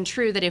always been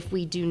true that if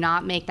we do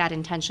not make that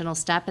intentional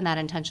step and that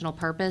intentional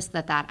purpose,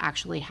 that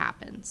actually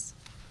happens.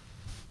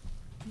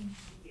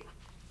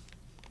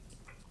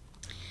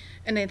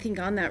 And I think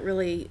on that,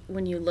 really,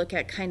 when you look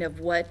at kind of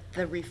what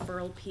the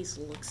referral piece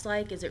looks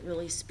like, is it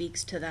really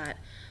speaks to that,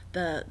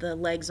 the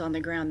legs on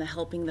the ground, the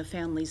helping the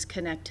families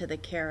connect to the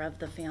care of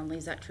the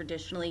families that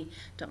traditionally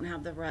don't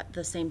have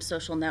the same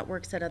social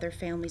networks that other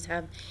families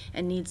have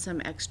and need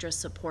some extra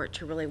support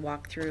to really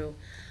walk through.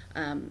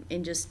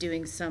 In just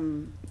doing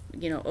some,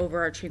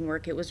 overarching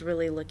work, it was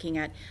really looking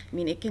at,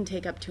 it can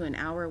take up to an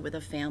hour with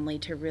a family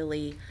to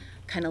really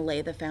kind of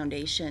lay the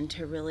foundation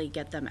to really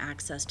get them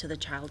access to the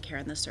child care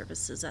and the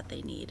services that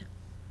they need.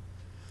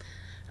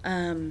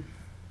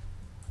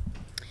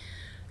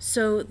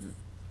 So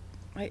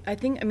I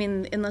think,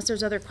 unless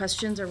there's other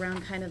questions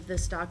around kind of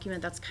this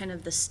document, that's kind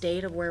of the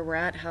state of where we're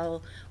at,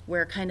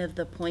 where kind of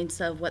the points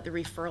of what the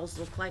referrals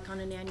look like on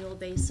an annual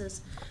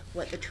basis,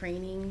 what the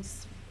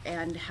trainings,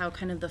 and how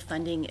kind of the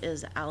funding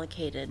is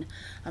allocated.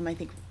 I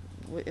think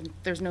if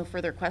there's no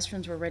further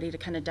questions, we're ready to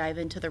kind of dive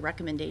into the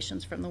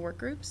recommendations from the work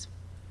groups.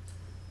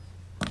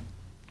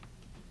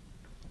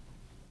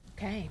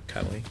 Okay.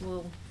 Kylie.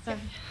 Well, Sorry.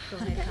 go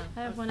ahead.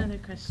 I have one other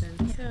question.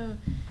 So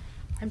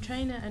I'm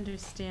trying to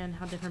understand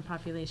how different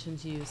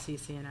populations use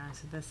CCNR,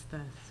 so that's the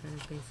sort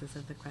of basis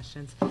of the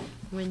questions.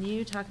 When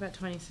you talk about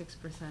 26%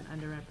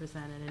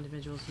 underrepresented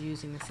individuals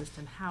using the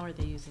system, how are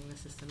they using the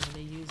system? Are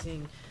they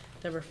using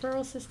the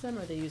referral system?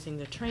 Are they using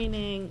the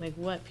training? Like,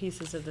 what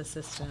pieces of the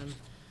system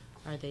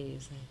are they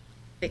using?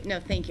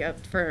 No, thank you.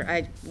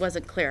 I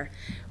wasn't clear.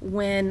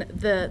 When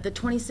the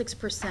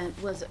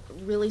 26% was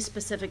really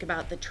specific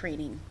about the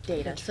training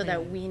data, so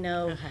that we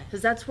know,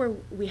 because that's where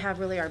we have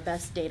really our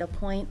best data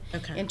point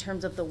in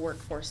terms of the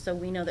workforce. So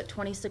we know that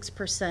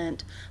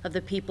 26% of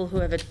the people who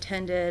have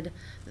attended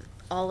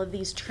all of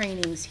these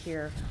trainings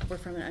here were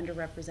from an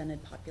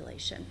underrepresented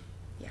population.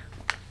 Yeah.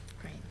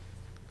 Great.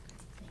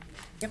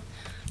 Yep.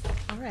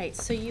 All right,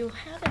 so you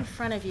have in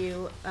front of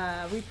you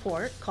a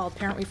report called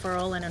Parent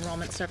Referral and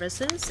Enrollment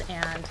Services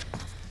and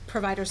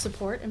Provider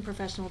Support and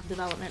Professional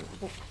Development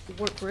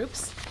Work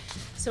Groups.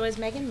 So as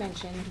Megan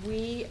mentioned,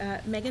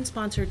 Megan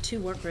sponsored 2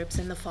 work groups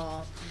in the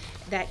fall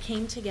that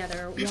came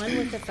together, one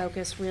with the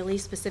focus really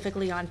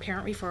specifically on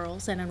parent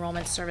referrals and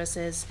enrollment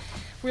services,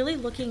 really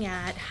looking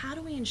at how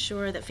do we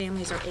ensure that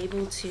families are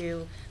able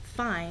to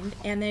find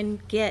and then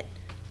get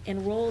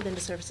enrolled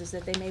into services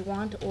that they may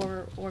want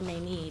or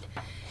may need.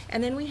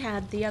 And then we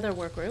had the other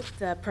work group,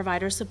 the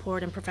Provider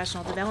Support and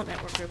Professional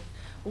Development Work Group,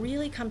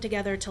 really come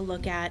together to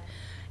look at,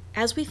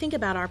 as we think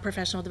about our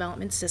professional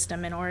development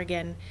system in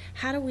Oregon,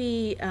 how do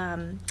we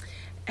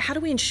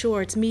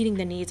ensure it's meeting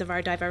the needs of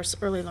our diverse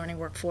early learning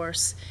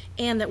workforce,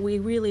 and that we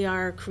really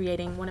are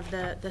creating one of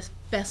the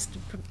best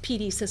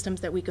PD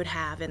systems that we could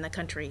have in the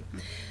country.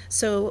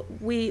 So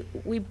we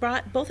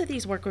brought both of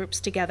these work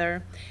groups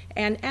together,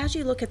 and as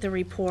you look at the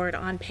report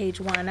on page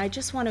 1, I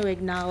just want to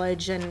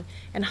acknowledge and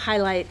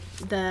highlight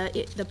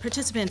the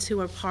participants who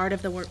are part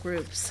of the work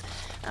groups.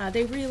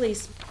 They really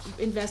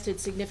invested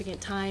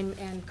significant time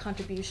and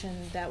contribution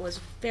that was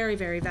very,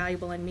 very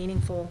valuable and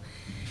meaningful.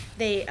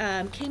 They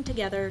came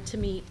together to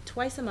meet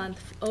twice a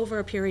month over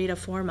a period of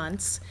 4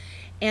 months,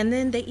 And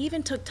then they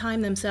even took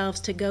time themselves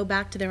to go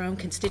back to their own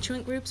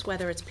constituent groups,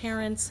 whether it's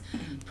parents,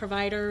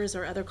 providers,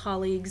 or other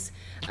colleagues,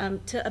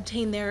 to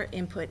obtain their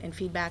input and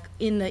feedback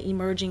in the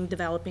emerging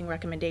developing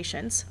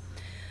recommendations.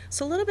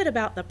 So a little bit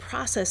about the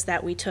process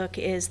that we took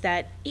is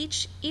that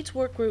each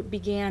work group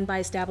began by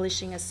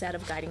establishing a set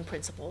of guiding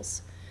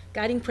principles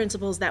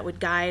that would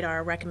guide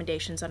our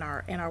recommendations and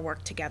our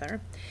work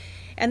together.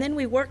 And then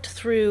we worked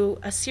through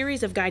a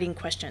series of guiding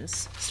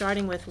questions,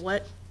 starting with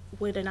what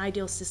would an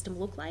ideal system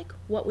look like,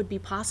 what would be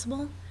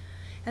possible,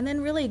 and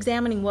then really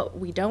examining what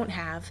we don't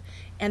have.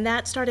 And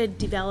that started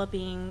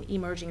developing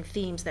emerging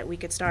themes that we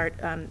could start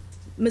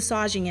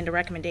massaging into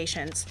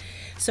recommendations.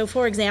 So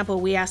for example,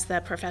 we asked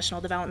the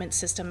professional development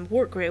system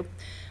work group,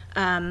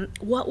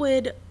 what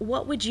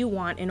would you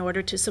want in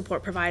order to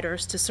support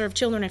providers to serve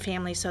children and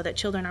families so that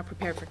children are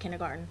prepared for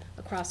kindergarten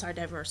across our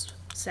diverse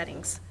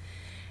settings?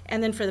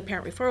 And then for the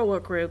parent referral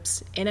work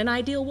groups, in an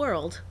ideal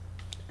world,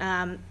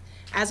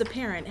 as a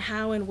parent,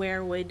 how and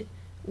where would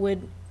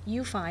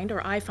you find,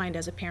 or I find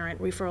as a parent,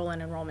 referral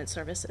and enrollment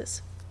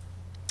services?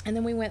 And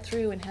then we went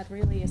through and had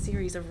really a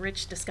series of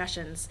rich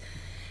discussions.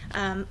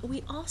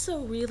 We also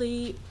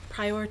really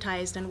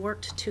prioritized and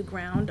worked to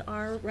ground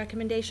our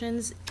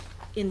recommendations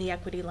in the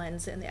equity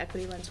lens and the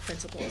equity lens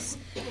principles.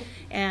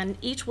 And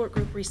each work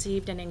group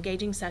received an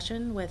engaging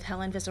session with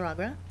Helen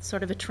Visaragra,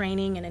 sort of a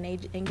training and an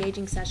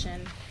engaging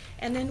session.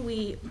 And then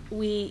we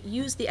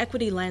used the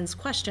equity lens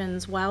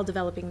questions while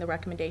developing the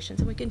recommendations,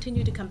 and we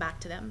continue to come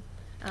back to them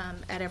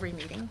at every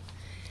meeting.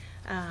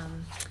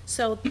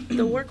 So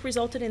the work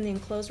resulted in the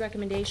enclosed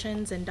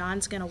recommendations, and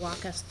Dawn's going to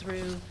walk us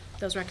through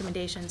those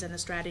recommendations and the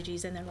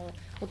strategies, and then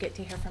we'll get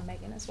to hear from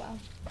Megan as well.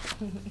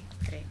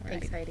 Great,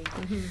 thanks, Heidi.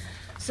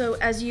 So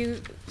as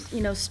you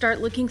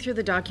start looking through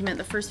the document,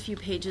 the first few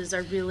pages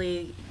are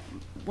really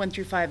 1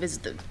 through 5 is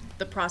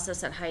the process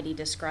that Heidi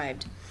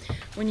described.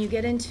 When you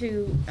get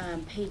into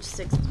page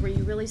 6, where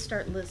you really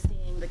start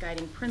listing the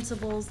guiding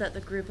principles that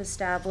the group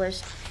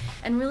established,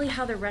 and really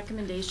how the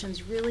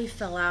recommendations really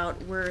fell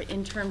out were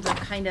in terms of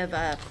kind of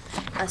a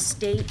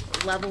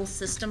state level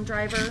system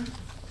driver,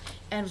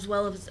 as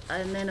well as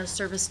and then a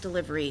service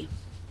delivery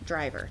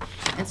driver.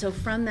 And so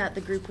from that,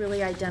 the group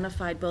really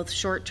identified both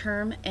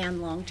short-term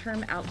and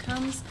long-term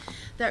outcomes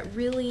that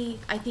really,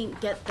 I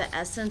think, get the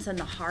essence and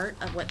the heart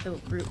of what the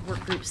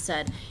work group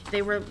said.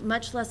 They were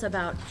much less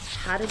about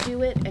how to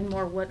do it and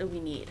more what do we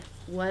need?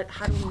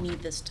 How do we need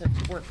this to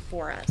work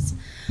for us?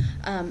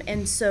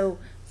 And so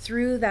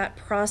through that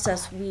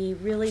process, we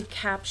really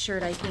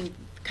captured, I think,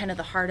 kind of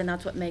the heart, and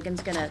that's what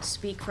Megan's going to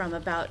speak from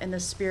about in the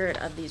spirit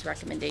of these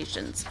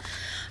recommendations.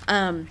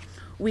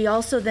 We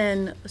also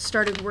then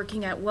started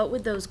working at what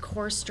would those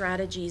core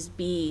strategies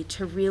be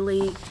to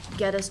really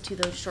get us to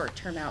those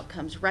short-term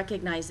outcomes,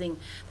 recognizing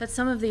that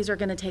some of these are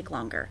going to take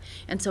longer.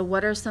 And so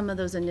what are some of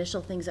those initial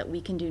things that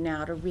we can do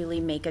now to really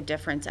make a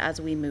difference as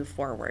we move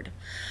forward?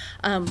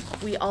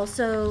 We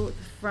also,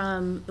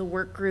 from the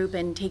work group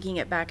and taking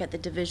it back at the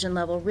division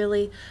level,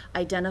 really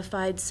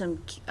identified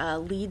some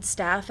lead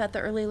staff at the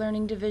early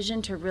learning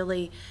division to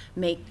really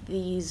make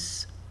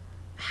these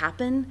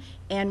happen,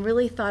 and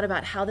really thought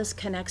about how this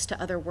connects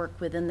to other work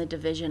within the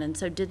division, and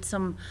so did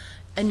some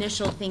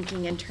initial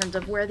thinking in terms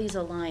of where these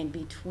align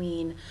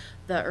between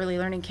the Early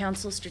Learning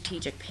Council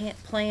strategic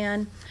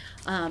plan,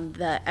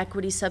 the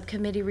Equity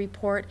Subcommittee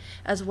report,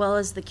 as well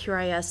as the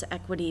QRIS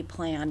Equity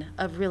Plan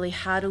of really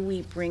how do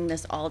we bring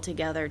this all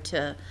together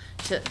to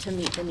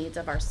meet the needs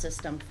of our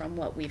system from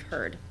what we've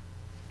heard.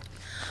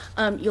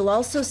 You'll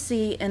also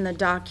see in the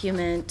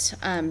document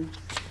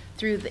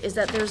is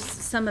that there's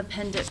some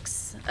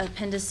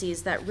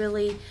appendices that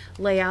really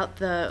lay out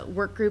the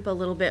work group a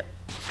little bit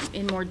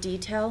in more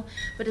detail,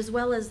 but as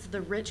well as the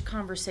rich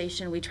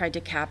conversation we tried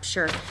to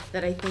capture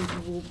that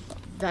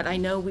I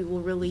know we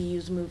will really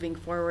use moving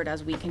forward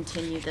as we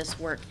continue this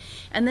work.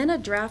 And then a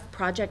draft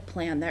project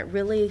plan that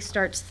really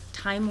starts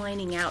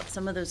timelining out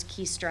some of those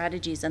key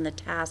strategies and the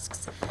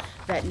tasks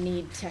that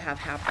need to have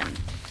happen.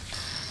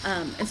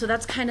 And so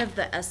that's kind of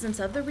the essence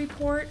of the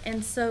report.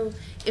 And so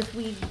if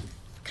we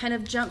kind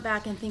of jump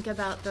back and think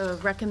about the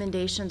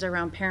recommendations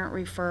around parent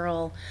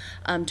referral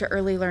to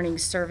early learning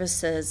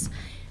services,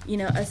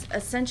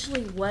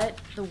 essentially what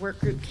the work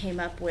group came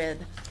up with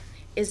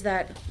is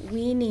that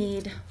we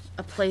need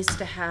a place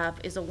to have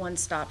is a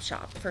one-stop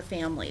shop for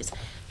families,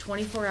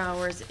 24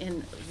 hours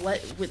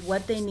with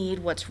what they need,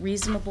 what's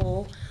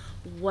reasonable,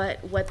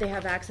 what they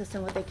have access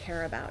and what they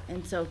care about.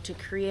 And so to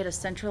create a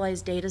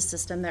centralized data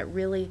system that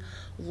really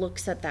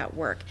looks at that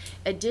work.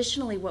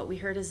 Additionally, what we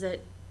heard is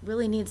that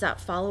really needs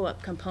that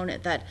follow-up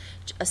component, that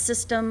a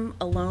system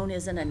alone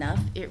isn't enough.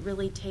 It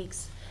really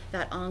takes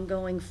that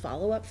ongoing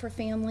follow-up for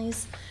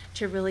families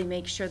to really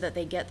make sure that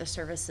they get the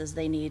services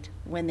they need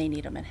when they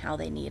need them and how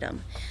they need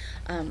them.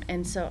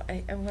 And so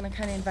I want to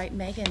kind of invite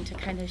Megan to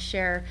kind of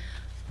share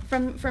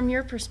from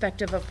your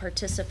perspective of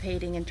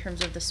participating in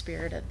terms of the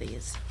spirit of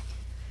these.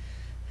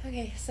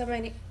 Okay, so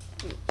my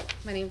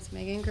name's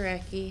Megan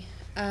Gurecki.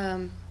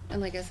 And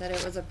like I said,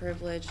 it was a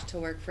privilege to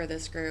work for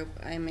this group.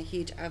 I'm a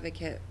huge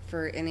advocate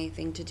for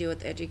anything to do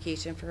with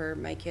education for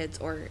my kids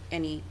or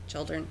any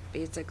children,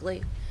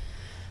 basically.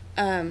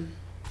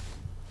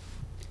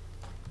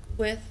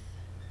 With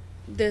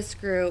this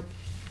group,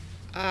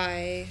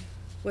 I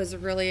was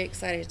really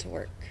excited to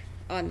work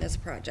on this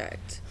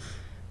project.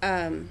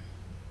 I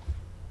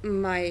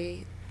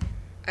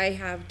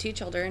have 2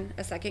 children,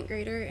 a 2nd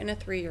grader and a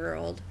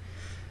 3-year-old.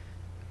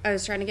 I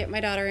was trying to get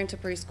my daughter into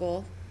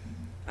preschool.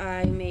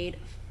 I made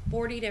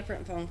 40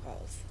 different phone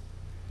calls.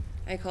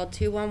 I called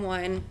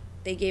 211.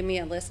 They gave me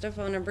a list of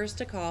phone numbers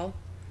to call.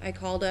 I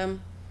called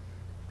them.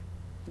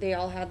 They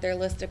all had their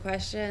list of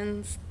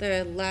questions.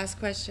 The last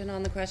question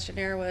on the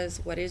questionnaire was,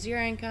 what is your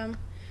income?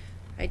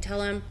 I tell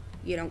them,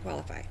 you don't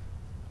qualify.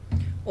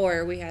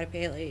 Or we had to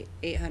pay like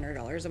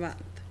 $800 a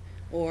month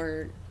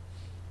or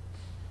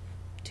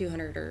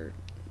 $200 or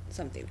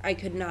something. I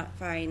could not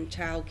find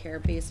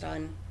childcare based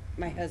on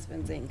my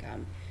husband's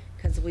income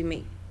because we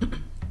make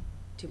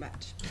too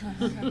much.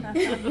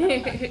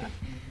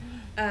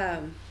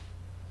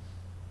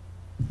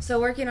 So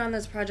working on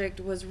this project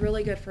was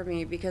really good for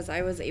me because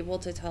I was able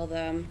to tell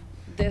them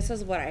this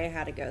is what I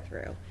had to go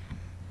through.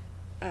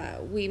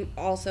 We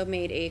also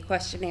made a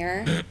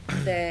questionnaire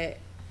that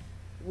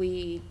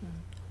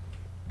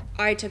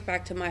I took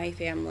back to my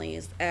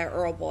families at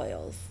Earl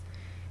Boyles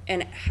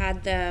and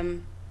had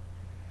them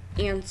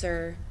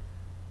answer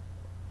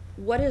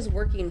what is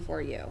working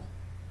for you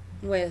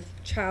with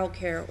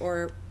childcare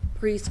or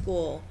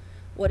preschool,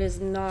 what is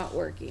not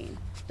working.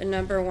 The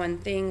number one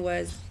thing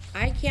was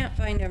I can't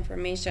find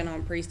information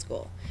on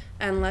preschool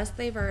unless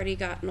they've already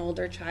got an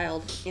older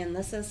child in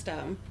the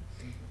system,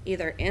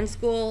 either in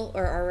school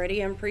or already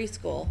in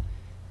preschool.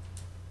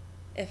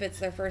 If it's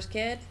their first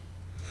kid,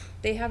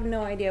 they have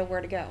no idea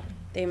where to go.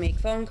 They make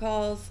phone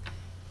calls.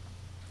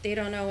 They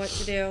don't know what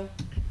to do.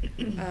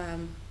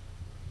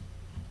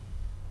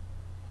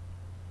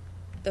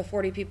 The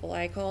 40 people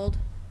I called,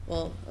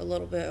 well, a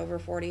little bit over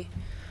 40,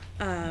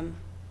 I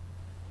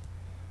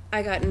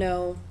got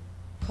no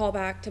call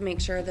back to make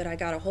sure that I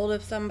got a hold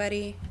of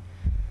somebody.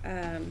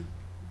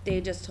 They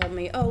just told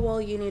me, oh,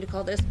 well, you need to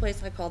call this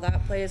place. I call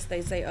that place.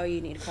 They say, oh,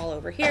 you need to call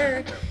over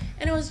here.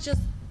 And it was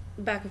just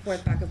back and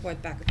forth, back and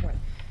forth, back and forth.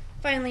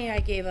 Finally,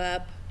 I gave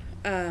up.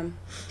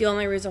 The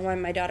only reason why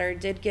my daughter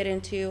did get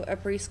into a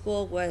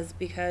preschool was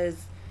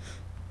because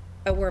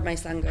of where my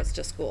son goes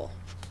to school.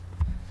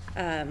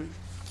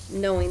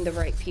 Knowing the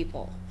right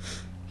people.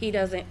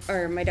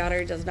 My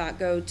daughter does not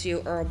go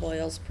to Earl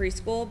Boyles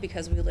preschool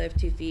because we live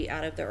 2 feet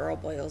out of the Earl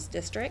Boyles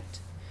district.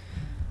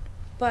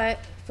 But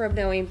from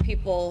knowing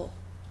people,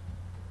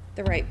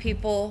 the right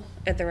people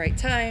at the right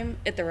time,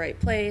 at the right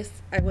place,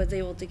 I was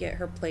able to get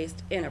her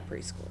placed in a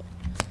preschool.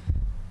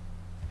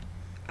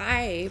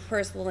 I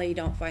personally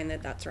don't find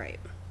that that's right.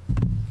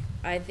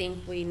 I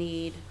think we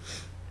need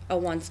a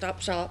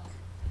one-stop shop,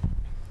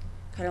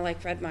 kind of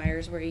like Fred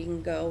Meyer's, where you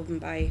can go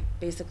and buy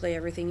basically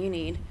everything you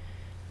need,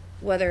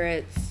 whether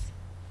it's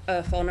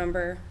a phone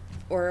number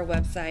or a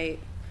website.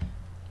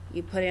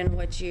 You put in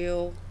what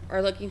you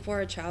are looking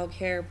for,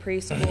 childcare,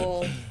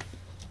 preschool,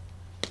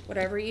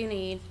 whatever you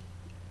need,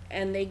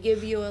 and they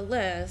give you a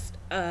list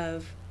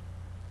of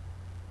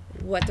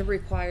what the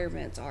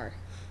requirements are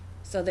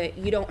so that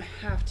you don't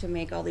have to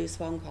make all these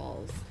phone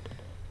calls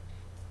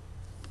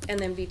and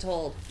then be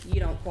told you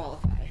don't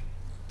qualify.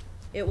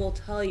 It will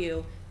tell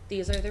you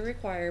these are the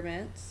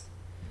requirements.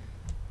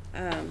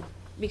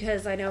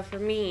 Because I know for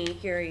me,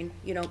 hearing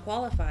you don't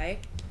qualify,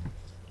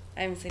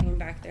 I'm sitting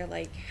back there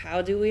like,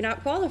 how do we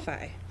not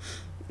qualify?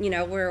 You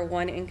know, we're a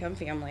 1-income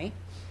family.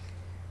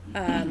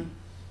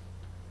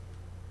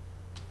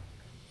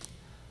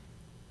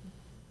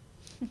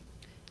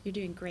 You're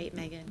doing great,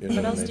 Megan. You're What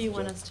doing else nice do you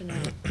want job. us to know?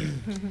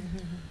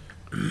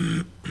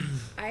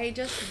 I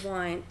just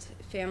want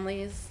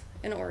families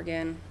in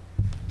Oregon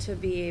to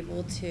be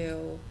able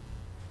to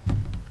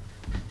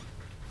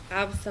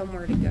have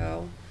somewhere to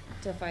go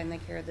to find the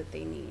care that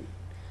they need,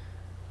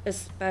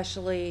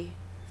 especially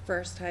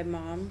first-time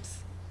moms,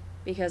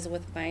 because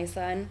with my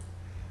son,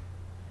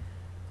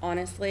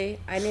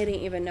 honestly, I didn't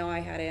even know I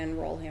had to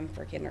enroll him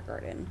for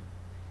kindergarten.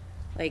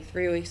 Like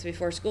 3 weeks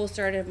before school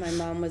started, my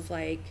mom was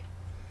like,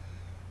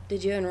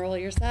 did you enroll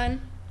your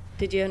son?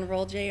 Did you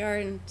enroll JR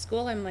in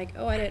school? I'm like,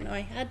 oh, I didn't know I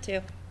had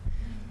to.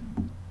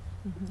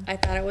 I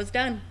thought it was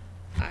done.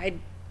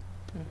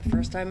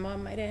 First-time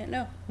mom, I didn't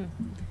know.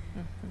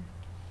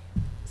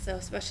 So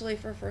especially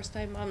for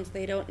first-time moms,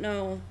 they don't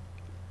know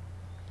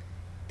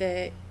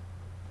that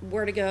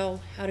where to go,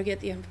 how to get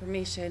the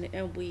information,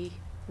 and we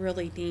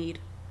really need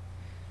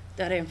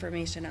that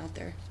information out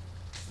there.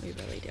 We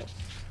really do.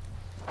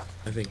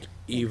 I think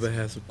Eva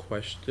has a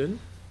question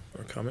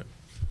or comment.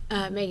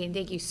 Megan,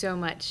 thank you so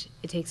much.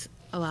 It takes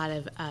a lot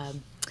of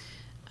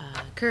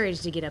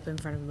courage to get up in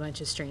front of a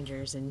bunch of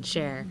strangers and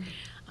share.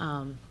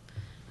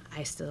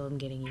 I still am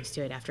getting used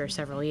to it after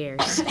several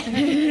years. So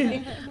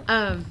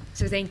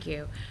thank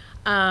you.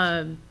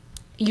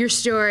 your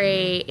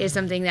story is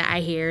something that I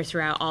hear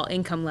throughout all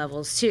income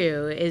levels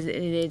too.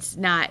 It's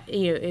not,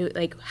 you know,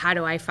 like, how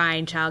do I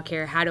find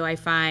childcare? How do I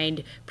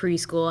find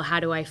preschool? How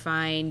do I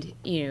find,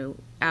 you know,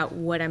 out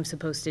what I'm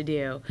supposed to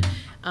do?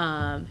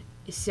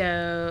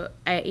 So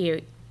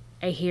I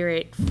hear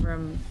it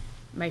from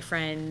my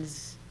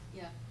friends,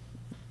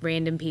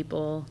 random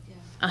people,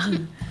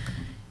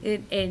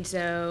 and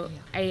so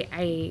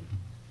I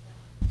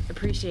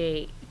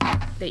appreciate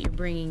that you're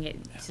bringing it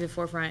to the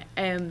forefront.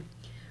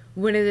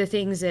 One of the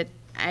things that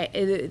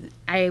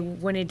I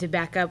wanted to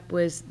back up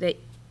was that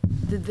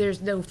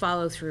there's no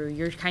follow through.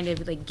 You're kind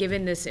of like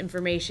given this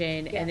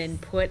information and then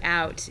put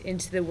out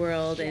into the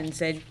world and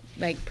said,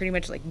 like, pretty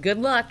much like, good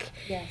luck.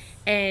 Yes.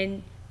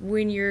 And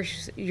when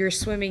you're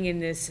swimming in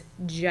this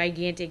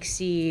gigantic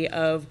sea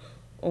of,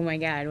 oh my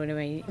God,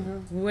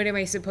 what am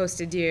I supposed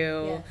to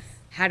do? Yes.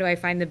 How do I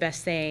find the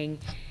best thing?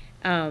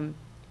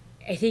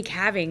 I think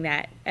having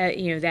that,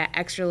 that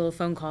extra little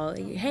phone call,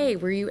 hey,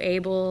 were you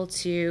able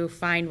to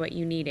find what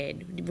you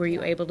needed? Were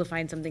you able to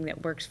find something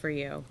that works for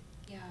you?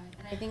 Yeah,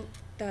 and I think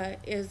that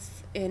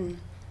is in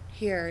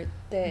here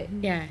that,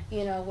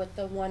 with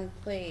the one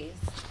place,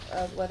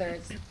 whether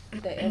it's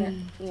the, a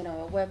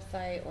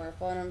website or a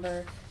phone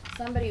number,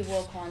 somebody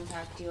will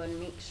contact you and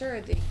make sure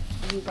that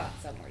you got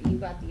somewhere, you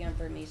got the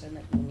information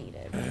that you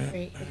needed.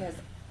 Right. Because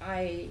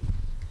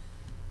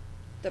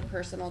the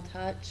personal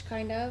touch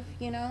kind of,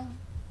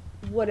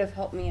 would have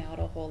helped me out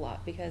a whole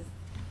lot, because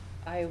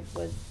I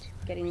was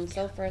getting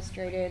so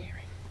frustrated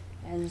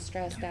and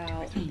stressed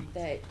out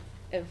that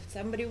if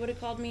somebody would have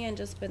called me and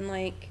just been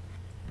like,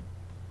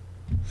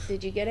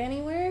 did you get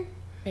anywhere?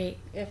 Right.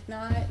 If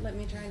not, let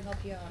me try and help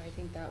you out. I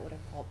think that would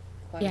have helped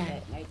quite a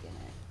bit, and I didn't.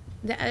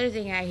 The other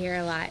thing I hear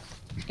a lot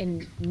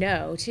and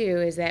know too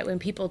is that when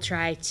people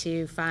try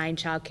to find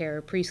childcare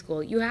or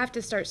preschool, you have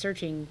to start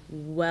searching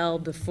well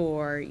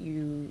before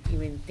you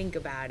even think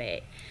about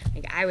it.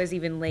 Like, I was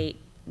even late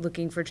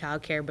looking for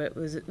childcare, but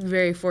was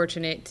very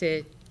fortunate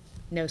to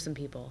know some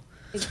people.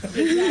 So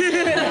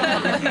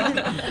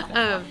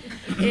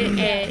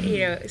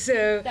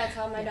that's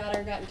how my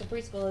daughter got into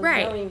preschool, is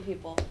right. knowing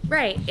people.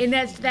 Right, and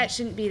that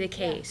shouldn't be the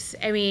case.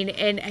 I mean,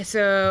 and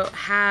so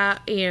how,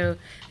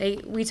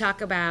 we talk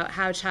about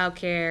how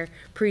childcare,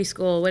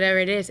 preschool, whatever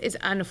it is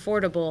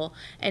unaffordable,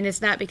 and it's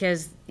not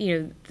because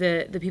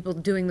the people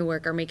doing the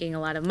work are making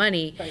a lot of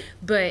money, right.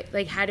 But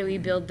like, how do we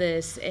build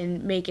this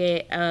and make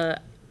it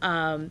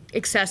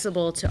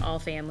accessible to all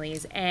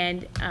families,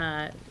 and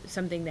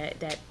something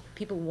that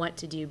people want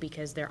to do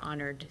because they're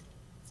honored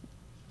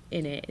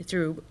in it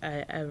through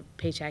a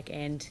paycheck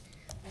and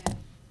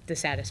the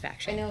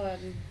satisfaction. I know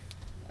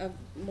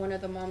one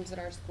of the moms at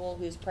our school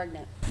who's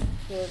pregnant,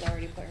 who has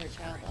already put her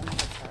child on the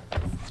Head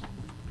Start list.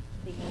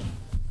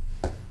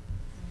 Because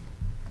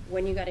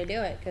when you got to do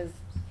it, because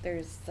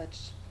there's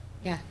such...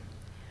 Yeah.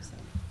 So.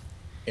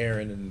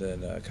 Aaron and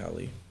then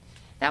Kali.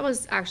 That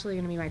was actually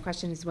going to be my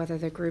question, is whether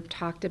the group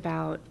talked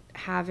about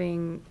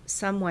having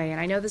some way,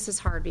 and I know this is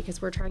hard because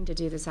we're trying to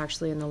do this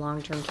actually in the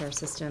long-term care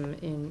system,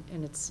 and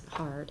it's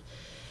hard,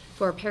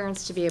 for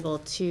parents to be able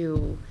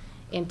to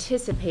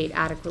anticipate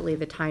adequately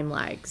the time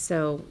lag.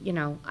 So,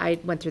 I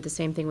went through the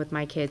same thing with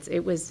my kids.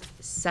 It was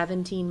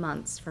 17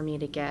 months for me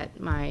to get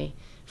my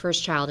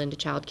first child into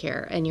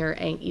childcare, and you're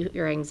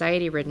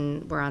anxiety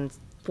ridden. We're on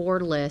 4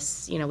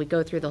 lists. We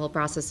go through the whole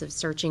process of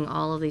searching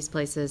all of these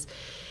places,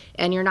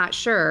 and you're not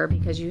sure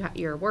because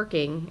you're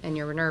working and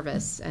you're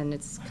nervous and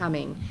it's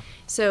coming.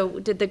 So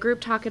did the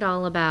group talk at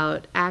all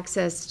about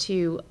access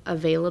to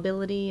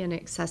availability and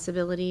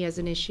accessibility as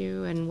an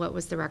issue, and what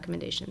was the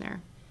recommendation there?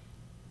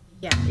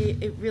 Yeah,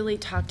 it really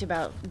talked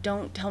about,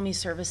 don't tell me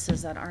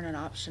services that aren't an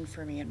option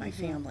for me and my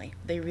family.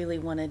 They really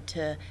wanted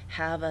to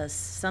have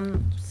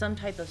some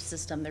type of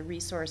system, the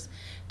resource,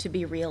 to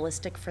be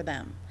realistic for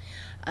them.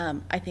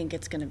 I think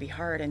it's going to be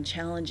hard and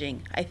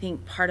challenging. I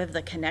think part of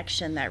the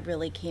connection that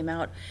really came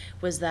out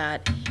was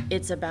that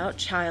it's about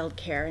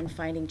childcare and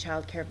finding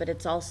childcare, but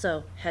it's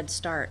also Head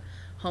Start,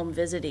 home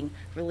visiting,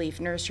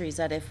 relief nurseries,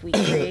 that if we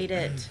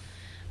created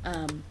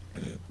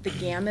the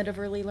gamut of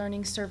early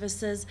learning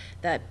services,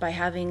 that by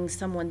having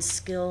someone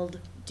skilled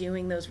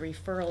doing those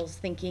referrals,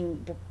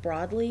 thinking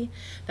broadly,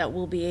 that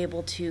we'll be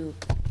able to,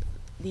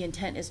 the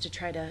intent is to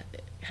try to,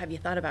 have you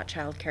thought about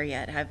childcare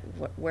yet?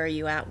 Where are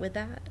you at with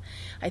that?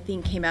 I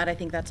think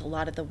that's a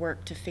lot of the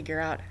work to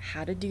figure out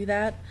how to do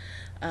that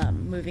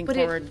moving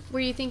forward. Were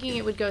you thinking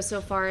it would go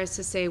so far as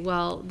to say,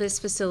 well, this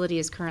facility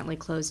is currently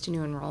closed to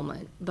new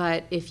enrollment,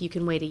 but if you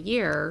can wait a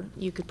year,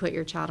 you could put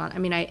your child on? I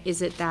mean,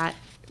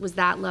 was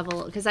that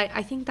level? Because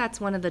I think that's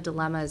one of the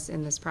dilemmas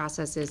in this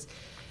process is,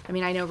 I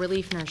mean, I know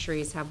relief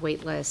nurseries have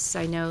wait lists.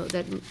 I know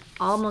that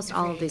almost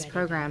all of these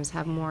programs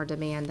have more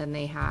demand than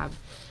they have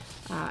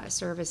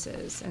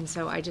services, and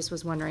so I just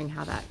was wondering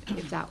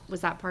if that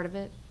was part of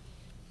it.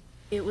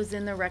 It was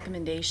in the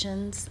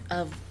recommendations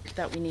of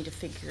that we need to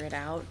figure it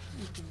out.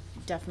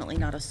 Definitely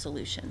not a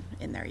solution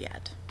in there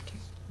yet.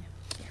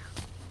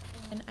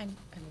 And I'm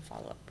a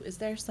follow-up. Is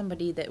there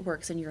somebody that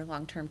works in your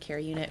long-term care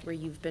unit where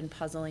you've been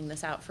puzzling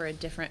this out for a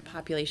different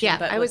population? Yeah,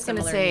 but I with was going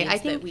to similar say, needs I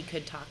think that we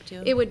could talk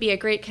to? it would be a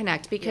great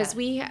connect because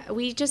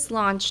we just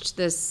launched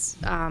this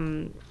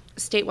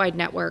statewide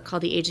network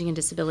called the Aging and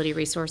Disability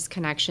Resource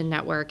Connection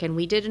Network, and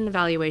we did an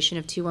evaluation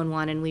of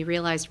 211, and we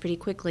realized pretty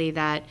quickly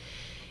that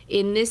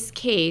in this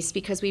case,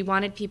 because we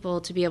wanted people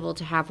to be able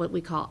to have what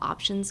we call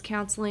options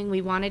counseling, we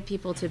wanted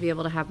people to be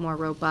able to have more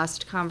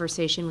robust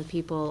conversation with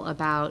people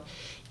about,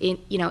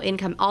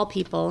 income, all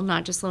people,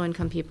 not just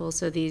low-income people.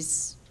 So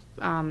these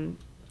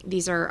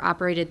are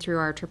operated through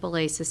our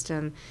AAA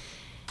system.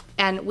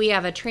 And we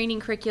have a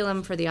training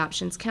curriculum for the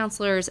options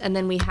counselors, and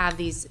then we have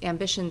these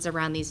ambitions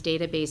around these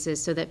databases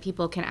so that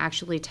people can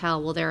actually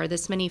tell, well, there are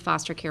this many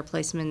foster care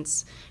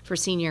placements for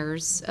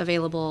seniors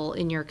available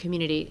in your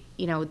community.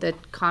 The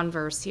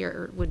converse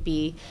here would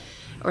be,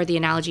 or the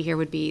analogy here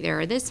would be, there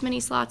are this many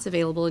slots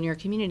available in your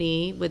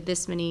community with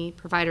this many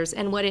providers.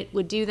 And what it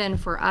would do then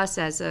for us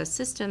as a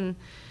system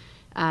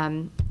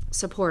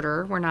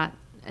supporter, we're not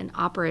an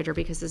operator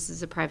because this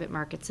is a private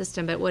market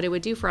system, but what it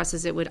would do for us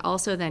is it would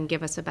also then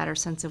give us a better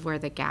sense of where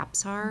the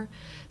gaps are.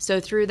 So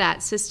through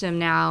that system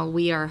now,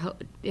 we are,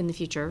 in the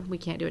future, we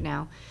can't do it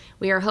now,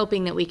 we are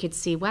hoping that we could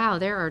see, wow,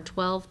 there are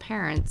 12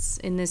 parents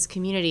in this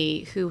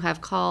community who have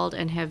called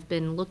and have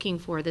been looking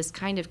for this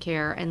kind of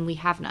care, and we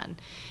have none.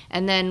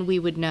 And then we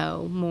would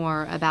know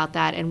more about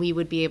that, and we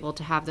would be able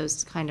to have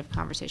those kind of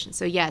conversations.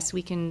 So yes,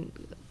 we can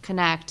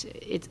connect.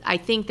 I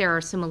think there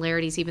are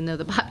similarities, even though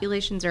the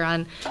populations are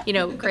on,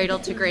 cradle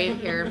to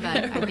grave here,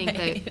 but I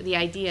think the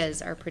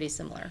ideas are pretty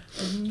similar.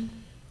 Mm-hmm.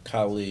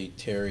 Colleague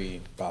Terry,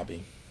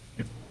 Bobbie.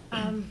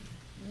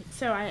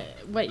 So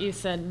what you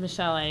said,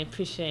 Michelle, I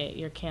appreciate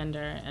your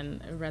candor,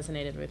 and it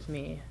resonated with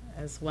me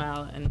as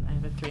well. And I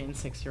have a 3- and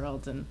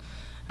 6-year-old, and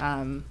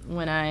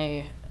when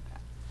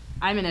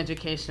I'm in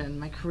education,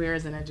 my career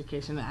is in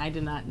education, that I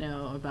did not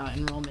know about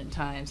enrollment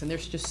times, and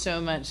there's just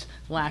so much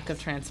lack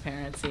of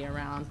transparency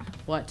around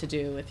what to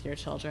do with your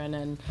children.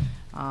 And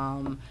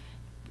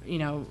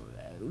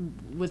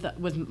with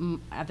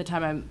at the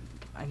time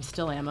I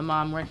still am a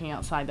mom working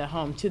outside the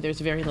home too. There's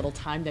very little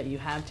time that you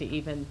have to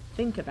even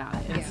think about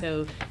it, and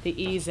so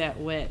the ease at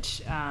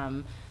which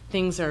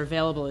things are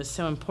available is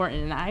so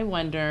important. And I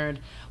wondered,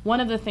 one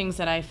of the things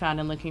that I found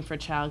in looking for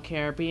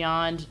childcare,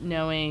 beyond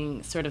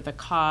knowing sort of the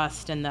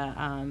cost and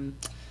the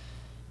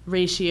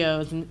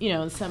ratios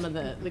and some of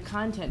the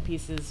content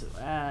pieces,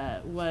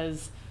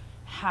 was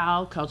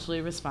how culturally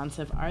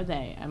responsive are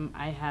they?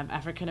 I have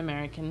African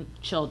American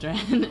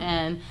children,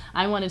 and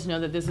I wanted to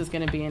know that this is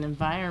going to be an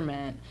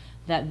environment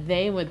that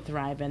they would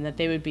thrive in, that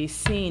they would be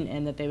seen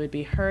in, that they would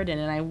be heard in.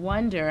 And I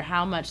wonder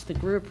how much the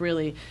group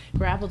really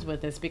grappled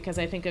with this, because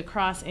I think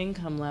across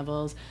income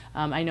levels,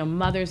 I know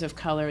mothers of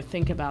color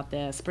think about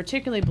this,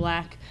 particularly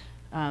Black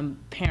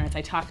parents.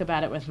 I talk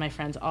about it with my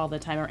friends all the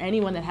time, or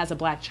anyone that has a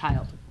Black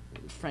child,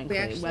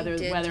 frankly, whether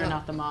or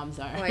not the moms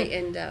are. Quite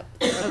in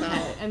depth.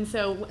 Okay. And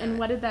so, and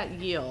what did that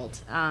yield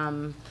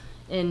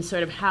in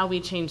sort of how we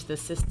changed the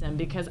system?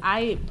 Because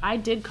I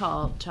did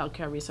call Child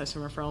Care Resource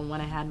and Referral when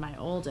I had my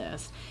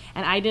oldest,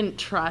 and I didn't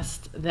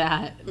trust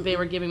that they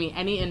were giving me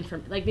any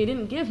information. Like, they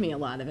didn't give me a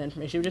lot of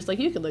information. They were just like,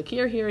 you could look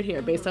here, here, and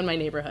here, based on my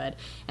neighborhood.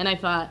 And I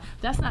thought,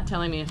 that's not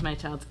telling me if my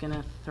child's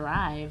gonna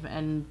thrive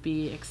and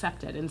be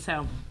accepted. And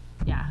so,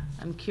 yeah,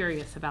 I'm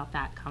curious about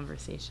that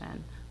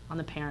conversation on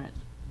the parent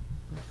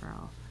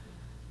referral.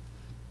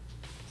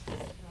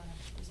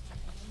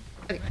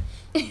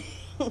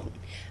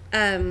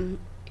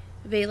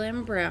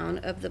 VIII Brown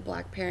of the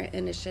Black Parent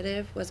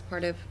Initiative was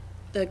part of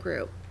the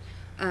group,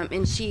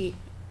 and she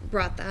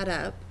brought that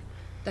up,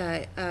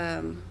 that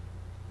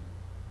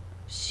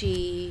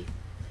she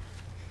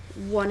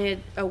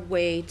wanted a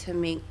way to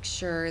make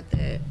sure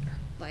that,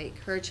 like,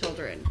 her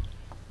children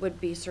would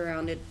be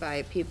surrounded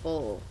by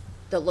people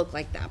that look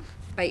like them,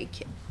 by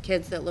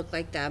kids that look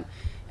like them,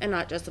 and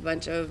not just a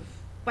bunch of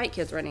white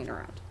kids running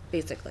around,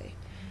 basically.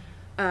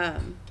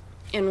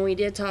 And we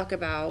did talk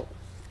about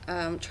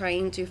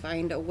trying to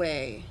find a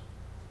way.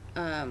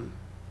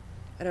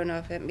 I don't know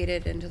if it made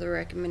it into the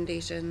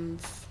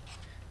recommendations,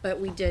 but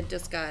we did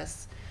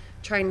discuss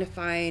trying to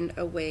find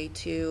a way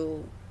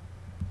to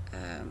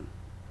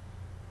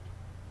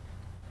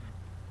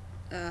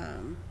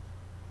hold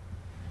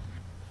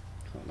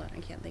on, I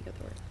can't think of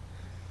the word.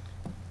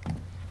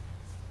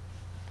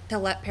 To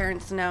let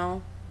parents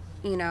know,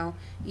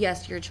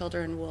 yes, your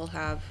children will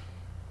have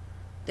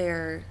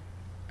their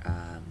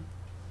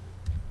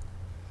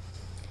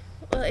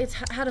well, it's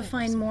how to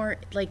find more,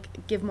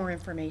 give more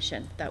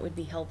information that would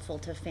be helpful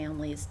to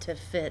families to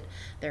fit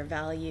their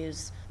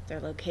values, their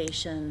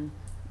location,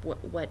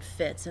 what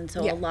fits. And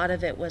so a lot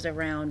of it was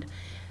around,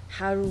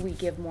 how do we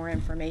give more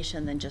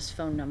information than just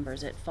phone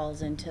numbers? It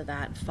falls into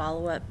that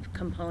follow-up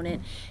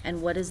component,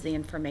 and what is the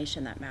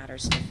information that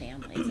matters to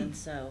families? And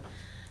so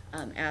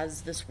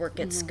as this work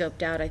gets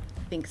scoped out, I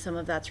think some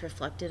of that's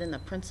reflected in the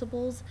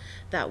principles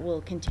that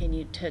will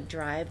continue to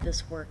drive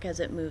this work as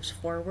it moves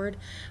forward.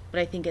 But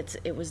I think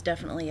it was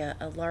definitely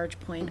a large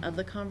point of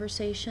the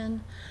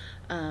conversation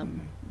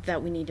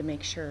that we need to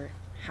make sure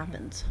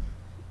happens.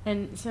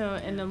 And so,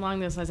 and along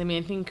those lines, I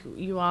mean, I think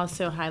you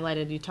also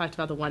highlighted, you talked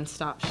about the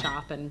one-stop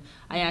shop, and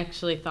I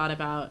actually thought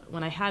about,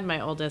 when I had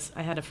my oldest,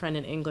 I had a friend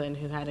in England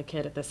who had a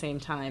kid at the same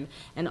time,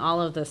 and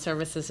all of the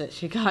services that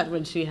she got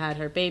when she had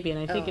her baby, and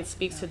I think it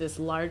speaks to this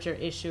larger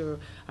issue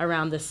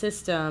around the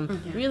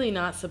system really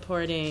not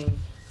supporting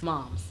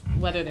moms,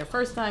 whether they're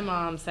first-time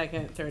moms,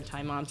 second,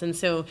 third-time moms. And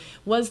so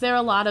was there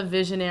a lot of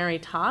visionary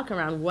talk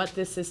around what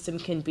this system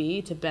can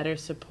be to better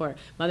support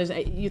mothers?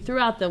 You threw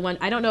out the one,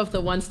 I don't know if the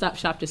one-stop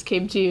shop just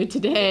came to you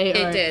today.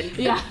 Or, it did.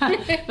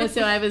 Yeah. But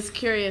so I was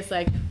curious,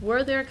 like,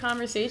 were there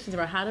conversations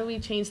about how do we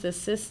change the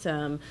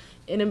system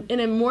in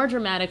a more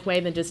dramatic way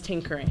than just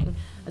tinkering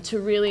to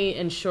really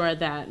ensure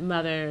that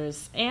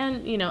mothers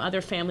and, you know,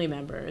 other family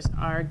members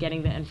are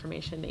getting the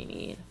information they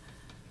need?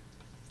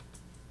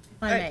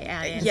 I may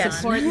add in yes.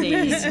 Support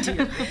needs.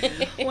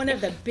 One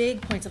of the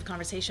big points of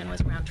conversation was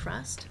around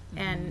trust,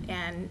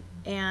 and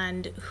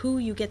who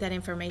you get that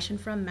information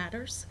from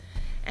matters.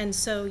 And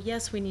so,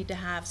 yes, we need to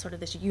have sort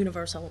of this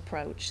universal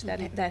approach that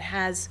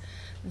has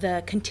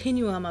the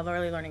continuum of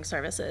early learning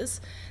services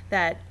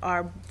that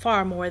are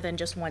far more than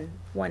just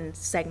one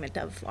segment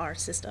of our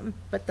system,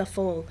 but the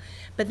full.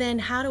 But then,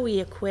 how do we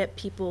equip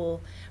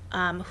people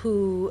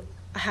who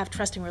have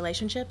trusting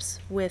relationships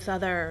with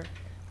other,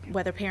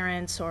 whether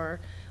parents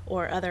or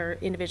other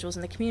individuals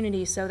in the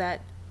community, so that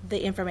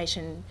the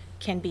information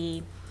can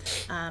be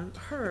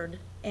heard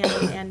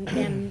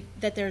and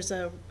that there's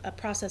a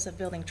process of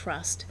building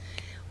trust.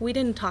 We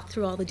didn't talk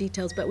through all the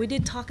details, but we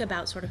did talk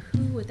about sort of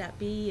who would that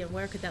be and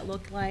where could that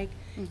look like,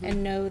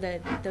 and know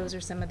that those are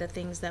some of the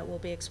things that we'll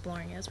be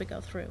exploring as we go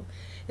through.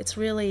 It's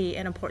really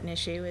an important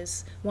issue.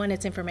 Is one,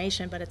 it's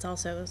information, but it's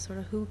also sort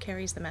of who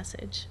carries the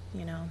message,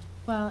 you know.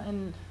 Well,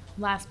 and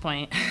last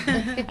point,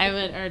 I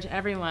would urge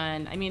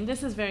everyone, I mean,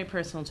 this is very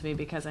personal to me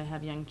because I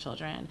have young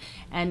children,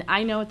 and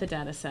I know what the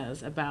data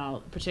says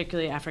about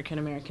particularly African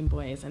American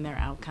boys and their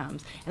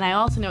outcomes, and I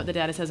also know what the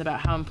data says about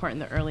how important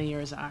the early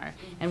years are,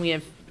 and we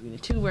have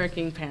 2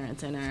 working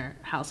parents in our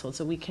household,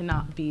 so we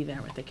cannot be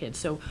there with the kids.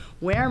 So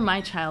where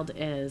my child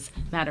is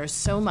matters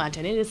so much,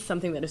 and it is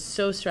something that is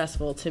so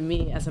stressful to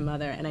me as a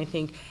mother, and I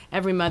think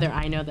every mother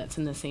I know that's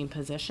in the same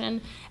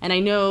position. And I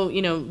know,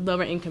 you know,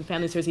 lower income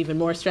families, there's even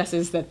more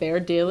stresses that they're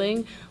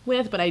dealing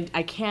with, but I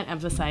can't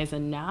emphasize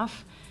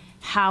enough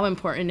how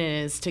important it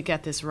is to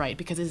get this right,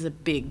 because it is a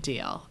big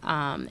deal.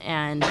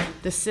 And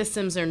the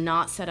systems are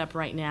not set up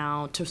right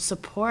now to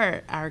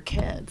support our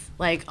kids,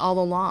 like all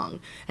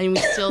along. And we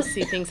still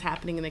see things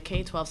happening in the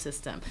K-12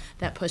 system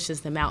that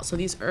pushes them out. So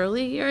these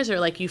early years are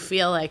like, you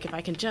feel like if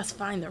I can just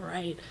find the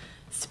right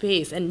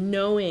space, and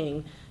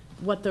knowing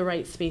what the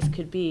right space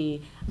could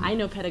be. I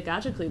know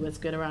pedagogically what's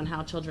good around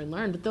how children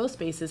learn, but those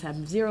spaces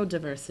have zero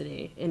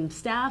diversity in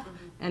staff,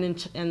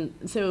 and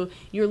so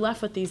you're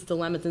left with these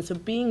dilemmas. And so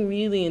being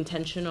really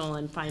intentional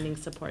and finding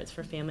supports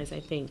for families, I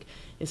think,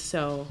 is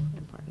so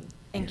important.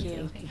 Thank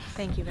you.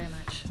 Thank you very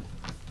much.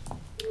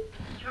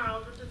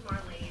 Charles, this is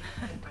Marlene. I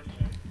have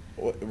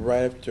a question.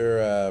 Right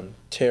after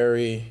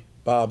Terry,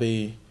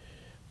 Bobbie,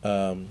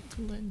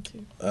 Lynne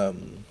too.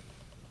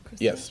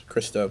 Yes,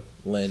 Krista,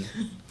 Lynne,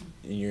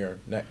 you're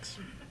next.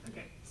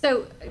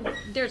 So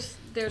there's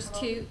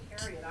 2.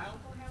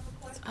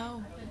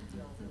 Oh.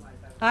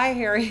 Hi,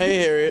 Harry. Hey,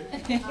 Harriet.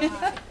 This is my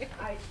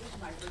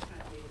first time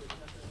being able to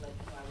jump in, let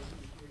you know I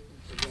wasn't here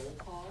since the roll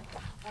call.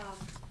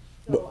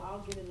 So I'll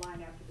get in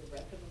line after the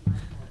rest of them. I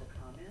have a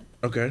comment.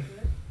 Okay.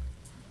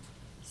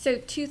 So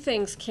 2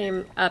 things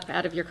came up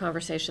out of your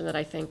conversation that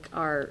I think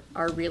are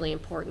really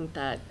important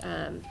that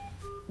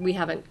we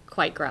haven't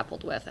quite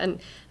grappled with. And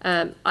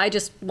I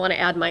just want to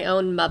add my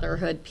own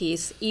motherhood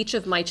piece. Each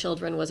of my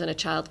children was in a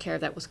child care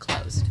that was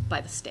closed by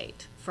the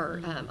state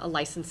for a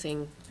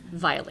licensing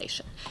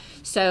violation.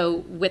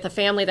 So with a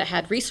family that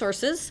had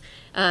resources,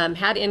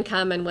 had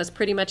income, and was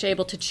pretty much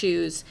able to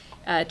choose,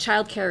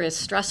 child care is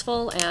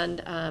stressful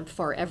and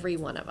for every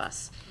one of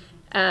us.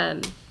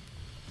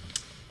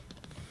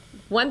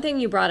 One thing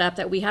you brought up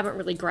that we haven't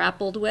really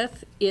grappled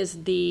with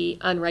is the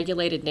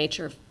unregulated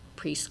nature of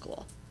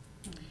preschool.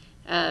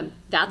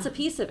 That's a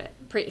piece of it.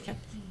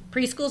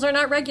 Preschools are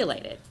not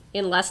regulated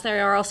unless they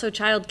are also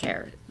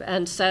childcare.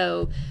 And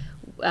so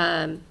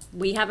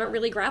we haven't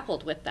really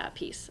grappled with that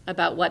piece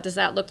about what does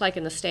that look like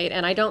in the state.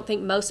 And I don't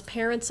think most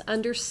parents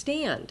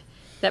understand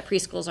that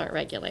preschools aren't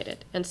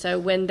regulated. And so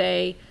when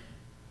they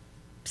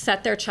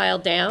set their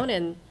child down,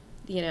 and,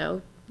 you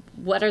know,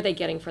 what are they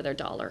getting for their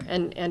dollar?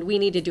 And we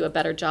need to do a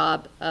better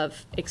job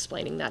of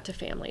explaining that to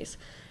families.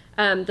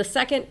 The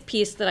second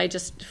piece that I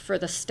just, for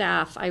the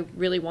staff, I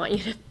really want you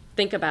to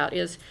think about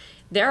is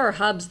there are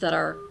hubs that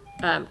are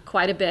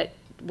quite a bit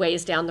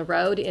ways down the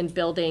road in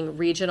building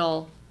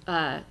regional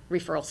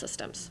referral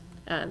systems.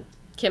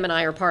 Kim and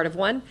I are part of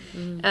one.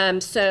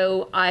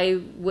 So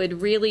I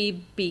would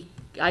really be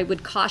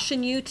would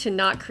caution you to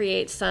not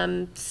create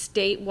some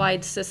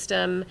statewide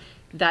system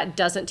that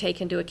doesn't take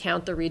into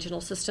account the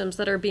regional systems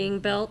that are being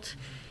built.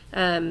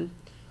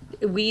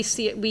 We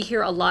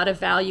hear a lot of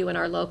value in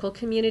our local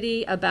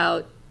community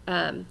about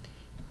the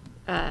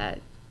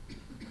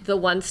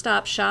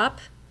one-stop shop.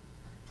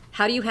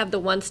 How do you have the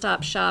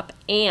one-stop shop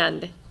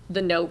and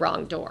the no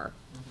wrong door?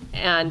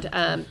 And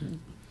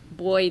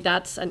boy,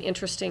 that's an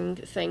interesting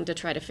thing to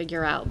try to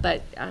figure out.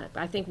 But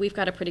I think we've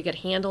got a pretty good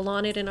handle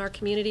on it in our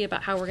community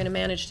about how we're going to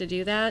manage to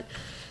do that.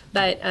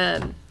 But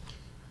I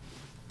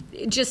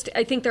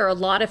think there are a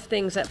lot of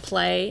things at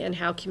play in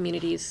how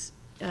communities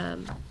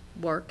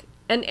work.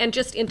 And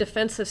just in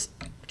defense of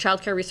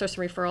child care resource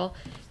and referral,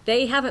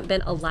 they haven't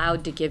been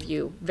allowed to give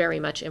you very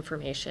much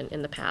information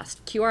in the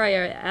past.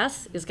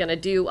 QRIS is going to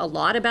do a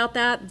lot about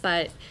that,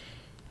 but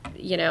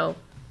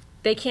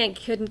they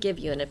couldn't give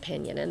you an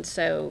opinion, and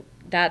so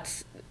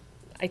that's,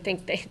 I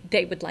think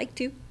they would like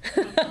to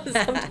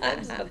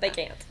sometimes, but they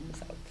can't.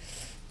 So.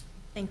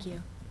 Thank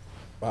you.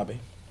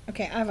 Bobbie.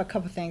 Okay, I have a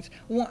couple things.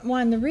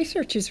 One, the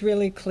research is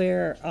really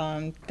clear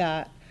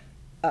that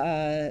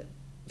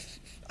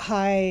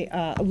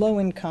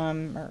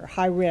low-income or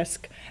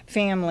high-risk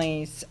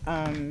families,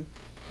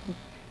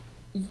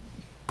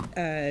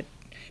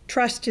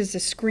 trust is a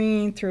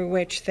screen through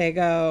which they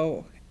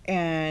go,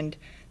 and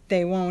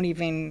they won't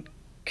even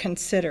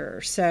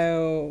consider.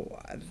 So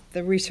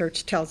the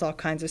research tells all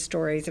kinds of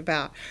stories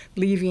about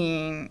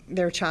leaving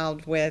their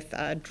child with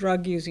a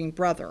drug-using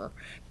brother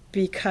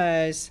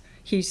because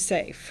he's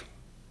safe,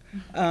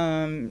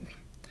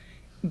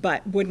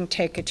 but wouldn't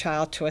take a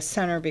child to a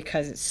center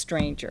because it's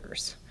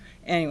strangers.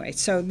 Anyway,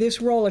 so this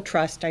role of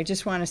trust, I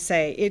just want to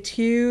say it's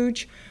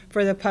huge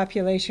for the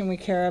population we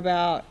care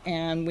about,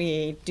 and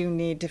we do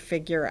need to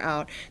figure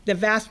out. The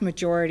vast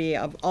majority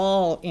of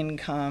all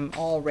income,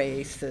 all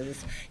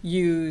races,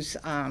 use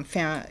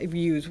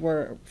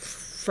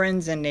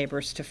friends and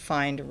neighbors to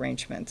find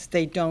arrangements.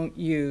 They don't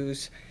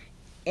use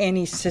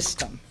any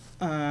system,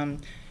 and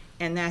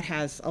that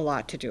has a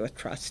lot to do with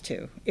trust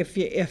too.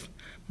 If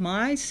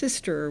my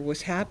sister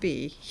was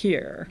happy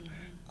here,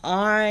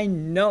 I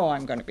know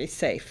I'm going to be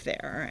safe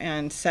there,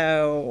 and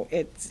so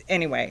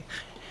anyway.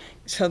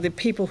 So the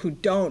people who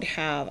don't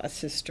have a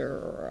sister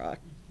or a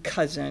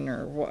cousin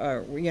or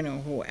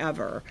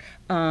whoever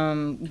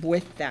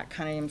with that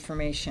kind of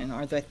information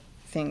are the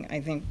thing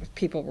I think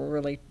people were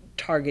really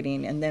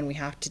targeting, and then we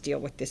have to deal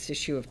with this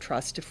issue of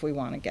trust if we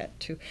want to get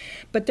to.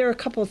 But there are a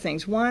couple of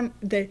things. One,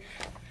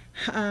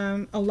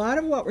 a lot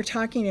of what we're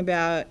talking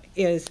about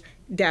is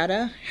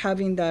data,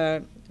 having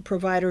the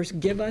providers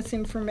give us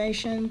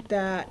information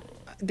that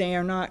they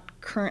are not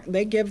current.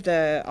 They give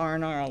the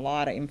R&R a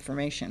lot of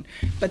information,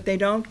 but they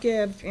don't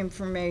give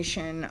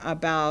information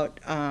about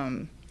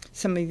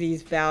some of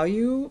these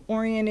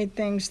value-oriented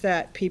things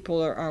that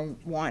people are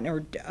want,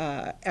 or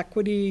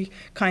equity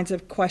kinds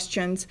of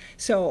questions.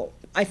 So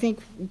I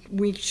think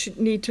we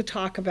need to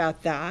talk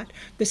about that.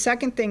 The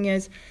second thing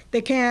is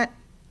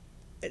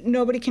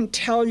nobody can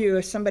tell you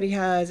if somebody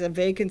has a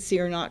vacancy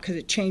or not because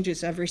it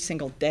changes every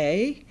single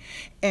day.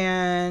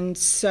 And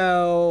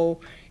so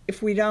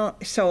if we don't,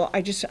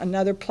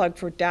 another plug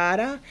for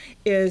data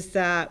is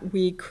that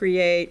we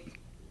create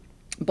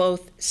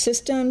both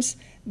systems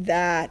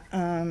that,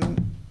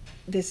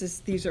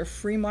 these are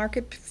free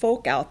market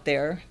folk out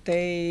there.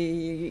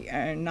 They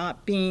are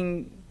not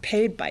being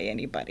paid by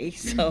anybody,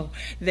 so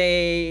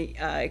they,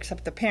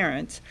 except the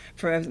parents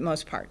for the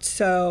most part.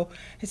 So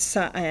it's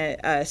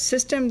a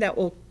system that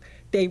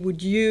they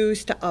would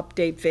use to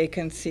update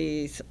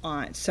vacancies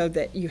on, so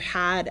that you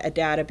had a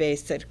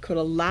database that could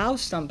allow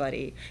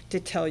somebody to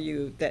tell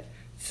you that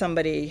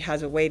somebody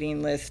has a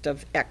waiting list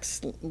of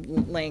X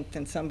length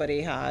and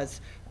somebody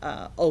has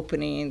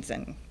openings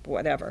and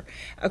whatever.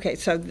 Okay,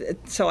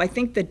 so I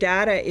think the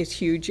data is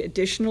huge.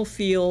 Additional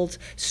fields,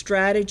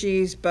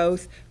 strategies,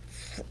 both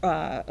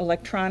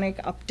electronic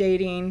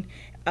updating,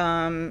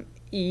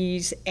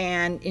 ease,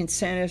 and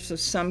incentives of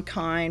some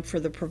kind for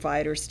the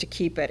providers to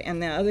keep it.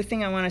 And the other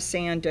thing I want to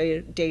say on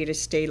data,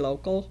 stay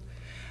local.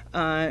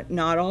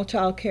 Not all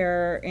child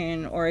care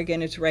in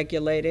Oregon is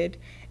regulated.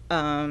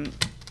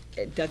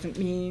 It doesn't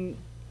mean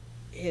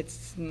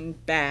it's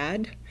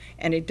bad,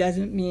 and it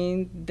doesn't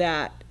mean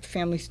that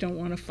families don't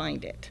want to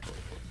find it.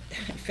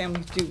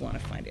 Families do want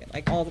to find it.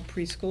 Like all the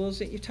preschools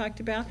that you talked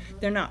about,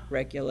 they're not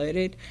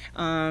regulated.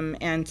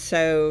 And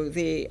so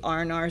the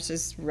R&Rs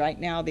is right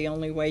now the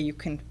only way you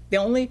can, the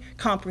only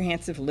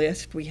comprehensive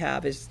list we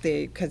have is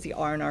because the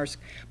R&Rs,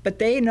 but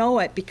they know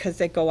it because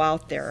they go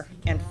out there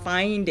and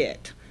find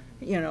it,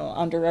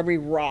 under every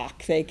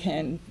rock they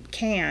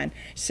can.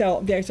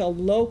 So there's a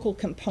local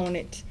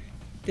component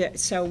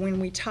so when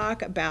we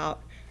talk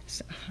about,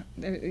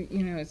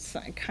 it's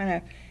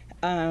kind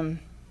of,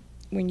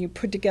 when you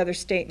put together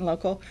state and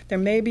local, there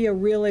may be a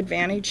real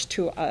advantage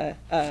to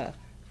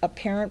a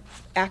parent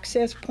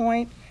access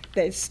point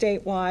that's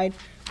statewide,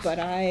 but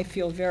I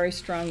feel very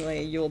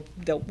strongly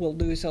we'll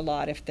lose a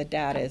lot if the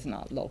data is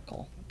not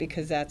local,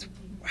 because that's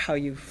how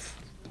you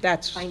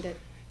find it.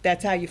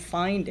 That's how you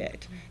find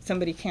it.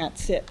 Somebody can't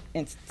sit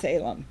in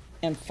Salem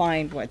and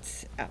find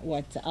what's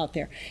out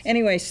there.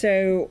 Anyway,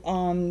 so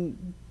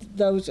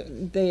those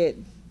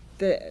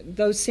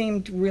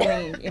seemed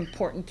really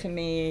important to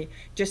me,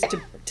 just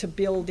to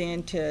build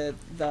into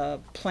the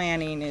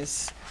planning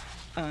is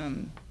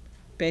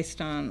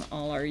based on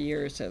all our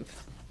years of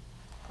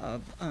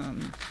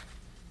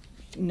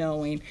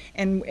knowing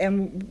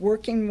and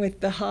working with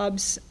the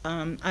hubs.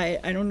 I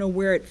don't know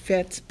where it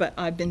fits, but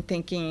I've been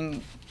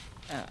thinking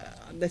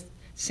the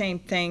same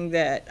thing,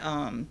 that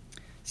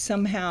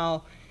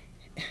somehow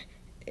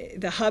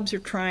the hubs are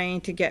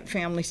trying to get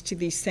families to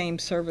these same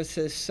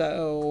services,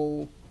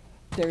 so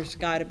there's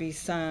got to be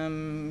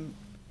some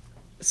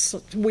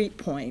sweet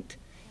point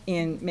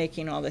in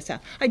making all this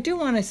out. I do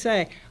want to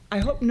say, I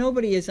hope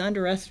nobody is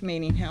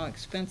underestimating how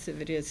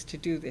expensive it is to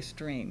do this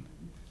dream.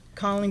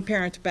 Calling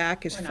parents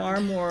back is far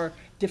more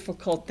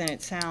difficult than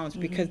it sounds,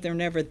 because they're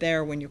never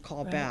there when you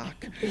call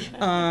back.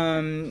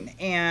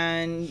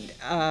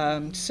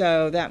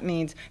 So that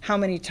means, how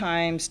many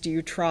times do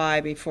you try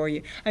before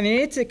you, I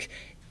mean,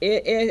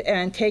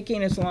 and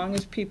taking as long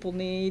as people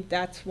need.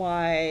 That's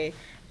why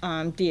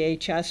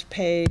DHS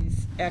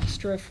pays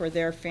extra for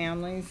their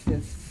families,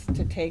 is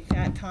to take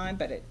that time,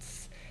 but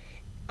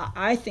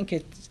I think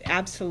it's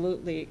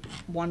absolutely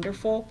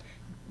wonderful.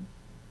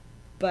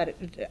 But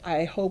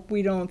I hope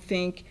we don't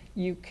think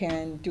you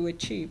can do it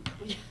cheap.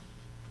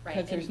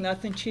 Because there's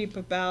nothing cheap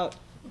about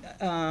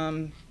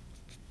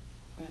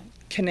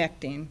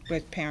connecting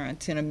with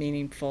parents in a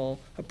meaningful,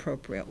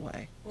 appropriate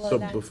way.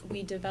 Well,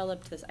 we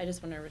developed this, I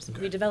just want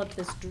to, we developed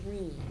this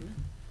dream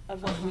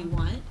of what we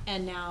want,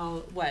 and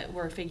now what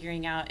we're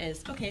figuring out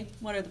is, okay,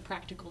 what are the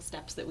practical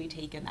steps that we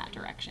take in that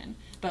direction?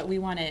 But we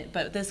want to,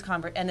 but this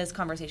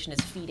conversation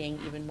is feeding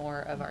even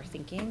more of our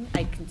thinking.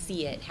 I can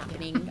see it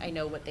happening. I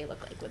know what they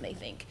look like when they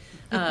think,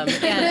 and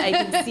I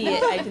can see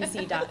it. I can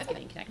see dots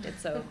getting connected.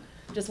 So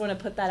just want to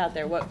put that out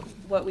there.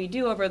 What we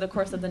do over the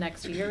course of the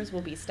next few years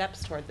will be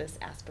steps toward this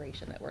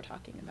aspiration that we're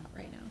talking about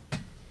right now.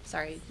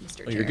 Sorry,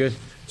 Mr. Chair. You're good.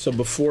 So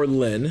before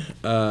Lynn,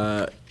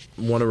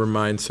 want to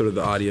remind sort of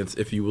the audience,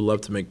 if you would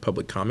love to make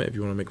public comment, if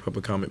you want to make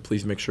public comment,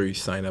 please make sure you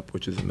sign up,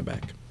 which is in the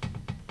back.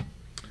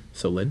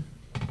 So Lynn?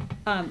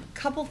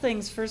 Couple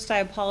things. First, I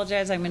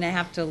apologize. I'm going to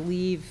have to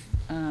leave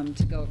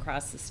to go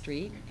across the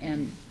street,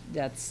 and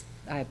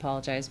I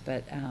apologize,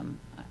 but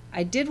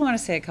I did want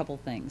to say a couple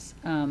things.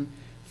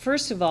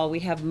 First of all,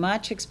 we have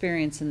much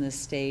experience in this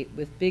state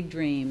with big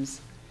dreams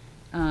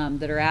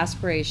that are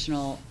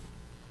aspirational,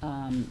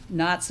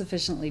 not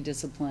sufficiently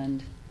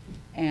disciplined,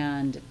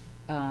 and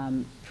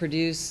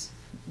produce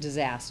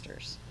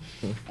disasters.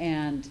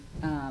 And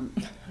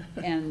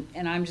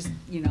I'm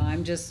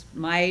just,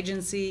 my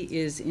agency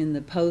is in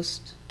the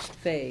post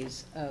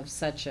phase of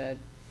such a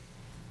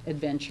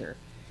adventure.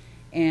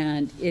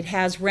 And it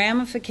has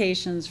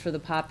ramifications for the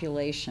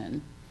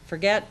population.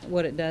 Forget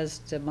what it does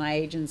to my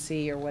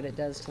agency or what it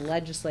does to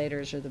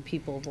legislators or the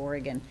people of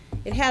Oregon.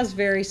 It has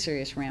very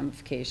serious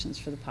ramifications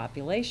for the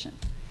population.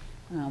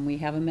 We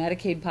have a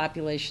Medicaid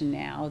population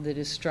now that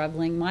is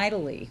struggling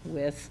mightily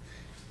with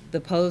the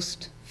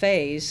post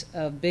phase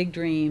of big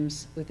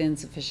dreams with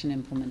insufficient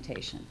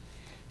implementation.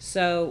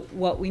 So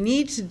what we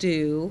need to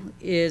do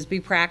is be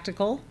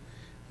practical.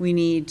 We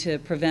need to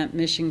prevent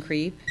mission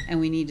creep, and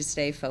we need to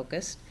stay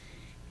focused.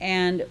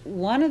 And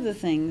one of the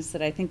things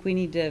that I think we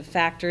need to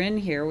factor in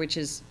here, which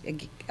is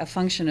a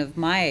function of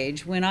my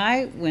age, when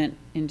I went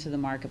into the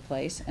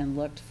marketplace and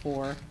looked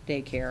for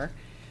daycare,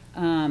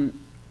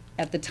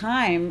 at the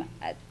time,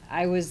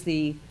 I was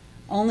the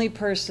only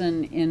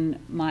person in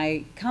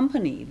my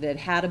company that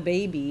had a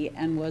baby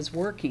and was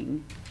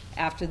working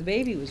after the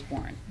baby was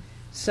born.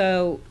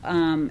 So,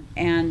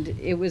 and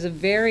it was a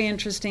very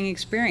interesting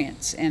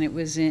experience, and it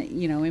was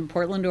in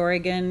Portland,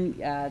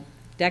 Oregon,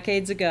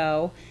 decades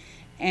ago.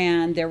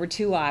 And there were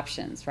two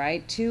options,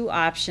 right? Two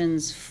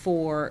options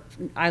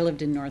I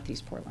lived in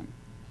Northeast Portland.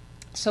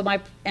 So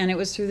and it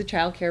was through the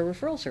Child Care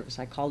Referral Service.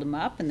 I called them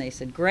up and they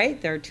said,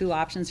 great, there are two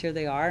options, here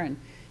they are, and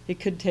it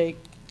could take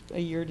a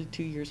year to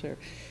 2 years.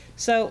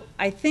 So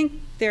I think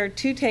there are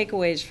two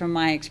takeaways from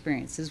my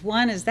experiences.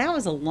 One is that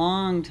was a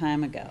long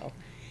time ago,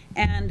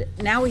 and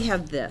now we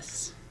have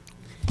this.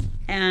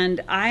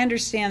 And I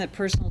understand that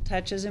personal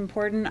touch is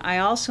important. I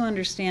also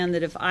understand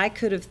that if I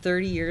could have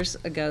 30 years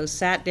ago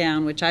sat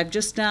down, which I've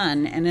just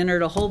done, and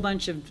entered a whole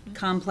bunch of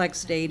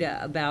complex data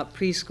about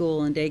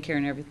preschool and daycare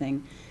and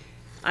everything,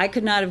 I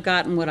could not have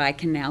gotten what I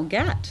can now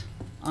get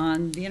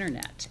on the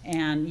internet.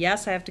 And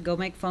yes, I have to go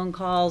make phone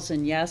calls,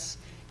 and yes,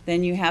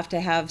 then you have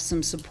to have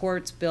some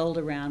supports built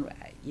around,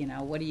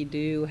 what do you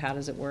do, how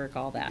does it work,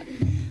 all that.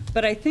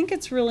 But I think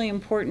it's really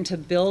important to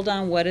build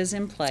on what is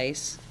in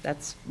place.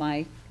 That's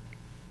my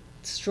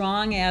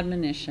strong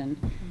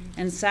admonition.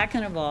 And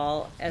second of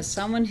all, as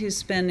someone who's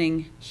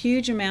spending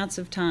huge amounts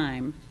of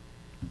time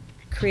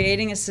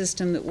creating a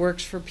system that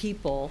works for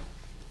people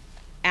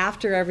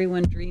after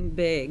everyone dreamed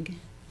big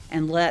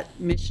and let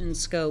mission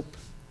scope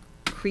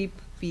creep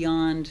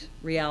beyond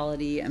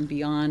reality and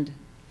beyond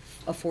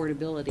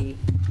affordability,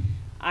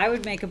 I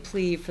would make a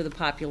plea for the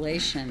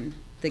population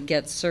that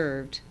get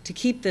served, to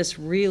keep this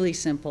really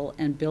simple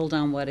and build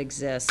on what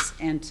exists,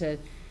 and to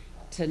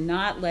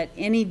not let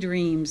any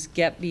dreams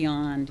get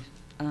beyond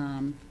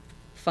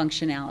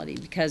functionality.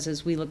 Because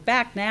as we look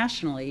back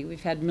nationally,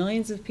 we've had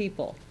millions of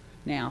people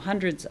now,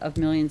 hundreds of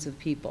millions of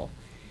people.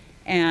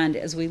 And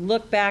as we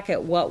look back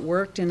at what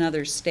worked in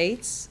other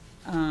states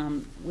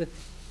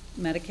with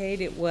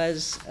Medicaid, it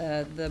was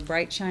the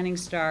bright shining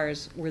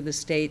stars were the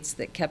states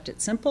that kept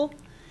it simple,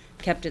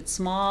 kept it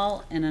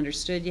small, and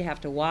understood you have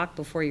to walk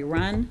before you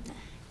run.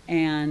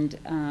 And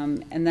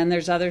then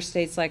there's other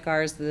states like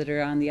ours that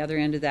are on the other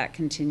end of that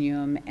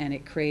continuum, and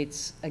it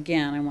creates,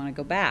 again, I want to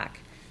go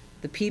back,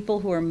 the people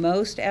who are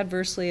most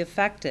adversely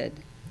affected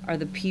are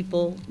the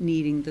people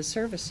needing the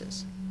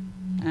services.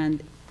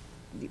 And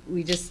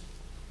we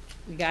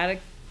got to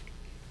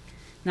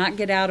not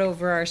get out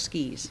over our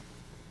skis.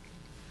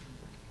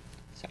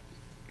 So,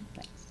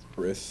 thanks.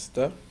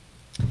 Krista?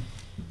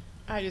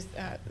 I just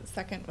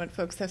second what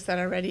folks have said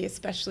already,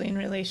 especially in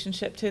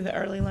relationship to the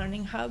early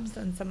learning hubs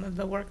and some of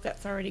the work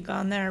that's already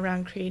gone there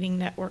around creating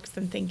networks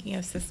and thinking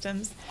of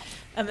systems.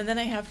 And then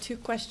I have two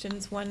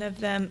questions, one of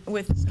them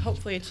with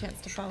hopefully a chance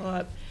to follow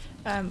up.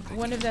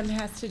 One of them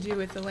has to do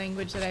with the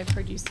language that I've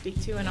heard you speak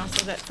to, and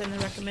also that's in the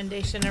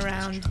recommendation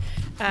around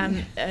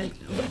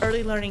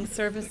early learning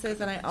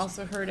services, and I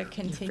also heard a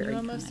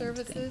continuum of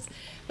services.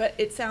 But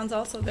it sounds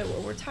also that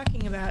what we're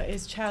talking about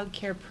is child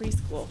care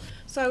preschool.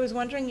 So I was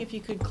wondering if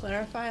you could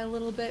clarify a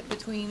little bit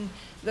between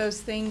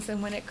those things,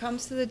 and when it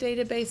comes to the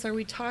database, are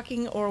we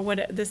talking, or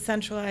what the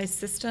centralized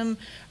system,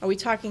 are we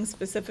talking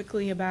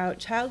specifically about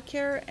child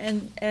care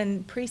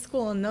and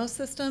preschool and those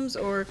systems,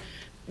 or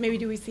maybe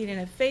do we see it in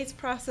a phased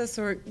process,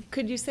 or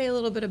could you say a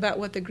little bit about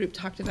what the group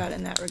talked about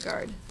in that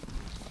regard?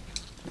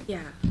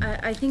 Yeah,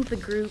 I think the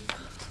group,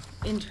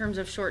 in terms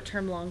of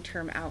short-term,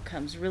 long-term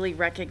outcomes, really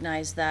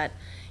recognized that,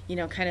 you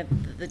know, kind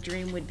of the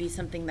dream would be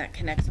something that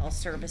connects all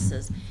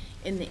services.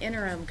 In the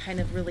interim, kind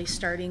of really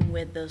starting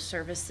with those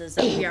services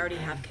that we already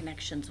have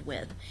connections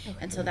with. Okay.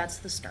 And so that's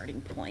the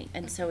starting point.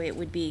 And so it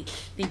would be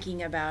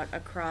thinking about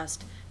across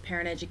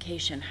parent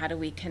education, how do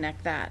we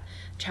connect that?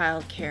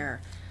 Child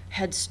care,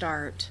 Head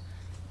Start,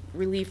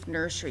 Relief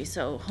Nursery,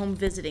 so home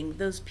visiting,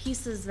 those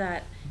pieces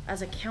that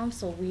as a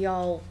council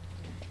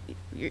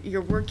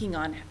you're working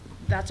on,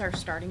 that's our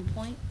starting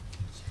point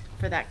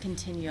for that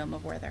continuum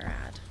of where they're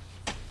at.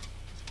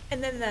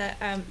 And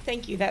then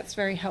thank you, that's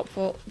very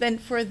helpful. Then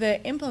for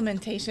the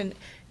implementation,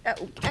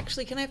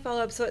 actually, can I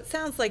follow up? So it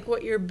sounds like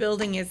what you're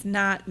building is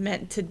not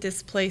meant to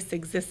displace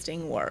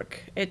existing work.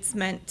 It's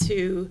meant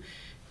to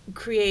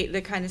create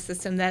the kind of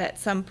system that at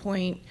some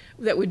point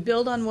that would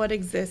build on what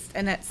exists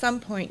and at some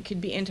point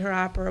could be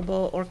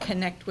interoperable or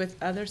connect with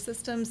other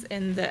systems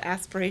in the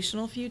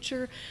aspirational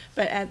future.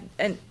 But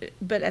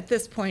at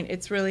this point,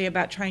 it's really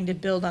about trying to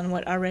build on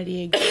what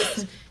already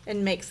exists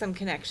and make some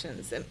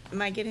connections.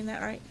 Am I getting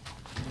that right?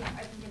 Yeah,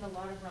 I think in a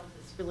lot of realms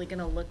it's really going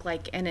to look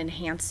like an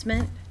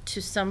enhancement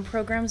to some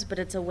programs, but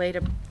it's a way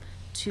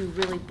to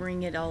really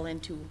bring it all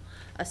into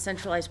a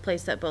centralized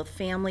place that both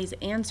families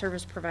and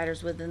service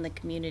providers within the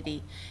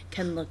community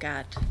can look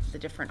at the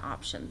different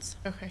options.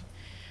 Okay.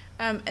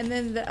 And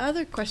then the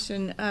other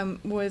question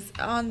was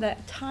on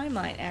that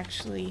timeline,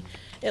 actually.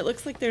 It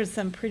looks like there's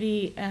some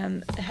pretty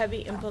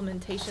heavy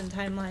implementation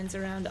timelines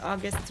around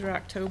August through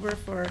October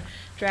for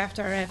draft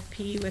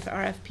RFP, with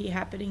RFP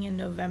happening in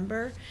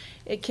November.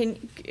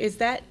 Is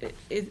that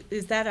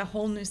a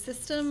whole new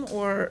system,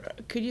 or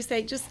could you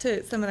say, just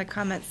to some of the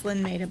comments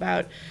Lynne made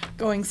about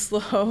going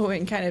slow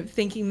and kind of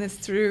thinking this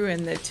through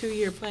and the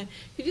 2-year plan,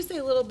 could you say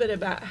a little bit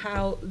about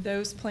how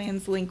those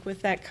plans link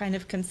with that kind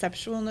of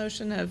conceptual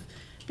notion of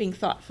being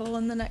thoughtful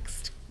in the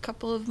next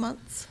couple of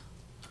months?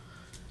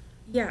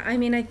 Yeah, I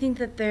mean, I think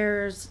that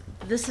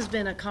this has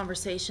been a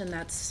conversation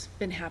that's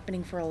been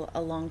happening for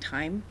a long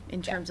time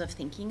in terms of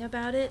thinking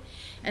about it.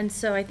 And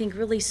so I think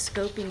really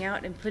scoping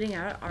out and putting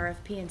out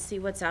RFP and see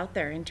what's out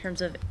there in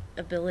terms of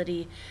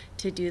ability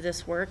to do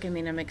this work. I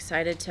mean, I'm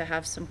excited to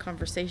have some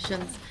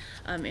conversations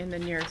in the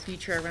near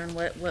future around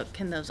what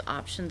can those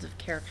options of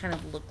care kind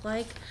of look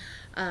like,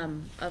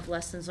 of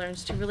lessons learned,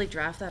 to really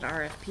draft that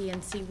RFP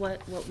and see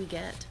what we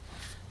get.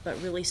 But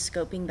really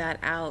scoping that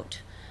out,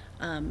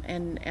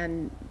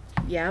 and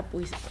yeah,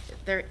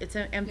 it's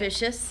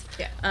ambitious.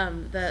 Yeah.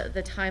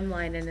 The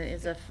timeline, and it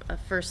is a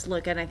first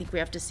look, and I think we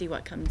have to see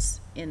what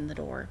comes in the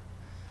door.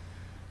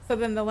 So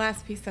then the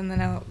last piece, and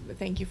then I'll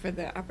thank you for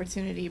the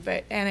opportunity,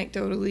 but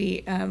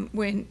anecdotally,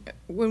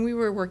 when we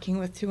were working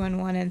with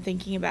 2-on-1 and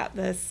thinking about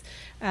this,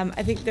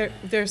 I think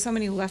there are so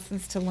many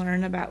lessons to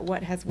learn about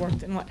what has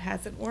worked and what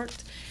hasn't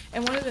worked.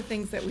 And one of the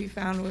things that we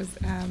found was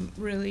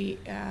really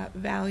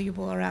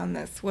valuable around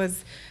this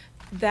was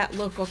that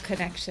local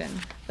connection.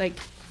 Like,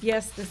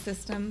 yes, the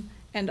system,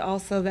 and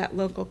also that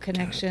local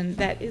connection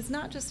that is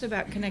not just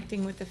about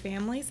connecting with the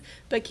families,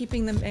 but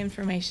keeping them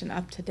information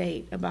up to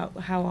date about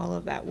how all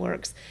of that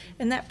works.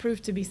 And that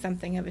proved to be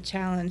something of a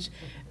challenge,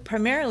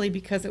 primarily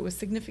because it was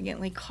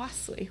significantly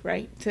costly,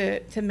 right,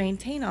 to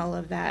maintain all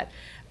of that,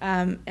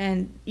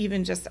 and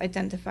even just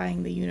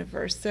identifying the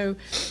universe. So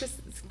just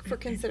for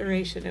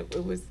consideration.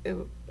 It was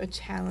a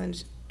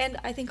challenge, and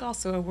I think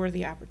also a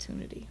worthy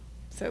opportunity.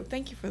 So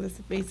thank you for this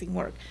amazing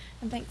work,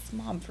 and thanks,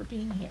 Mom, for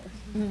being here.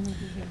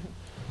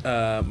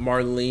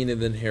 Marlene and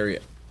then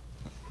Harriet.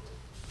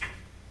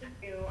 Thank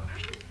you. I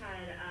just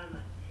had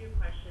two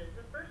questions.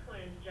 The first one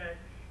is just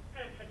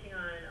kind of touching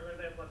on a little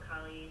bit of what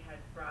Colleen had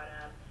brought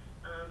up.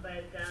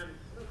 But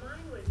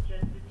mine was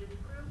just, did this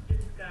group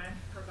discuss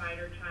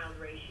provider-child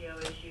ratio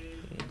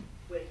issues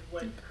with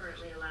what's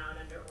currently allowed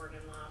under Oregon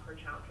law for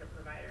child care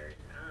providers?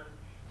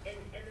 And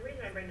the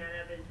reason I bring that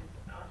up is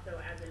also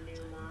as a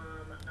new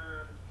mom,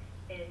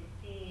 and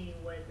seeing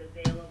what's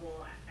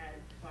available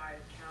as far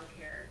as child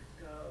care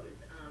goes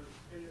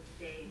in the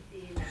state,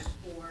 seeing that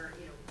for,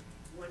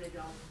 one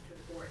adult to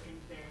 4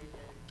 infants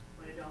and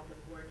 1 adult to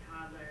 4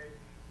 toddlers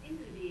seems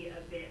to be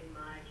a bit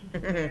much.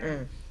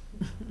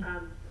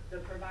 The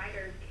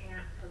providers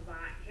can't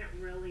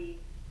really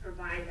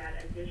provide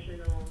that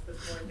additional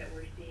support that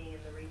we're seeing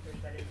in the research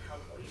that is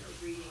helpful,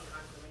 reading,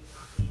 constantly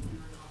talking,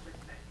 doing all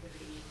sorts of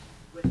activities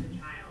with the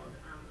child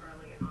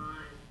early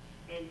on.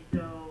 And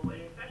so,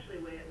 and especially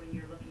when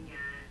you're looking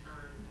at,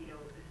 as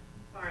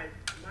far as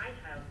my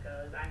child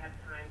goes, I have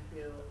time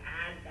to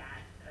add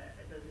that,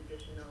 those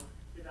additional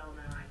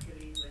developmental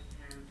activities with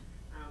him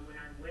when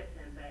I'm with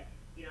him. But,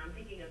 I'm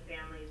thinking of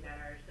families that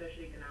are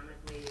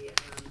socioeconomically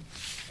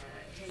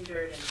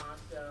hindered and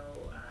also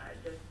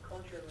just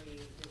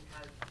culturally just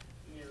have,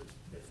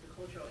 the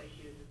cultural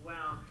issues as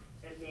well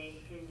that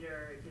may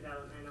hinder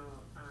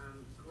developmental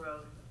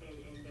growth,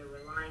 and they're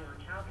relying on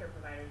child care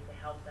providers to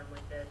help them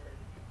with this. And,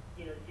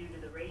 due to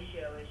the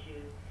ratio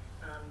issues,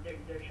 their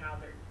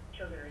children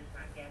are just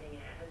not getting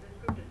it. Has this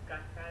group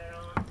discussed that at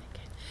all?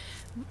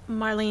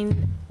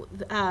 Marlene,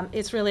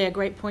 it's really a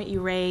great point you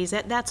raised.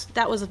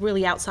 That was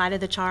really outside of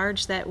the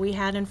charge that we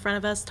had in front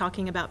of us,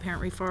 talking about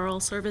parent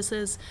referral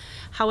services.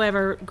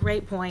 However,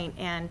 great point,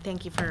 and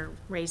thank you for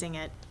raising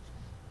it.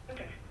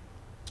 Okay,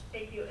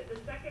 thank you. The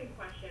second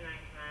question I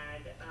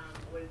had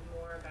was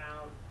more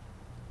about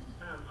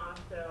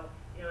also,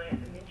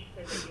 I'm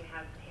interested that you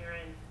have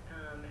parents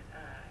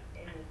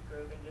in this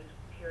group, and just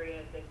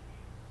curious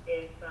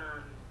if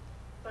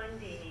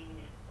funding,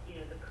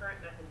 the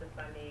current methods of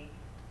funding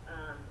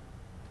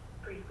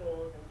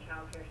preschools and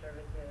child care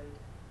services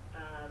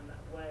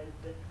was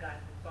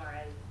discussed as far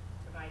as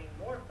providing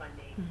more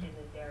funding in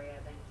this area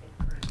than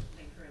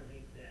currently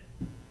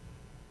exists.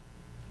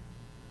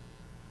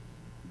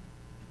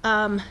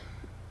 And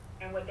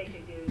what they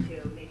could do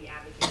to maybe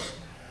advocate for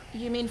that.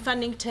 You mean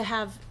funding to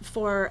have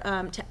for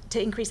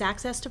to increase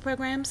access to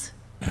programs?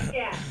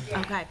 Yeah.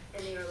 Okay.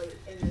 In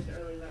this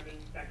early learning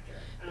sector,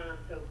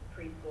 so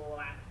preschool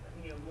access,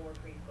 more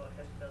preschool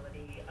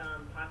accessibility,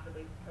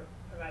 possibly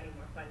providing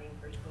more funding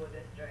for school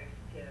districts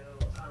to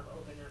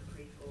open up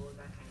preschools,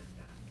 that kind of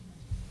stuff.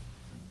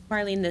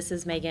 Marlene, this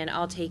is Megan.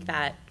 I'll take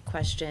that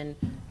question.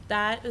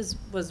 That was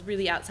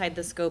really outside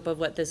the scope of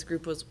what this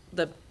group was,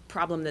 the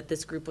problem that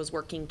this group was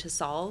working to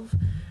solve.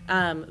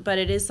 But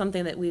it is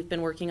something that we've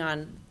been working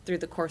on through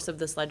the course of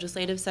this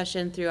legislative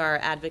session, through our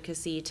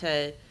advocacy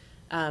to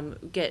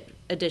get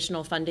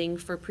additional funding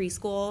for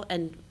preschool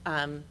and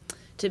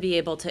to be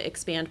able to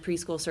expand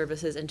preschool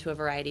services into a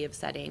variety of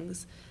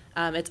settings.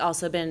 It's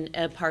also been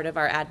a part of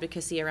our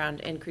advocacy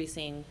around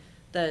increasing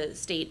the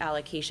state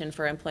allocation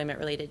for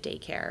employment-related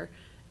daycare.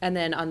 And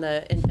then on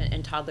the infant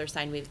and toddler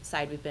side,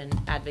 we've been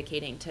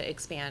advocating to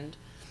expand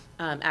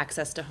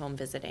access to home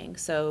visiting.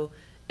 So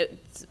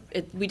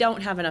we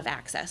don't have enough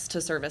access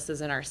to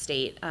services in our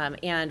state,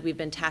 and we've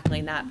been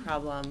tackling that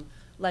problem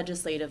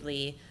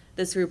legislatively.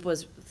 This group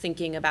was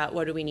thinking about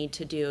what do we need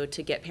to do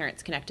to get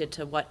parents connected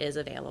to what is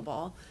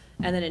available.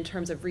 And then in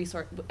terms of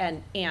resource,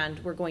 and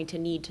we're going to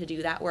need to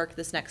do that work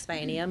this next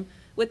biennium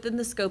within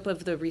the scope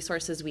of the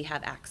resources we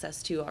have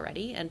access to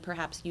already, and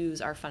perhaps use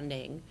our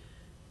funding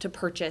to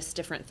purchase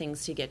different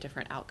things to get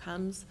different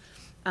outcomes.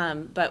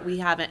 But we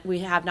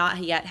have not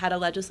yet had a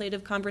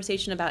legislative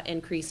conversation about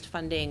increased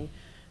funding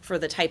for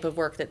the type of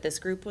work that this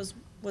group was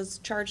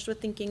charged with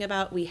thinking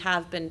about. We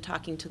have been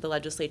talking to the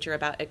legislature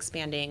about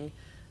expanding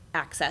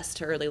access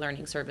to early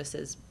learning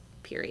services,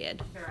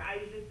 period. Sure, I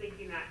was just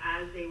thinking that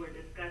as they were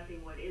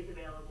discussing what is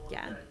available,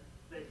 that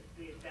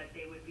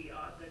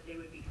they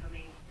would be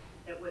coming,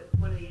 that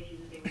one of the issues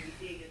that they would be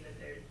seeing is that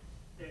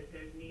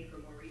there's need for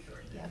more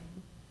resources.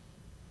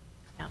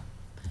 Yeah.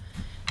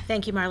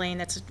 Thank you, Marlene.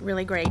 That's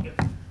really great.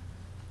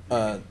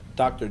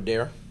 Dr.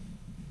 Dare.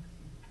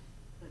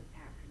 Good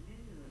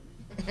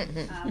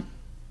afternoon.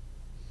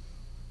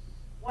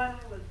 What I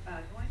was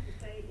going to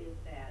say is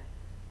that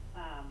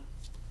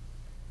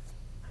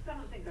some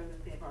of the things I was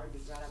going to say have already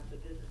been brought up, the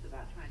business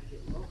about trying to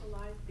get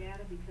localized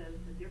data, because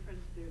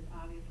there's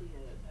obviously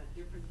a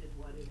difference in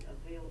what is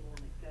available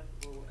and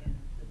accessible and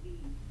the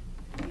needs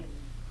in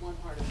one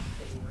part of the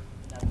state versus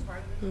another part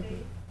of the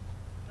state.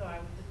 So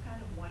I was just kind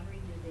of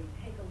wondering, did they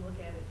take a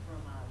look at it from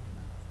a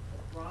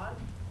broad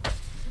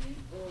view,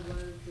 or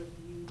was the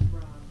view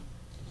from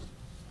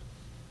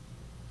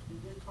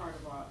this part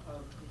of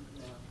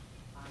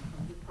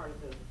this part of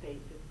the state,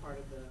 this part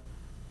of the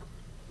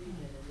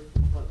region, and this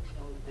is what we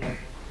know is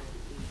available?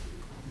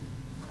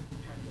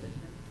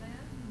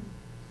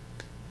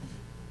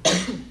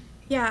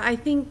 Yeah, I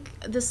think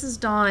this is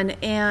Dawn,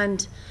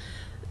 and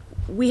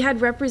we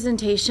had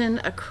representation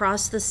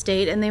across the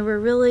state, and they were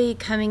really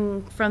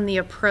coming from the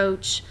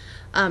approach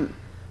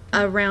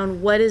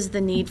around what is the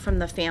need from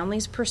the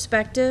family's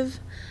perspective.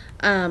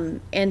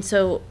 And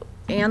so,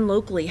 and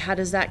locally, how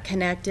does that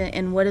connect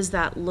and what does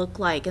that look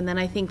like? And then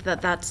I think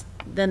that that's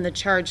then the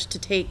charge to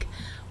take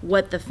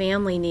what the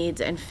family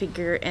needs and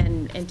figure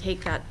and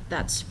take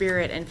that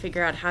spirit and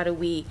figure out how do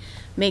we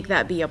make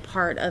that be a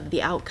part of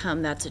the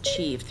outcome that's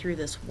achieved through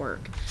this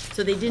work.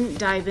 So they didn't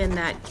dive in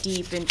that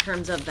deep in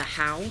terms of the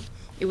how,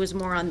 it was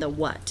more on the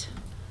what.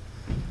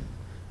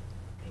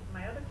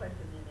 My other question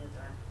then is,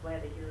 I'm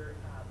glad to hear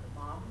the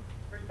mom's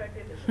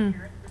perspective and the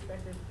parent's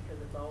perspective,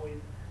 because it's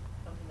always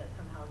something that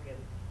somehow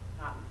gets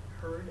not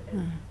heard as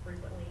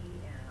frequently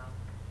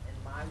in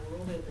my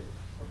world as it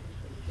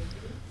potentially should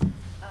be.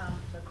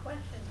 The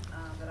question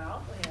that I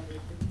also have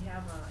is, do we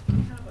have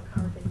any kind of a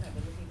conversation, I've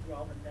been looking through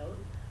all the notes,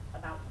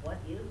 about what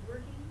is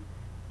working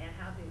and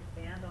how to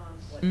expand on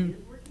what is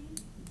working?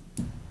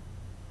 Do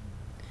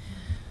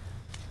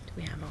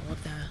we have all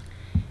of that?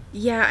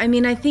 Yeah, I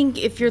mean, I think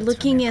if you're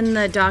looking in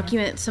the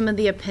document, some of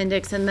the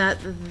appendix, and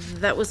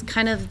that was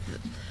kind of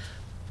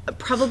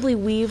probably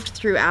weaved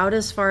throughout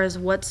as far as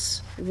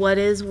what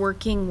is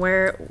working,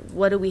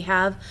 what do we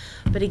have.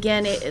 But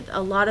again,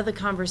 a lot of the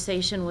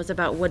conversation was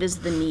about what is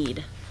the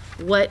need.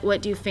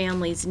 What do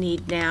families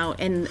need now?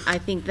 And I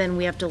think then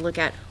we have to look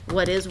at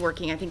what is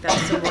working. I think that's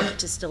some work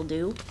to still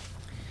do.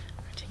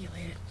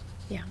 Articulate it.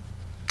 Yeah.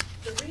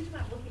 The reason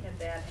I'm looking at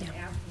that and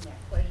asking that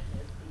question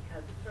is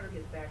because it sort of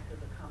gets back to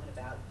the comment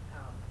about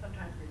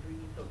sometimes we're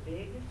dreaming so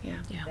big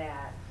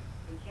that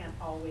we can't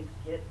always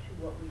get to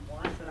what we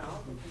want. But I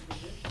also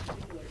think in this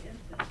particular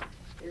instance,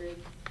 there is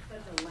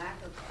such a lack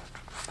of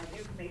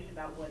information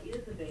about what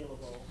is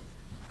available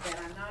that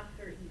I'm not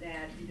certain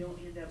that you don't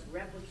end up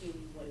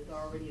replicating what is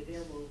already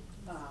available,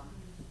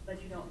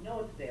 but you don't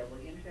know it's available.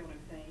 You understand what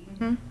I'm saying?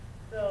 Mm-hmm.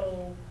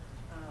 So,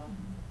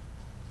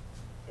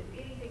 if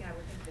anything, I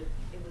would think that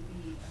it would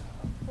be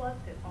a plus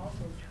to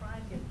also try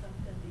and get some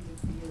sense even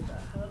via the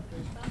hubs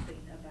or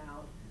something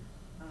about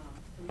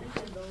to link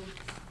in those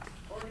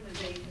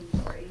organizations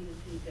or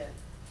agencies that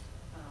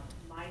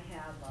might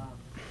have a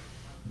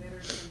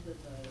better sense of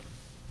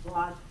the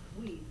broad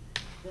sweep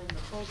than the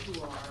folks who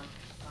are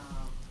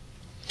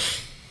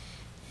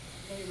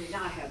may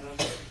not have a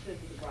sense of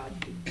the broad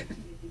sweep. Let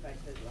me see if I can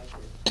say it like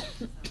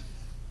this.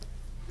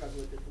 Struggle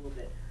with this a little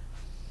bit.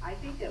 I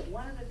think that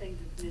one of the things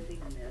that's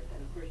missing in this, and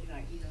of course, you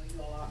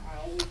all are,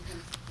 I always come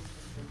from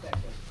this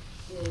perspective,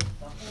 is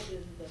the whole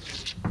business of the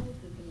school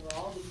system where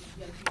all these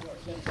young people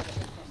are going to come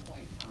at some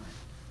point in time.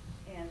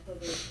 And so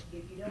that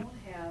if you don't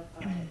have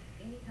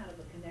any kind of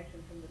a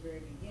connection from the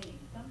very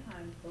beginning,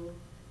 sometimes those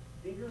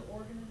bigger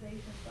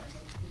organizations, like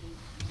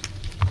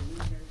the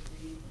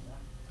nurseries and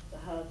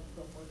the hubs and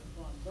so forth and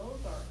so on,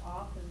 those are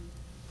often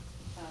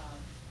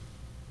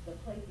the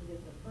places,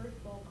 if the first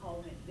phone call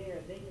went there,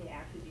 they may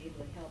actually be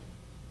able to help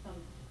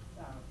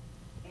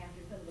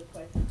answer some of the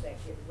questions that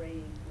get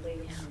raised later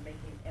when you're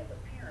making, as a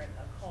parent,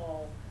 a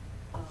call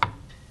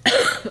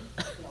to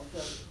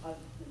a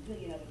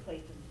zillion other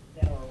places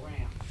that are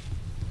around.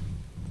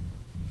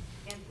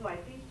 And so I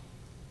think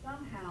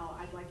somehow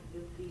I'd like to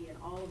just see in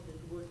all of this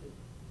work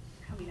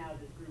that's coming out of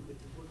this group, which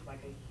looks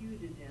like a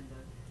huge agenda,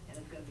 and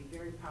it's going to be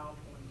very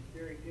powerful and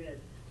very good,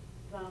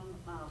 some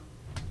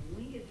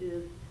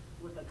linkages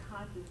with a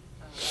conscious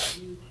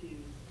view to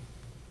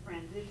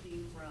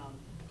transitioning from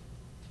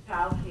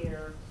child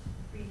care,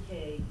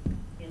 pre-K,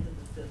 into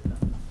the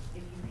system.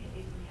 If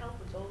you help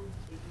with those,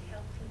 if you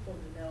help people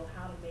to know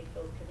how to make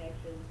those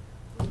connections,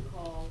 who to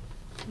call,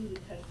 who to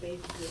touch base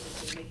with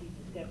if they're making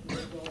the steps in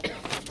the role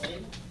down the way,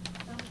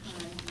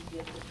 sometimes you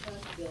get the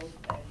trust built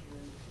as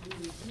you're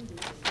moving through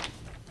the system,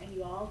 and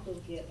you also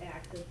get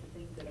access to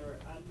things that are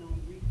unknown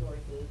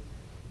resources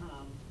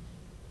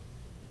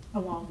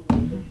along the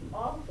way, but you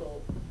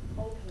also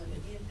ultimately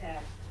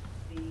impact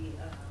the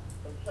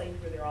place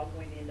where they're all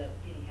going to end up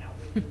anyhow,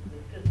 which is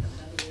the system.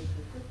 In other words,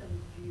 the system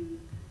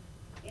views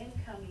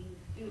incoming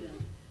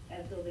students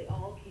as though they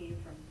all came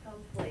from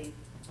some place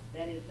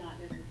that is not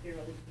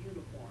necessarily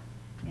uniform.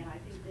 And I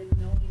think them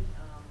knowing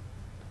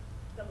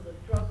some of the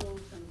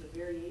struggles, some of the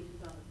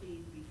variations on the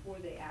themes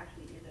before they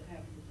actually end up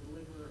having to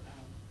deliver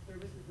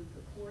services and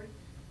support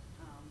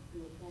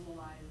through a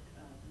formalized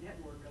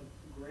network of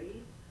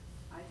grades,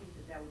 I think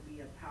that would be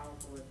a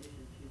powerful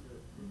addition to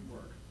the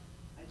work.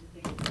 I just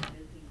think it's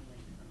missing a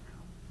link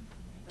somehow.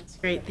 That's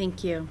great,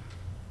 thank you.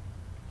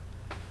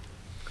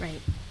 Great.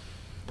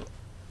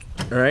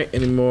 All right,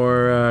 any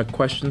more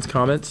questions,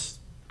 comments?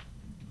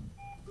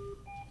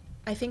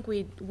 I think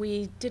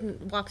we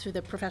didn't walk through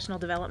the professional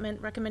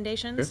development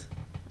recommendations.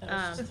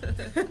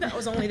 That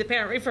was only the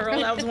parent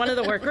referral. That was one of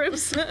the work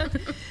groups.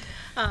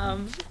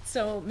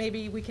 So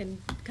maybe we can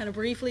kind of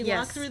briefly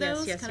walk through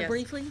those,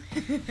 briefly.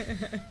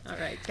 All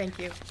right, thank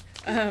you.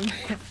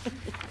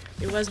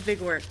 It was big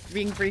work.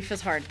 Being brief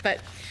is hard,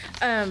 but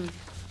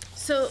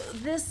so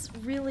this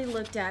really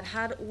looked at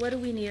what do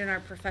we need in our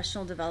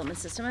professional development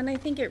system, and I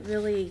think it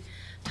really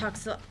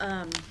talks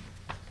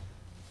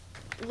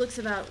looks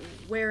about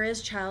where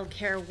is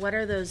childcare, what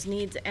are those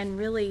needs, and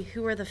really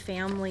who are the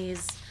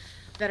families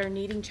that are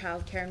needing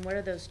childcare, and what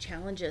are those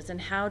challenges,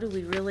 and how do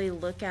we really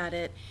look at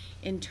it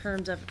in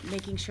terms of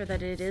making sure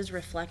that it is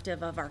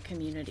reflective of our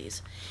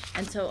communities.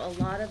 And so a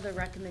lot of the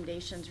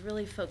recommendations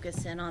really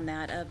focus in on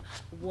that of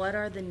what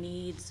are the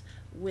needs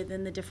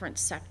within the different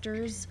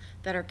sectors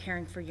that are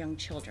caring for young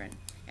children,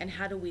 and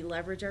how do we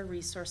leverage our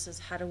resources,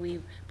 how do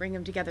we bring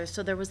them together.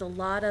 So there was a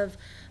lot of,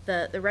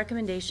 the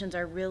recommendations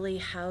are really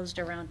housed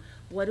around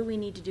what do we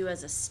need to do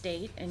as a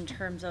state in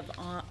terms of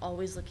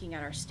always looking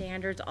at our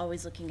standards,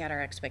 always looking at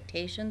our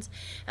expectations,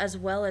 as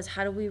well as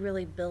how do we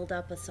really build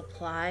up a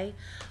supply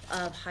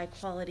of high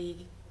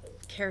quality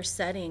care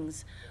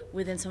settings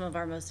within some of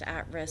our most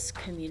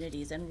at-risk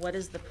communities, and what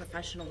is the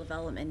professional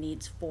development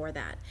needs for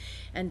that.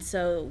 And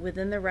so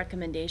within the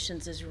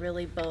recommendations is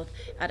really both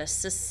at a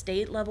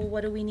state level,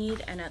 what do we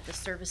need, and at the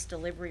service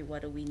delivery,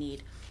 what do we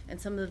need. And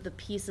some of the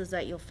pieces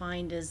that you'll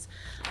find is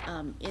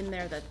in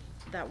there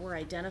that were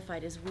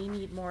identified is we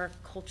need more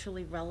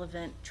culturally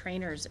relevant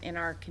trainers in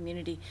our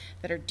community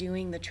that are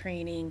doing the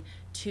training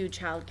to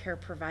child care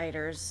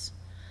providers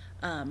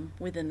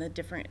within the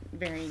different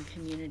varying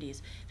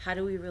communities. How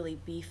do we really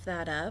beef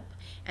that up?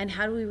 And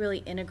how do we really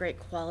integrate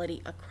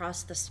quality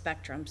across the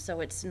spectrum?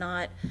 So it's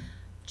not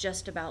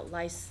just about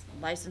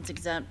license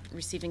exempt,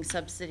 receiving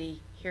subsidy,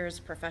 here's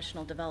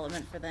professional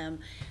development for them,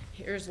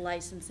 here's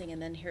licensing,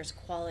 and then here's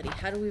quality.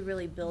 How do we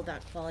really build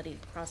that quality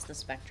across the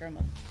spectrum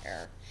of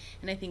care?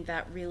 And I think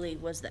that really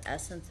was the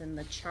essence and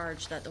the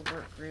charge that the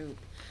work group,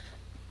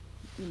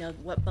 you know,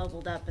 what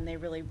bubbled up and they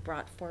really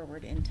brought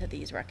forward into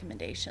these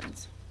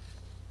recommendations.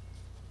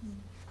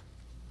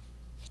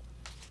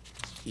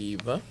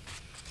 Eva?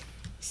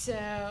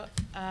 So,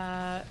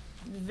 the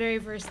very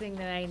first thing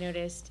that I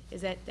noticed is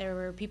that there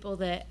were people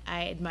that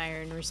I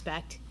admire and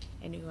respect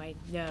and who I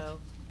know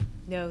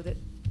that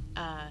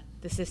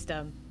the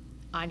system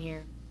on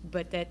here,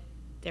 but that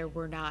there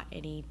were not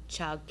any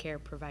child care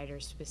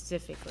providers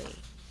specifically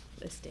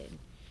listed.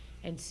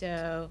 And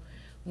so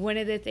one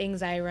of the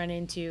things I run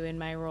into in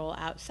my role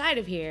outside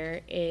of here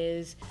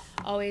is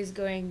always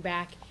going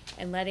back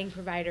and letting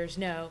providers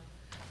know,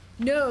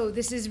 no,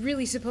 this is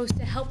really supposed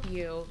to help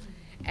you,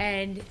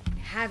 and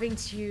having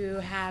to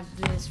have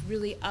this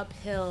really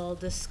uphill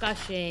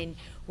discussion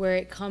where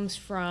it comes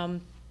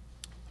from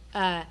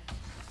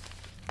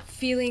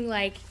feeling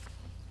like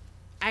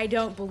I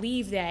don't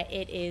believe that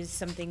it is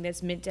something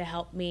that's meant to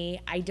help me.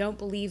 I don't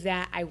believe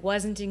that I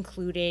wasn't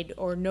included,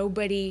 or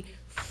nobody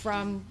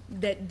from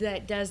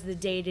that does the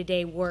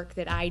day-to-day work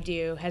that I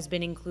do has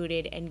been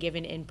included and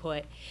given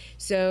input.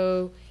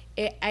 So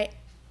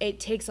it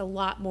takes a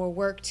lot more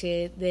work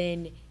to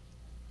then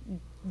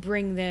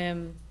bring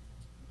them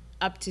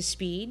up to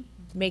speed,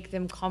 make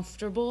them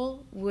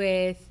comfortable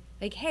with,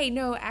 like, hey,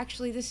 no,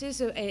 actually this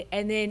is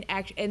and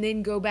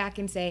then go back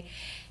and say,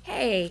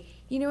 hey,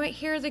 you know what,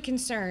 here are the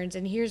concerns,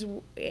 and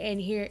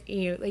here,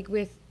 you know, like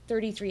with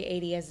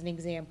 3380 as an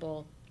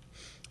example,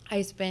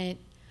 I spent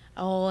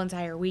a whole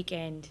entire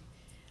weekend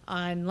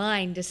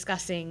online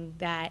discussing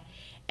that,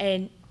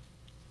 and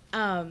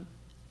I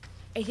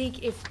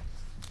think if,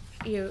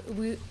 you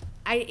know,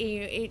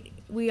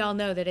 we all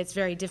know that it's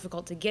very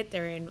difficult to get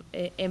their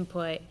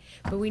input,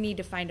 but we need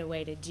to find a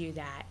way to do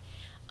that.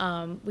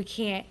 We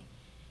can't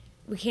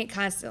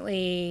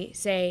constantly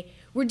say,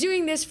 we're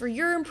doing this for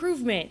your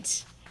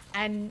improvement,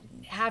 and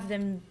have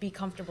them be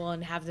comfortable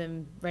and have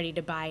them ready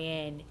to buy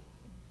in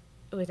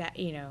with that,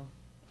 you know,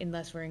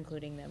 unless we're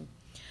including them.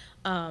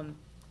 So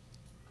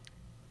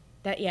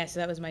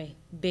that was my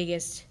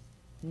biggest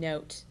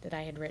note that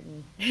I had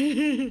written.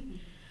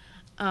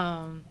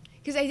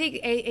 Because I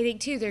think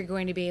too, they're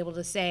going to be able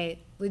to say,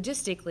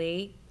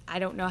 logistically, I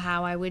don't know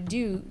how I would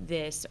do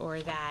this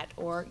or that,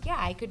 or yeah,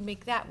 I could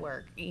make that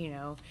work, you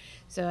know.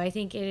 So I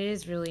think it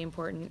is really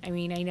important. I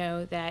mean, I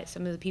know that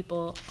some of the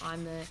people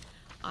on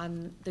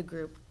the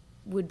group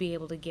would be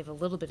able to give a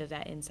little bit of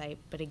that insight,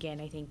 but again,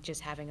 I think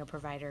just having a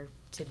provider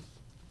to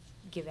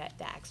give that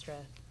the extra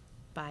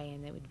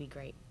buy-in, that would be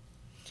great.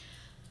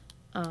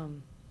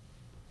 Can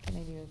I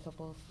do a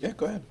couple? Yeah,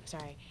 go ahead.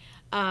 Sorry.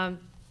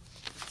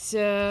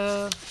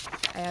 So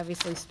I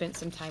obviously spent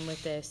some time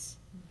with this.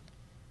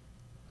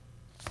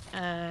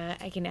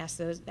 I can ask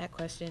that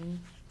question.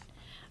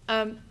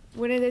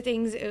 One of the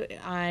things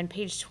on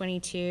page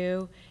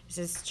 22, it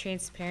says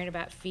transparent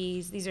about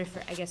fees. These are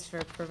for, I guess,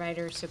 for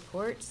provider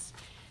supports.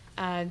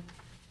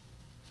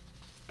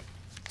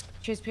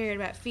 Transparent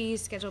about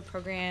fees, scheduled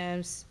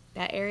programs,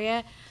 that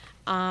area.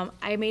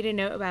 I made a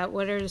note about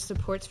what are the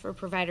supports for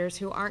providers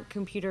who aren't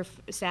computer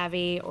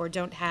savvy or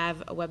don't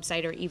have a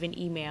website or even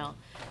email,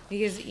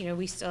 because, you know,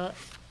 we still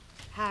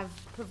have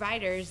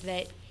providers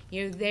that,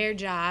 you know, their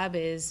job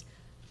is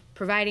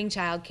providing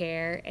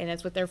childcare and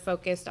that's what they're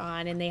focused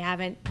on, and they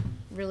haven't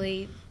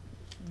really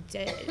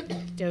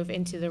dove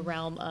into the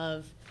realm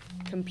of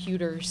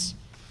computers,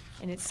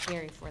 and it's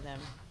scary for them.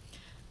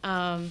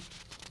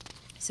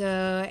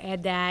 So I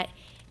had that,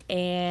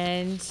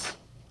 and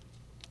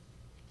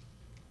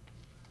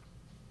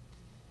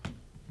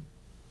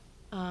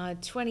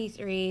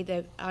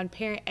 23, on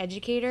parent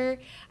educator,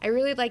 I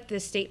really like the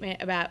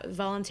statement about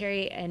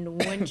voluntary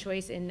and one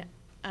choice in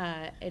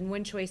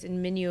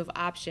menu of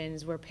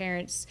options where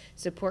parent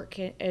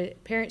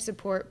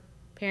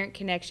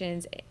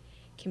connections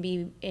can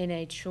be in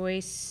a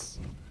choice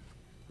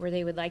where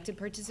they would like to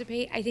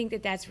participate. I think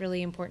that that's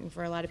really important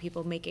for a lot of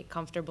people, make it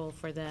comfortable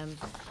for them.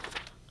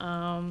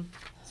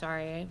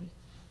 Sorry.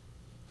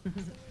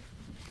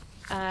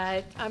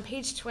 On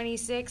page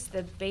 26,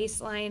 the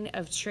baseline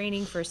of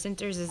training for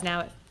centers is now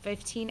at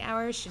 15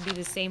 hours, should be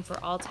the same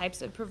for all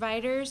types of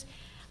providers.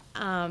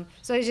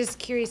 So I was just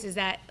curious, is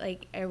that,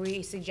 like, are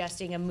we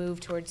suggesting a move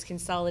towards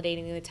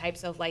consolidating the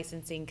types of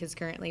licensing? Because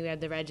currently we have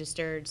the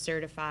registered,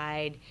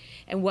 certified,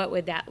 and what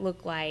would that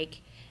look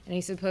like? And I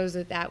suppose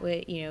that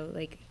would,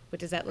 like, what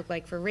does that look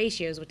like for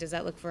ratios? What does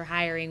that look for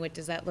hiring? What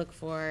does that look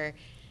for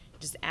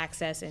just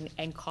access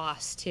and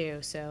cost too?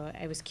 So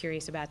I was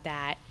curious about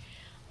that.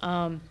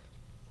 And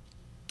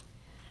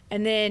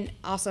then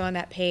also on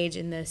that page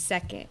in the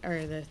second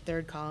or the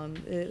third column,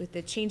 with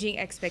the changing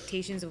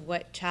expectations of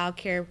what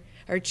childcare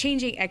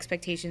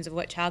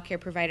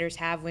providers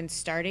have when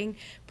starting,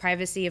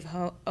 privacy of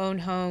own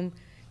home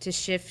to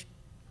shift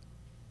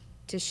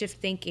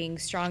thinking,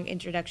 strong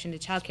introduction to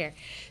childcare.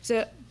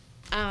 So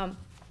I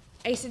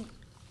said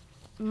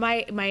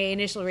my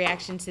initial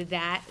reaction to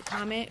that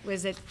comment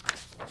was that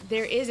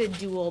there is a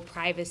dual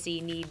privacy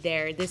need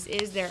there. This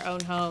is their own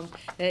home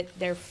that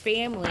their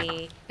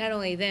family, not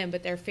only them,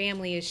 but their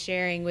family is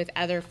sharing with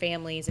other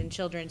families and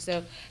children.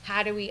 So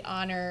how do we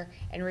honor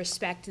and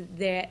respect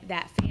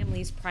that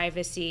family's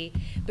privacy?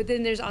 But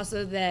then there's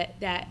also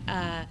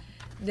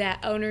that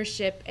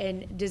ownership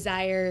and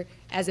desire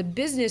as a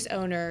business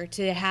owner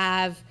to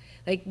have,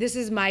 like, this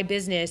is my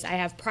business, I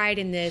have pride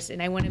in this,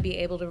 and I want to be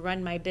able to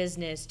run my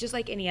business just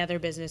like any other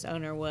business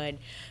owner would.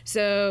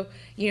 So,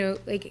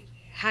 like,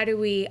 how do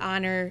we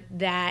honor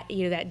that,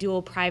 that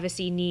dual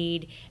privacy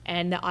need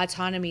and the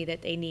autonomy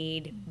that they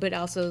need, but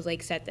also,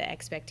 like, set the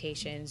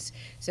expectations?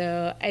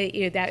 So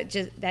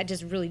that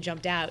just really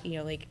jumped out.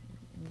 Like,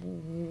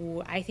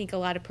 I think a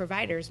lot of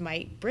providers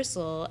might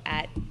bristle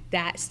at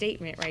that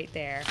statement right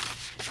there.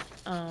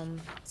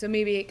 So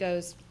maybe it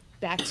goes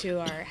back to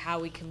our how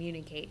we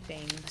communicate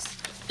things.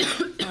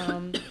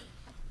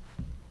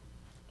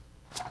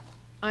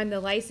 On the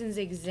license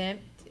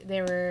exempt,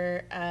 there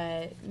were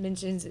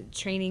mentions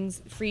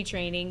trainings, free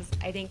trainings.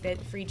 I think that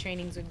free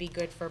trainings would be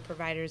good for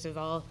providers of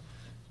all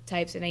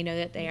types, and I know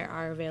that they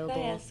are available.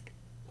 Can I ask,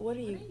 what are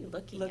you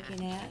looking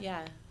at?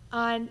 Yeah.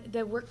 On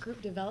the work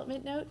group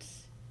development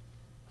notes,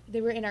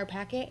 they were in our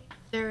packet.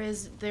 There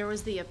was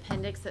the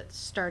appendix that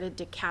started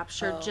to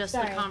capture just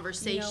Sorry. the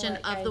conversation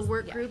what, of the guys?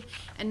 work Yeah. group,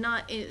 and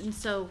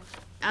so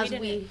as we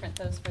we didn't print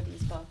those for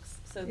these books,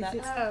 so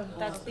that's Oh.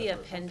 that's the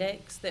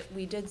appendix that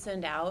we did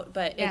send out,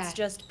 but Yeah. it's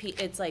just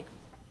it's like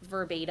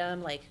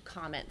verbatim, like,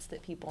 comments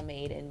that people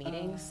made in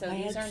meetings. So I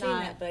these had are seen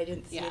not, that, but I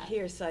didn't see yeah. it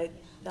here, so I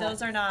thought.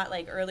 Those are not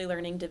like early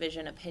learning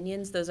division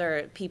opinions. Those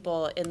are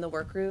people in the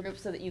work group,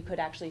 so that you could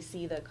actually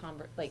see the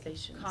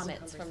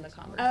comments from the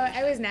conversation.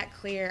 I was not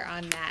clear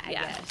on that, I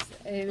Yeah. guess.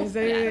 It was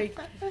Yeah. like,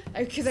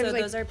 because I was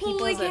like, those are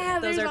holy people's cow,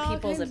 those there's are all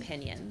people's kinds-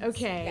 opinions.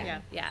 Okay.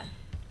 Yeah.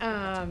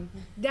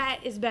 That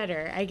is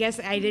better. I guess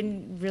I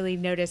didn't really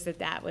notice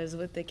that was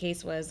what the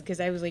case was, because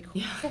I was like,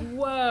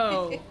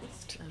 whoa.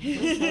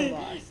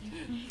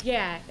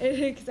 Yeah,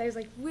 because I was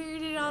like, where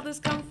did all this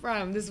come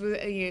from? This was,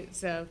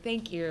 so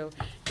thank you.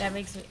 That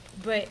makes me,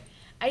 but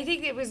I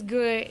think it was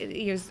good.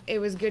 It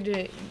was good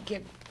to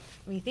get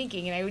me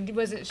thinking, and I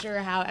wasn't sure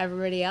how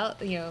everybody else,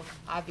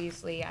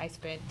 obviously I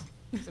spent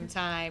some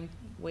time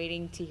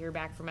waiting to hear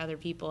back from other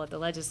people at the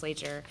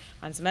legislature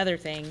on some other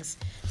things.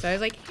 So I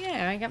was like,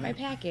 yeah, I got my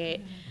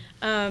packet.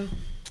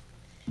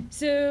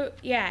 So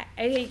yeah,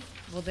 I think,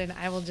 well, then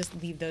I will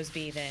just leave those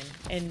be then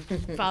and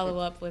follow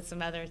up with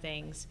some other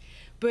things.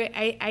 But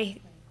I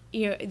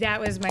that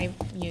was my,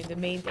 the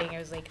main thing. I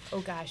was like,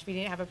 oh gosh, we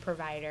didn't have a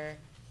provider.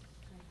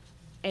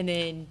 And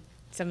then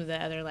some of the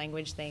other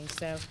language things.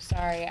 So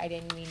sorry, I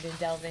didn't mean to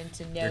delve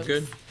into notes. You're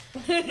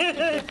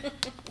good.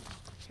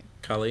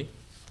 Kali?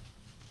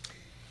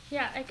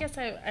 Yeah, I guess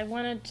I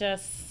want to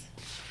just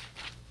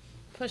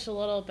push a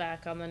little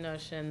back on the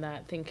notion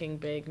that thinking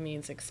big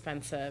means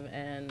expensive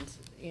and,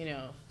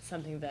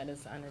 something that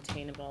is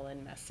unattainable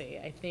and messy.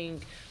 I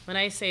think when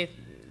I say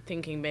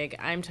thinking big,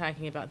 I'm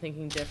talking about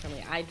thinking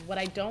differently. What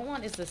I don't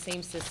want is the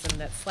same system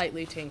that's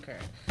slightly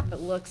tinkered,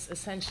 but looks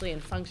essentially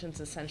and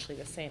functions essentially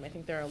the same. I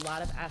think there are a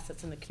lot of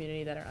assets in the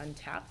community that are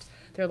untapped.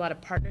 There are a lot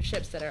of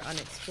partnerships that are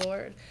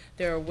unexplored.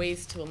 There are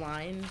ways to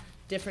align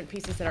different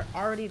pieces that are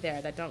already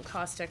there that don't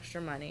cost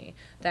extra money,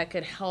 that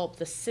could help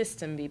the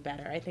system be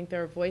better. I think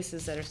there are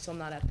voices that are still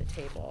not at the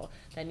table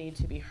that need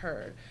to be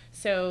heard.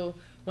 So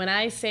when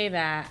I say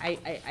that,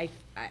 I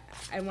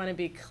want to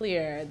be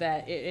clear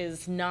that it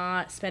is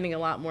not spending a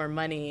lot more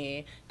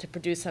money to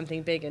produce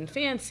something big and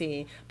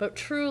fancy, but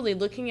truly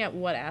looking at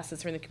what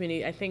assets are in the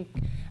community. I think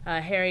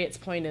Harriet's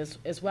point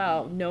as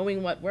well,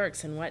 knowing what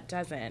works and what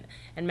doesn't,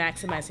 and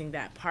maximizing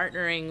that,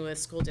 partnering with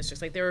school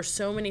districts. Like, there are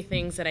so many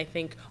things that I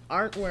think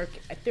aren't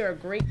working. There are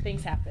great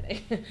things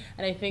happening,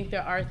 and I think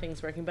there are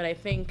things working, but I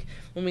think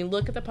when we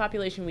look at the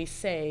population we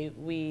say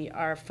we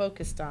are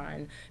focused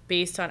on,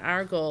 based on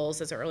our goals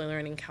as an Early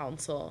Learning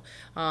Council,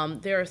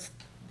 their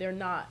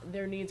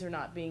needs are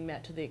not being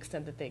met to the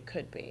extent that they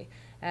could be.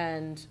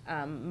 And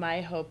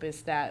my hope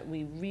is that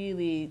we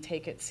really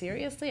take it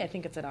seriously. I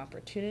think it's an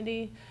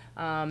opportunity.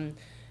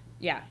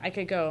 Yeah, I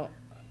could go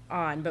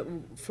on, but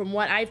from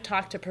what I've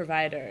talked to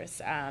providers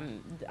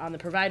on the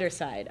provider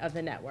side of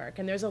the network,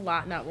 and there's a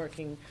lot not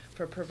working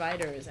for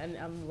providers, and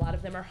a lot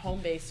of them are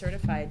home-based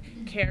certified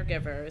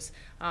caregivers,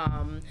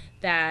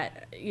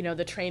 that, you know,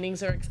 the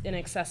trainings are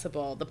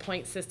inaccessible, the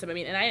point system, I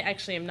mean, and I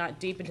actually am not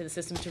deep into the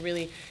system to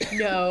really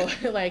know,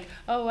 like,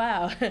 oh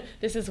wow,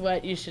 this is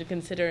what you should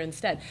consider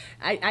instead.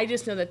 I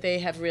just know that they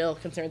have real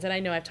concerns, and I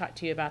know I've talked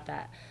to you about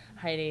that,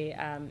 Heidi,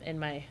 in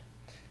my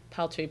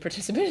paltry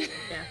participation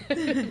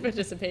in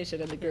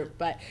the group,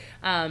 but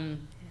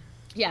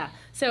yeah.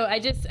 So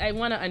I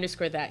want to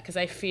underscore that, because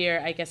I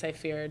guess I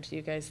feared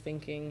you guys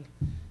thinking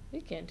we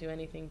can't do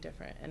anything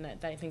different, and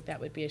I think that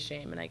would be a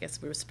shame. And I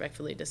guess we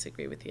respectfully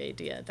disagree with the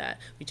idea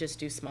that we just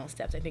do small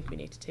steps. I think we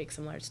need to take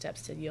some large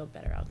steps to yield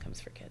better outcomes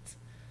for kids.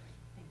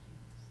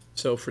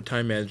 So for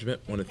time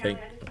management, I want to thank.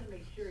 I just want to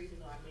make sure, even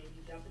though I may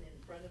be jumping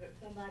in front of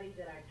somebody,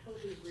 that I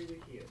totally agree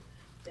with you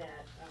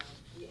that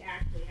we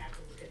actually have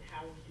to look at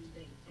how we do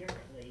things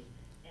differently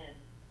and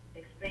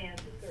expand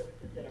the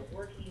services that are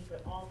working,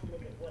 but also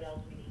look at what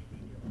else we need to be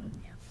doing.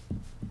 Yeah.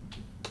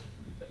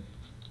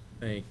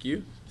 Thank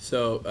you.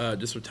 So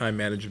just for time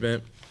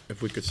management,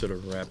 if we could sort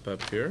of wrap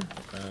up here,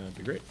 it'd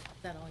be great. Is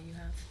that all you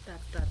have?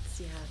 That's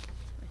yeah.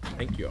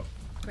 Thank you all.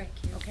 Great.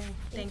 Okay.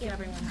 Thank you,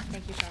 everyone.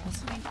 Thank you, Charles.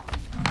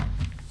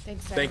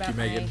 Thanks, Thank you,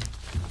 Megan.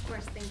 Of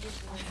course, thank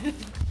you.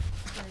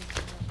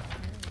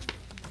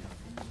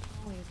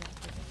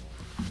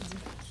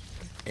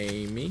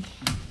 Aimee.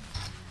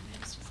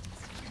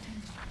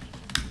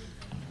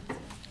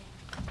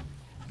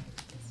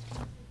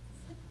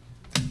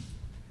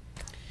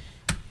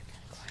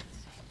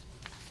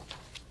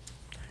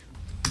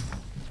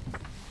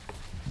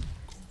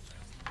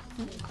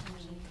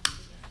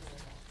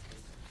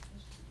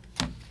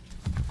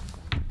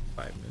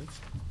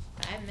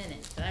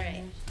 All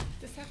right.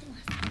 This happened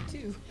last time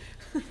too.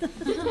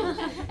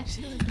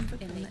 She would have put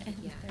them in the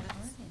end.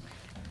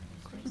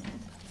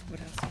 What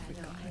else have we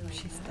got?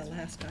 She's the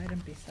last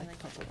item besides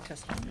public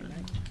testimony,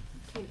 right?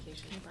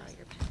 Communication. Borrow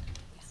your pen.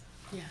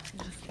 Yeah.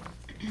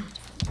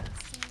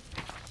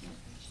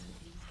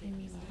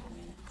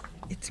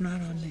 It's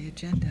not on the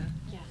agenda.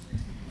 Yeah.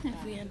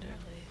 If we end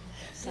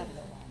early.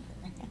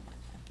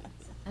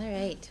 All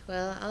right,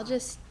 well, I'll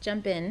just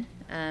jump in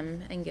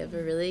and give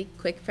a really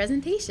quick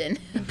presentation.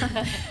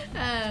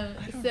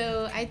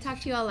 So I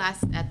talked to you all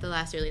at the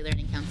last Early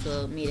Learning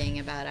Council meeting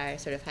about our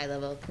sort of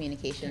high-level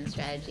communication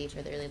strategy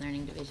for the Early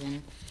Learning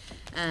Division.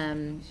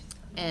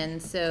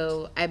 And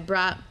so I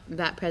brought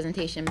that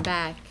presentation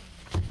back,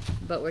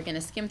 but we're going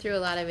to skim through a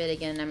lot of it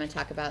again. I'm going to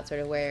talk about sort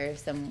of where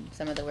some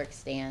of the work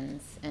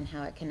stands and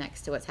how it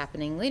connects to what's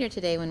happening later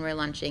today when we're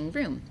launching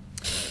VIII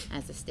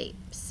as a state.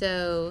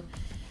 So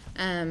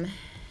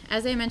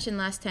as I mentioned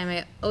last time,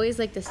 I always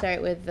like to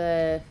start with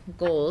the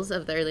goals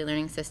of the early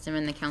learning system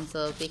and the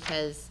council,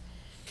 because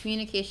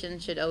communication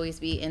should always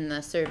be in the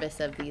service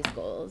of these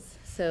goals.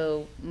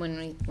 So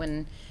when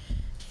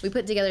we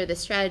put together this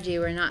strategy,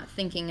 we're not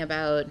thinking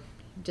about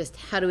just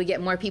how do we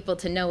get more people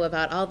to know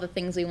about all the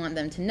things we want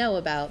them to know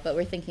about, but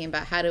we're thinking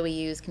about how do we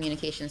use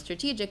communication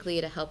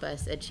strategically to help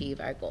us achieve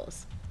our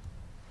goals.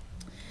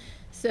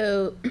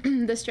 So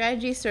the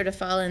strategies sort of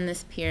fall in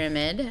this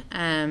pyramid.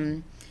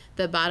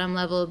 The bottom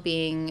level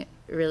being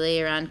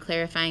really around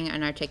clarifying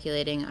and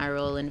articulating our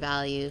role and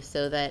value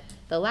so that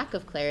the lack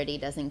of clarity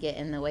doesn't get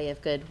in the way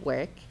of good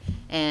work,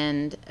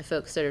 and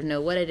folks sort of know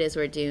what it is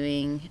we're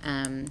doing,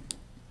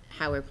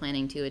 how we're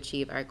planning to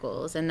achieve our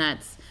goals. And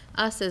that's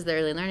us as the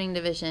Early Learning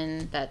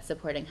Division, that's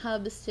supporting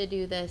hubs to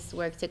do this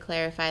work to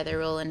clarify their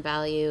role and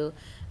value,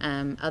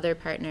 other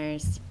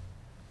partners.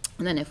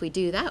 And then if we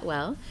do that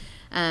well,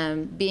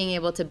 being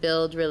able to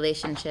build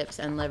relationships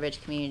and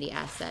leverage community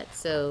assets.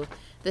 So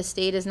the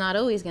state is not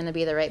always going to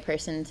be the right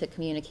person to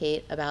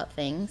communicate about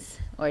things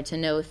or to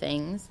know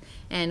things,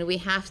 and we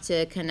have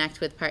to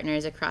connect with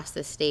partners across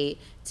the state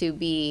to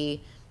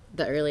be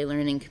the early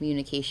learning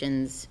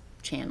communications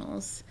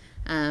channels.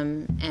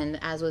 And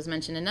as was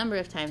mentioned a number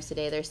of times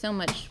today, there's so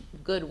much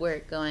good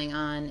work going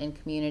on in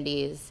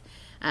communities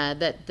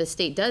that the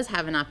state does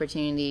have an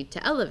opportunity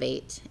to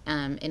elevate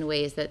in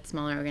ways that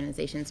smaller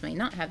organizations might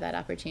not have that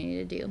opportunity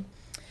to do.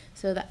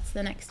 So that's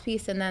the next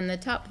piece. And then the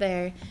top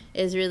there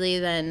is really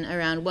then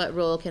around what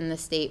role can the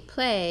state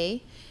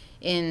play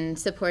in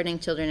supporting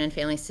children and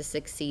families to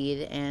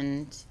succeed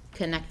and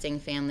connecting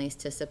families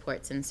to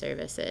supports and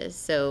services.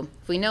 So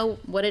if we know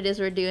what it is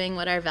we're doing,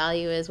 what our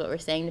value is, what we're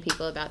saying to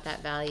people about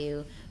that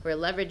value, we're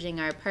leveraging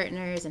our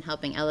partners and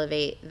helping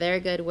elevate their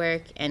good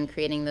work and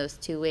creating those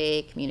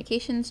two-way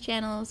communications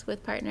channels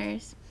with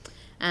partners.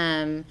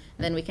 Then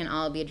we can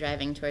all be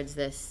driving towards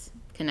this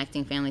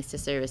connecting families to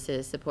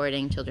services,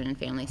 supporting children and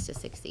families to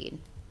succeed.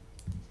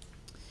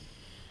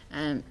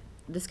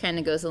 This kind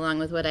of goes along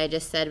with what I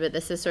just said, but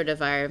this is sort of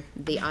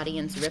the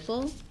audience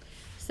ripple.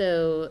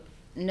 So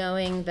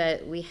knowing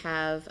that we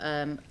have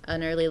an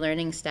early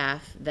learning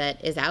staff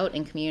that is out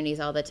in communities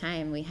all the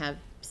time. We have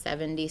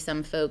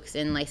 70-some folks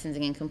in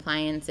licensing and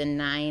compliance in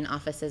 9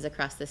 offices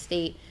across the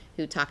state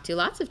who talk to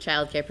lots of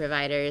childcare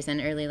providers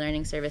and early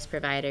learning service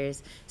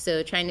providers.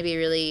 So trying to be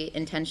really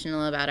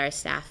intentional about our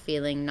staff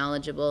feeling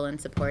knowledgeable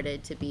and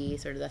supported to be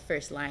sort of the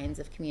first lines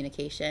of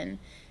communication.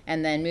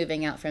 And then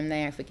moving out from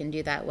there, if we can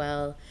do that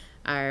well,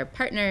 our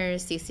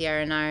partners,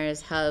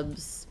 CCR&Rs,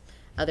 hubs,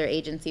 other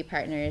agency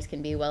partners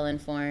can be well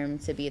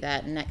informed to be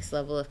that next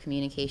level of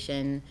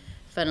communication,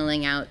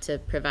 funneling out to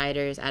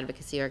providers,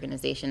 advocacy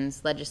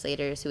organizations,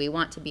 legislators who we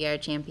want to be our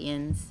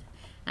champions,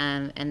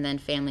 and then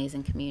families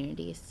and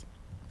communities.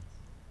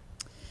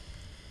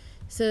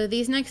 So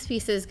these next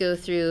pieces go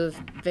through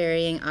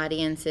varying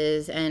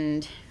audiences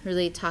and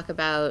really talk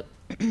about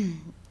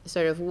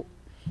sort of,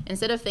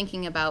 instead of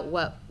thinking about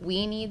what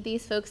we need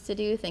these folks to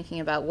do, thinking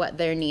about what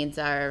their needs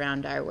are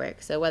around our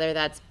work. So whether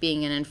that's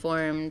being an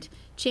informed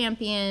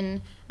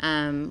champion,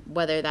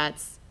 whether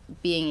that's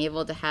being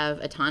able to have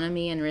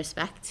autonomy and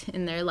respect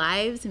in their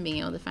lives and being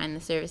able to find the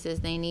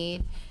services they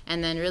need,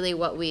 and then really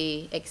what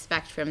we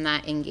expect from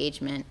that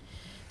engagement.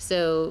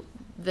 So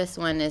this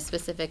one is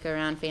specific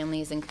around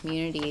families and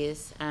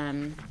communities,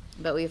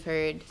 but we've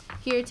heard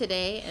here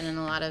today and in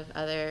a lot of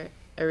other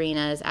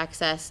arenas,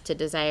 access to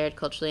desired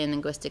culturally and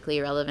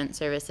linguistically relevant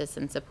services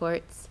and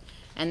supports,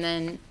 and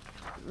then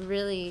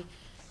really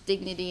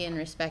dignity and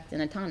respect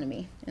and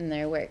autonomy in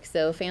their work.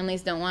 So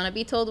families don't want to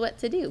be told what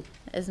to do.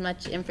 As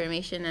much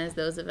information as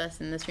those of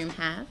us in this room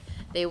have,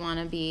 they want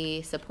to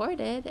be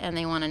supported and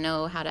they want to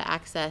know how to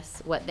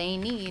access what they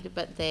need,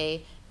 but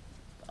they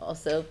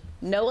also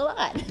know a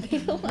lot. They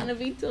don't want to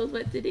be told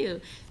what to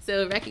do.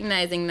 So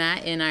recognizing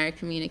that in our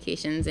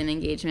communications and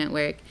engagement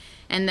work.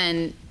 And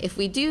then if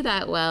we do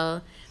that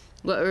well,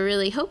 what we're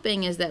really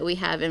hoping is that we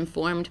have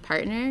informed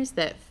partners,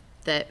 that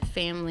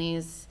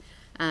families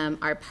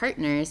are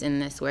partners in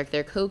this work.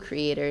 They're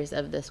co-creators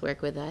of this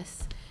work with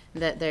us,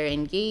 that they're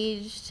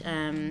engaged,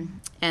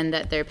 and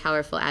that they're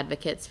powerful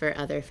advocates for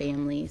other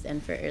families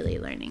and for early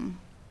learning.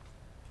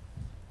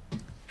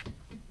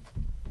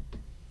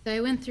 So I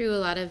went through a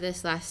lot of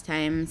this last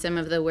time, some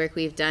of the work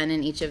we've done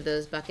in each of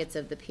those buckets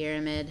of the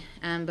pyramid,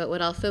 but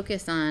what I'll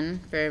focus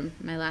on for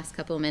my last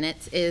couple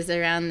minutes is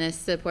around this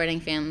supporting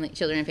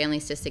children and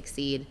families to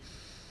succeed.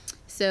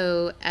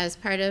 So as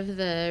part of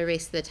the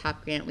Race to the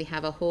Top grant, we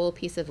have a whole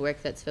piece of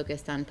work that's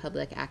focused on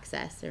public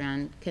access,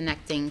 around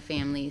connecting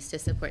families to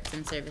supports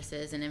and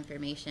services and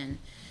information.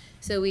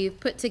 So we've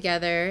put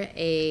together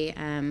a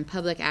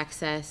public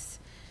access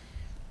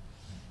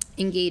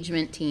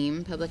engagement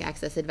team, public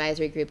access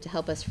advisory group, to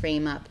help us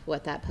frame up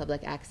what that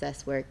public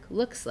access work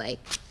looks like.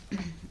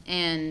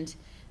 And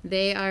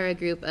they are a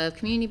group of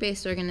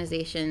community-based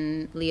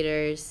organization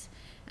leaders,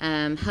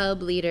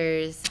 hub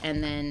leaders,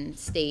 and then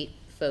state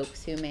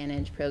folks who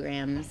manage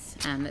programs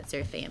that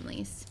serve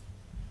families.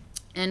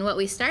 And what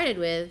we started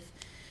with,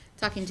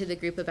 talking to the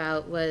group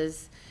about,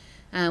 was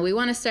we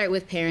want to start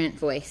with parent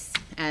voice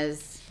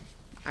as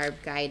our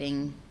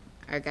guiding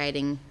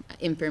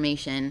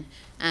information.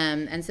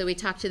 And so we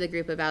talked to the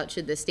group about,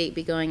 should the state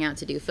be going out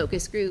to do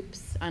focus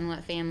groups on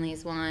what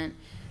families want?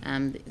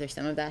 There's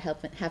some of that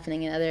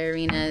happening in other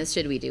arenas.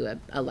 Should we do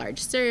a large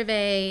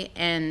survey?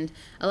 And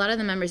a lot of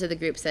the members of the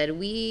group said,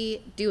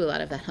 we do a lot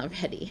of that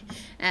already.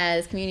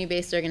 As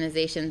community-based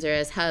organizations or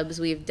as hubs,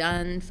 we've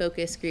done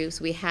focus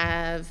groups. We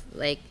have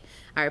like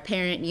our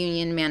parent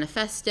union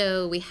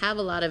manifesto. We have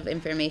a lot of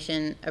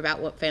information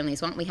about what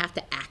families want. We have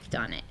to act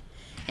on it.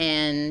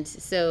 And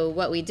so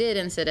what we did,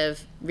 instead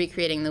of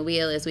recreating the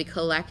wheel, is we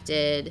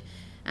collected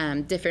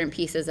different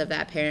pieces of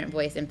that parent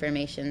voice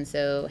information.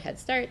 So Head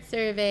Start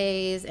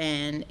surveys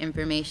and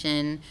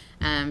information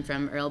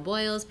from Earl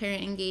Boyle's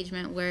parent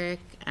engagement work,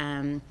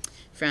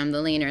 from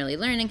the Lynne Early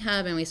Learning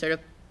Hub, and we sort of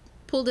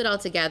pulled it all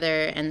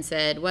together and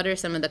said, what are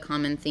some of the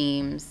common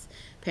themes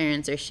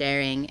parents are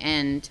sharing?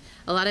 And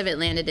a lot of it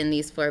landed in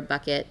these 4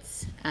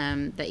 buckets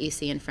that you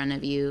see in front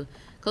of you: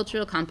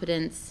 cultural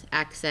competence,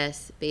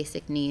 access,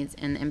 basic needs,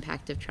 and the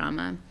impact of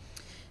trauma.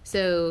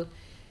 So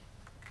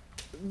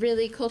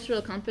really,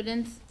 cultural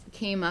competence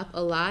came up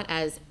a lot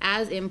as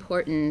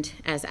important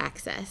as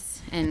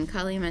access. And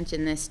Kali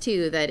mentioned this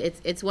too, that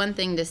it's one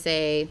thing to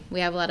say we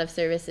have a lot of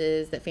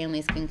services that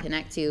families can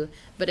connect to,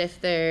 but if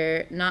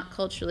they're not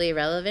culturally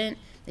relevant,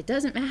 it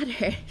doesn't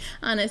matter,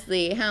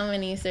 honestly, how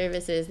many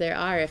services there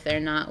are if they're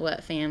not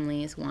what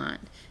families want.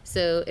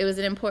 So it was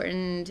an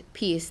important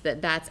piece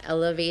that's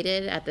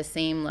elevated at the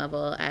same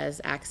level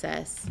as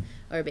access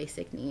or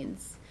basic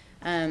needs.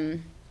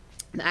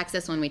 The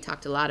access one we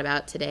talked a lot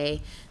about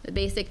today. The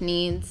basic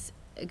needs,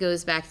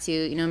 goes back to,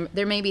 you know,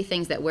 there may be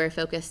things that we're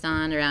focused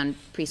on around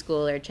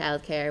preschool or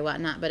childcare or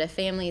whatnot, but if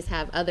families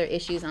have other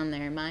issues on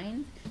their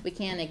mind, we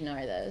can't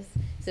ignore those.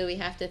 So we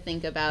have to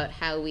think about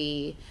how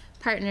we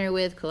partner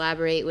with,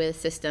 collaborate with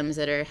systems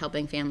that are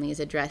helping families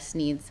address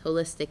needs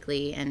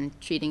holistically and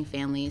treating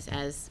families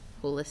as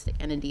holistic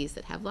entities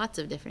that have lots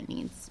of different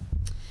needs.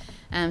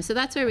 So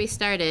that's where we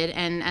started,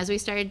 and as we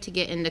started to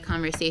get into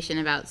conversation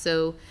about,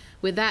 so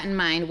with that in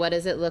mind, what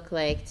does it look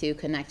like to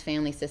connect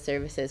families to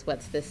services?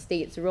 What's the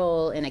state's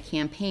role in a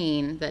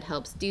campaign that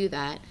helps do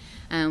that?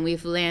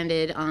 We've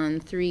landed on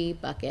 3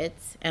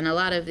 buckets, and a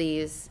lot of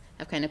these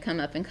have kind of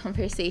come up in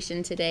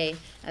conversation today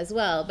as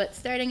well. But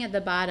starting at the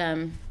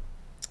bottom,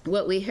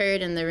 what we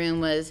heard in the room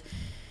was,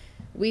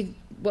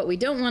 what we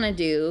don't want to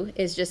do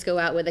is just go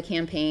out with a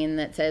campaign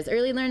that says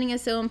early learning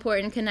is so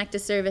important, connect to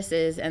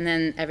services, and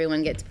then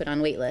everyone gets put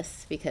on wait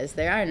lists because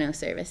there are no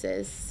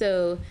services.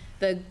 So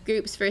the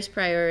group's first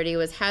priority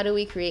was, how do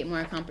we create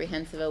more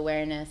comprehensive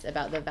awareness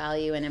about the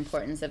value and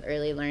importance of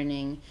early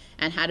learning,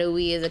 and how do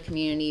we as a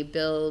community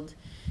build,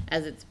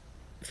 as it's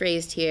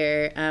phrased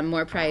here,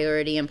 more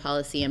priority in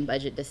policy and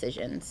budget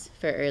decisions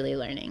for early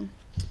learning.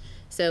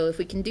 So if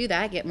we can do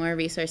that, get more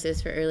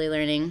resources for early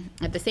learning.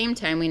 At the same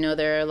time, we know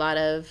there are a lot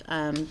of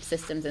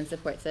systems and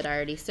supports that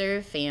already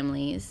serve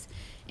families,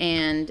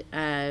 and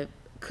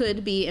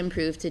could be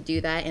improved to do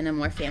that in a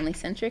more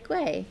family-centric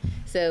way.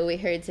 So we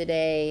heard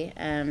today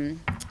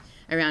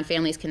around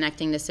families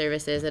connecting to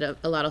services that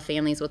a lot of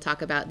families will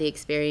talk about the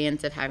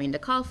experience of having to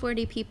call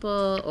 40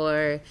 people,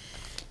 or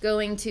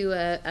going to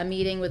a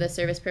meeting with a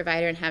service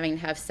provider and having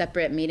to have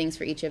separate meetings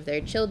for each of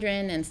their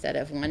children instead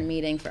of one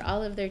meeting for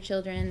all of their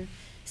children.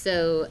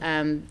 So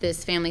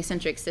this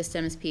family-centric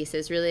systems piece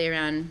is really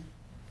around,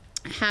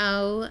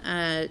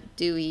 how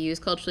do we use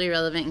culturally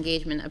relevant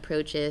engagement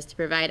approaches to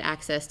provide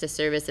access to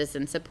services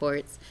and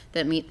supports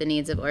that meet the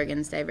needs of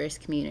Oregon's diverse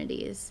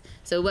communities?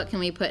 So what can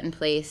we put in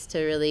place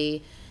to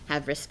really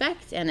have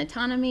respect and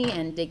autonomy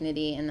and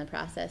dignity in the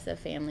process of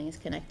families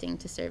connecting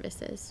to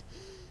services?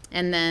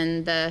 And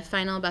then the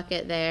final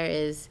bucket there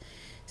is,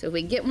 so if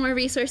we get more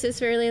resources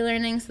for early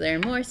learning, so there are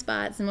more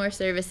spots, more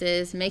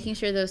services, making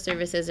sure those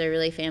services are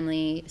really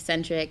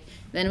family-centric,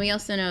 then we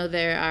also know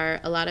there are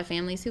a lot of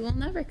families who will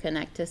never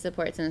connect to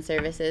supports and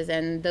services,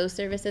 and those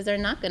services are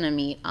not going to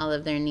meet all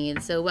of their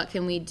needs. So what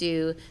can we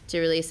do to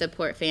really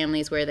support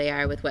families where they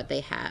are with what they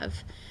have?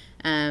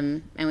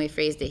 And we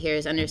phrased it here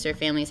as, underserved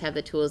families have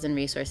the tools and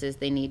resources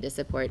they need to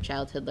support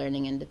childhood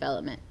learning and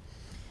development.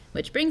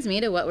 Which brings me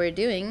to what we're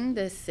doing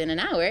this in an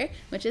hour,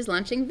 which is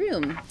launching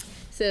VIII.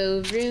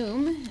 So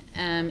VIII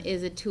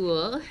is a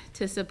tool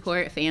to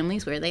support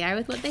families where they are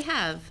with what they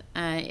have.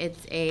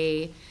 It's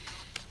a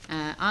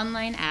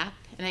online app,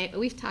 and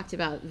we've talked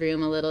about VIII a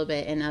little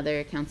bit in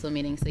other council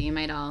meetings, so you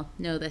might all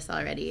know this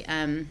already.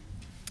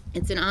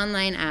 It's an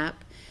online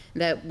app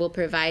that will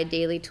provide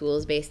daily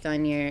tools based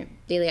on your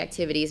daily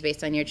activities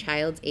based on your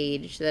child's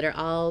age, that are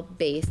all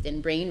based in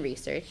brain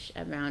research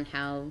around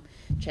how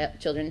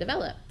children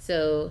develop.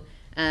 So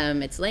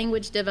it's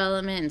language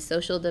development and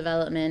social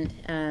development,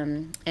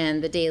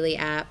 and the daily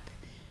app.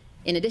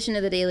 In addition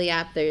to the daily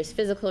app, there's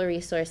physical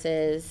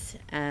resources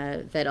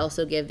that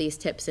also give these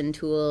tips and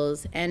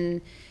tools.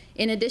 And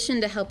in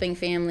addition to helping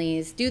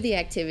families do the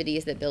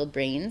activities that build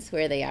brains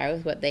where they are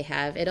with what they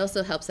have, it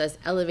also helps us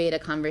elevate a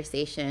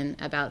conversation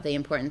about the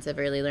importance of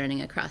early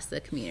learning across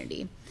the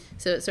community.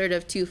 So it's sort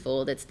of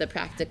twofold. It's the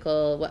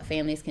practical, what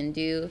families can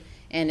do,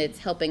 and it's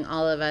helping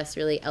all of us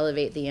really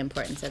elevate the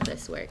importance of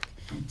this work.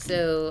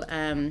 So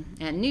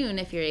at noon,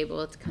 if you're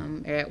able to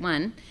come, or at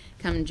 1,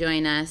 come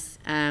join us.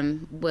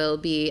 We'll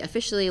be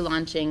officially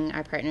launching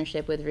our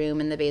partnership with VIII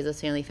and the Bezos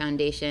Family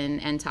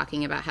Foundation, and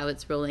talking about how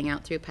it's rolling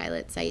out through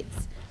pilot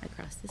sites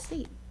across the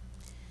state.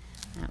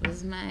 That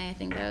was I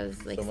think that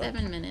was like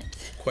 7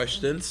 minutes.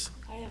 Questions?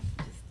 I have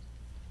just,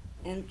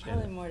 and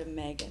probably more to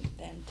Megan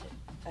than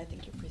to, I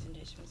think your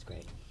presentation was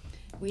great.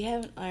 We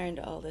haven't ironed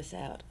all this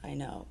out, I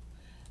know,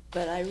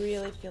 but I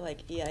really feel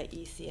like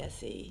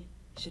EIECSE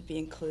should be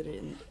included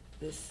in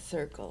this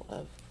circle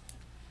of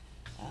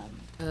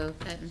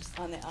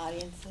on the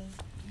audiences.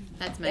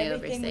 That's my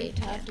Everything oversight.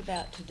 we talked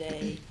about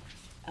today,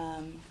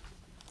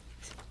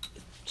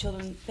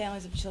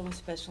 families of children with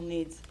special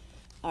needs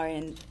are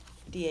in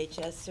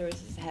DHS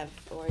services, have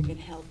Oregon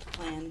Health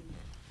Plan,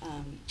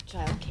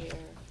 child care,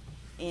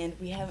 and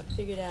we haven't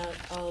figured out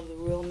all of the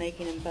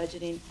rulemaking and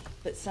budgeting,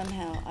 but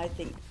somehow I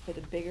think for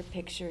the bigger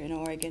picture in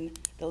Oregon,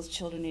 those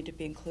children need to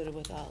be included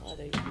with all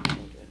other young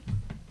children.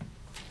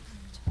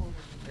 Totally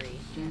agree,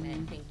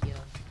 Janet, thank you.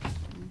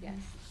 Yes.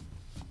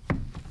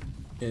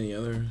 Any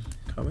other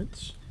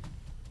comments?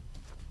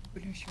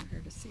 Wouldn't sure her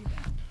to see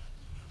that.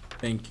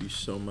 Thank you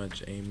so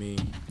much, Aimee.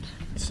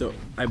 So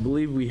I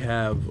believe we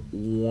have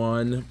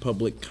one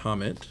public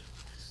comment.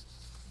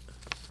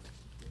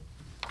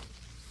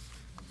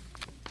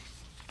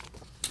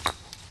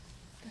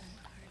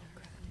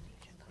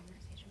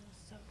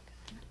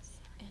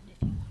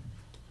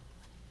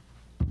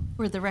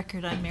 For the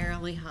record, I'm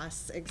Marilee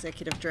Haas,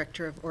 Executive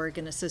Director of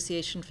Oregon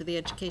Association for the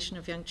Education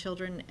of Young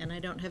Children, and I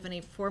don't have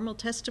any formal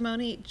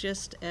testimony,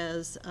 just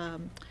as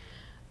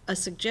a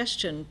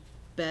suggestion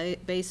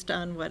based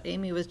on what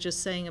Aimee was just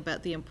saying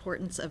about the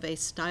importance of a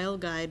style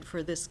guide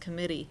for this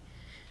committee.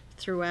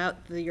 Throughout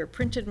your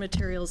printed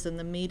materials in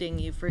the meeting,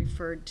 you've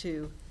referred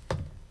to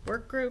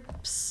work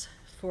groups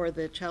for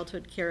the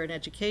childhood care and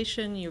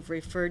education, you've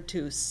referred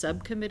to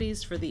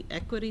subcommittees for the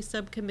equity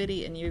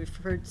subcommittee, and you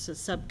referred to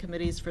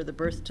subcommittees for the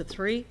birth to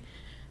 3.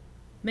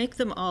 Make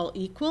them all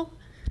equal,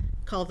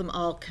 call them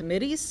all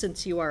committees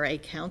since you are a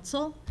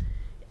council,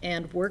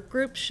 and work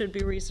groups should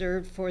be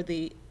reserved for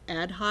the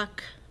ad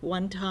hoc,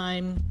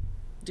 one-time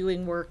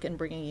doing work and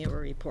bringing you a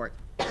report.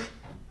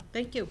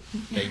 Thank you.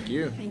 Thank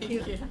you. Thank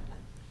you.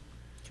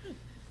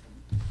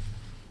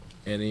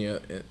 Any,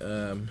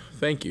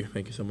 thank you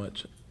so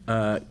much.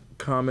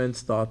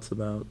 Comments, thoughts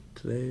about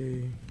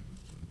today?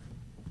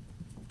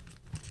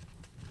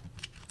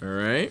 All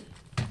right,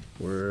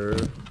 we're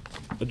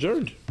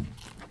adjourned.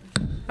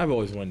 I've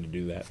always wanted to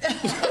do that.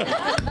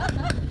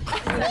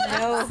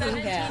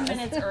 17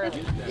 minutes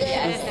early.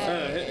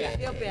 Yeah.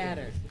 Feel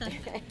better.